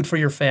enough food for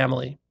your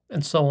family,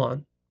 and so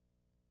on.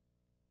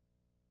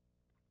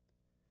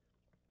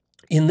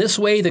 In this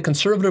way, the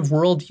conservative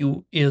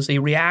worldview is a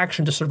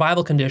reaction to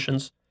survival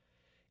conditions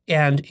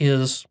and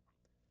is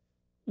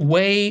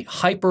way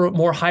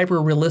more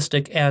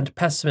hyper-realistic and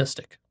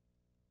pessimistic.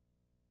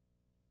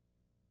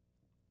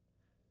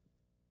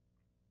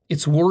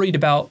 It's worried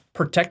about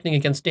protecting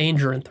against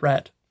danger and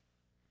threat.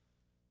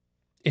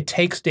 It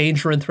takes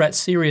danger and threat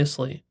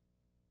seriously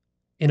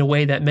in a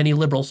way that many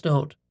liberals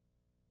don't.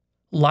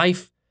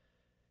 Life,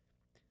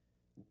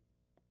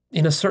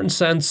 in a certain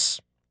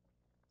sense,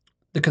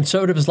 the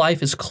conservative's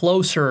life is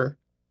closer,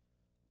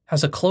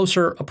 has a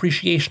closer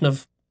appreciation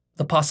of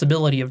the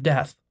possibility of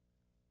death.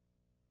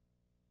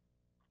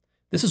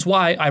 This is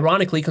why,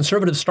 ironically,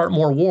 conservatives start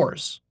more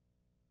wars.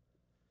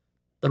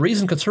 The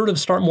reason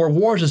conservatives start more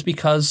wars is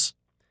because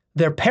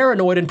they're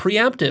paranoid and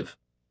preemptive.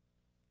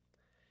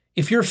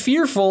 If you're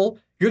fearful,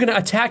 you're going to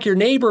attack your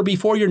neighbor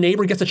before your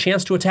neighbor gets a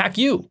chance to attack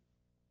you.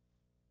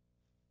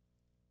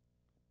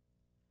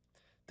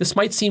 This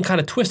might seem kind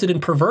of twisted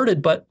and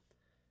perverted, but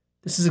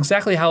this is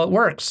exactly how it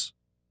works.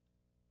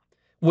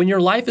 When your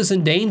life is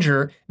in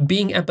danger,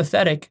 being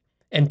empathetic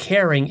and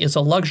caring is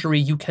a luxury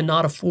you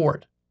cannot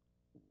afford.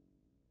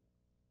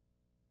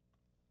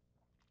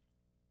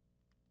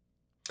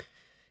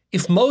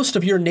 If most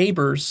of your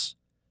neighbors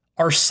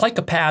are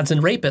psychopaths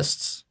and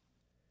rapists,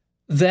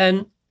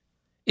 then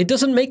it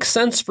doesn't make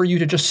sense for you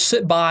to just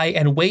sit by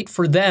and wait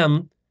for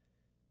them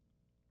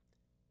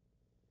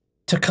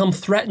to come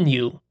threaten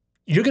you.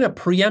 You're going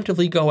to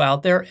preemptively go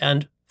out there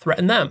and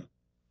threaten them.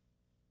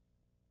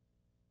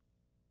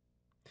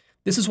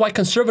 This is why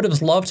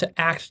conservatives love to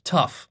act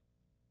tough.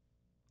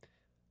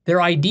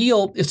 Their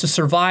ideal is to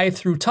survive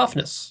through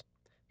toughness.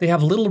 They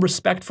have little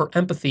respect for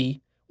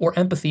empathy or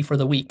empathy for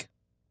the weak.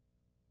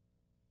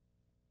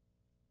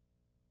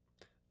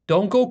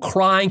 Don't go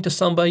crying to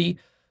somebody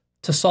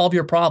to solve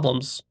your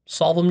problems.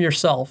 Solve them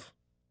yourself.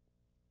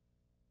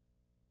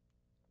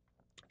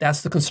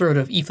 That's the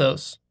conservative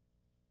ethos.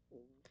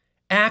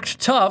 Act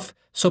tough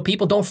so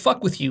people don't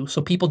fuck with you,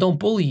 so people don't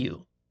bully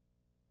you.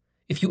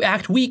 If you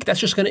act weak, that's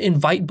just going to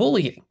invite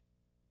bullying.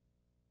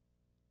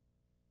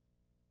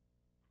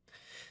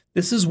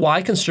 This is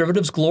why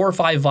conservatives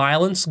glorify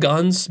violence,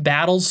 guns,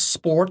 battles,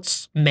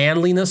 sports,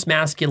 manliness,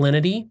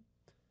 masculinity,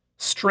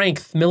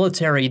 strength,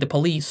 military, the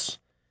police,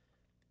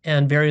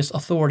 and various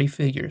authority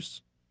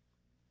figures.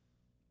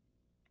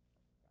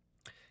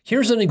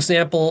 Here's an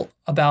example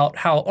about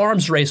how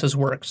arms races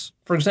works.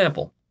 For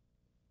example,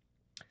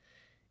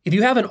 if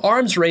you have an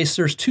arms race,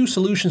 there's two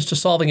solutions to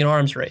solving an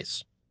arms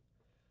race.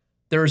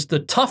 There's the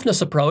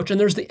toughness approach and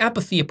there's the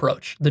empathy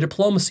approach, the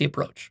diplomacy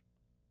approach.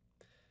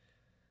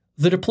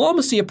 The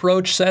diplomacy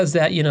approach says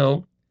that,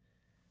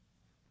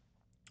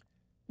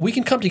 we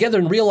can come together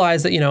and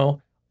realize that,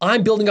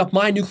 I'm building up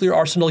my nuclear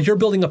arsenal, you're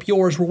building up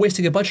yours, we're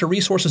wasting a bunch of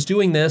resources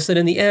doing this, and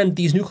in the end,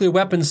 these nuclear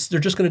weapons, they're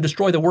just going to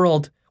destroy the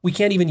world. We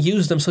can't even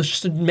use them, so it's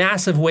just a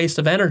massive waste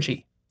of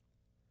energy.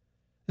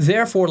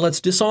 Therefore, let's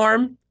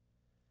disarm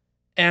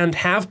and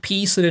have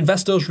peace and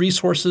invest those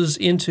resources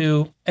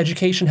into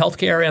education,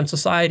 healthcare, and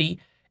society,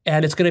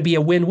 and it's going to be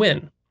a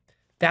win-win.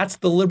 That's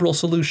the liberal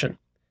solution.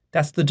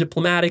 That's the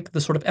diplomatic,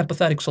 the sort of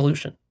empathetic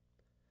solution.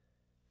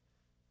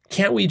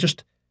 Can't we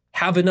just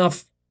have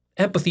enough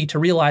empathy to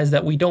realize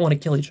that we don't want to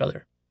kill each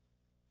other?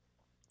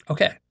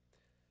 Okay.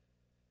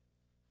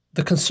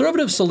 The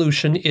conservative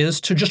solution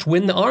is to just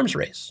win the arms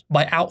race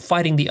by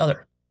outfighting the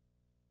other.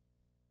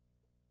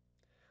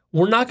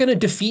 We're not going to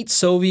defeat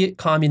Soviet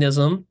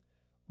communism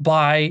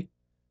by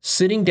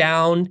sitting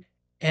down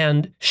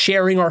and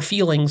sharing our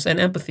feelings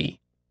and empathy.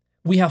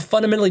 We have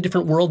fundamentally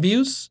different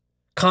worldviews.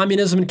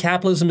 Communism and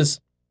capitalism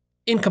is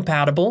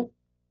incompatible.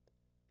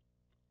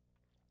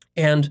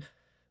 And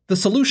the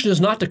solution is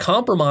not to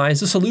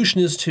compromise. The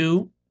solution is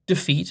to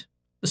defeat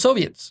the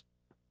Soviets.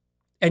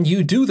 And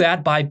you do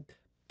that by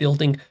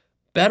building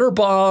better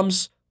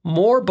bombs,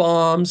 more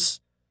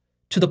bombs,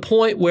 to the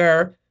point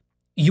where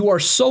you are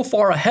so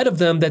far ahead of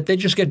them that they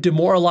just get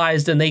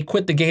demoralized and they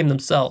quit the game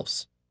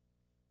themselves.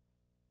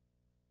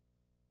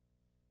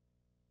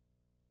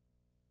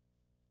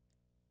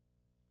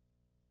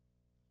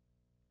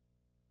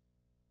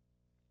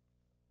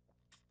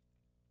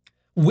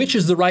 Which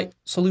is the right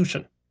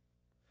solution?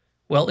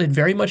 Well, it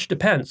very much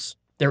depends.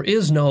 There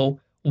is no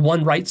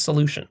one right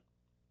solution.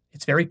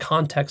 It's very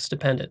context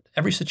dependent.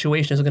 Every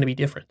situation is going to be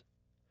different.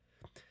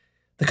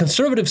 The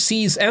conservative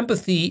sees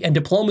empathy and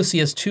diplomacy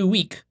as too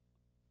weak.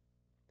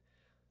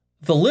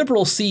 The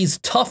liberal sees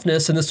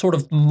toughness and this sort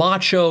of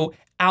macho,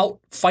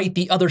 out-fight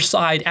the other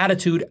side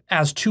attitude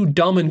as too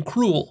dumb and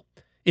cruel.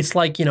 It's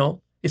like,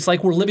 it's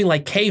like we're living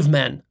like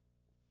cavemen.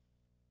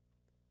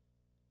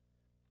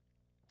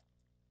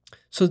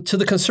 So to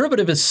the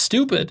conservative is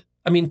stupid.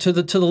 I mean, to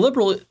the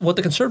liberal, what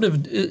the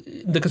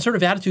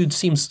conservative attitude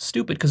seems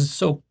stupid because it's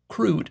so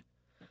crude.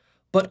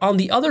 But on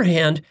the other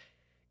hand,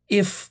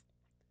 if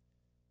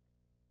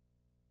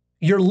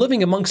you're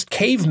living amongst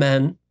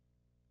cavemen,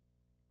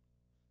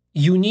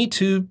 you need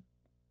to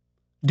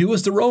do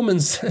as the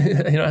Romans,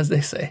 as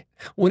they say.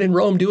 When in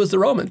Rome, do as the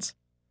Romans.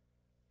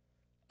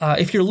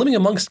 If you're living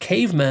amongst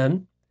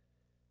cavemen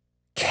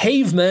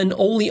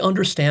only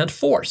understand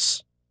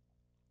force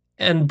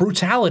and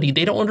brutality.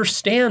 They don't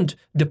understand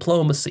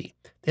diplomacy.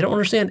 They don't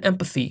understand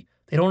empathy.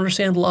 They don't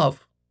understand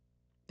love.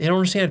 They don't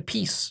understand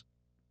peace.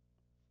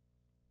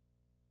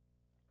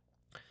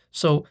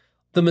 So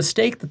the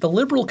mistake that the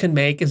liberal can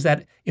make is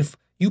that if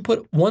you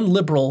put one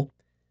liberal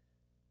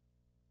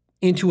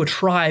into a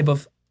tribe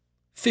of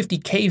 50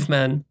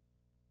 cavemen,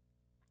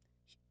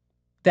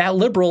 that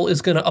liberal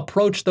is going to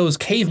approach those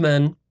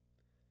cavemen.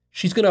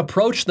 She's going to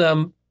approach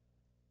them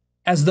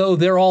as though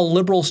they're all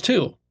liberals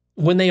too,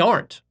 when they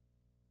aren't.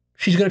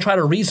 She's going to try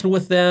to reason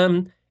with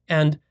them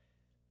and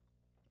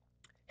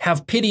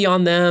have pity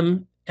on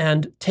them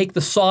and take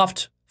the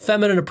soft,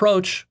 feminine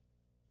approach,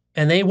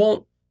 and they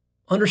won't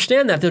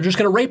understand that. They're just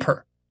going to rape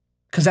her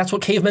because that's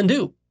what cavemen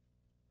do.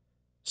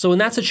 So in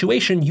that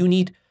situation, you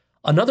need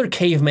another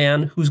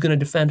caveman who's going to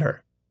defend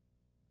her.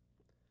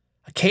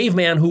 A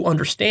caveman who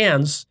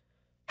understands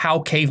how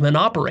cavemen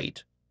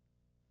operate,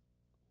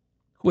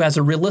 who has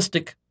a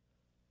realistic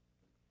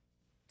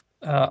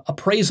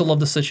appraisal of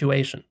the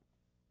situation.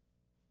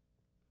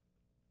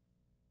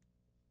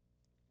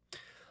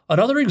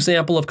 Another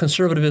example of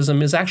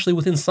conservatism is actually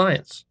within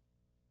science.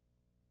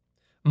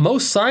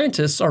 Most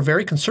scientists are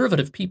very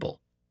conservative people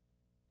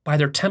by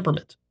their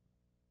temperament.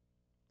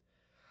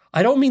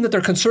 I don't mean that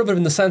they're conservative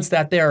in the sense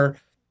that they're,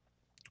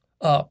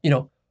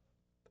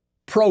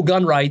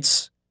 pro-gun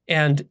rights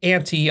and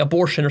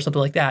anti-abortion or something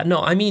like that. No,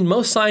 I mean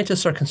most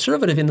scientists are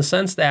conservative in the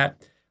sense that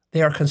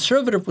they are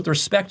conservative with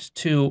respect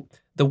to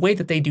the way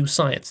that they do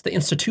science, the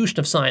institution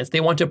of science. They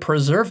want to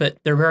preserve it.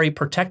 They're very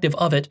protective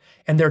of it,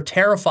 and they're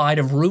terrified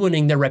of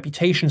ruining their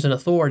reputations and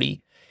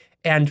authority.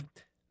 And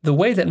the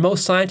way that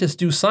most scientists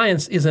do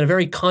science is in a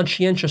very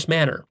conscientious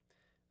manner.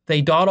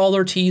 They dot all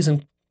their T's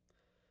and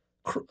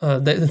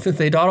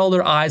they dot all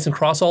their I's and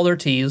cross all their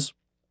T's,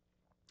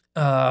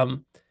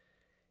 and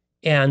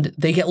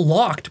they get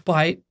locked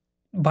by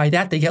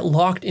that. They get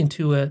locked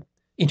into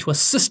a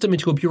system,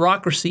 into a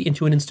bureaucracy,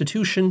 into an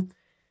institution,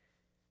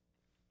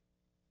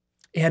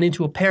 and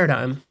into a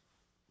paradigm.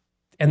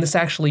 And this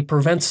actually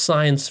prevents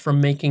science from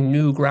making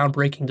new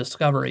groundbreaking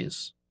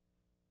discoveries.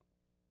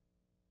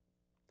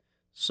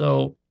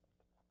 So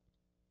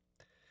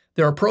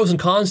there are pros and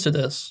cons to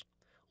this.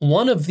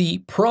 One of the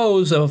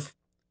pros of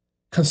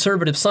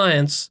conservative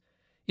science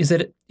is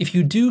that if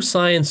you do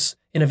science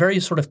in a very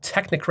sort of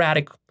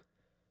technocratic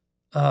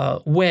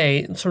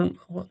way, sort of,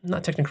 well,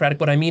 not technocratic,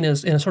 what I mean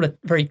is in a sort of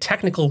very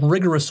technical,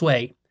 rigorous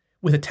way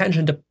with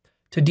attention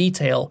to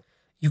detail,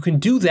 you can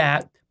do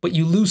that, but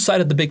you lose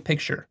sight of the big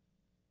picture.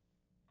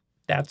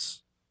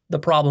 That's the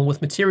problem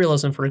with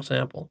materialism, for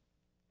example.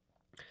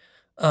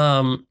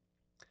 On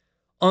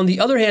the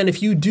other hand,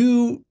 if you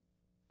do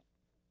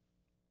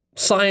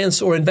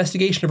science or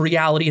investigation of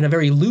reality in a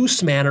very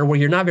loose manner where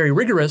you're not very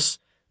rigorous,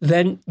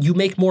 then you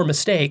make more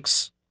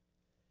mistakes,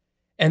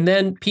 and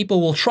then people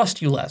will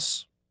trust you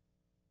less.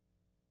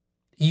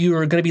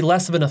 You're going to be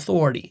less of an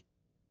authority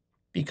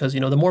because,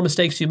 the more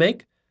mistakes you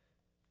make,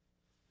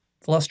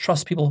 the less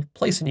trust people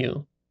place in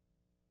you.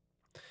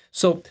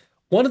 So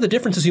one of the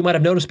differences you might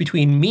have noticed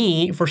between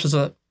me versus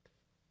a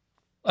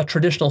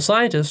traditional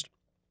scientist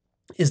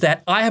is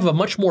that I have a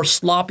much more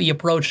sloppy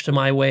approach to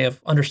my way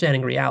of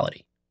understanding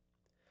reality.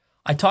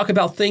 I talk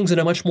about things in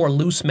a much more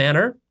loose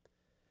manner.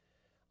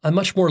 I'm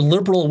much more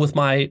liberal with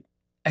my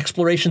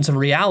explorations of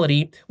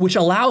reality, which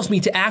allows me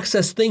to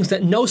access things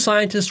that no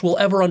scientist will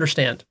ever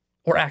understand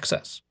or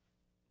access.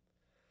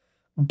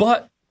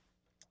 But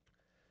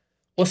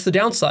what's the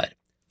downside?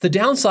 The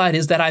downside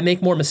is that I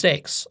make more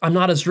mistakes. I'm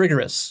not as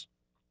rigorous.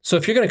 So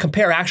if you're going to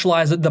compare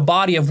the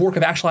body of work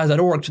of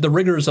Actualized.org to the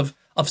rigors of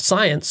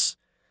science,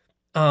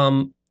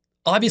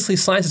 obviously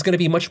science is going to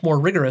be much more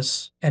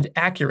rigorous and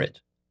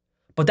accurate.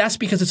 But that's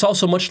because it's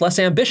also much less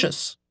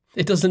ambitious.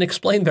 It doesn't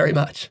explain very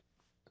much.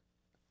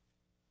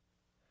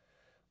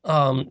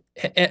 And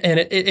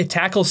it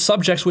tackles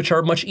subjects which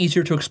are much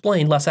easier to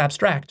explain, less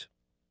abstract,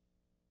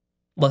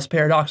 less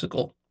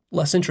paradoxical,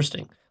 less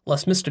interesting,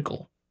 less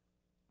mystical.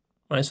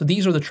 Right? So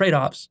these are the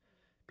trade-offs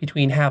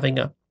between having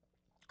a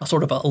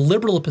sort of a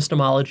liberal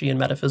epistemology in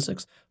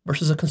metaphysics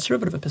versus a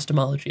conservative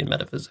epistemology in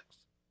metaphysics.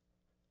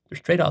 There's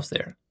trade-offs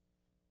there.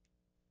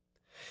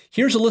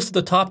 Here's a list of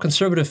the top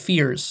conservative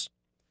fears.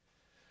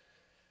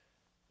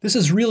 This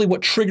is really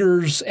what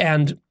triggers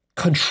and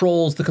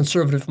controls the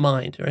conservative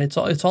mind. Right? It's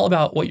all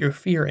about what you're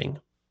fearing.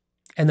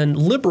 And then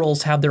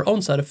liberals have their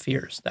own set of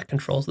fears that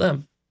controls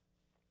them.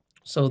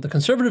 So the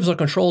conservatives are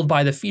controlled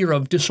by the fear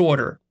of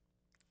disorder,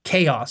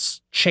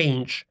 chaos,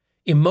 change,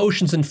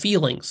 emotions and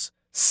feelings,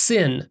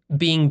 sin,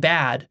 being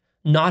bad,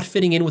 not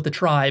fitting in with the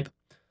tribe,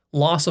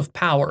 loss of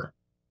power,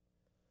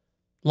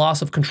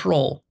 loss of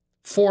control,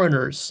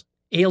 foreigners,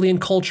 alien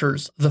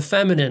cultures, the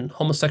feminine,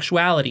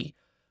 homosexuality,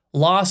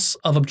 loss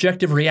of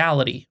objective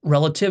reality,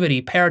 relativity,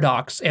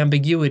 paradox,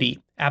 ambiguity,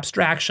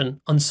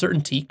 abstraction,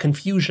 uncertainty,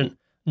 confusion,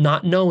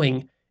 not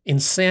knowing,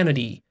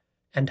 insanity,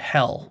 and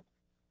hell.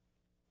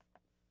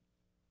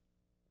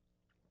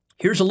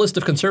 Here's a list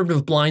of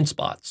conservative blind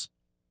spots.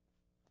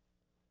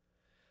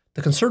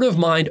 The conservative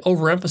mind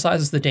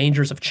overemphasizes the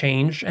dangers of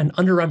change and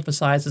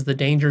underemphasizes the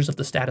dangers of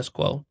the status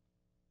quo.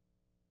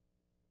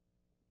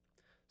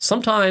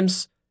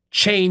 Sometimes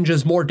change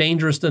is more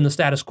dangerous than the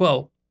status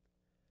quo,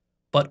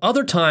 but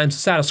other times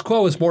the status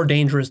quo is more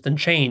dangerous than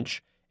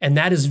change, and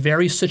that is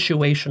very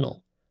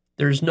situational.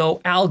 There's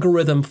no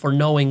algorithm for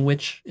knowing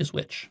which is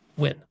which,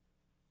 when.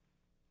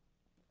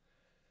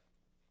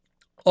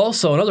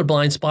 Also, another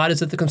blind spot is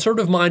that the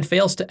conservative mind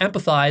fails to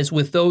empathize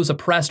with those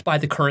oppressed by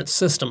the current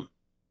system.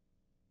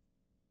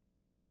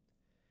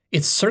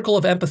 Its circle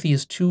of empathy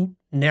is too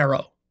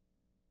narrow.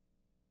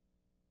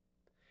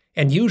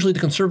 And usually the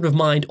conservative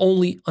mind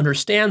only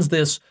understands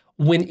this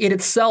when it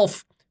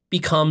itself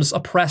becomes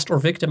oppressed or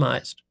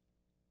victimized.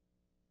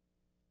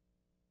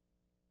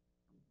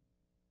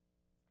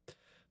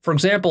 For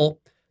example,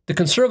 a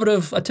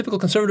typical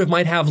conservative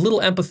might have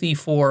little empathy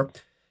for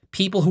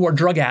people who are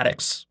drug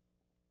addicts,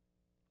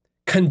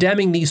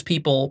 condemning these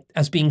people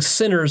as being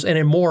sinners and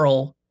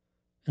immoral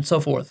and so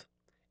forth,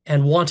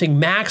 and wanting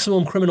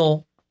maximum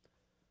criminal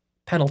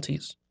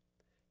penalties.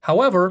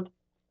 However,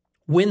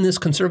 when this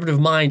conservative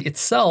mind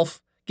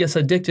itself gets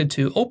addicted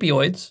to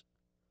opioids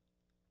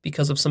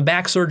because of some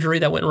back surgery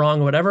that went wrong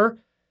or whatever,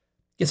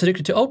 gets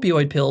addicted to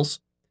opioid pills,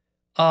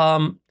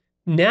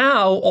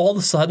 now all of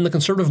a sudden the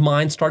conservative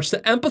mind starts to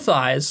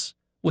empathize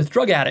with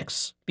drug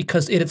addicts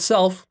because it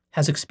itself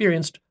has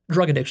experienced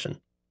drug addiction.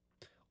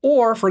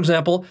 Or, for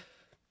example,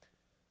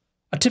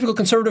 a typical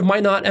conservative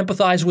might not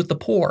empathize with the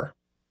poor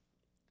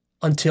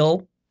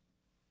until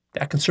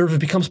that conservative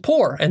becomes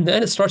poor, and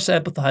then it starts to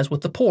empathize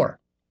with the poor.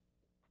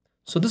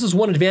 So this is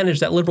one advantage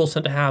that liberals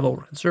tend to have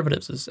over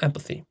conservatives, is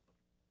empathy.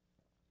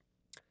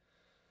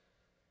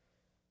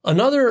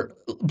 Another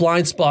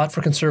blind spot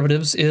for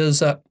conservatives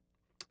is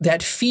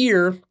that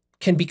fear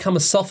can become a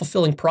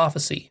self-fulfilling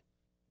prophecy.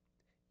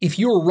 If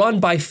you're run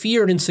by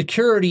fear and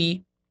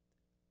insecurity,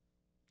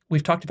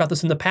 we've talked about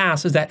this in the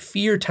past, is that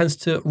fear tends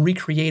to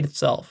recreate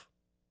itself.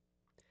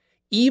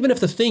 Even if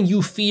the thing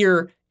you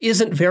fear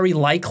isn't very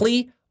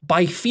likely,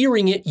 by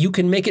fearing it, you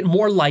can make it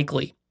more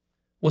likely.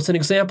 What's an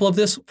example of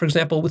this? For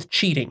example, with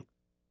cheating.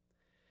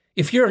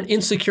 If you're an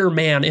insecure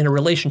man in a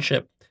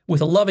relationship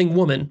with a loving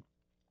woman,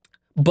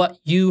 but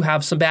you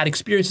have some bad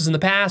experiences in the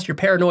past, you're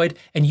paranoid,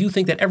 and you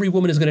think that every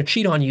woman is going to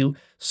cheat on you,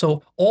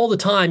 so all the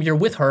time you're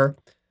with her,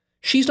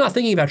 she's not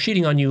thinking about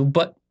cheating on you,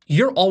 but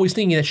you're always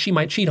thinking that she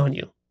might cheat on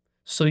you.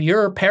 So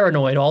you're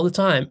paranoid all the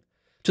time,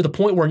 to the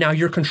point where now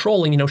you're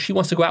controlling. She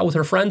wants to go out with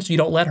her friends, you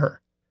don't let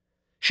her.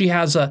 She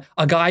has a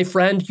guy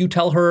friend, you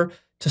tell her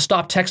to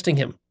stop texting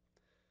him.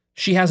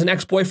 She has an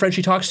ex-boyfriend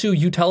she talks to,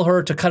 you tell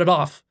her to cut it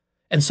off,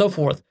 and so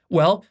forth.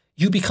 Well,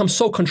 you become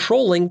so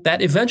controlling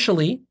that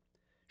eventually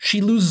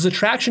she loses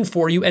attraction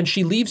for you and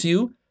she leaves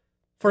you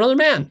for another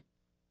man.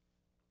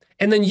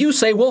 And then you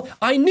say, well,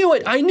 I knew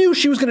it. I knew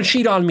she was going to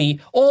cheat on me.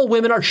 All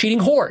women are cheating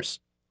whores.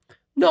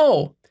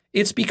 No,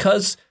 it's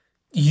because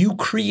you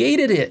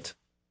created it.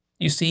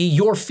 You see,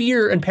 your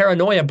fear and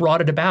paranoia brought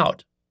it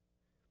about.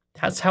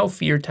 That's how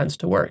fear tends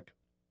to work.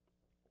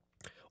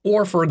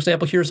 Or, for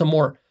example, here's a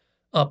more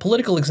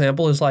political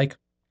example, is like,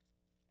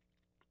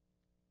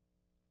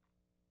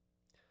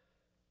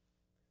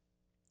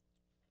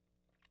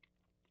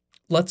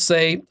 let's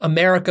say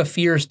America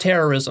fears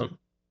terrorism.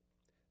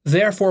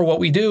 Therefore, what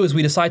we do is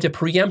we decide to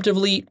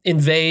preemptively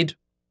invade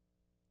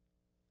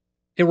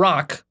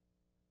Iraq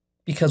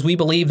because we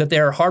believe that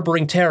they're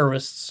harboring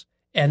terrorists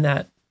and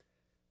that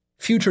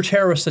future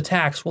terrorist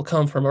attacks will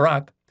come from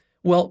Iraq.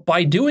 Well,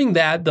 by doing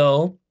that,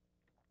 though,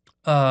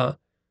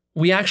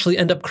 we actually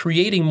end up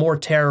creating more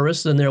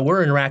terrorists than there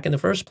were in Iraq in the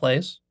first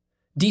place,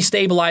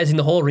 destabilizing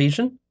the whole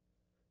region,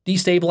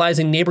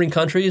 destabilizing neighboring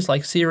countries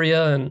like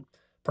Syria and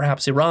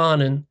perhaps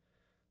Iran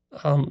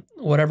and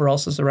whatever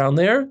else is around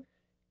there.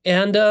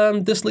 And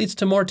this leads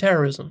to more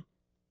terrorism.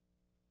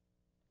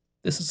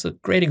 This is a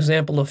great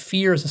example of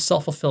fear as a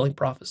self-fulfilling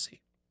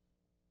prophecy.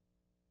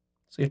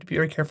 So you have to be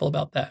very careful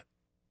about that.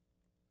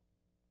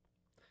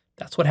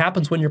 That's what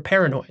happens when you're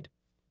paranoid.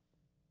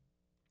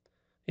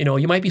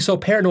 You might be so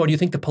paranoid you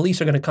think the police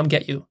are going to come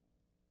get you.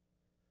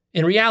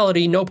 In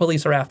reality, no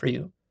police are after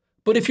you.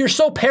 But if you're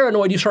so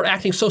paranoid, you start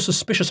acting so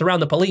suspicious around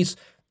the police,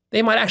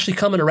 they might actually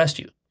come and arrest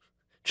you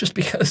just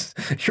because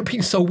you're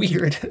being so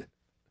weird.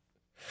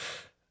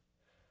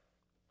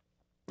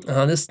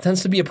 This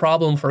tends to be a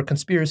problem for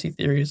conspiracy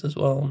theories as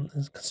well.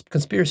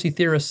 Conspiracy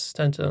theorists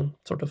tend to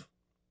sort of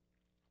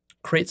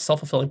create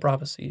self-fulfilling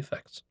prophecy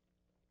effects.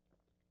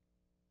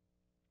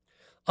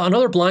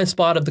 Another blind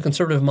spot of the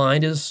conservative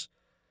mind is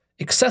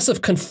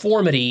excessive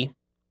conformity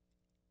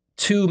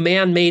to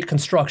man-made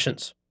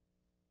constructions.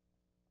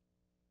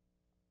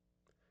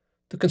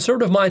 The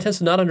conservative mind tends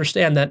to not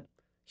understand that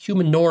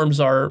human norms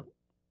are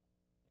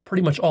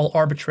pretty much all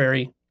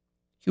arbitrary.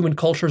 Human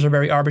cultures are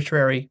very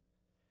arbitrary,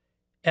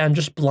 and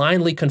just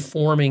blindly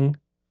conforming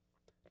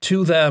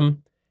to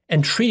them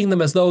and treating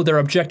them as though they're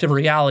objective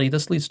reality,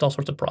 this leads to all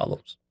sorts of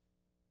problems.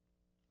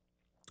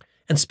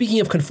 And speaking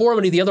of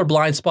conformity, the other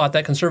blind spot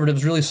that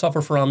conservatives really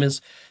suffer from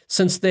is,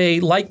 since they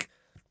like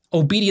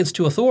obedience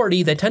to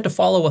authority, they tend to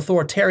follow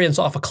authoritarians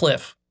off a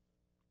cliff.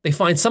 They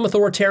find some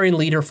authoritarian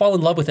leader, fall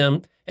in love with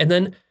him, and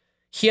then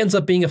he ends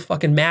up being a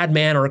fucking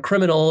madman or a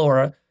criminal or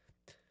a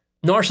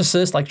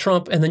narcissist like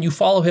Trump, and then you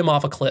follow him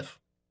off a cliff.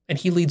 And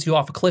he leads you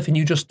off a cliff, and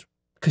you just,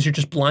 because you're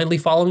just blindly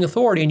following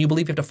authority and you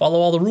believe you have to follow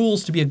all the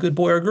rules to be a good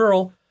boy or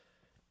girl,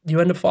 you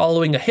end up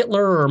following a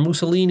Hitler or a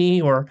Mussolini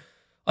or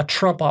a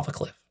Trump off a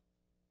cliff.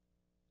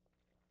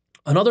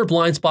 Another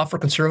blind spot for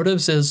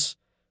conservatives is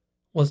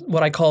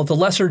what I call the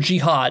lesser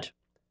jihad,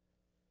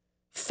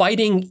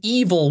 fighting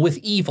evil with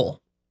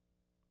evil.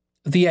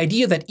 The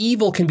idea that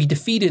evil can be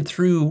defeated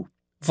through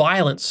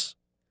violence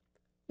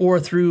or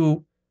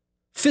through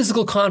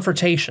physical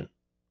confrontation.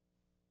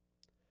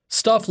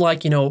 Stuff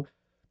like,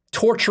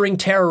 torturing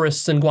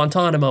terrorists in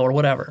Guantanamo or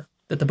whatever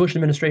that the Bush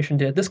administration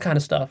did, this kind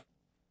of stuff.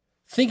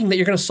 Thinking that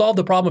you're going to solve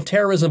the problem of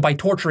terrorism by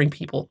torturing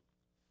people.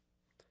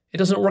 It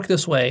doesn't work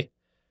this way.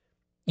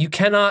 You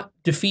cannot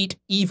defeat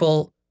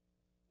evil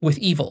with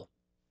evil.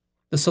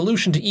 The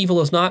solution to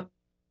evil is not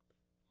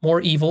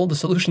more evil. The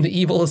solution to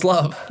evil is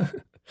love.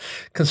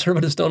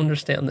 Conservatives don't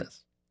understand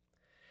this.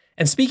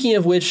 And speaking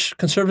of which,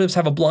 conservatives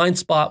have a blind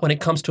spot when it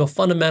comes to a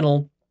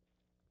fundamental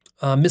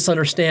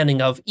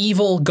misunderstanding of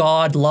evil,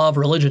 God, love,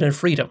 religion, and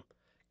freedom.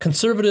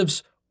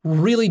 Conservatives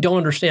really don't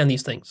understand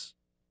these things.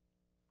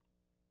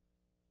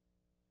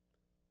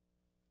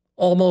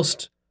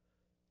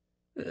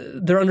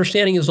 their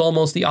understanding is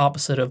almost the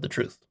opposite of the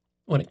truth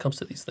when it comes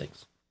to these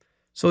things.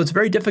 So it's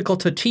very difficult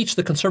to teach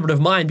the conservative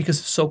mind because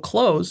it's so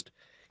closed.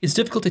 It's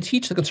difficult to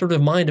teach the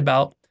conservative mind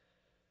about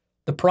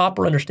the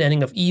proper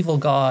understanding of evil,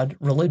 God,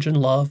 religion,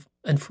 love,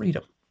 and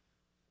freedom.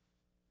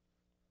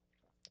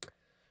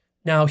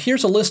 Now,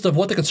 here's a list of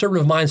what the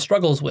conservative mind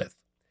struggles with.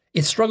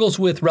 It struggles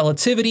with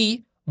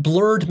relativity,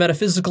 blurred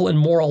metaphysical and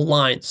moral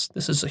lines.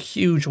 This is a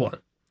huge one.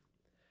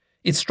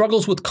 It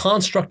struggles with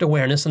construct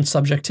awareness and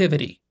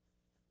subjectivity.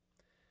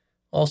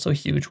 Also a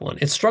huge one.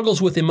 It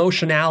struggles with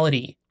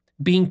emotionality,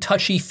 being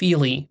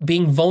touchy-feely,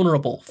 being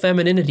vulnerable,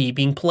 femininity,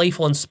 being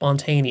playful and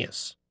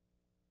spontaneous.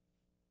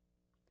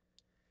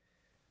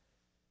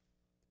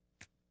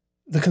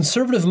 The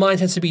conservative mind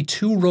tends to be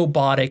too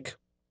robotic,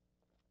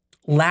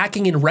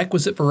 lacking in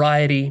requisite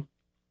variety,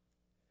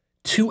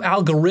 too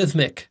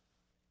algorithmic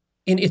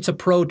in its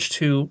approach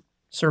to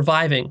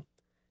surviving.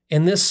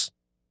 And this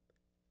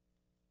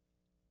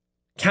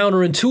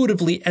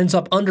counterintuitively ends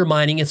up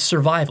undermining its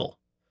survival.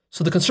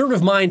 So the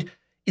conservative mind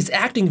is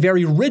acting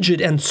very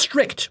rigid and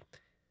strict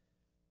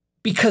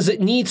because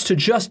it needs to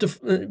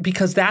justify,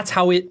 because that's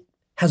how it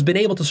has been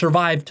able to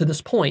survive to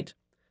this point.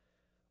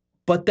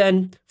 But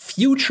then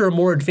future,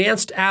 more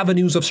advanced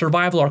avenues of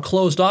survival are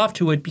closed off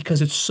to it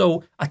because it's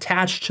so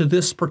attached to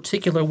this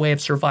particular way of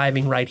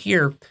surviving right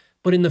here.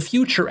 But in the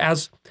future,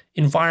 as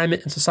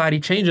environment and society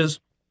changes,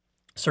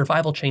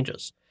 survival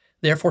changes.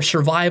 Therefore,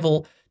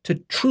 survival, to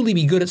truly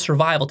be good at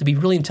survival, to be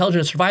really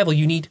intelligent at survival,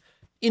 you need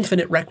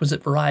infinite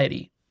requisite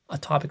variety, a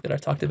topic that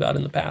I've talked about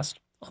in the past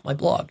on my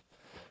blog.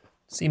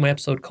 See my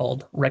episode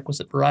called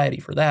Requisite Variety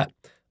for that.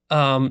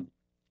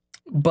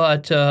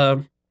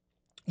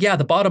 Yeah,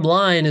 the bottom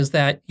line is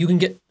that you can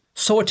get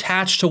so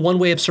attached to one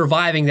way of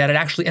surviving that it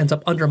actually ends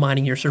up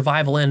undermining your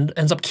survival and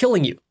ends up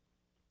killing you.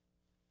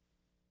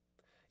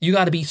 You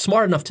got to be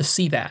smart enough to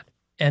see that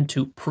and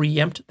to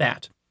preempt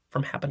that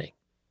from happening.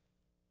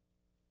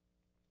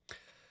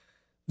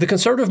 The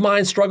conservative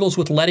mind struggles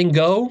with letting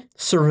go,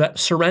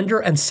 surrender,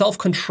 and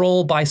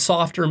self-control by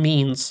softer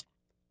means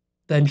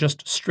than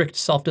just strict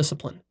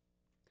self-discipline.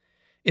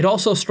 It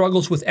also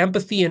struggles with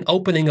empathy and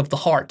opening of the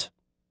heart.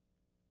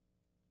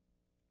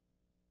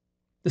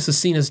 This is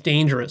seen as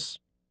dangerous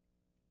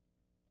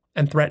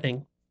and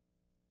threatening.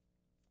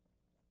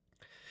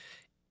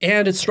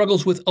 And it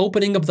struggles with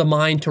opening of the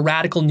mind to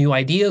radical new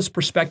ideas,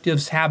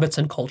 perspectives, habits,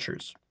 and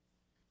cultures.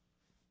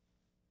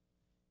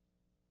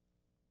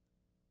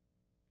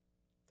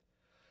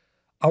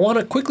 I want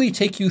to quickly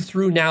take you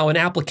through now an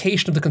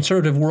application of the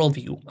conservative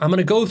worldview. I'm going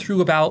to go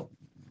through about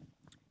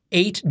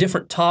 8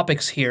 different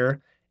topics here,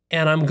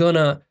 and I'm going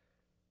to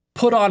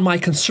put on my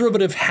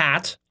conservative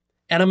hat,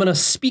 and I'm going to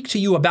speak to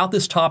you about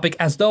this topic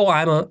as though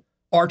I'm an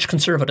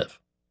arch-conservative.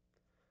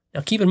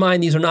 Now, keep in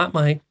mind, these are not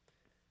my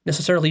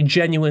necessarily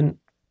genuine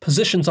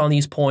positions on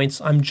these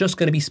points. I'm just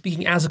going to be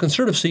speaking as a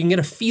conservative so you can get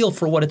a feel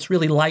for what it's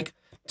really like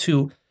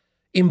to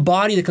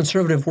embody the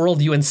conservative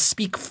worldview and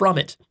speak from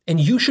it. And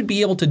you should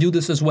be able to do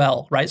this as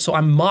well, right? So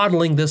I'm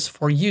modeling this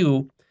for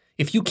you.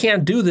 If you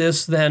can't do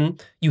this, then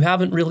you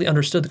haven't really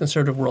understood the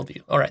conservative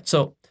worldview. All right,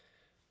 so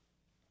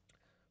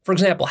for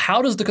example,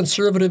 how does the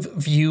conservative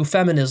view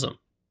feminism?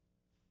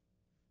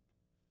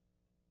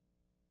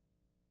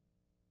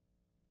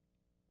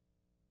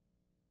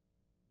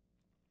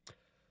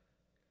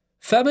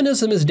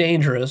 Feminism is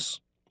dangerous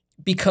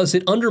because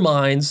it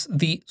undermines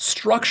the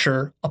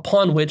structure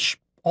upon which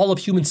all of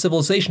human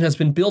civilization has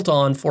been built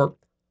on for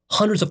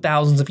hundreds of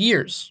thousands of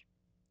years,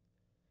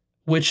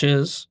 which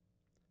is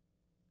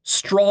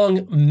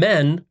strong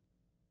men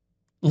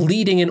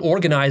leading and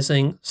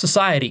organizing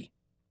society.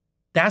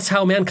 That's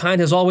how mankind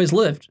has always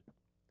lived.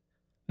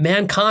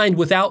 Mankind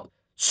without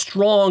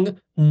strong,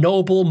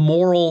 noble,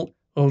 moral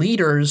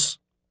leaders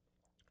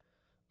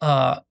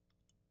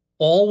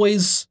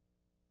always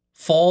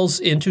falls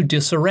into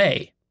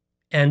disarray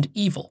and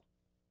evil.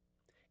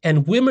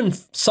 And women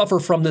suffer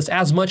from this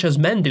as much as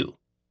men do.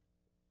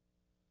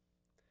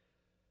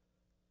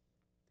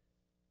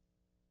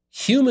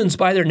 Humans,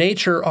 by their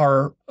nature,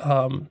 are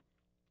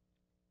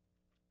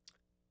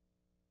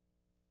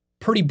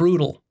pretty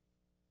brutal.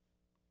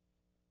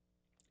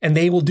 And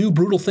they will do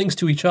brutal things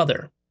to each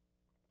other.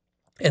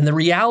 And the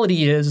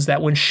reality is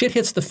that when shit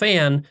hits the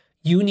fan,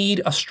 you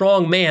need a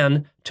strong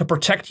man to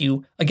protect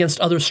you against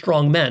other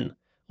strong men.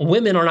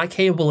 Women are not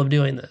capable of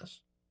doing this.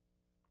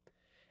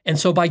 And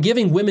so by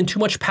giving women too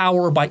much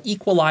power, by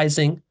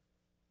equalizing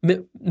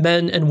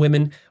men and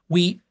women,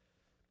 we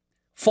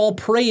fall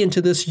prey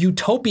into this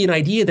utopian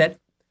idea that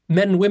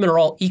men and women are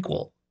all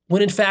equal,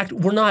 when in fact,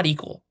 we're not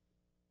equal.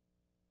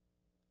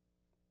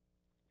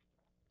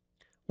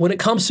 When it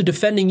comes to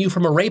defending you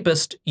from a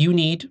rapist, you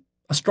need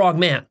a strong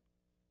man.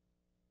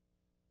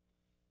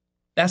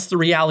 That's the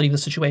reality of the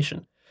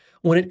situation.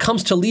 When it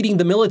comes to leading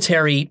the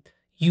military,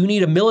 you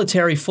need a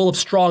military full of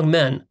strong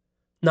men,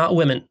 not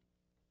women.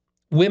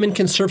 Women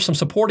can serve some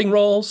supporting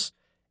roles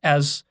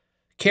as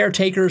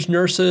caretakers,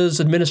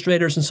 nurses,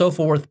 administrators, and so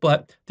forth,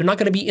 but they're not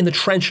going to be in the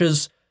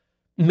trenches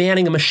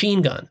manning a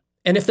machine gun.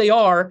 And if they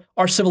are,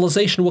 our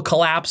civilization will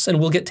collapse and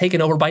we'll get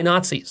taken over by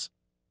Nazis.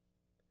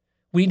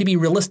 We need to be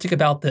realistic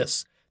about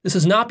this. This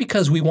is not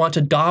because we want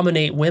to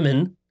dominate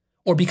women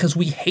or because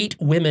we hate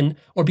women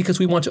or because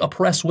we want to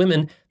oppress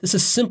women. This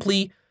is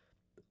simply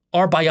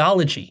our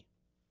biology.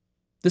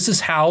 This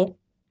is how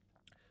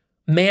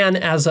man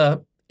as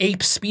a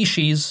ape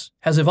species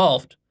has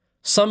evolved.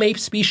 Some ape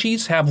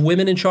species have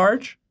women in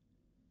charge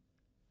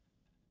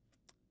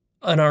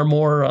and are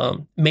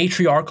more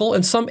matriarchal,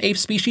 and some ape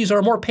species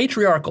are more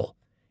patriarchal.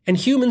 And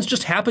humans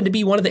just happen to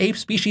be one of the ape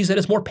species that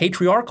is more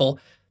patriarchal.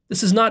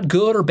 This is not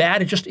good or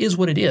bad, it just is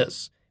what it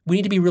is. We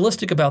need to be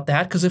realistic about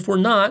that, because if we're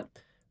not,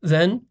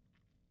 then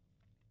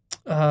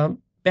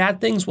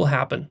bad things will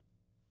happen.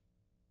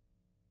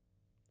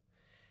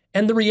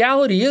 And the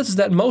reality is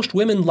that most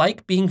women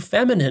like being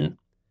feminine.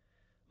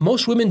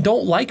 Most women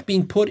don't like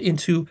being put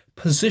into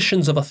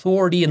positions of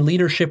authority and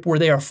leadership where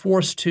they are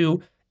forced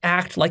to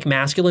act like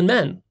masculine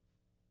men.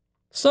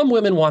 Some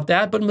women want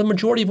that, but the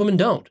majority of women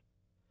don't.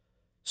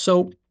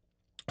 So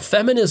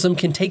feminism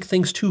can take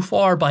things too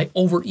far by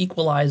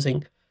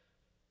over-equalizing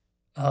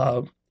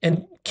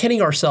and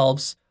kidding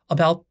ourselves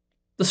about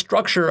the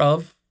structure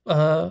of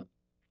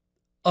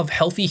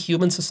healthy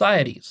human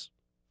societies.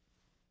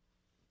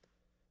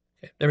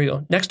 Okay, there we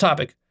go. Next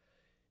topic,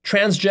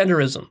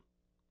 transgenderism,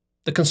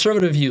 the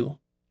conservative view.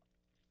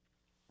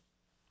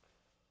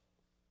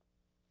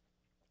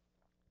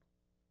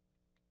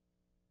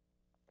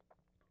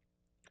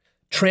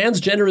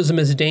 Transgenderism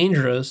is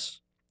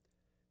dangerous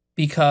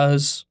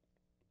because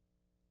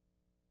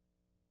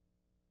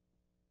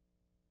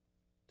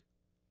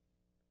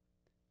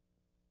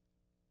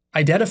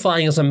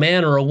identifying as a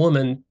man or a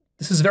woman,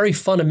 this is very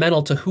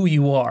fundamental to who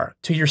you are,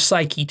 to your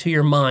psyche, to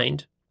your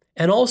mind,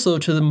 and also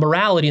to the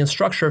morality and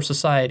structure of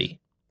society.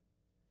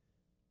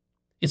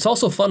 It's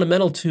also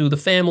fundamental to the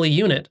family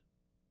unit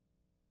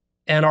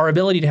and our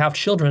ability to have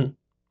children,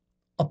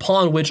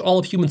 upon which all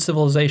of human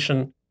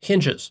civilization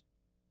hinges.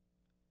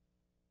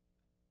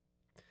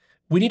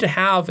 We need to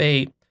have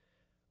a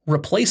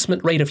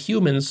replacement rate of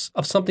humans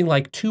of something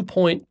like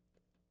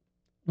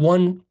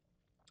 2.1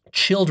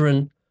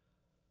 children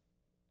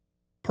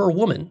per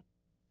woman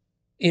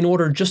in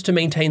order just to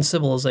maintain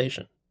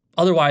civilization.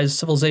 Otherwise,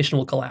 civilization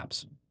will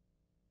collapse.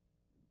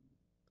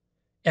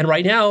 And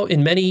right now,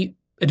 in many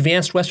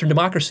advanced Western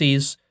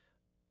democracies,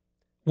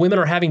 women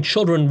are having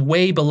children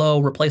way below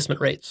replacement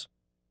rates.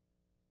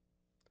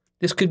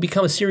 This could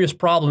become a serious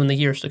problem in the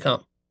years to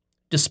come,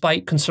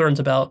 despite concerns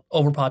about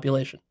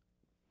overpopulation.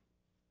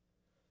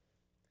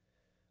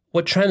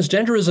 What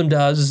transgenderism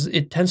does is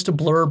it tends to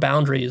blur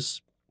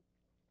boundaries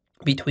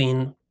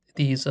between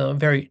these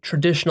very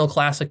traditional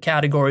classic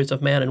categories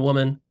of man and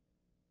woman,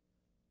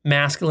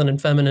 masculine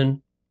and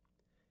feminine,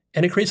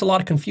 and it creates a lot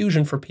of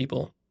confusion for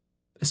people,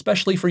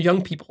 especially for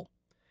young people.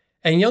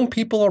 And young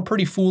people are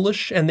pretty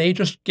foolish, and they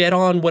just get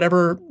on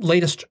whatever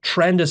latest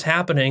trend is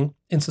happening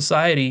in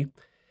society.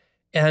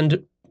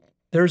 And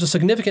there's a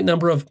significant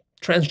number of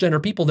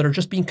transgender people that are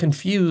just being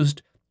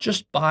confused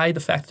just by the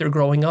fact they're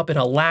growing up in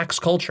a lax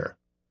culture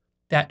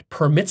that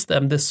permits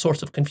them this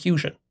source of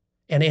confusion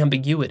and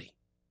ambiguity.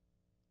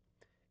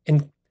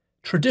 In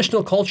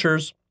traditional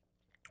cultures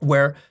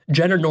where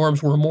gender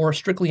norms were more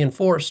strictly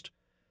enforced,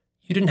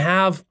 you didn't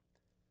have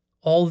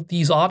all of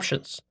these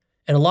options.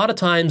 And a lot of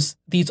times,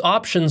 these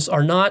options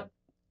are not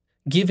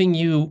giving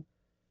you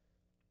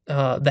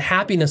the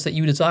happiness that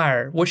you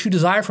desire. What you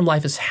desire from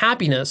life is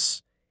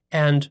happiness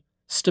and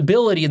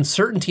stability and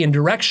certainty and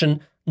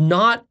direction,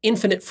 not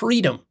infinite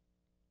freedom.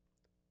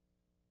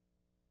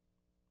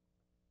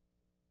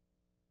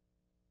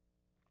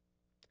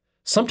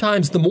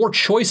 Sometimes the more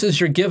choices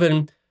you're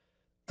given,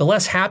 the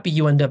less happy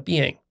you end up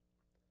being.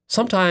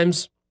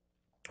 Sometimes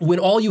when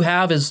all you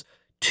have is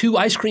 2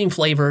 ice cream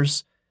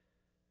flavors,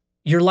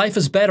 your life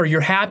is better.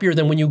 You're happier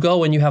than when you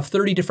go and you have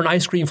 30 different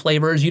ice cream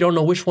flavors. You don't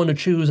know which one to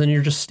choose, and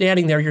you're just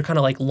standing there. You're kind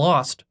of like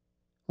lost,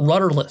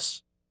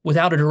 rudderless,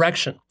 without a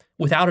direction,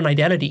 without an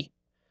identity.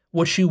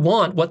 What you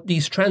want, what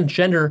these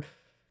transgender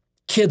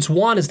kids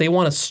want, is they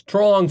want a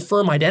strong,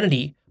 firm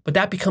identity. But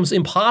that becomes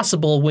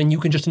impossible when you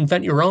can just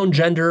invent your own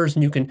genders,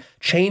 and you can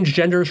change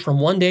genders from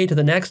one day to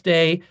the next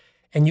day,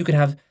 and you can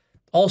have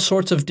all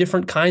sorts of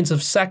different kinds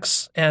of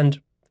sex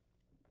and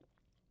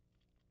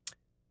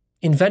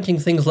inventing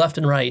things left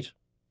and right.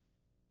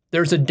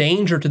 There's a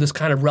danger to this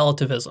kind of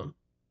relativism.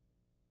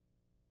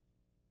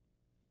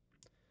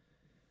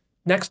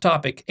 Next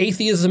topic,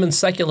 atheism and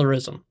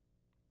secularism,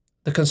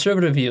 the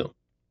conservative view.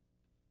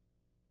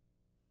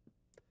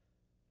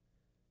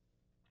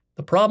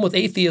 The problem with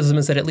atheism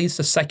is that it leads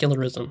to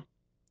secularism.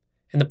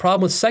 And the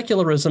problem with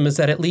secularism is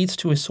that it leads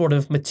to a sort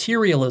of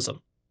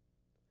materialism,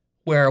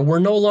 where we're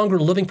no longer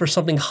living for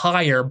something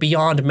higher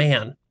beyond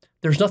man.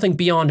 There's nothing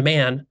beyond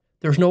man.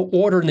 There's no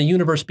order in the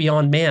universe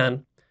beyond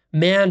man.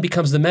 Man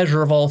becomes the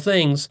measure of all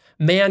things.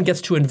 Man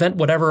gets to invent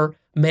whatever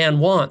man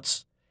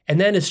wants.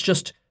 And then it's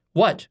just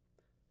what?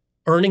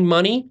 Earning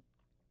money,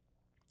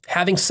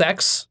 having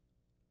sex,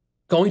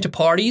 going to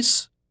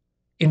parties,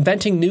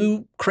 inventing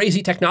new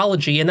crazy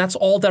technology, and that's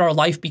all that our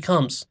life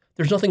becomes.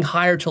 There's nothing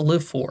higher to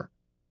live for.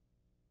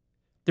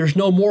 There's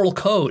no moral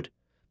code,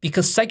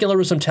 because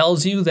secularism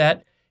tells you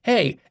that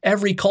hey,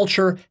 every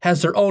culture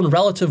has their own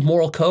relative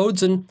moral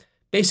codes and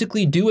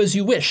basically do as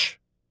you wish.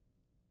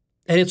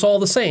 And it's all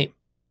the same.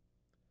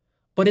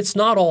 But it's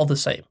not all the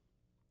same.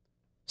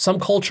 Some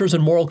cultures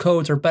and moral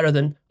codes are better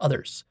than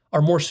others,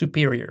 are more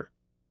superior,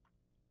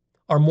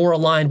 are more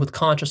aligned with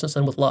consciousness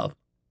and with love.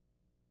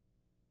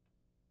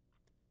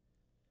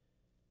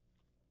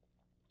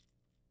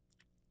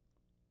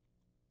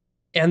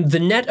 And the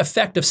net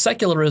effect of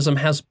secularism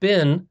has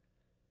been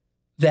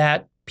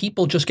that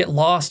people just get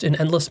lost in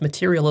endless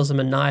materialism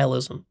and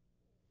nihilism.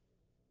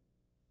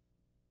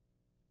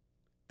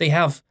 They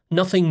have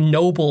nothing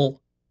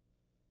noble,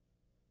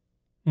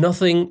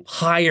 nothing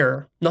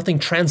higher, nothing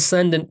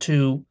transcendent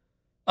to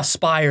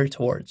aspire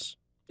towards.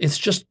 It's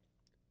just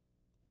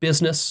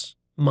business,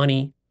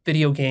 money,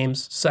 video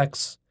games,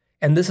 sex,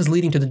 and this is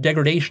leading to the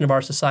degradation of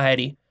our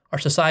society. Our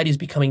society is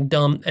becoming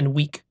dumb and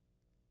weak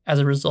as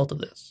a result of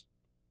this.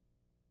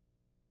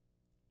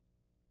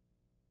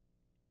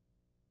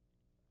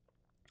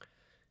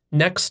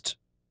 Next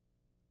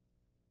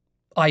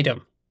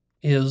item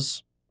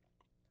is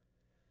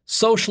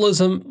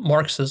socialism,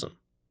 Marxism,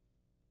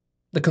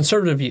 the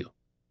conservative view.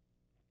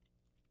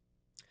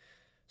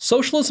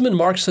 Socialism and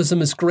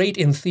Marxism is great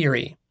in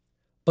theory,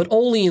 but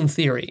only in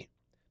theory,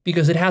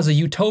 because it has a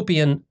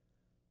utopian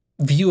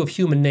view of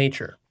human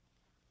nature.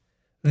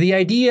 The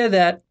idea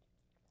that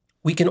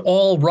we can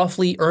all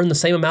roughly earn the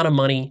same amount of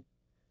money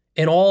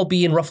and all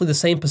be in roughly the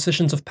same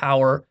positions of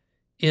power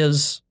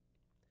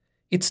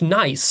it's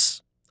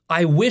nice.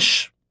 I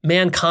wish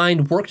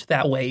mankind worked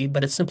that way,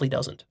 but it simply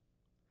doesn't.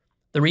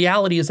 The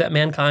reality is that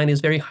mankind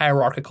is very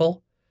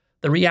hierarchical.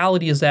 The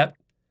reality is that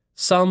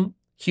some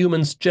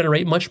humans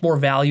generate much more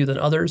value than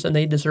others, and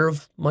they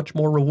deserve much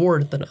more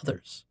reward than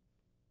others.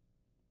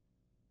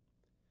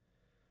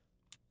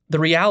 The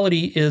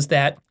reality is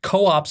that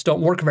co-ops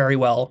don't work very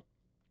well.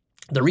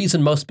 The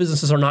reason most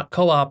businesses are not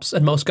co-ops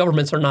and most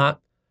governments are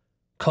not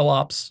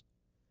co-ops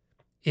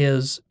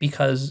is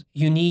because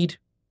you need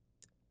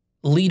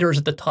leaders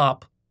at the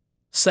top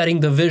setting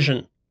the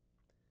vision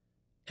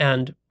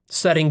and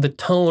setting the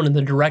tone and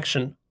the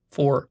direction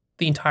for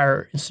the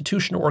entire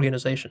institution or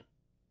organization.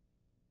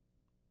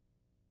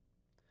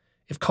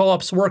 If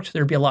co-ops worked,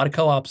 there'd be a lot of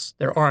co-ops.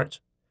 There aren't.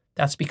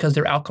 That's because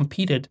they're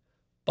outcompeted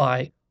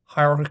by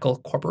hierarchical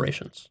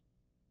corporations.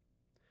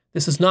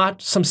 This is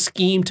not some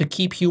scheme to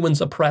keep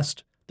humans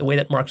oppressed the way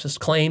that Marxists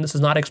claim. This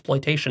is not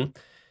exploitation.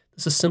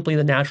 This is simply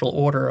the natural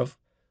order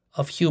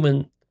of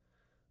human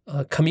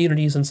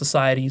communities and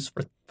societies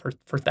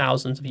for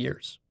thousands of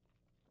years.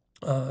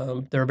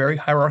 They're very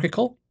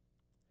hierarchical.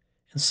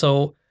 And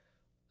so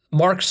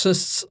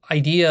Marxists'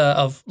 idea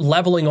of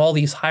leveling all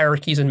these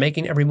hierarchies and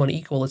making everyone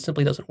equal, it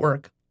simply doesn't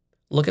work.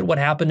 Look at what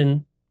happened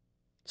in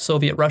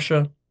Soviet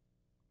Russia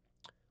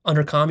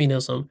under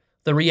communism.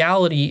 The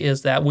reality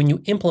is that when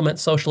you implement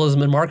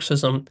socialism and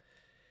Marxism,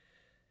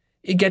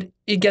 it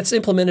gets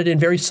implemented in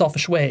very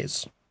selfish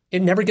ways.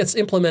 It never gets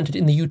implemented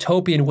in the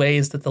utopian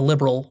ways that the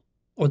liberal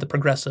or the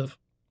progressive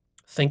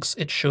thinks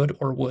it should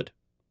or would.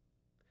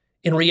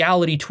 In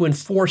reality, to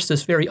enforce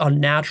this very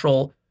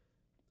unnatural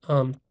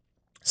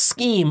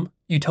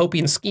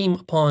utopian scheme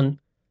upon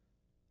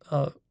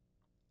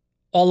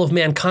all of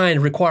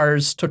mankind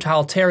requires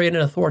totalitarian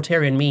and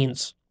authoritarian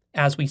means,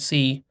 as we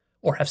see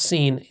or have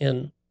seen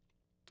in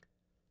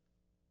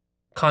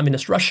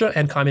communist Russia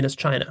and communist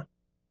China.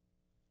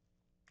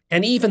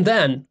 And even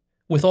then,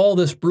 with all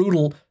this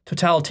brutal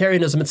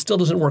totalitarianism, it still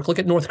doesn't work. Look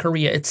at North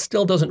Korea. It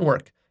still doesn't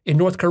work. In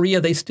North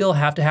Korea, they still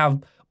have to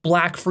have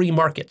black free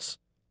markets,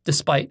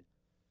 despite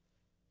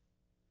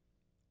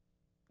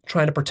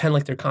trying to pretend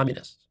like they're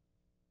communists.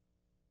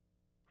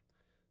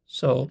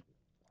 So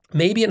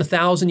maybe in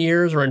 1,000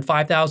 years or in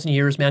 5,000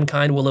 years,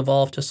 mankind will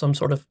evolve to some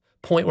sort of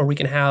point where we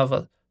can have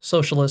a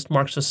socialist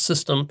Marxist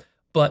system.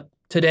 But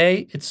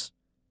today, it's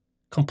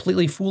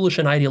completely foolish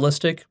and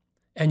idealistic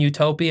and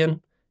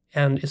utopian,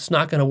 and it's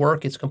not going to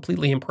work. It's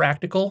completely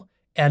impractical.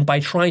 And by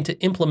trying to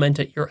implement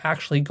it, you're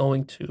actually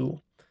going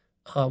to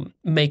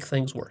make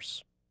things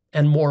worse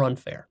and more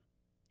unfair,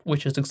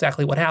 which is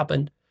exactly what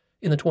happened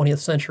in the 20th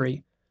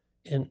century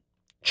in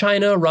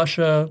China,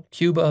 Russia,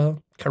 Cuba,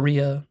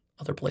 Korea,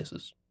 other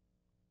places.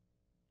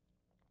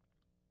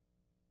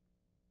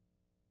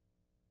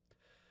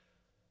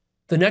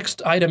 The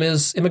next item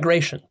is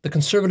immigration, the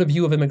conservative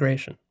view of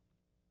immigration.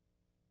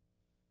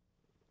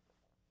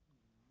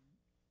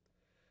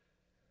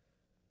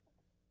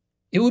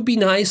 It would be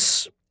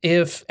nice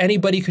if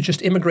anybody could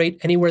just immigrate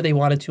anywhere they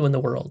wanted to in the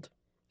world,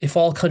 if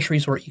all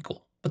countries were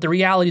equal. But the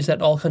reality is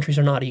that all countries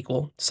are not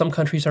equal. Some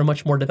countries are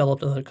much more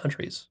developed than other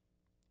countries.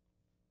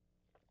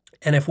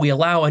 And if we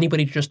allow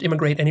anybody to just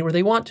immigrate anywhere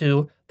they want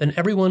to, then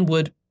everyone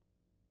would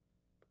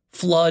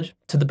flood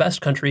to the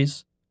best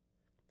countries,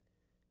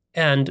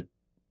 and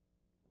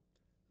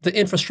the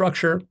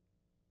infrastructure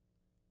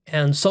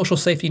and social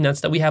safety nets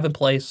that we have in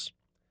place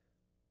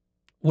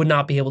would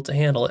not be able to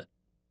handle it.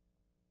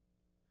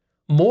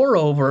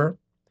 Moreover,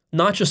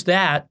 not just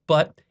that,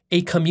 but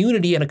a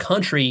community and a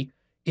country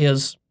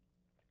it's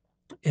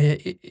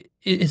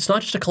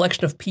not just a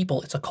collection of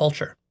people, it's a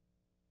culture.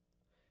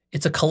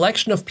 It's a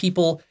collection of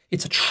people.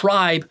 It's a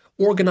tribe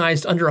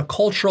organized under a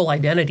cultural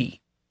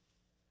identity,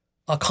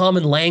 a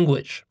common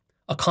language,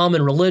 a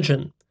common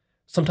religion,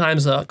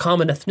 sometimes a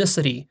common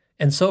ethnicity,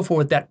 and so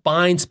forth, that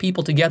binds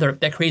people together,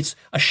 that creates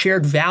a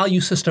shared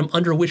value system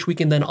under which we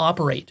can then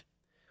operate.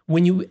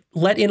 When you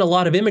let in a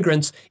lot of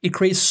immigrants, it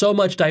creates so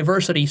much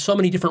diversity, so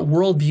many different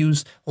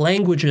worldviews,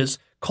 languages,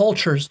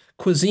 cultures,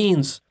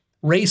 cuisines,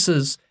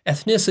 races,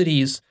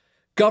 ethnicities,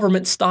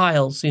 government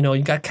styles.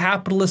 You got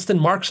capitalists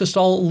and Marxists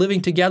all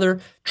living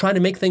together, trying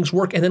to make things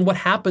work. And then what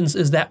happens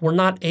is that we're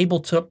not able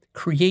to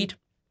create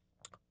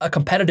a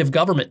competitive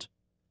government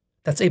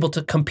that's able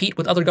to compete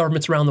with other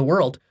governments around the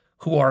world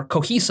who are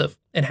cohesive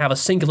and have a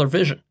singular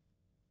vision.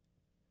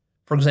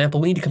 For example,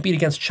 we need to compete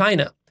against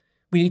China.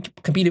 We need to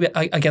compete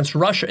against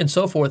Russia and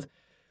so forth,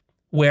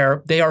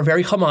 where they are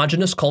very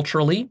homogenous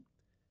culturally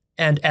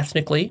and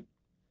ethnically.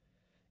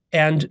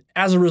 And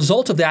as a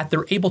result of that,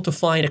 they're able to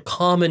find a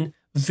common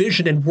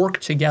vision and work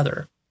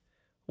together.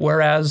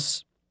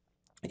 Whereas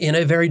in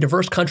a very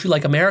diverse country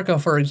like America,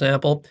 for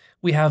example,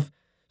 we have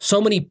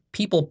so many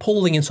people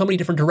pulling in so many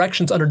different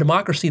directions under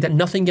democracy that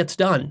nothing gets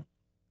done.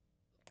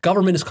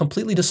 Government is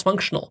completely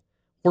dysfunctional.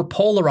 We're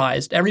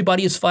polarized.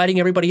 Everybody is fighting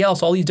everybody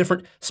else, all these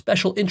different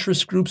special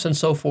interest groups and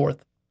so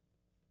forth.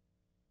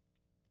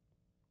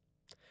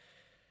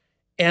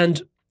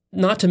 And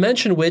not to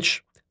mention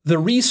which, the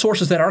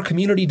resources that our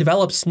community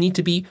develops need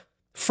to be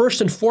first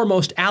and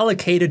foremost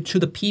allocated to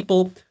the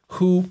people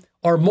who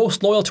are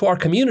most loyal to our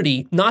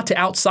community, not to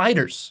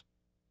outsiders.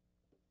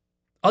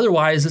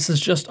 Otherwise, this is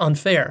just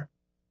unfair.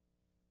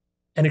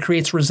 And it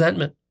creates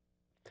resentment.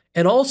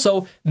 And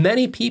also,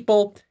 many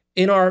people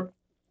in our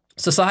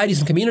societies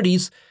and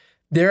communities,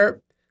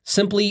 they're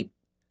simply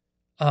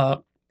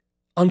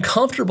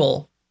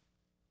uncomfortable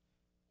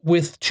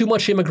with too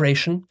much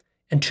immigration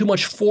and too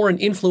much foreign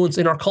influence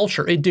in our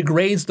culture. It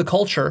degrades the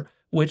culture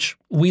which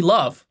we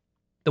love,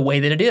 the way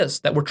that it is,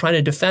 that we're trying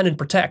to defend and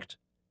protect.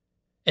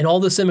 And all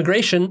this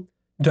immigration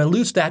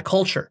dilutes that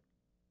culture,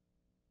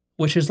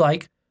 which is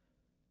like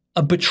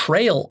a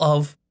betrayal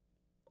of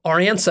our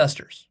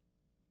ancestors.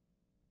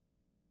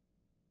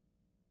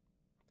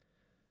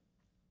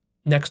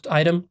 Next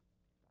item,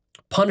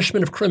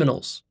 punishment of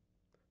criminals,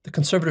 the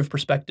conservative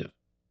perspective.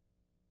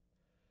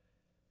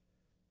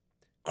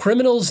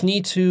 Criminals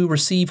need to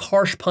receive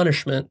harsh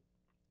punishment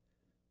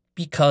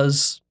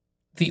because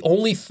the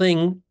only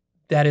thing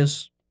that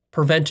is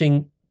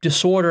preventing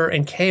disorder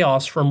and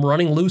chaos from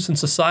running loose in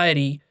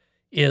society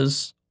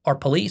is our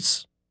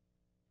police,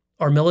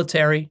 our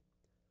military,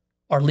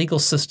 our legal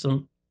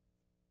system,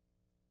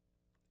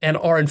 and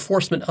our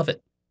enforcement of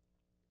it.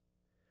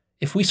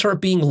 If we start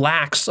being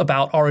lax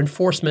about our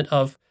enforcement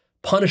of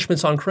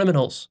punishments on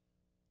criminals,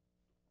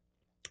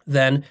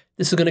 then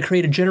this is going to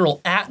create a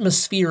general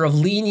atmosphere of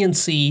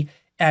leniency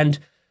and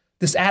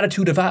this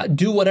attitude of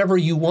do whatever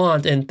you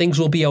want and things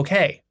will be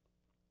okay.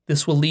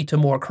 This will lead to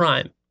more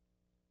crime.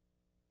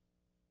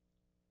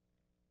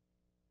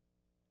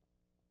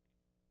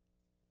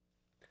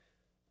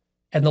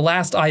 And the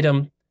last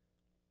item,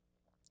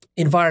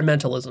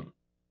 environmentalism.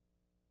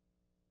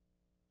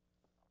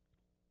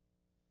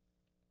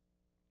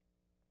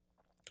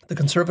 The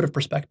conservative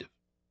perspective.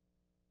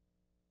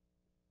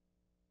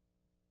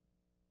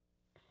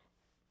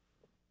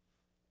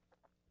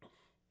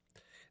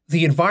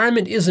 The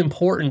environment is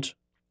important,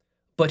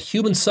 but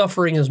human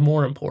suffering is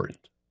more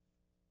important.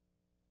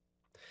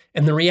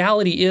 And the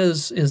reality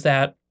is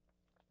that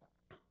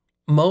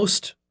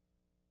most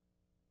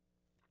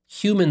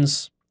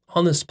humans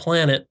on this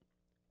planet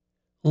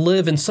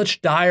live in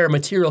such dire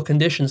material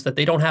conditions that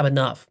they don't have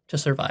enough to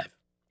survive.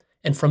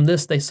 And from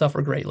this, they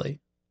suffer greatly.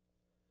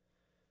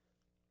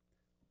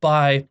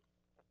 By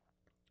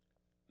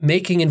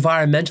making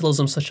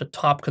environmentalism such a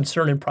top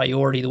concern and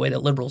priority the way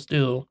that liberals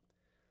do,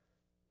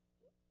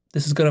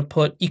 this is going to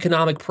put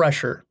economic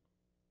pressure.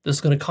 This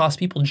is going to cost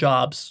people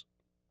jobs.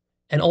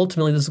 And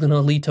ultimately, this is going to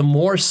lead to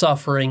more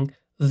suffering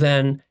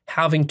than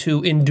having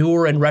to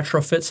endure and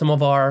retrofit some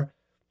of our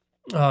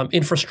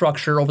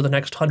infrastructure over the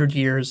next 100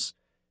 years,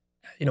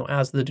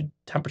 as the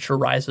temperature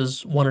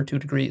rises 1 or 2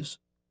 degrees.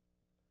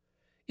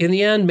 In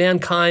the end,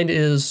 mankind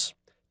is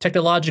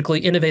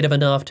technologically innovative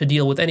enough to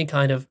deal with any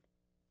kind of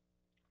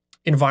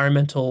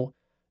environmental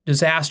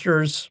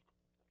disasters,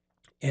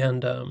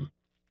 and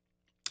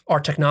our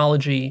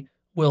technology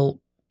will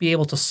be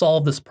able to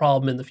solve this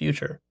problem in the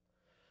future.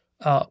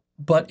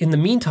 But in the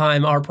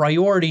meantime, our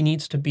priority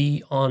needs to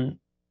be on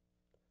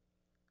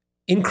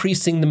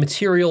increasing the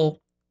material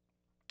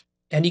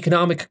and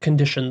economic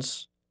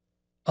conditions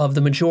of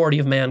the majority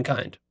of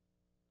mankind,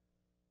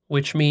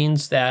 which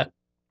means that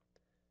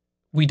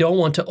we don't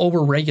want to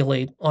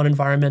overregulate on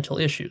environmental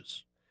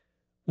issues.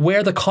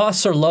 Where the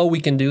costs are low,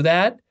 we can do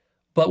that.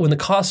 But when the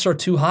costs are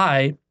too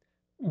high,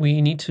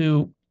 we need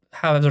to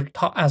have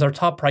as our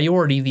top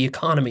priority the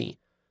economy,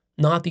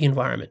 not the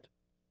environment.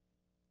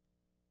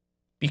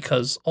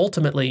 Because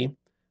ultimately,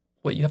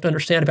 what you have to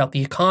understand about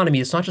the economy,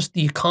 it's not just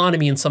the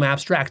economy in some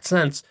abstract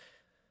sense.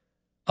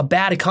 A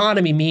bad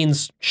economy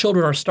means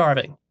children are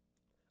starving.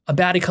 A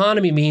bad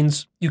economy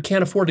means you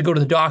can't afford to go to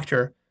the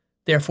doctor,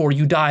 therefore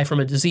you die from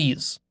a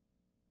disease.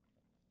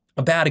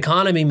 A bad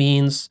economy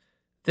means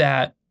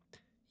that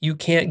you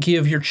can't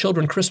give your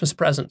children Christmas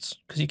presents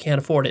because you can't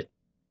afford it,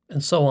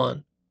 and so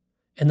on.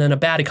 And then a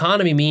bad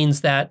economy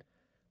means that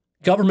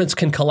governments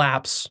can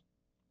collapse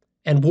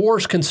and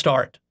wars can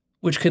start,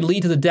 which can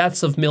lead to the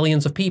deaths of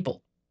millions of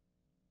people.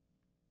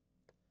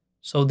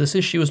 So this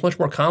issue is much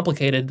more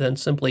complicated than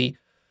simply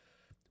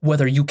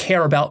whether you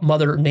care about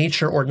Mother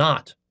Nature or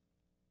not,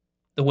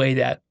 the way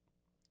that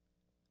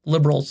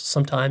liberals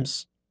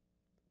sometimes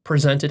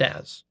present it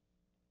as.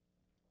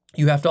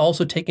 You have to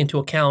also take into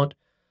account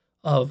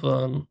of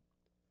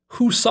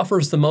who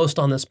suffers the most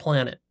on this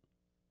planet.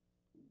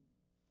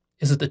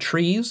 Is it the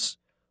trees,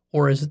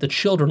 or is it the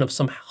children of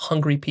some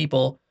hungry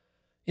people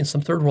in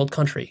some third world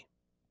country?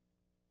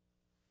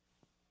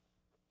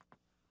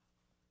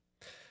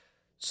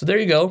 So there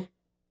you go.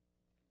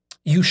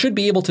 You should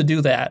be able to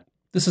do that.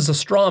 This is a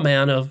straw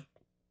man of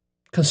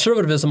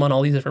conservatism on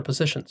all these different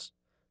positions.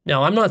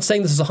 Now, I'm not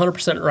saying this is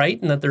 100%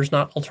 right and that there's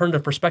not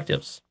alternative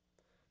perspectives.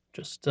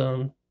 Just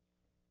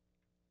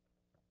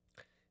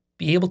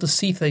be able to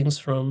see things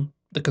from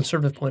the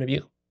conservative point of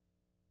view.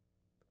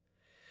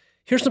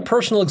 Here's some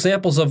personal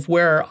examples of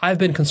where I've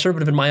been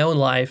conservative in my own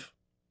life,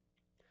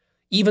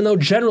 even though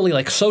generally,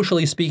 like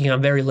socially speaking,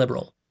 I'm very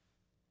liberal.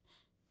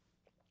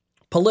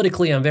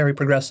 Politically, I'm very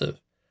progressive.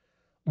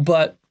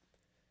 But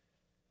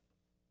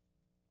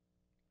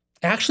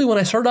actually, when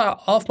I started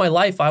off my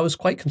life, I was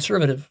quite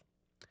conservative,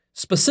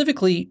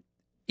 specifically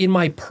in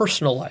my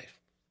personal life.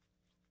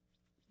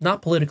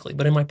 Not politically,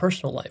 but in my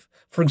personal life.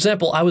 For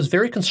example, I was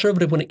very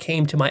conservative when it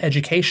came to my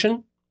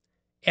education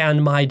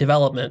and my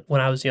development when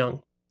I was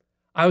young.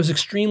 I was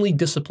extremely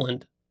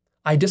disciplined.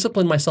 I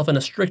disciplined myself in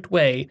a strict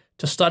way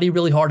to study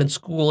really hard in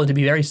school and to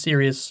be very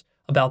serious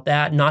about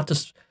that, not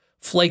to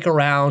flake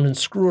around and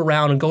screw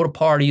around and go to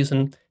parties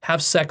and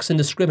have sex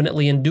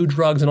indiscriminately and do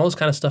drugs and all this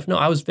kind of stuff. No,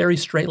 I was very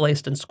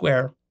straight-laced and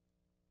square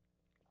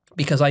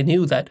because I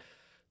knew that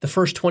the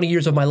first 20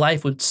 years of my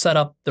life would set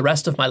up the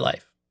rest of my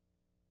life.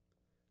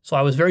 So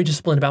I was very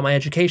disciplined about my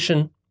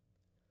education.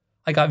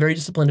 I got very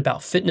disciplined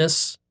about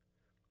fitness.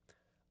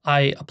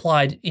 I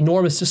applied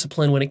enormous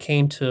discipline when it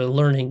came to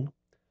learning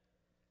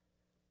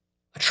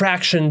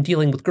attraction,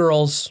 dealing with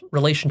girls,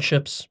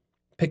 relationships,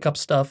 pickup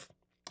stuff.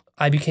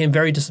 I became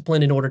very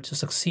disciplined in order to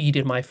succeed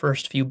in my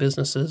first few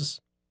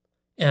businesses,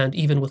 and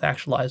even with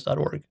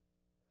Actualized.org.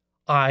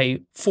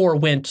 I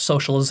forewent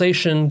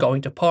socialization,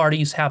 going to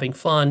parties, having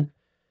fun,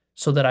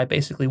 so that I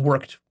basically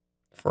worked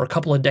for a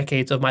couple of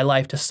decades of my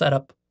life to set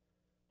up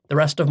the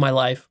rest of my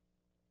life.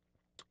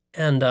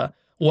 And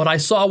what I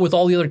saw with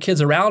all the other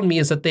kids around me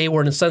is that they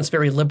were, in a sense,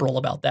 very liberal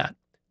about that.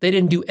 They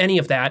didn't do any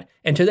of that,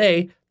 and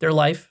today their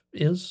life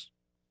is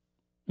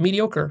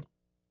mediocre,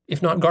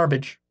 if not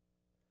garbage.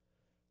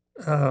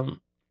 And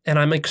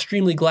I'm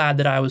extremely glad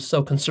that I was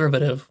so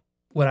conservative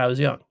when I was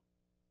young.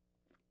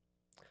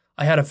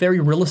 I had a very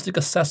realistic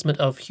assessment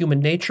of human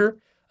nature.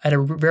 I had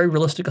a very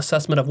realistic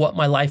assessment of what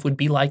my life would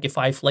be like if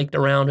I flaked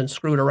around and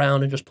screwed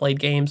around and just played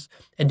games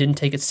and didn't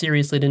take it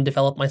seriously, didn't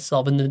develop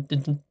myself, and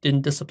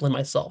didn't discipline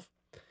myself.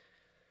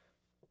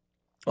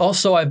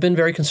 Also, I've been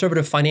very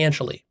conservative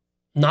financially,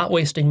 not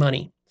wasting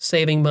money,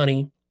 saving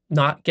money,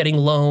 not getting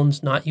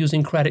loans, not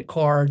using credit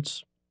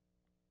cards,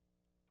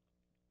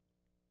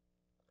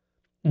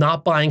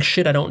 not buying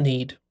shit I don't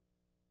need.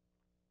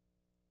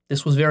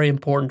 This was very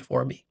important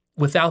for me.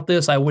 Without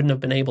this, I wouldn't have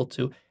been able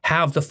to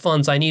have the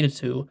funds I needed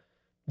to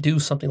do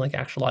something like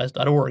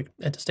Actualized.org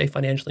and to stay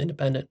financially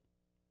independent.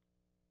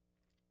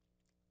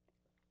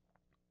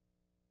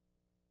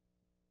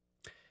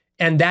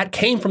 And that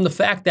came from the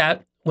fact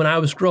that when I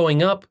was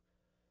growing up,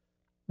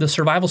 the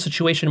survival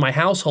situation in my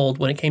household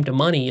when it came to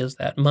money is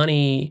that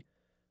money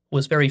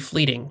was very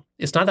fleeting.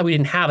 It's not that we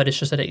didn't have it, it's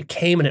just that it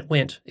came and it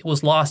went. It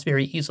was lost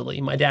very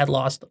easily. My dad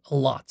lost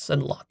lots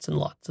and lots and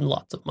lots and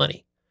lots of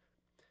money.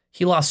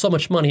 He lost so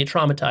much money, it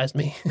traumatized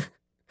me.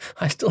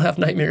 I still have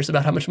nightmares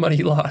about how much money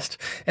he lost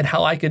and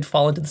how I could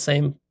fall into the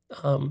same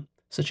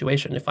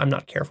situation if I'm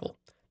not careful.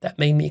 That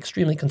made me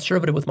extremely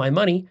conservative with my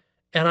money,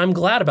 and I'm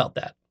glad about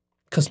that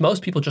because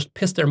most people just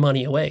piss their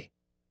money away.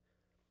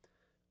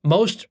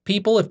 Most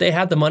people, if they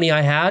had the money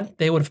I had,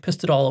 they would have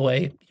pissed it all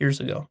away years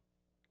ago,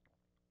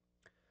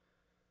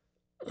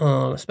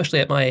 especially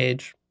at my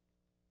age.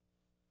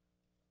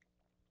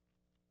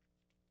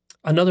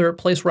 Another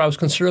place where I was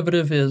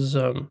conservative is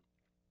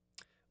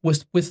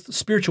with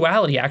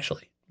spirituality,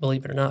 actually,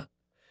 believe it or not.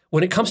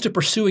 When it comes to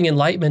pursuing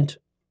enlightenment,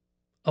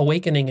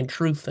 awakening, and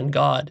truth and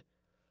God,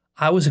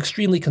 I was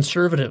extremely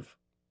conservative.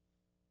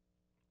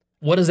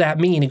 What does that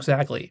mean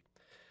exactly?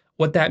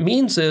 What that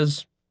means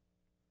is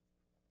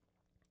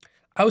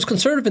I was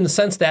conservative in the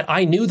sense that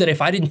I knew that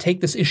if I didn't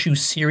take this issue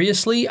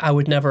seriously, I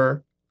would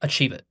never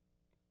achieve it.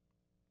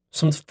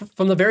 So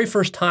from the very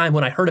first time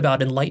when I heard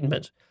about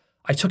enlightenment,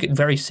 I took it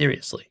very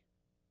seriously.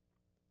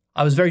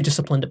 I was very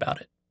disciplined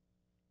about it.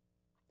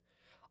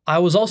 I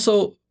was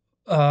also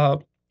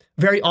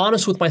very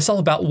honest with myself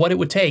about what it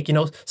would take. You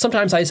know,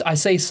 sometimes I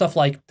say stuff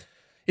like,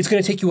 it's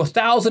going to take you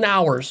 1,000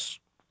 hours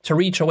to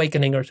reach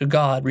awakening or to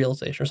God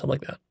realization or something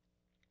like that.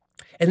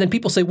 And then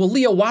people say, well,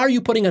 Leo, why are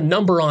you putting a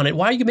number on it?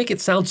 Why do you make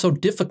it sound so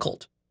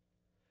difficult?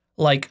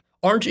 Like,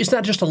 it's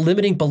not just a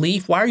limiting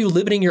belief. Why are you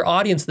limiting your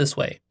audience this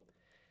way?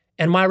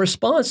 And my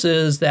response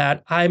is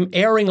that I'm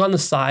erring on the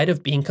side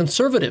of being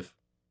conservative.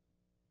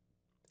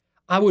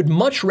 I would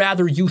much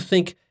rather you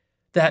think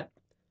that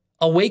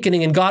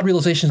awakening and God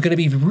realization is going to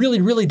be really,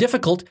 really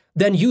difficult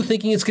than you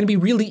thinking it's going to be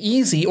really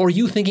easy, or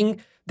you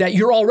thinking that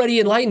you're already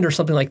enlightened or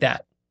something like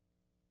that.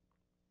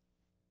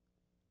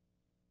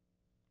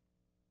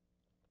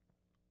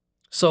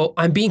 So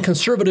I'm being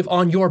conservative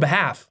on your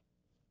behalf.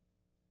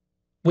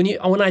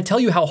 When I tell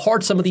you how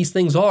hard some of these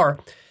things are,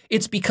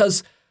 it's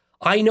because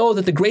I know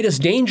that the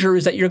greatest danger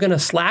is that you're going to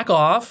slack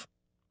off.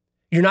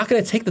 You're not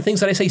going to take the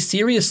things that I say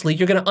seriously.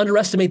 You're going to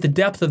underestimate the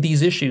depth of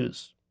these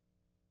issues.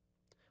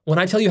 When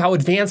I tell you how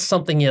advanced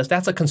something is,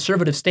 that's a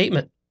conservative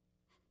statement.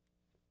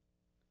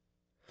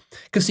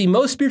 Because see,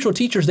 most spiritual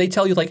teachers, they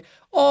tell you like,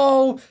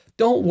 oh,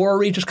 don't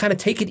worry, just kind of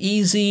take it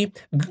easy,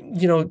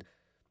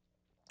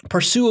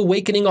 pursue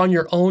awakening on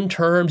your own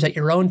terms, at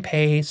your own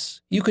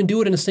pace. You can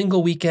do it in a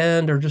single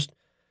weekend, or just,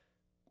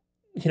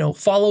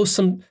 follow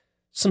some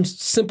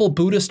simple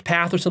Buddhist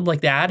path or something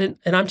like that. And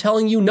I'm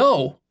telling you,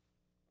 no,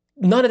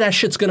 none of that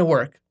shit's going to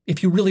work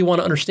if you really want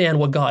to understand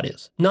what God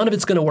is. None of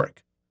it's going to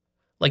work.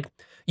 Like,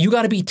 you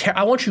got to be,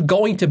 I want you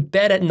going to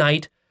bed at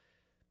night,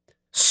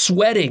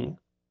 sweating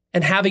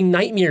and having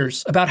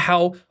nightmares about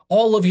how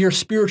all of your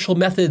spiritual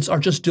methods are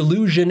just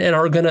delusion and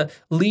are going to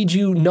lead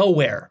you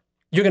nowhere.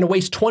 You're going to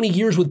waste 20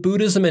 years with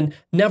Buddhism and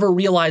never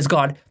realize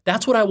God.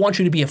 That's what I want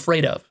you to be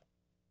afraid of.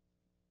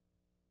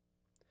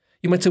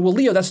 You might say, well,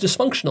 Leo, that's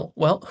dysfunctional.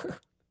 Well,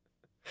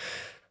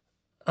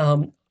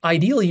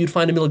 ideally, you'd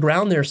find a middle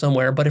ground there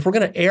somewhere. But if we're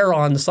going to err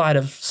on the side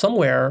of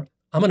somewhere,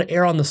 I'm going to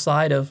err on the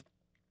side of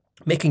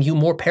making you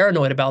more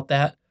paranoid about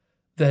that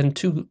than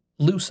too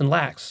loose and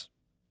lax.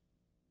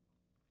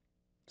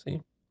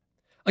 See?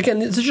 Again,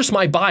 this is just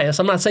my bias.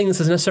 I'm not saying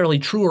this is necessarily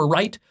true or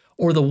right,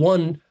 or the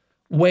one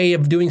way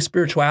of doing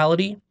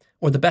spirituality,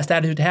 or the best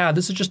attitude to have.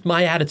 This is just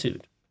my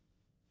attitude.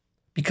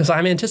 Because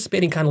I'm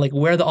anticipating kind of like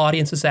where the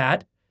audience is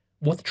at,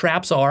 what the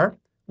traps are,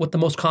 what the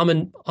most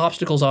common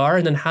obstacles are,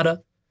 and then how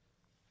to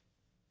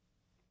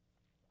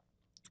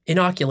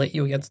inoculate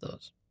you against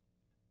those.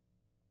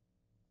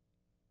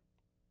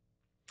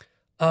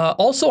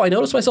 Also, I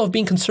notice myself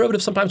being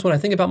conservative sometimes when I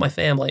think about my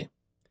family.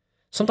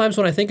 Sometimes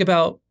when I think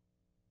about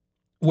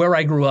where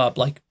I grew up,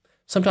 like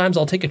sometimes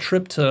I'll take a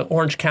trip to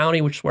Orange County,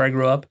 which is where I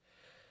grew up,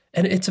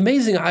 and it's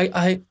amazing.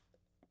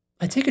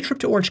 I take a trip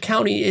to Orange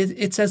County.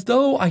 It's as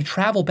though I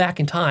travel back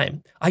in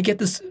time. I get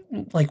this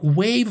like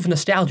wave of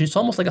nostalgia. It's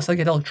almost like a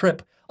psychedelic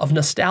trip of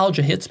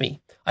nostalgia hits me.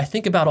 I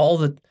think about all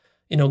the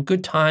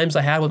good times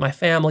I had with my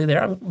family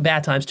there.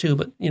 Bad times too,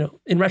 but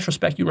in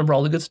retrospect, you remember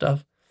all the good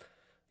stuff.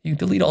 You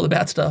delete all the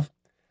bad stuff.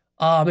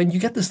 And you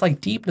get this like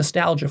deep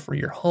nostalgia for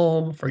your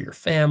home, for your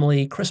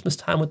family, Christmas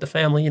time with the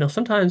family.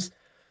 Sometimes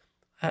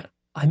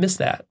I miss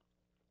that.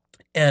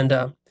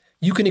 And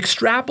you can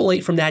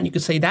extrapolate from that, and you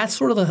can say that's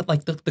sort of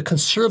the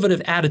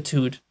conservative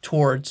attitude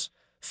towards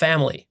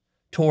family,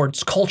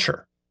 towards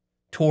culture,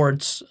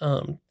 towards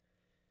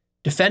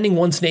defending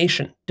one's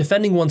nation,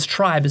 defending one's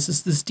tribe.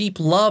 Is this deep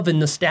love and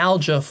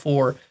nostalgia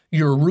for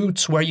your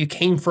roots, where you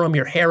came from,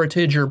 your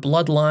heritage, your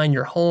bloodline,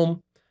 your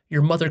home,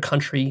 your mother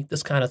country,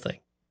 this kind of thing.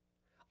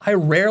 I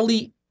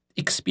rarely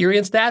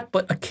experience that,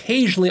 but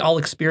occasionally I'll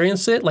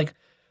experience it. Like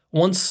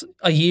once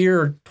a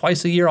year or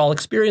twice a year, I'll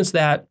experience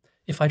that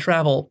if I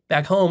travel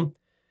back home.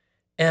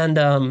 And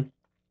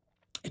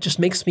it just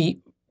makes me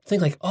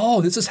think like,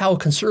 oh, this is how a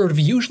conservative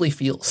usually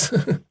feels.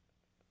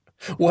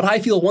 What I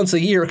feel once a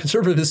year, a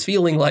conservative is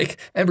feeling like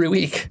every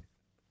week.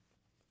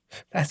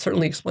 That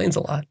certainly explains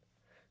a lot.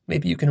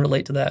 Maybe you can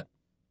relate to that.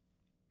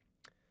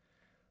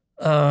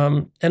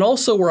 And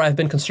also where I've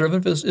been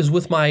conservative is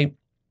with my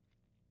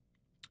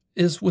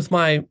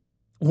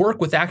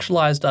work with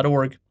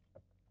Actualized.org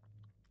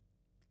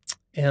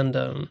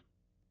and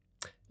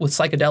with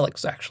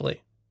psychedelics,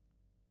 actually.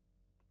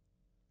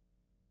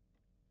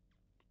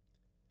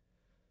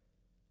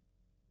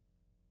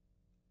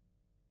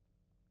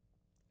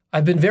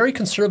 I've been very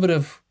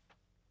conservative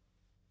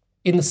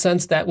in the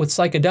sense that with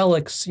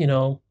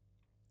psychedelics,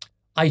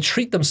 I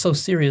treat them so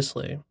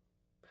seriously.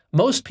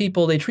 Most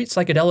people, they treat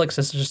psychedelics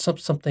as just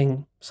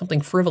something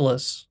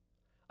frivolous.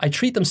 I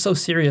treat them so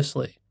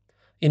seriously.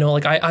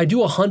 Like I do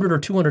 100 or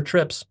 200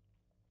 trips,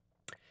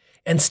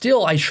 and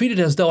still I treat it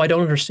as though I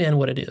don't understand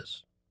what it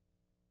is.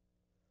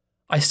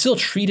 I still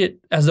treat it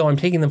as though I'm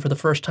taking them for the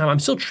first time. I'm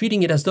still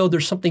treating it as though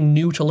there's something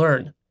new to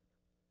learn,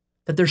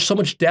 that there's so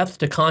much depth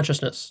to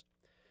consciousness.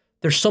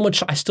 There's so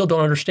much I still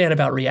don't understand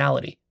about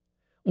reality.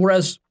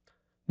 Whereas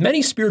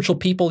many spiritual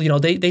people,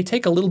 they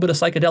take a little bit of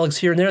psychedelics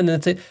here and there, and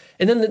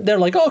then they're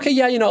like, oh, okay,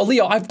 yeah,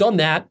 Leo, I've done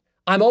that.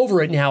 I'm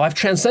over it now. I've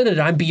transcended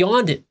it. I'm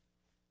beyond it.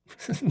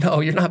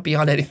 No, you're not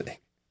beyond anything.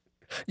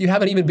 You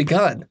haven't even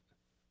begun.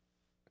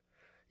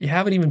 You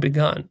haven't even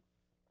begun.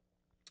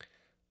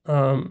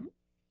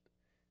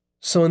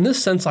 So in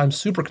this sense, I'm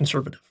super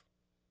conservative.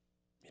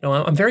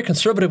 I'm very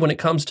conservative when it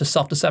comes to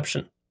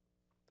self-deception,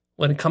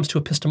 when it comes to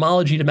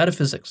epistemology, to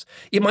metaphysics.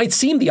 It might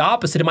seem the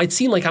opposite. It might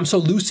seem like I'm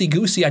so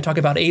loosey-goosey. I talk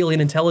about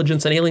alien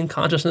intelligence and alien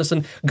consciousness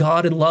and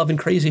God and love and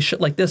crazy shit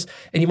like this.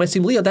 And you might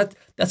seem, Leo,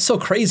 that's so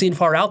crazy and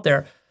far out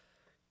there.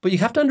 But you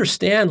have to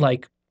understand,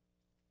 like,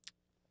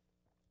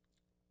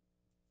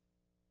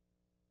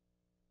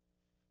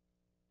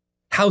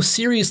 how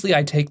seriously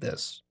I take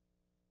this.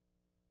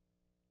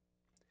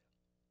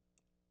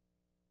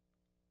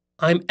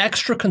 I'm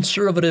extra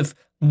conservative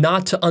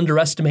not to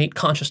underestimate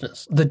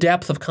consciousness, the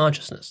depth of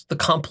consciousness, the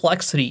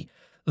complexity,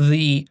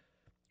 the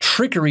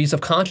trickeries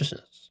of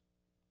consciousness.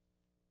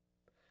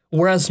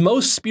 Whereas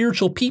most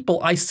spiritual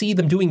people, I see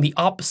them doing the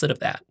opposite of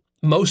that.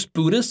 Most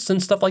Buddhists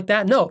and stuff like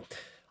that, no.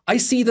 I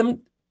see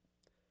them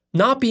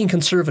not being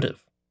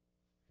conservative.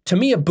 To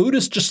me, a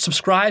Buddhist just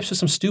subscribes to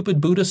some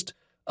stupid Buddhist,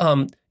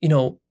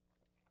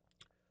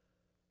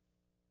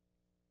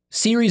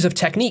 series of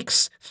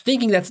techniques,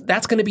 thinking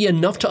that's going to be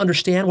enough to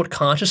understand what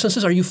consciousness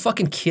is. Are you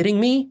fucking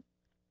kidding me?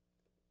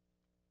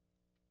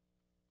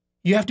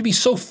 You have to be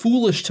so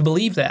foolish to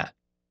believe that.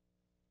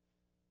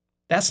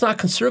 That's not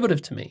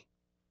conservative to me.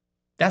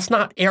 That's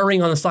not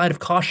erring on the side of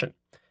caution.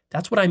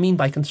 That's what I mean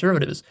by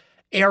conservative, is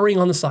erring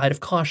on the side of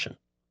caution.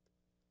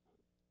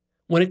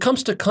 When it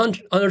comes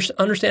to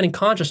understanding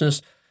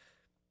consciousness,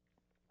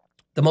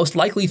 the most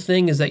likely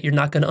thing is that you're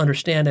not going to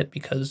understand it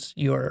because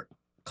you're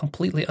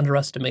completely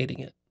underestimating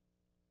it.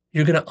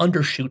 You're going to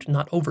undershoot,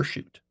 not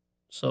overshoot.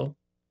 So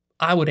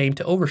I would aim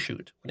to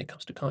overshoot when it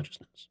comes to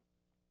consciousness.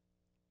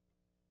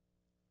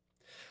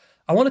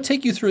 I want to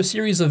take you through a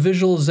series of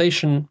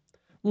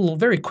little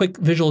very quick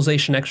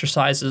visualization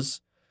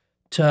exercises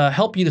to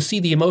help you to see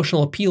the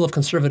emotional appeal of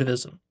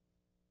conservatism.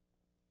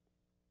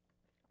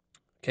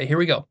 Okay, here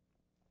we go.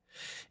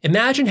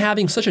 Imagine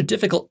having such a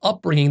difficult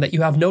upbringing that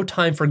you have no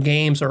time for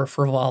games or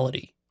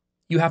frivolity.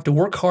 You have to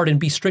work hard and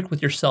be strict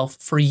with yourself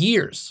for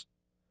years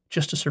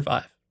just to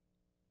survive.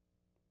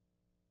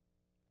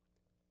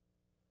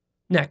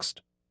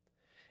 Next,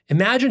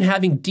 imagine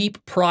having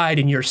deep pride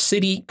in your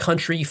city,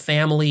 country,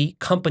 family,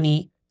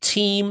 company,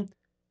 team,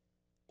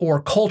 or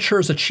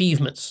culture's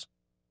achievements.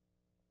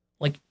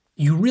 Like,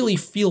 you really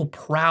feel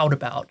proud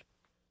about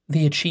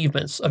the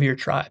achievements of your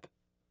tribe.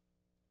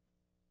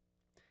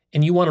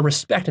 And you want to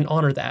respect and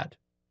honor that,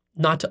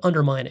 not to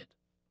undermine it.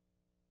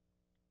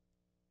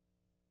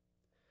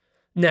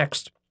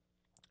 Next,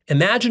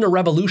 imagine a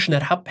revolution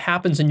that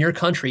happens in your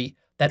country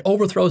that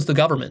overthrows the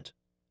government,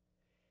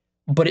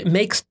 but it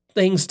makes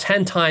things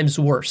 10 times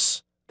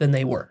worse than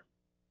they were.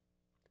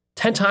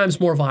 10 times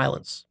more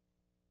violence.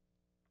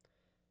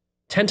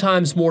 10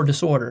 times more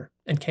disorder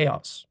and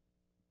chaos.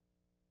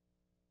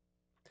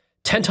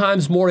 10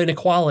 times more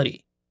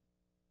inequality.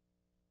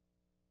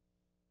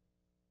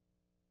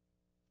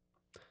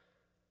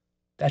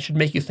 That should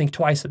make you think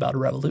twice about a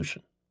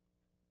revolution,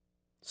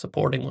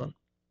 supporting one.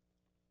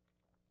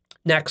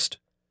 Next,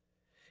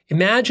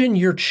 imagine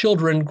your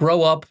children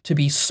grow up to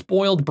be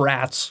spoiled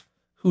brats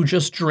who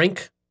just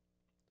drink,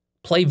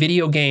 play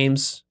video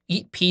games,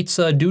 eat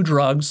pizza, do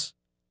drugs,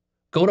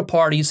 go to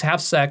parties,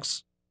 have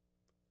sex,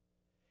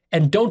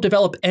 and don't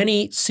develop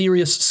any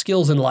serious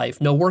skills in life.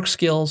 No work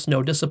skills,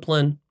 no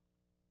discipline.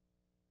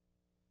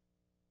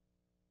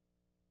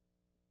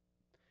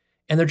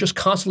 And they're just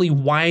constantly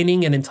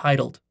whining and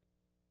entitled.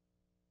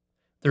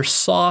 They're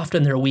soft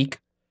and they're weak.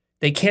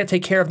 They can't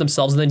take care of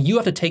themselves. And then you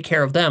have to take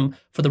care of them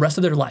for the rest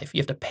of their life. You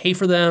have to pay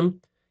for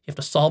them. You have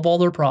to solve all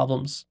their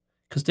problems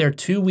because they're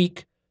too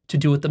weak to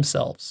do it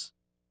themselves.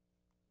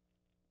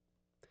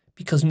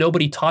 Because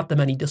nobody taught them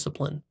any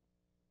discipline.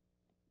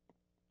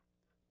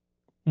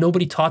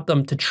 Nobody taught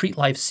them to treat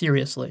life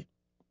seriously.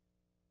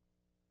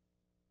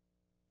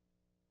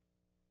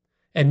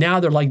 And now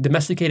they're like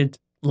domesticated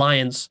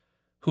lions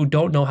who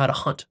don't know how to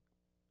hunt.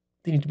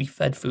 They need to be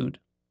fed food.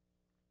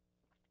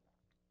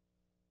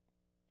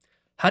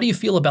 How do you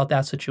feel about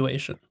that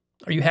situation?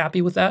 Are you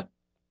happy with that?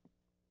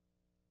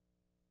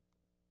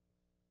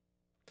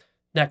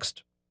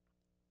 Next.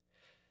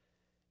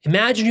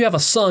 Imagine you have a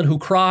son who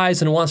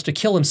cries and wants to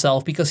kill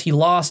himself because he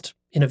lost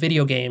in a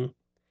video game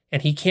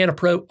and he can't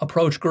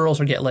approach girls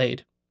or get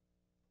laid.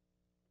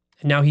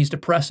 And now he's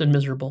depressed and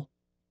miserable.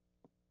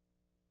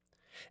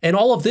 And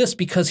all of this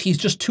because he's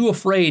just too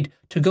afraid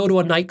to go to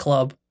a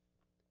nightclub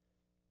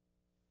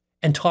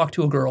and talk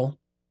to a girl.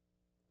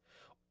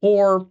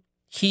 Or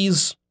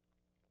he's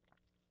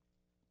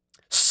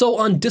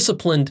so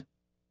undisciplined,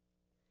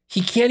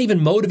 he can't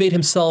even motivate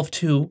himself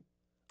to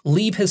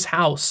leave his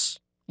house,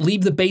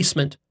 leave the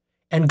basement,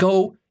 and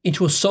go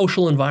into a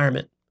social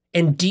environment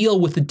and deal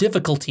with the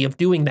difficulty of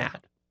doing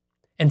that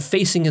and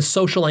facing his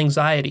social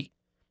anxiety.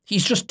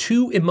 He's just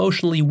too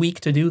emotionally weak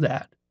to do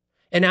that.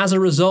 And as a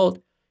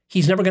result,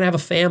 he's never going to have a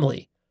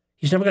family.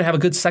 He's never going to have a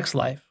good sex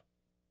life.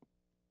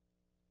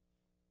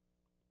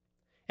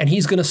 And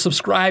he's going to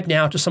subscribe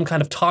now to some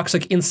kind of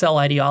toxic incel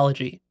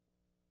ideology,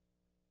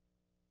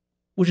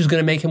 which is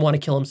going to make him want to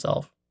kill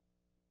himself.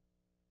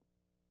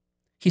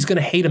 He's going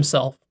to hate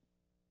himself.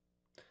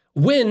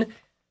 When,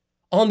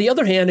 on the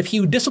other hand, if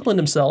he disciplined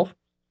himself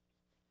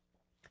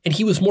and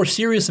he was more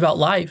serious about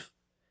life,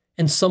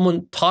 and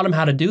someone taught him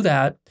how to do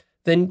that,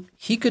 then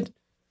he could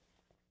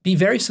be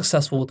very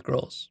successful with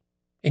girls,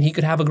 and he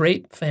could have a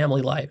great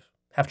family life,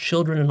 have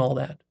children and all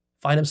that,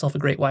 find himself a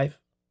great wife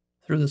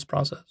through this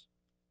process.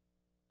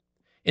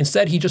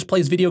 Instead, he just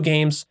plays video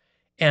games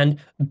and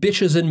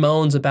bitches and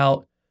moans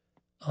about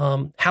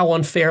how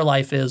unfair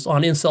life is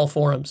on incel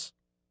forums.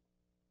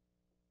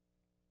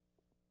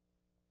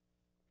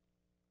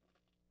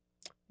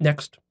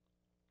 Next.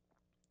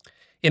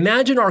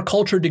 Imagine our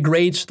culture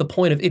degrades to the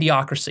point of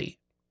idiocracy.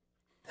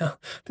 Now,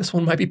 this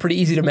one might be pretty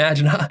easy to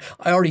imagine. I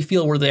already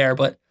feel we're there,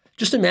 but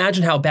just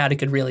imagine how bad it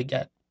could really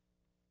get.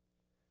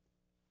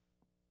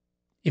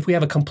 If we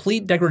have a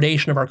complete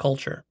degradation of our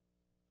culture,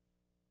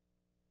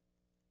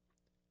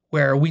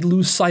 where we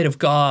lose sight of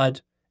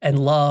God and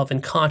love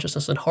and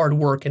consciousness and hard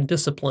work and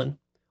discipline,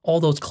 all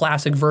those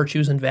classic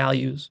virtues and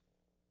values,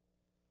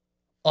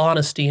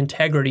 honesty,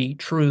 integrity,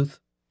 truth,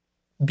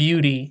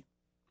 beauty,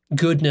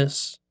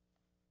 goodness,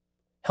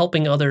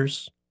 helping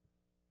others.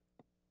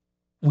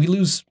 We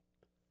lose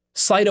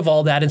sight of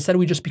all that. Instead,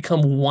 we just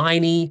become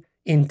whiny,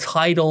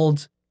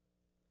 entitled,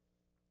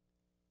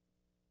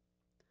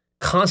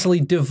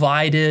 constantly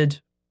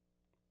divided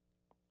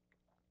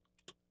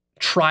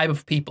tribe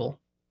of people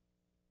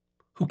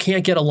who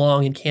can't get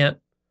along and can't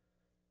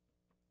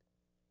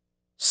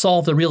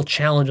solve the real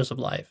challenges of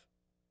life.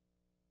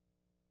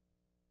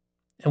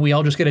 And we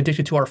all just get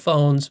addicted to our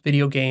phones,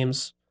 video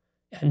games,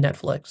 and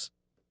Netflix,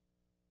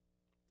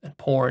 and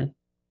porn.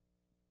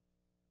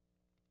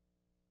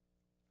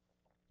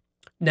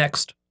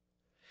 Next,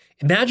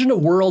 imagine a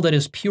world that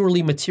is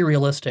purely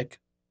materialistic,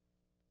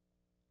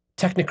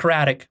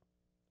 technocratic,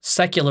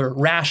 secular,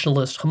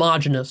 rationalist,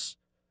 homogenous,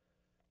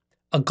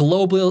 a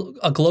globalist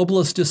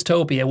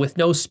dystopia with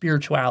no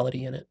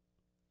spirituality in it,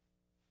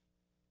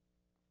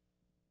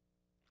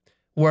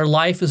 where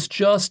life is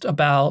just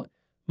about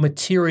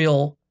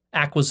material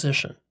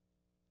acquisition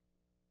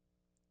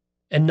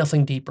and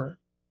nothing deeper.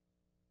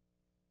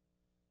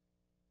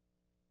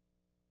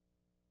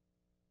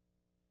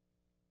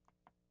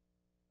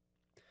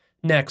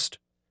 Next,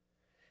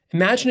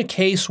 imagine a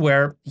case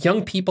where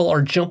young people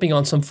are jumping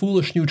on some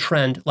foolish new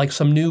trend, like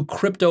some new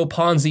crypto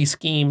Ponzi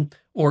scheme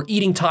or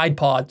eating Tide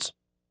Pods.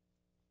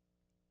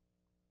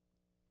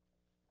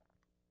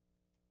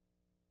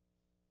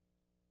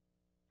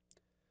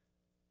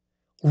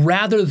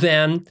 Rather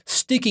than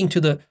sticking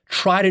to the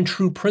tried and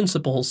true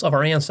principles of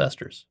our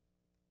ancestors.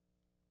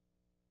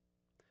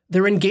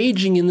 They're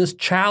engaging in this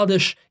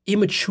childish,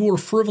 immature,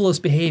 frivolous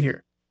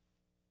behavior,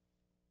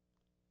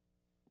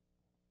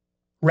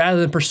 rather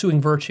than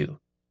pursuing virtue.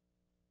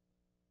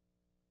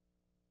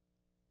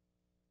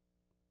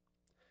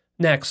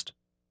 Next,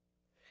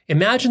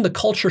 imagine the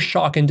culture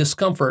shock and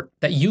discomfort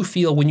that you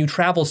feel when you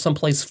travel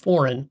someplace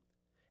foreign,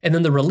 and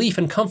then the relief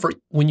and comfort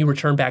when you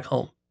return back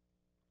home.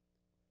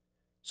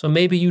 So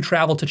maybe you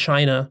travel to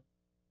China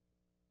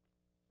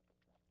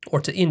or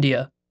to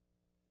India.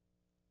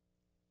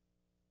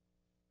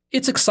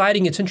 It's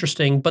exciting, it's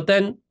interesting, but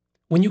then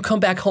when you come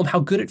back home, how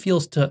good it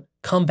feels to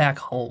come back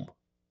home.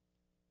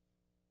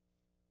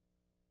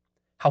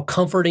 How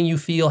comforting you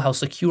feel, how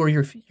secure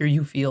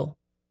you feel.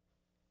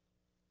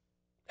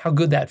 How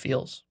good that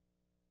feels.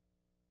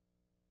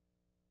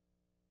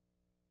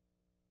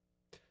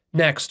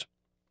 Next,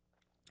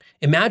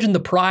 imagine the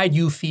pride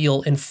you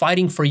feel in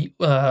fighting for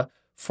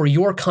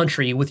your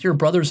country with your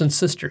brothers and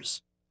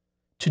sisters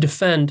to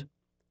defend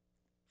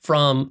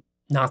from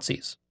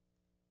Nazis.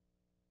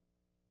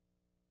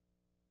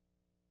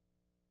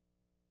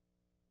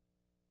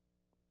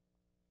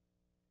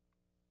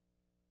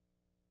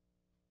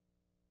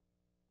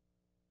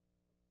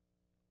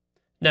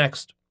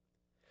 Next,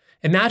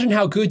 imagine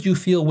how good you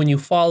feel when you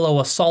follow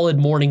a solid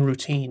morning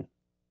routine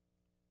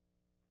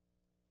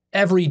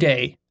every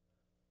day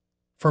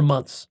for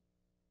months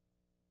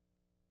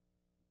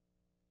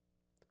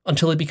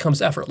until it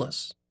becomes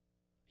effortless.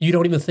 You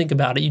don't even think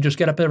about it. You just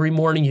get up every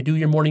morning, you do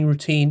your morning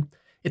routine.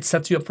 It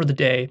sets you up for the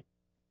day.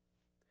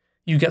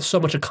 You get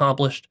so much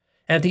accomplished.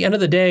 And at the end of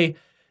the day,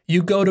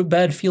 you go to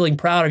bed feeling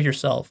proud of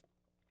yourself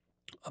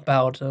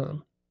about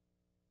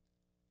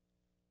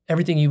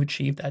everything you've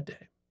achieved that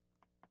day.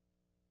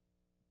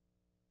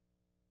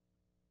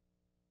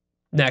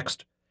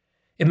 Next,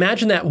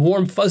 imagine that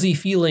warm, fuzzy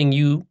feeling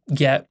you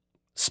get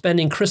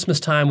spending Christmas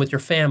time with your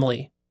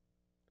family,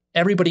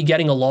 everybody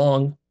getting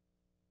along,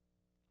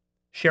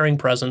 sharing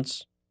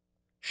presents,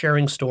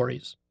 sharing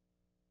stories.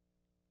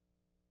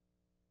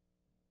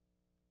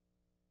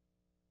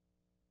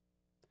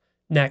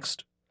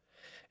 Next,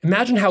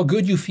 imagine how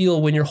good you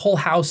feel when your whole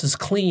house is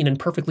clean and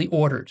perfectly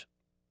ordered.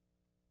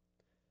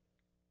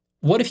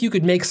 What if you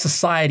could make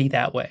society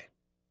that way?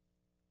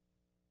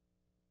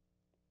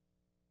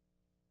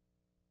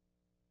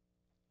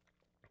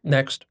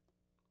 Next,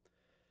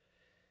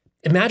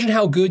 imagine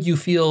how good you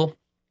feel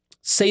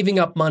saving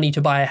up money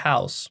to buy a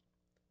house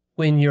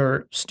when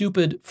your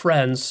stupid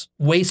friends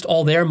waste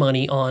all their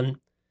money on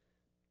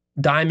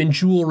diamond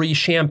jewelry,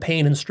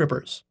 champagne, and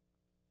strippers.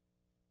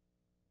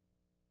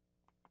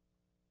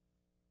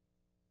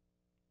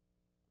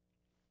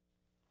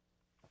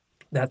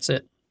 That's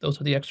it. Those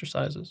are the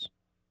exercises.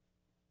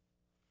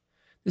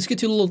 This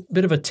gets you a little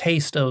bit of a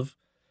taste of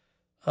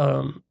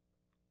the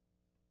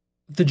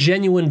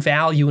genuine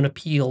value and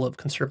appeal of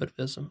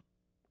conservatism.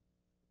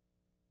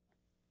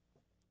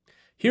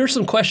 Here are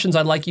some questions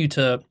I'd like you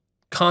to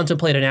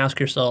contemplate and ask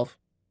yourself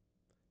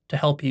to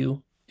help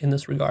you in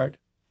this regard.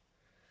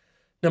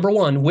 Number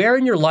one, where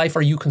in your life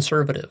are you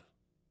conservative?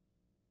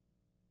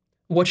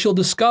 What you'll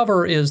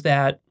discover is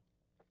that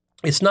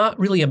it's not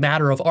really a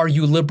matter of are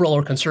you liberal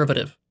or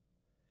conservative.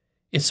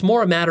 It's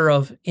more a matter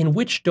of in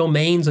which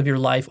domains of your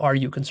life are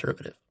you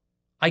conservative.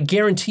 I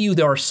guarantee you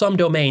there are some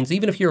domains,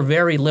 even if you're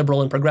very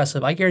liberal and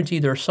progressive, I guarantee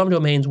you there are some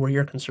domains where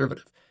you're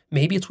conservative.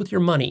 Maybe it's with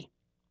your money.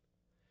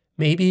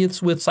 Maybe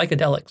it's with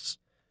psychedelics.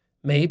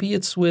 Maybe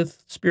it's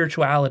with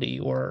spirituality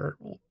or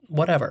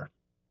whatever.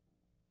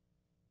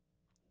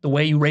 The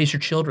way you raise your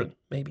children,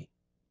 maybe.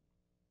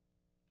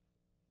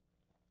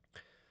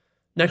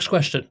 Next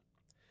question.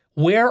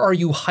 Where are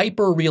you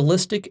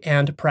hyper-realistic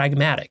and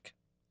pragmatic,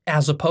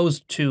 as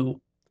opposed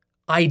to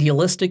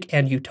idealistic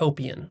and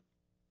utopian?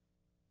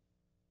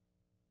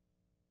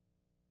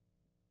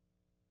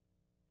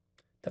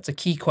 That's a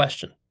key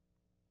question.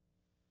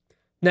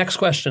 Next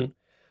question.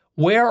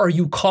 Where are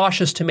you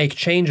cautious to make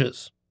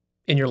changes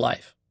in your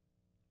life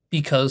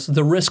because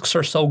the risks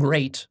are so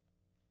great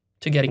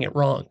to getting it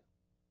wrong,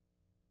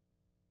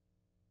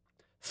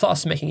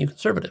 thus making you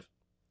conservative?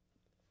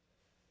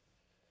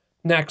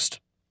 Next,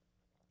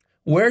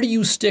 where do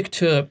you stick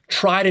to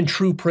tried and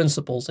true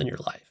principles in your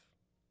life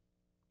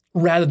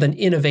rather than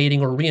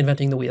innovating or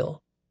reinventing the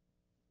wheel?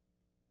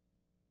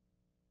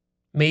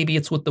 Maybe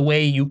it's with the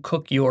way you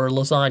cook your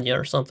lasagna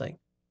or something.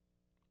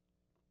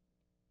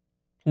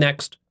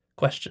 Next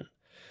question.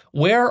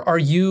 Where are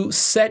you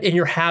set in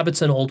your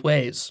habits and old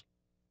ways?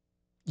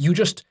 You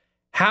just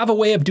have a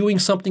way of doing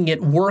something,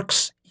 it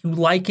works, you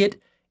like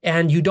it,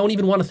 and you don't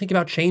even want to think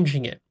about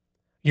changing it.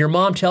 Your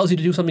mom tells you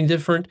to do something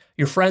different,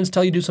 your friends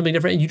tell you to do something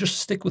different, and you just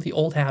stick with the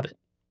old habit.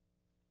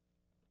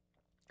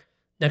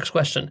 Next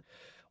question.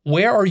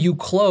 Where are you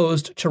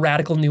closed to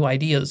radical new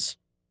ideas?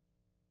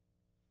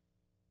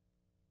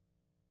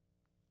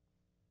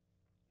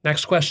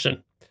 Next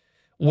question.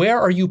 Where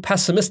are you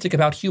pessimistic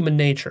about human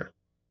nature?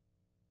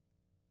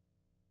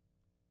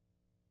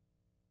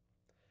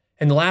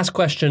 And the last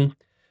question,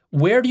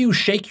 where do you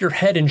shake your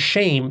head in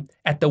shame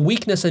at the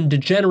weakness and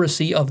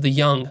degeneracy of the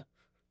young?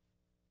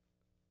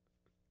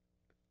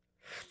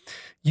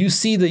 You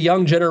see the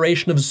young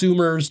generation of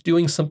Zoomers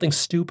doing something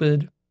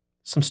stupid,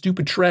 some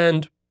stupid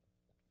trend,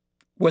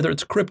 whether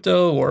it's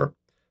crypto or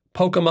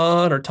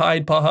Pokemon or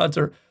Tide Pods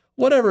or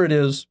whatever it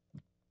is.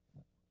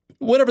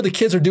 Whatever the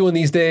kids are doing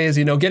these days,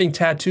 you know, getting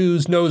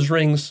tattoos, nose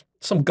rings,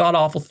 some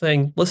god-awful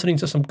thing, listening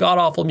to some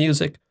god-awful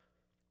music.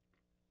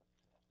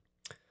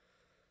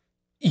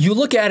 You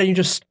look at it and you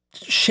just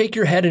shake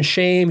your head in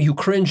shame, you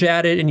cringe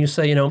at it, and you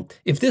say, you know,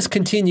 if this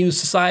continues,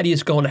 society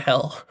is going to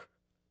hell.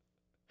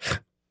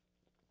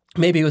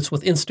 Maybe it's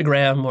with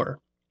Instagram or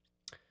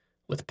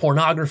with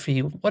pornography,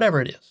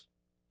 whatever it is,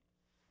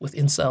 with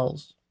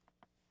incels.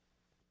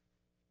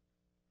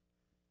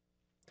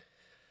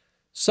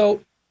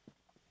 So,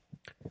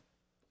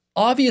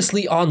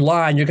 obviously,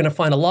 online, you're going to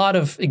find a lot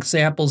of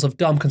examples of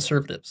dumb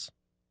conservatives.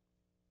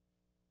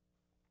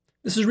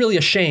 This is really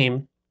a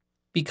shame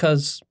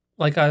because,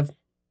 like I've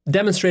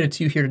demonstrated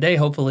to you here today,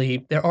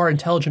 hopefully, there are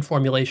intelligent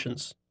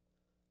formulations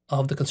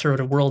of the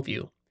conservative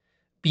worldview.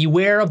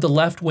 Beware of the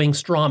left-wing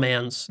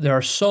strawmans. There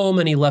are so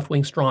many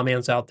left-wing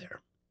strawmans out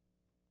there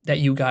that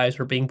you guys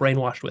are being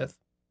brainwashed with.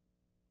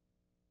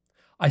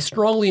 I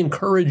strongly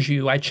encourage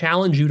you, I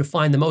challenge you to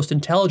find the most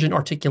intelligent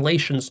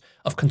articulations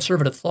of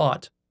conservative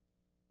thought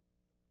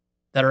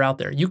that are out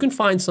there. You can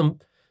find some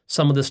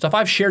of this stuff.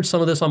 I've shared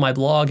some of this on my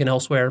blog and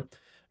elsewhere.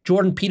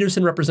 Jordan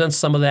Peterson represents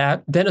some of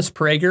that. Dennis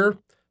Prager,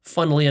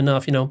 funnily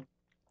enough, you know,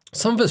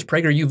 some of his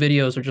PragerU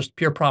videos are just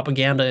pure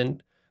propaganda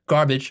and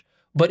garbage.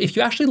 But if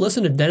you actually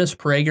listen to Dennis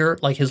Prager,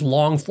 like his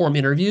long-form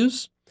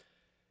interviews,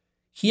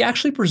 he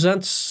actually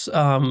presents,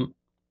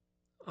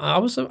 I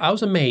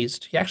was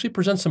amazed. He actually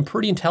presents some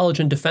pretty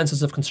intelligent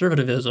defenses of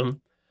conservatism.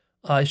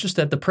 It's just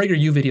that the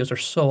PragerU videos are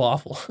so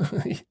awful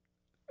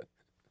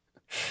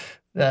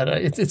that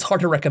it's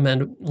hard to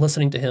recommend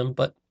listening to him.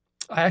 But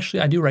I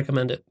do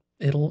recommend it.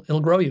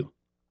 It'll grow you.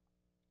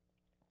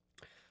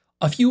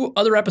 A few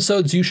other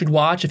episodes you should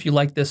watch if you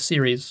like this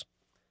series.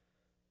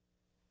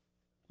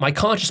 My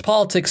Conscious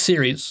Politics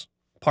series,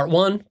 Part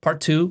 1,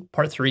 Part 2,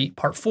 Part 3,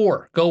 Part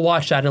 4. Go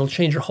watch that. It'll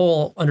change your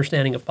whole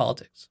understanding of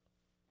politics.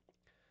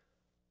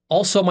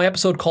 Also, my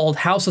episode called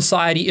How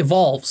Society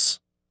Evolves.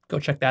 Go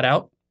check that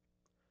out.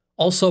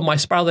 Also, my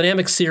Spiral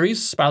Dynamics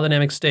series, Spiral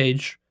Dynamics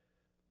Stage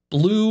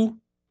Blue.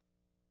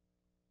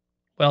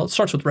 Well, it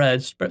starts with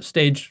red.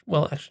 Stage,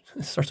 well, actually,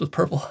 it starts with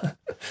purple.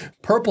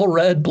 Purple,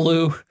 red,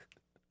 blue,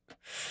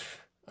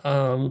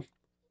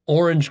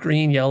 orange,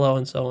 green, yellow,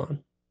 and so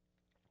on.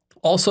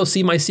 Also,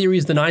 see my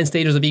series, The 9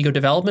 Stages of Ego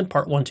Development,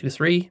 Part 1, 2,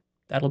 3.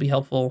 That'll be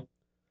helpful.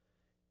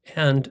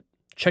 And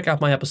check out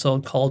my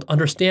episode called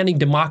Understanding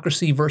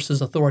Democracy versus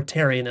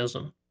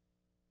Authoritarianism.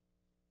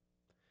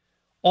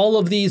 All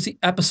of these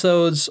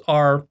episodes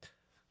are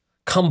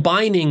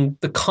combining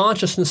the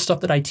consciousness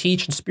stuff that I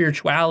teach and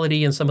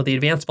spirituality and some of the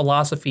advanced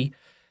philosophy,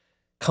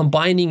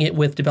 combining it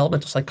with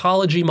developmental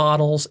psychology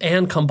models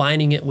and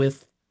combining it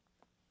with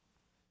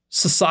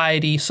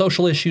society,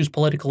 social issues,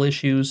 political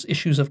issues,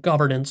 issues of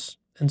governance,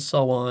 and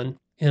so on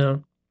in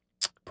a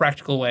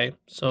practical way.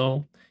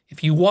 So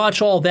if you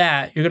watch all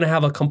that, you're going to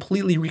have a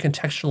completely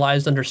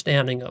recontextualized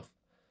understanding of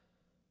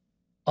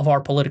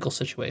our political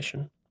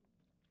situation.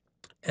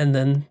 And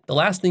then the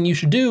last thing you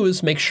should do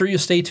is make sure you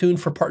stay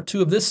tuned for part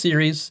 2 of this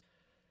series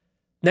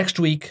next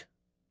week,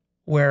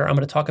 where I'm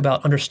going to talk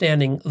about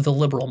understanding the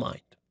liberal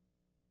mind.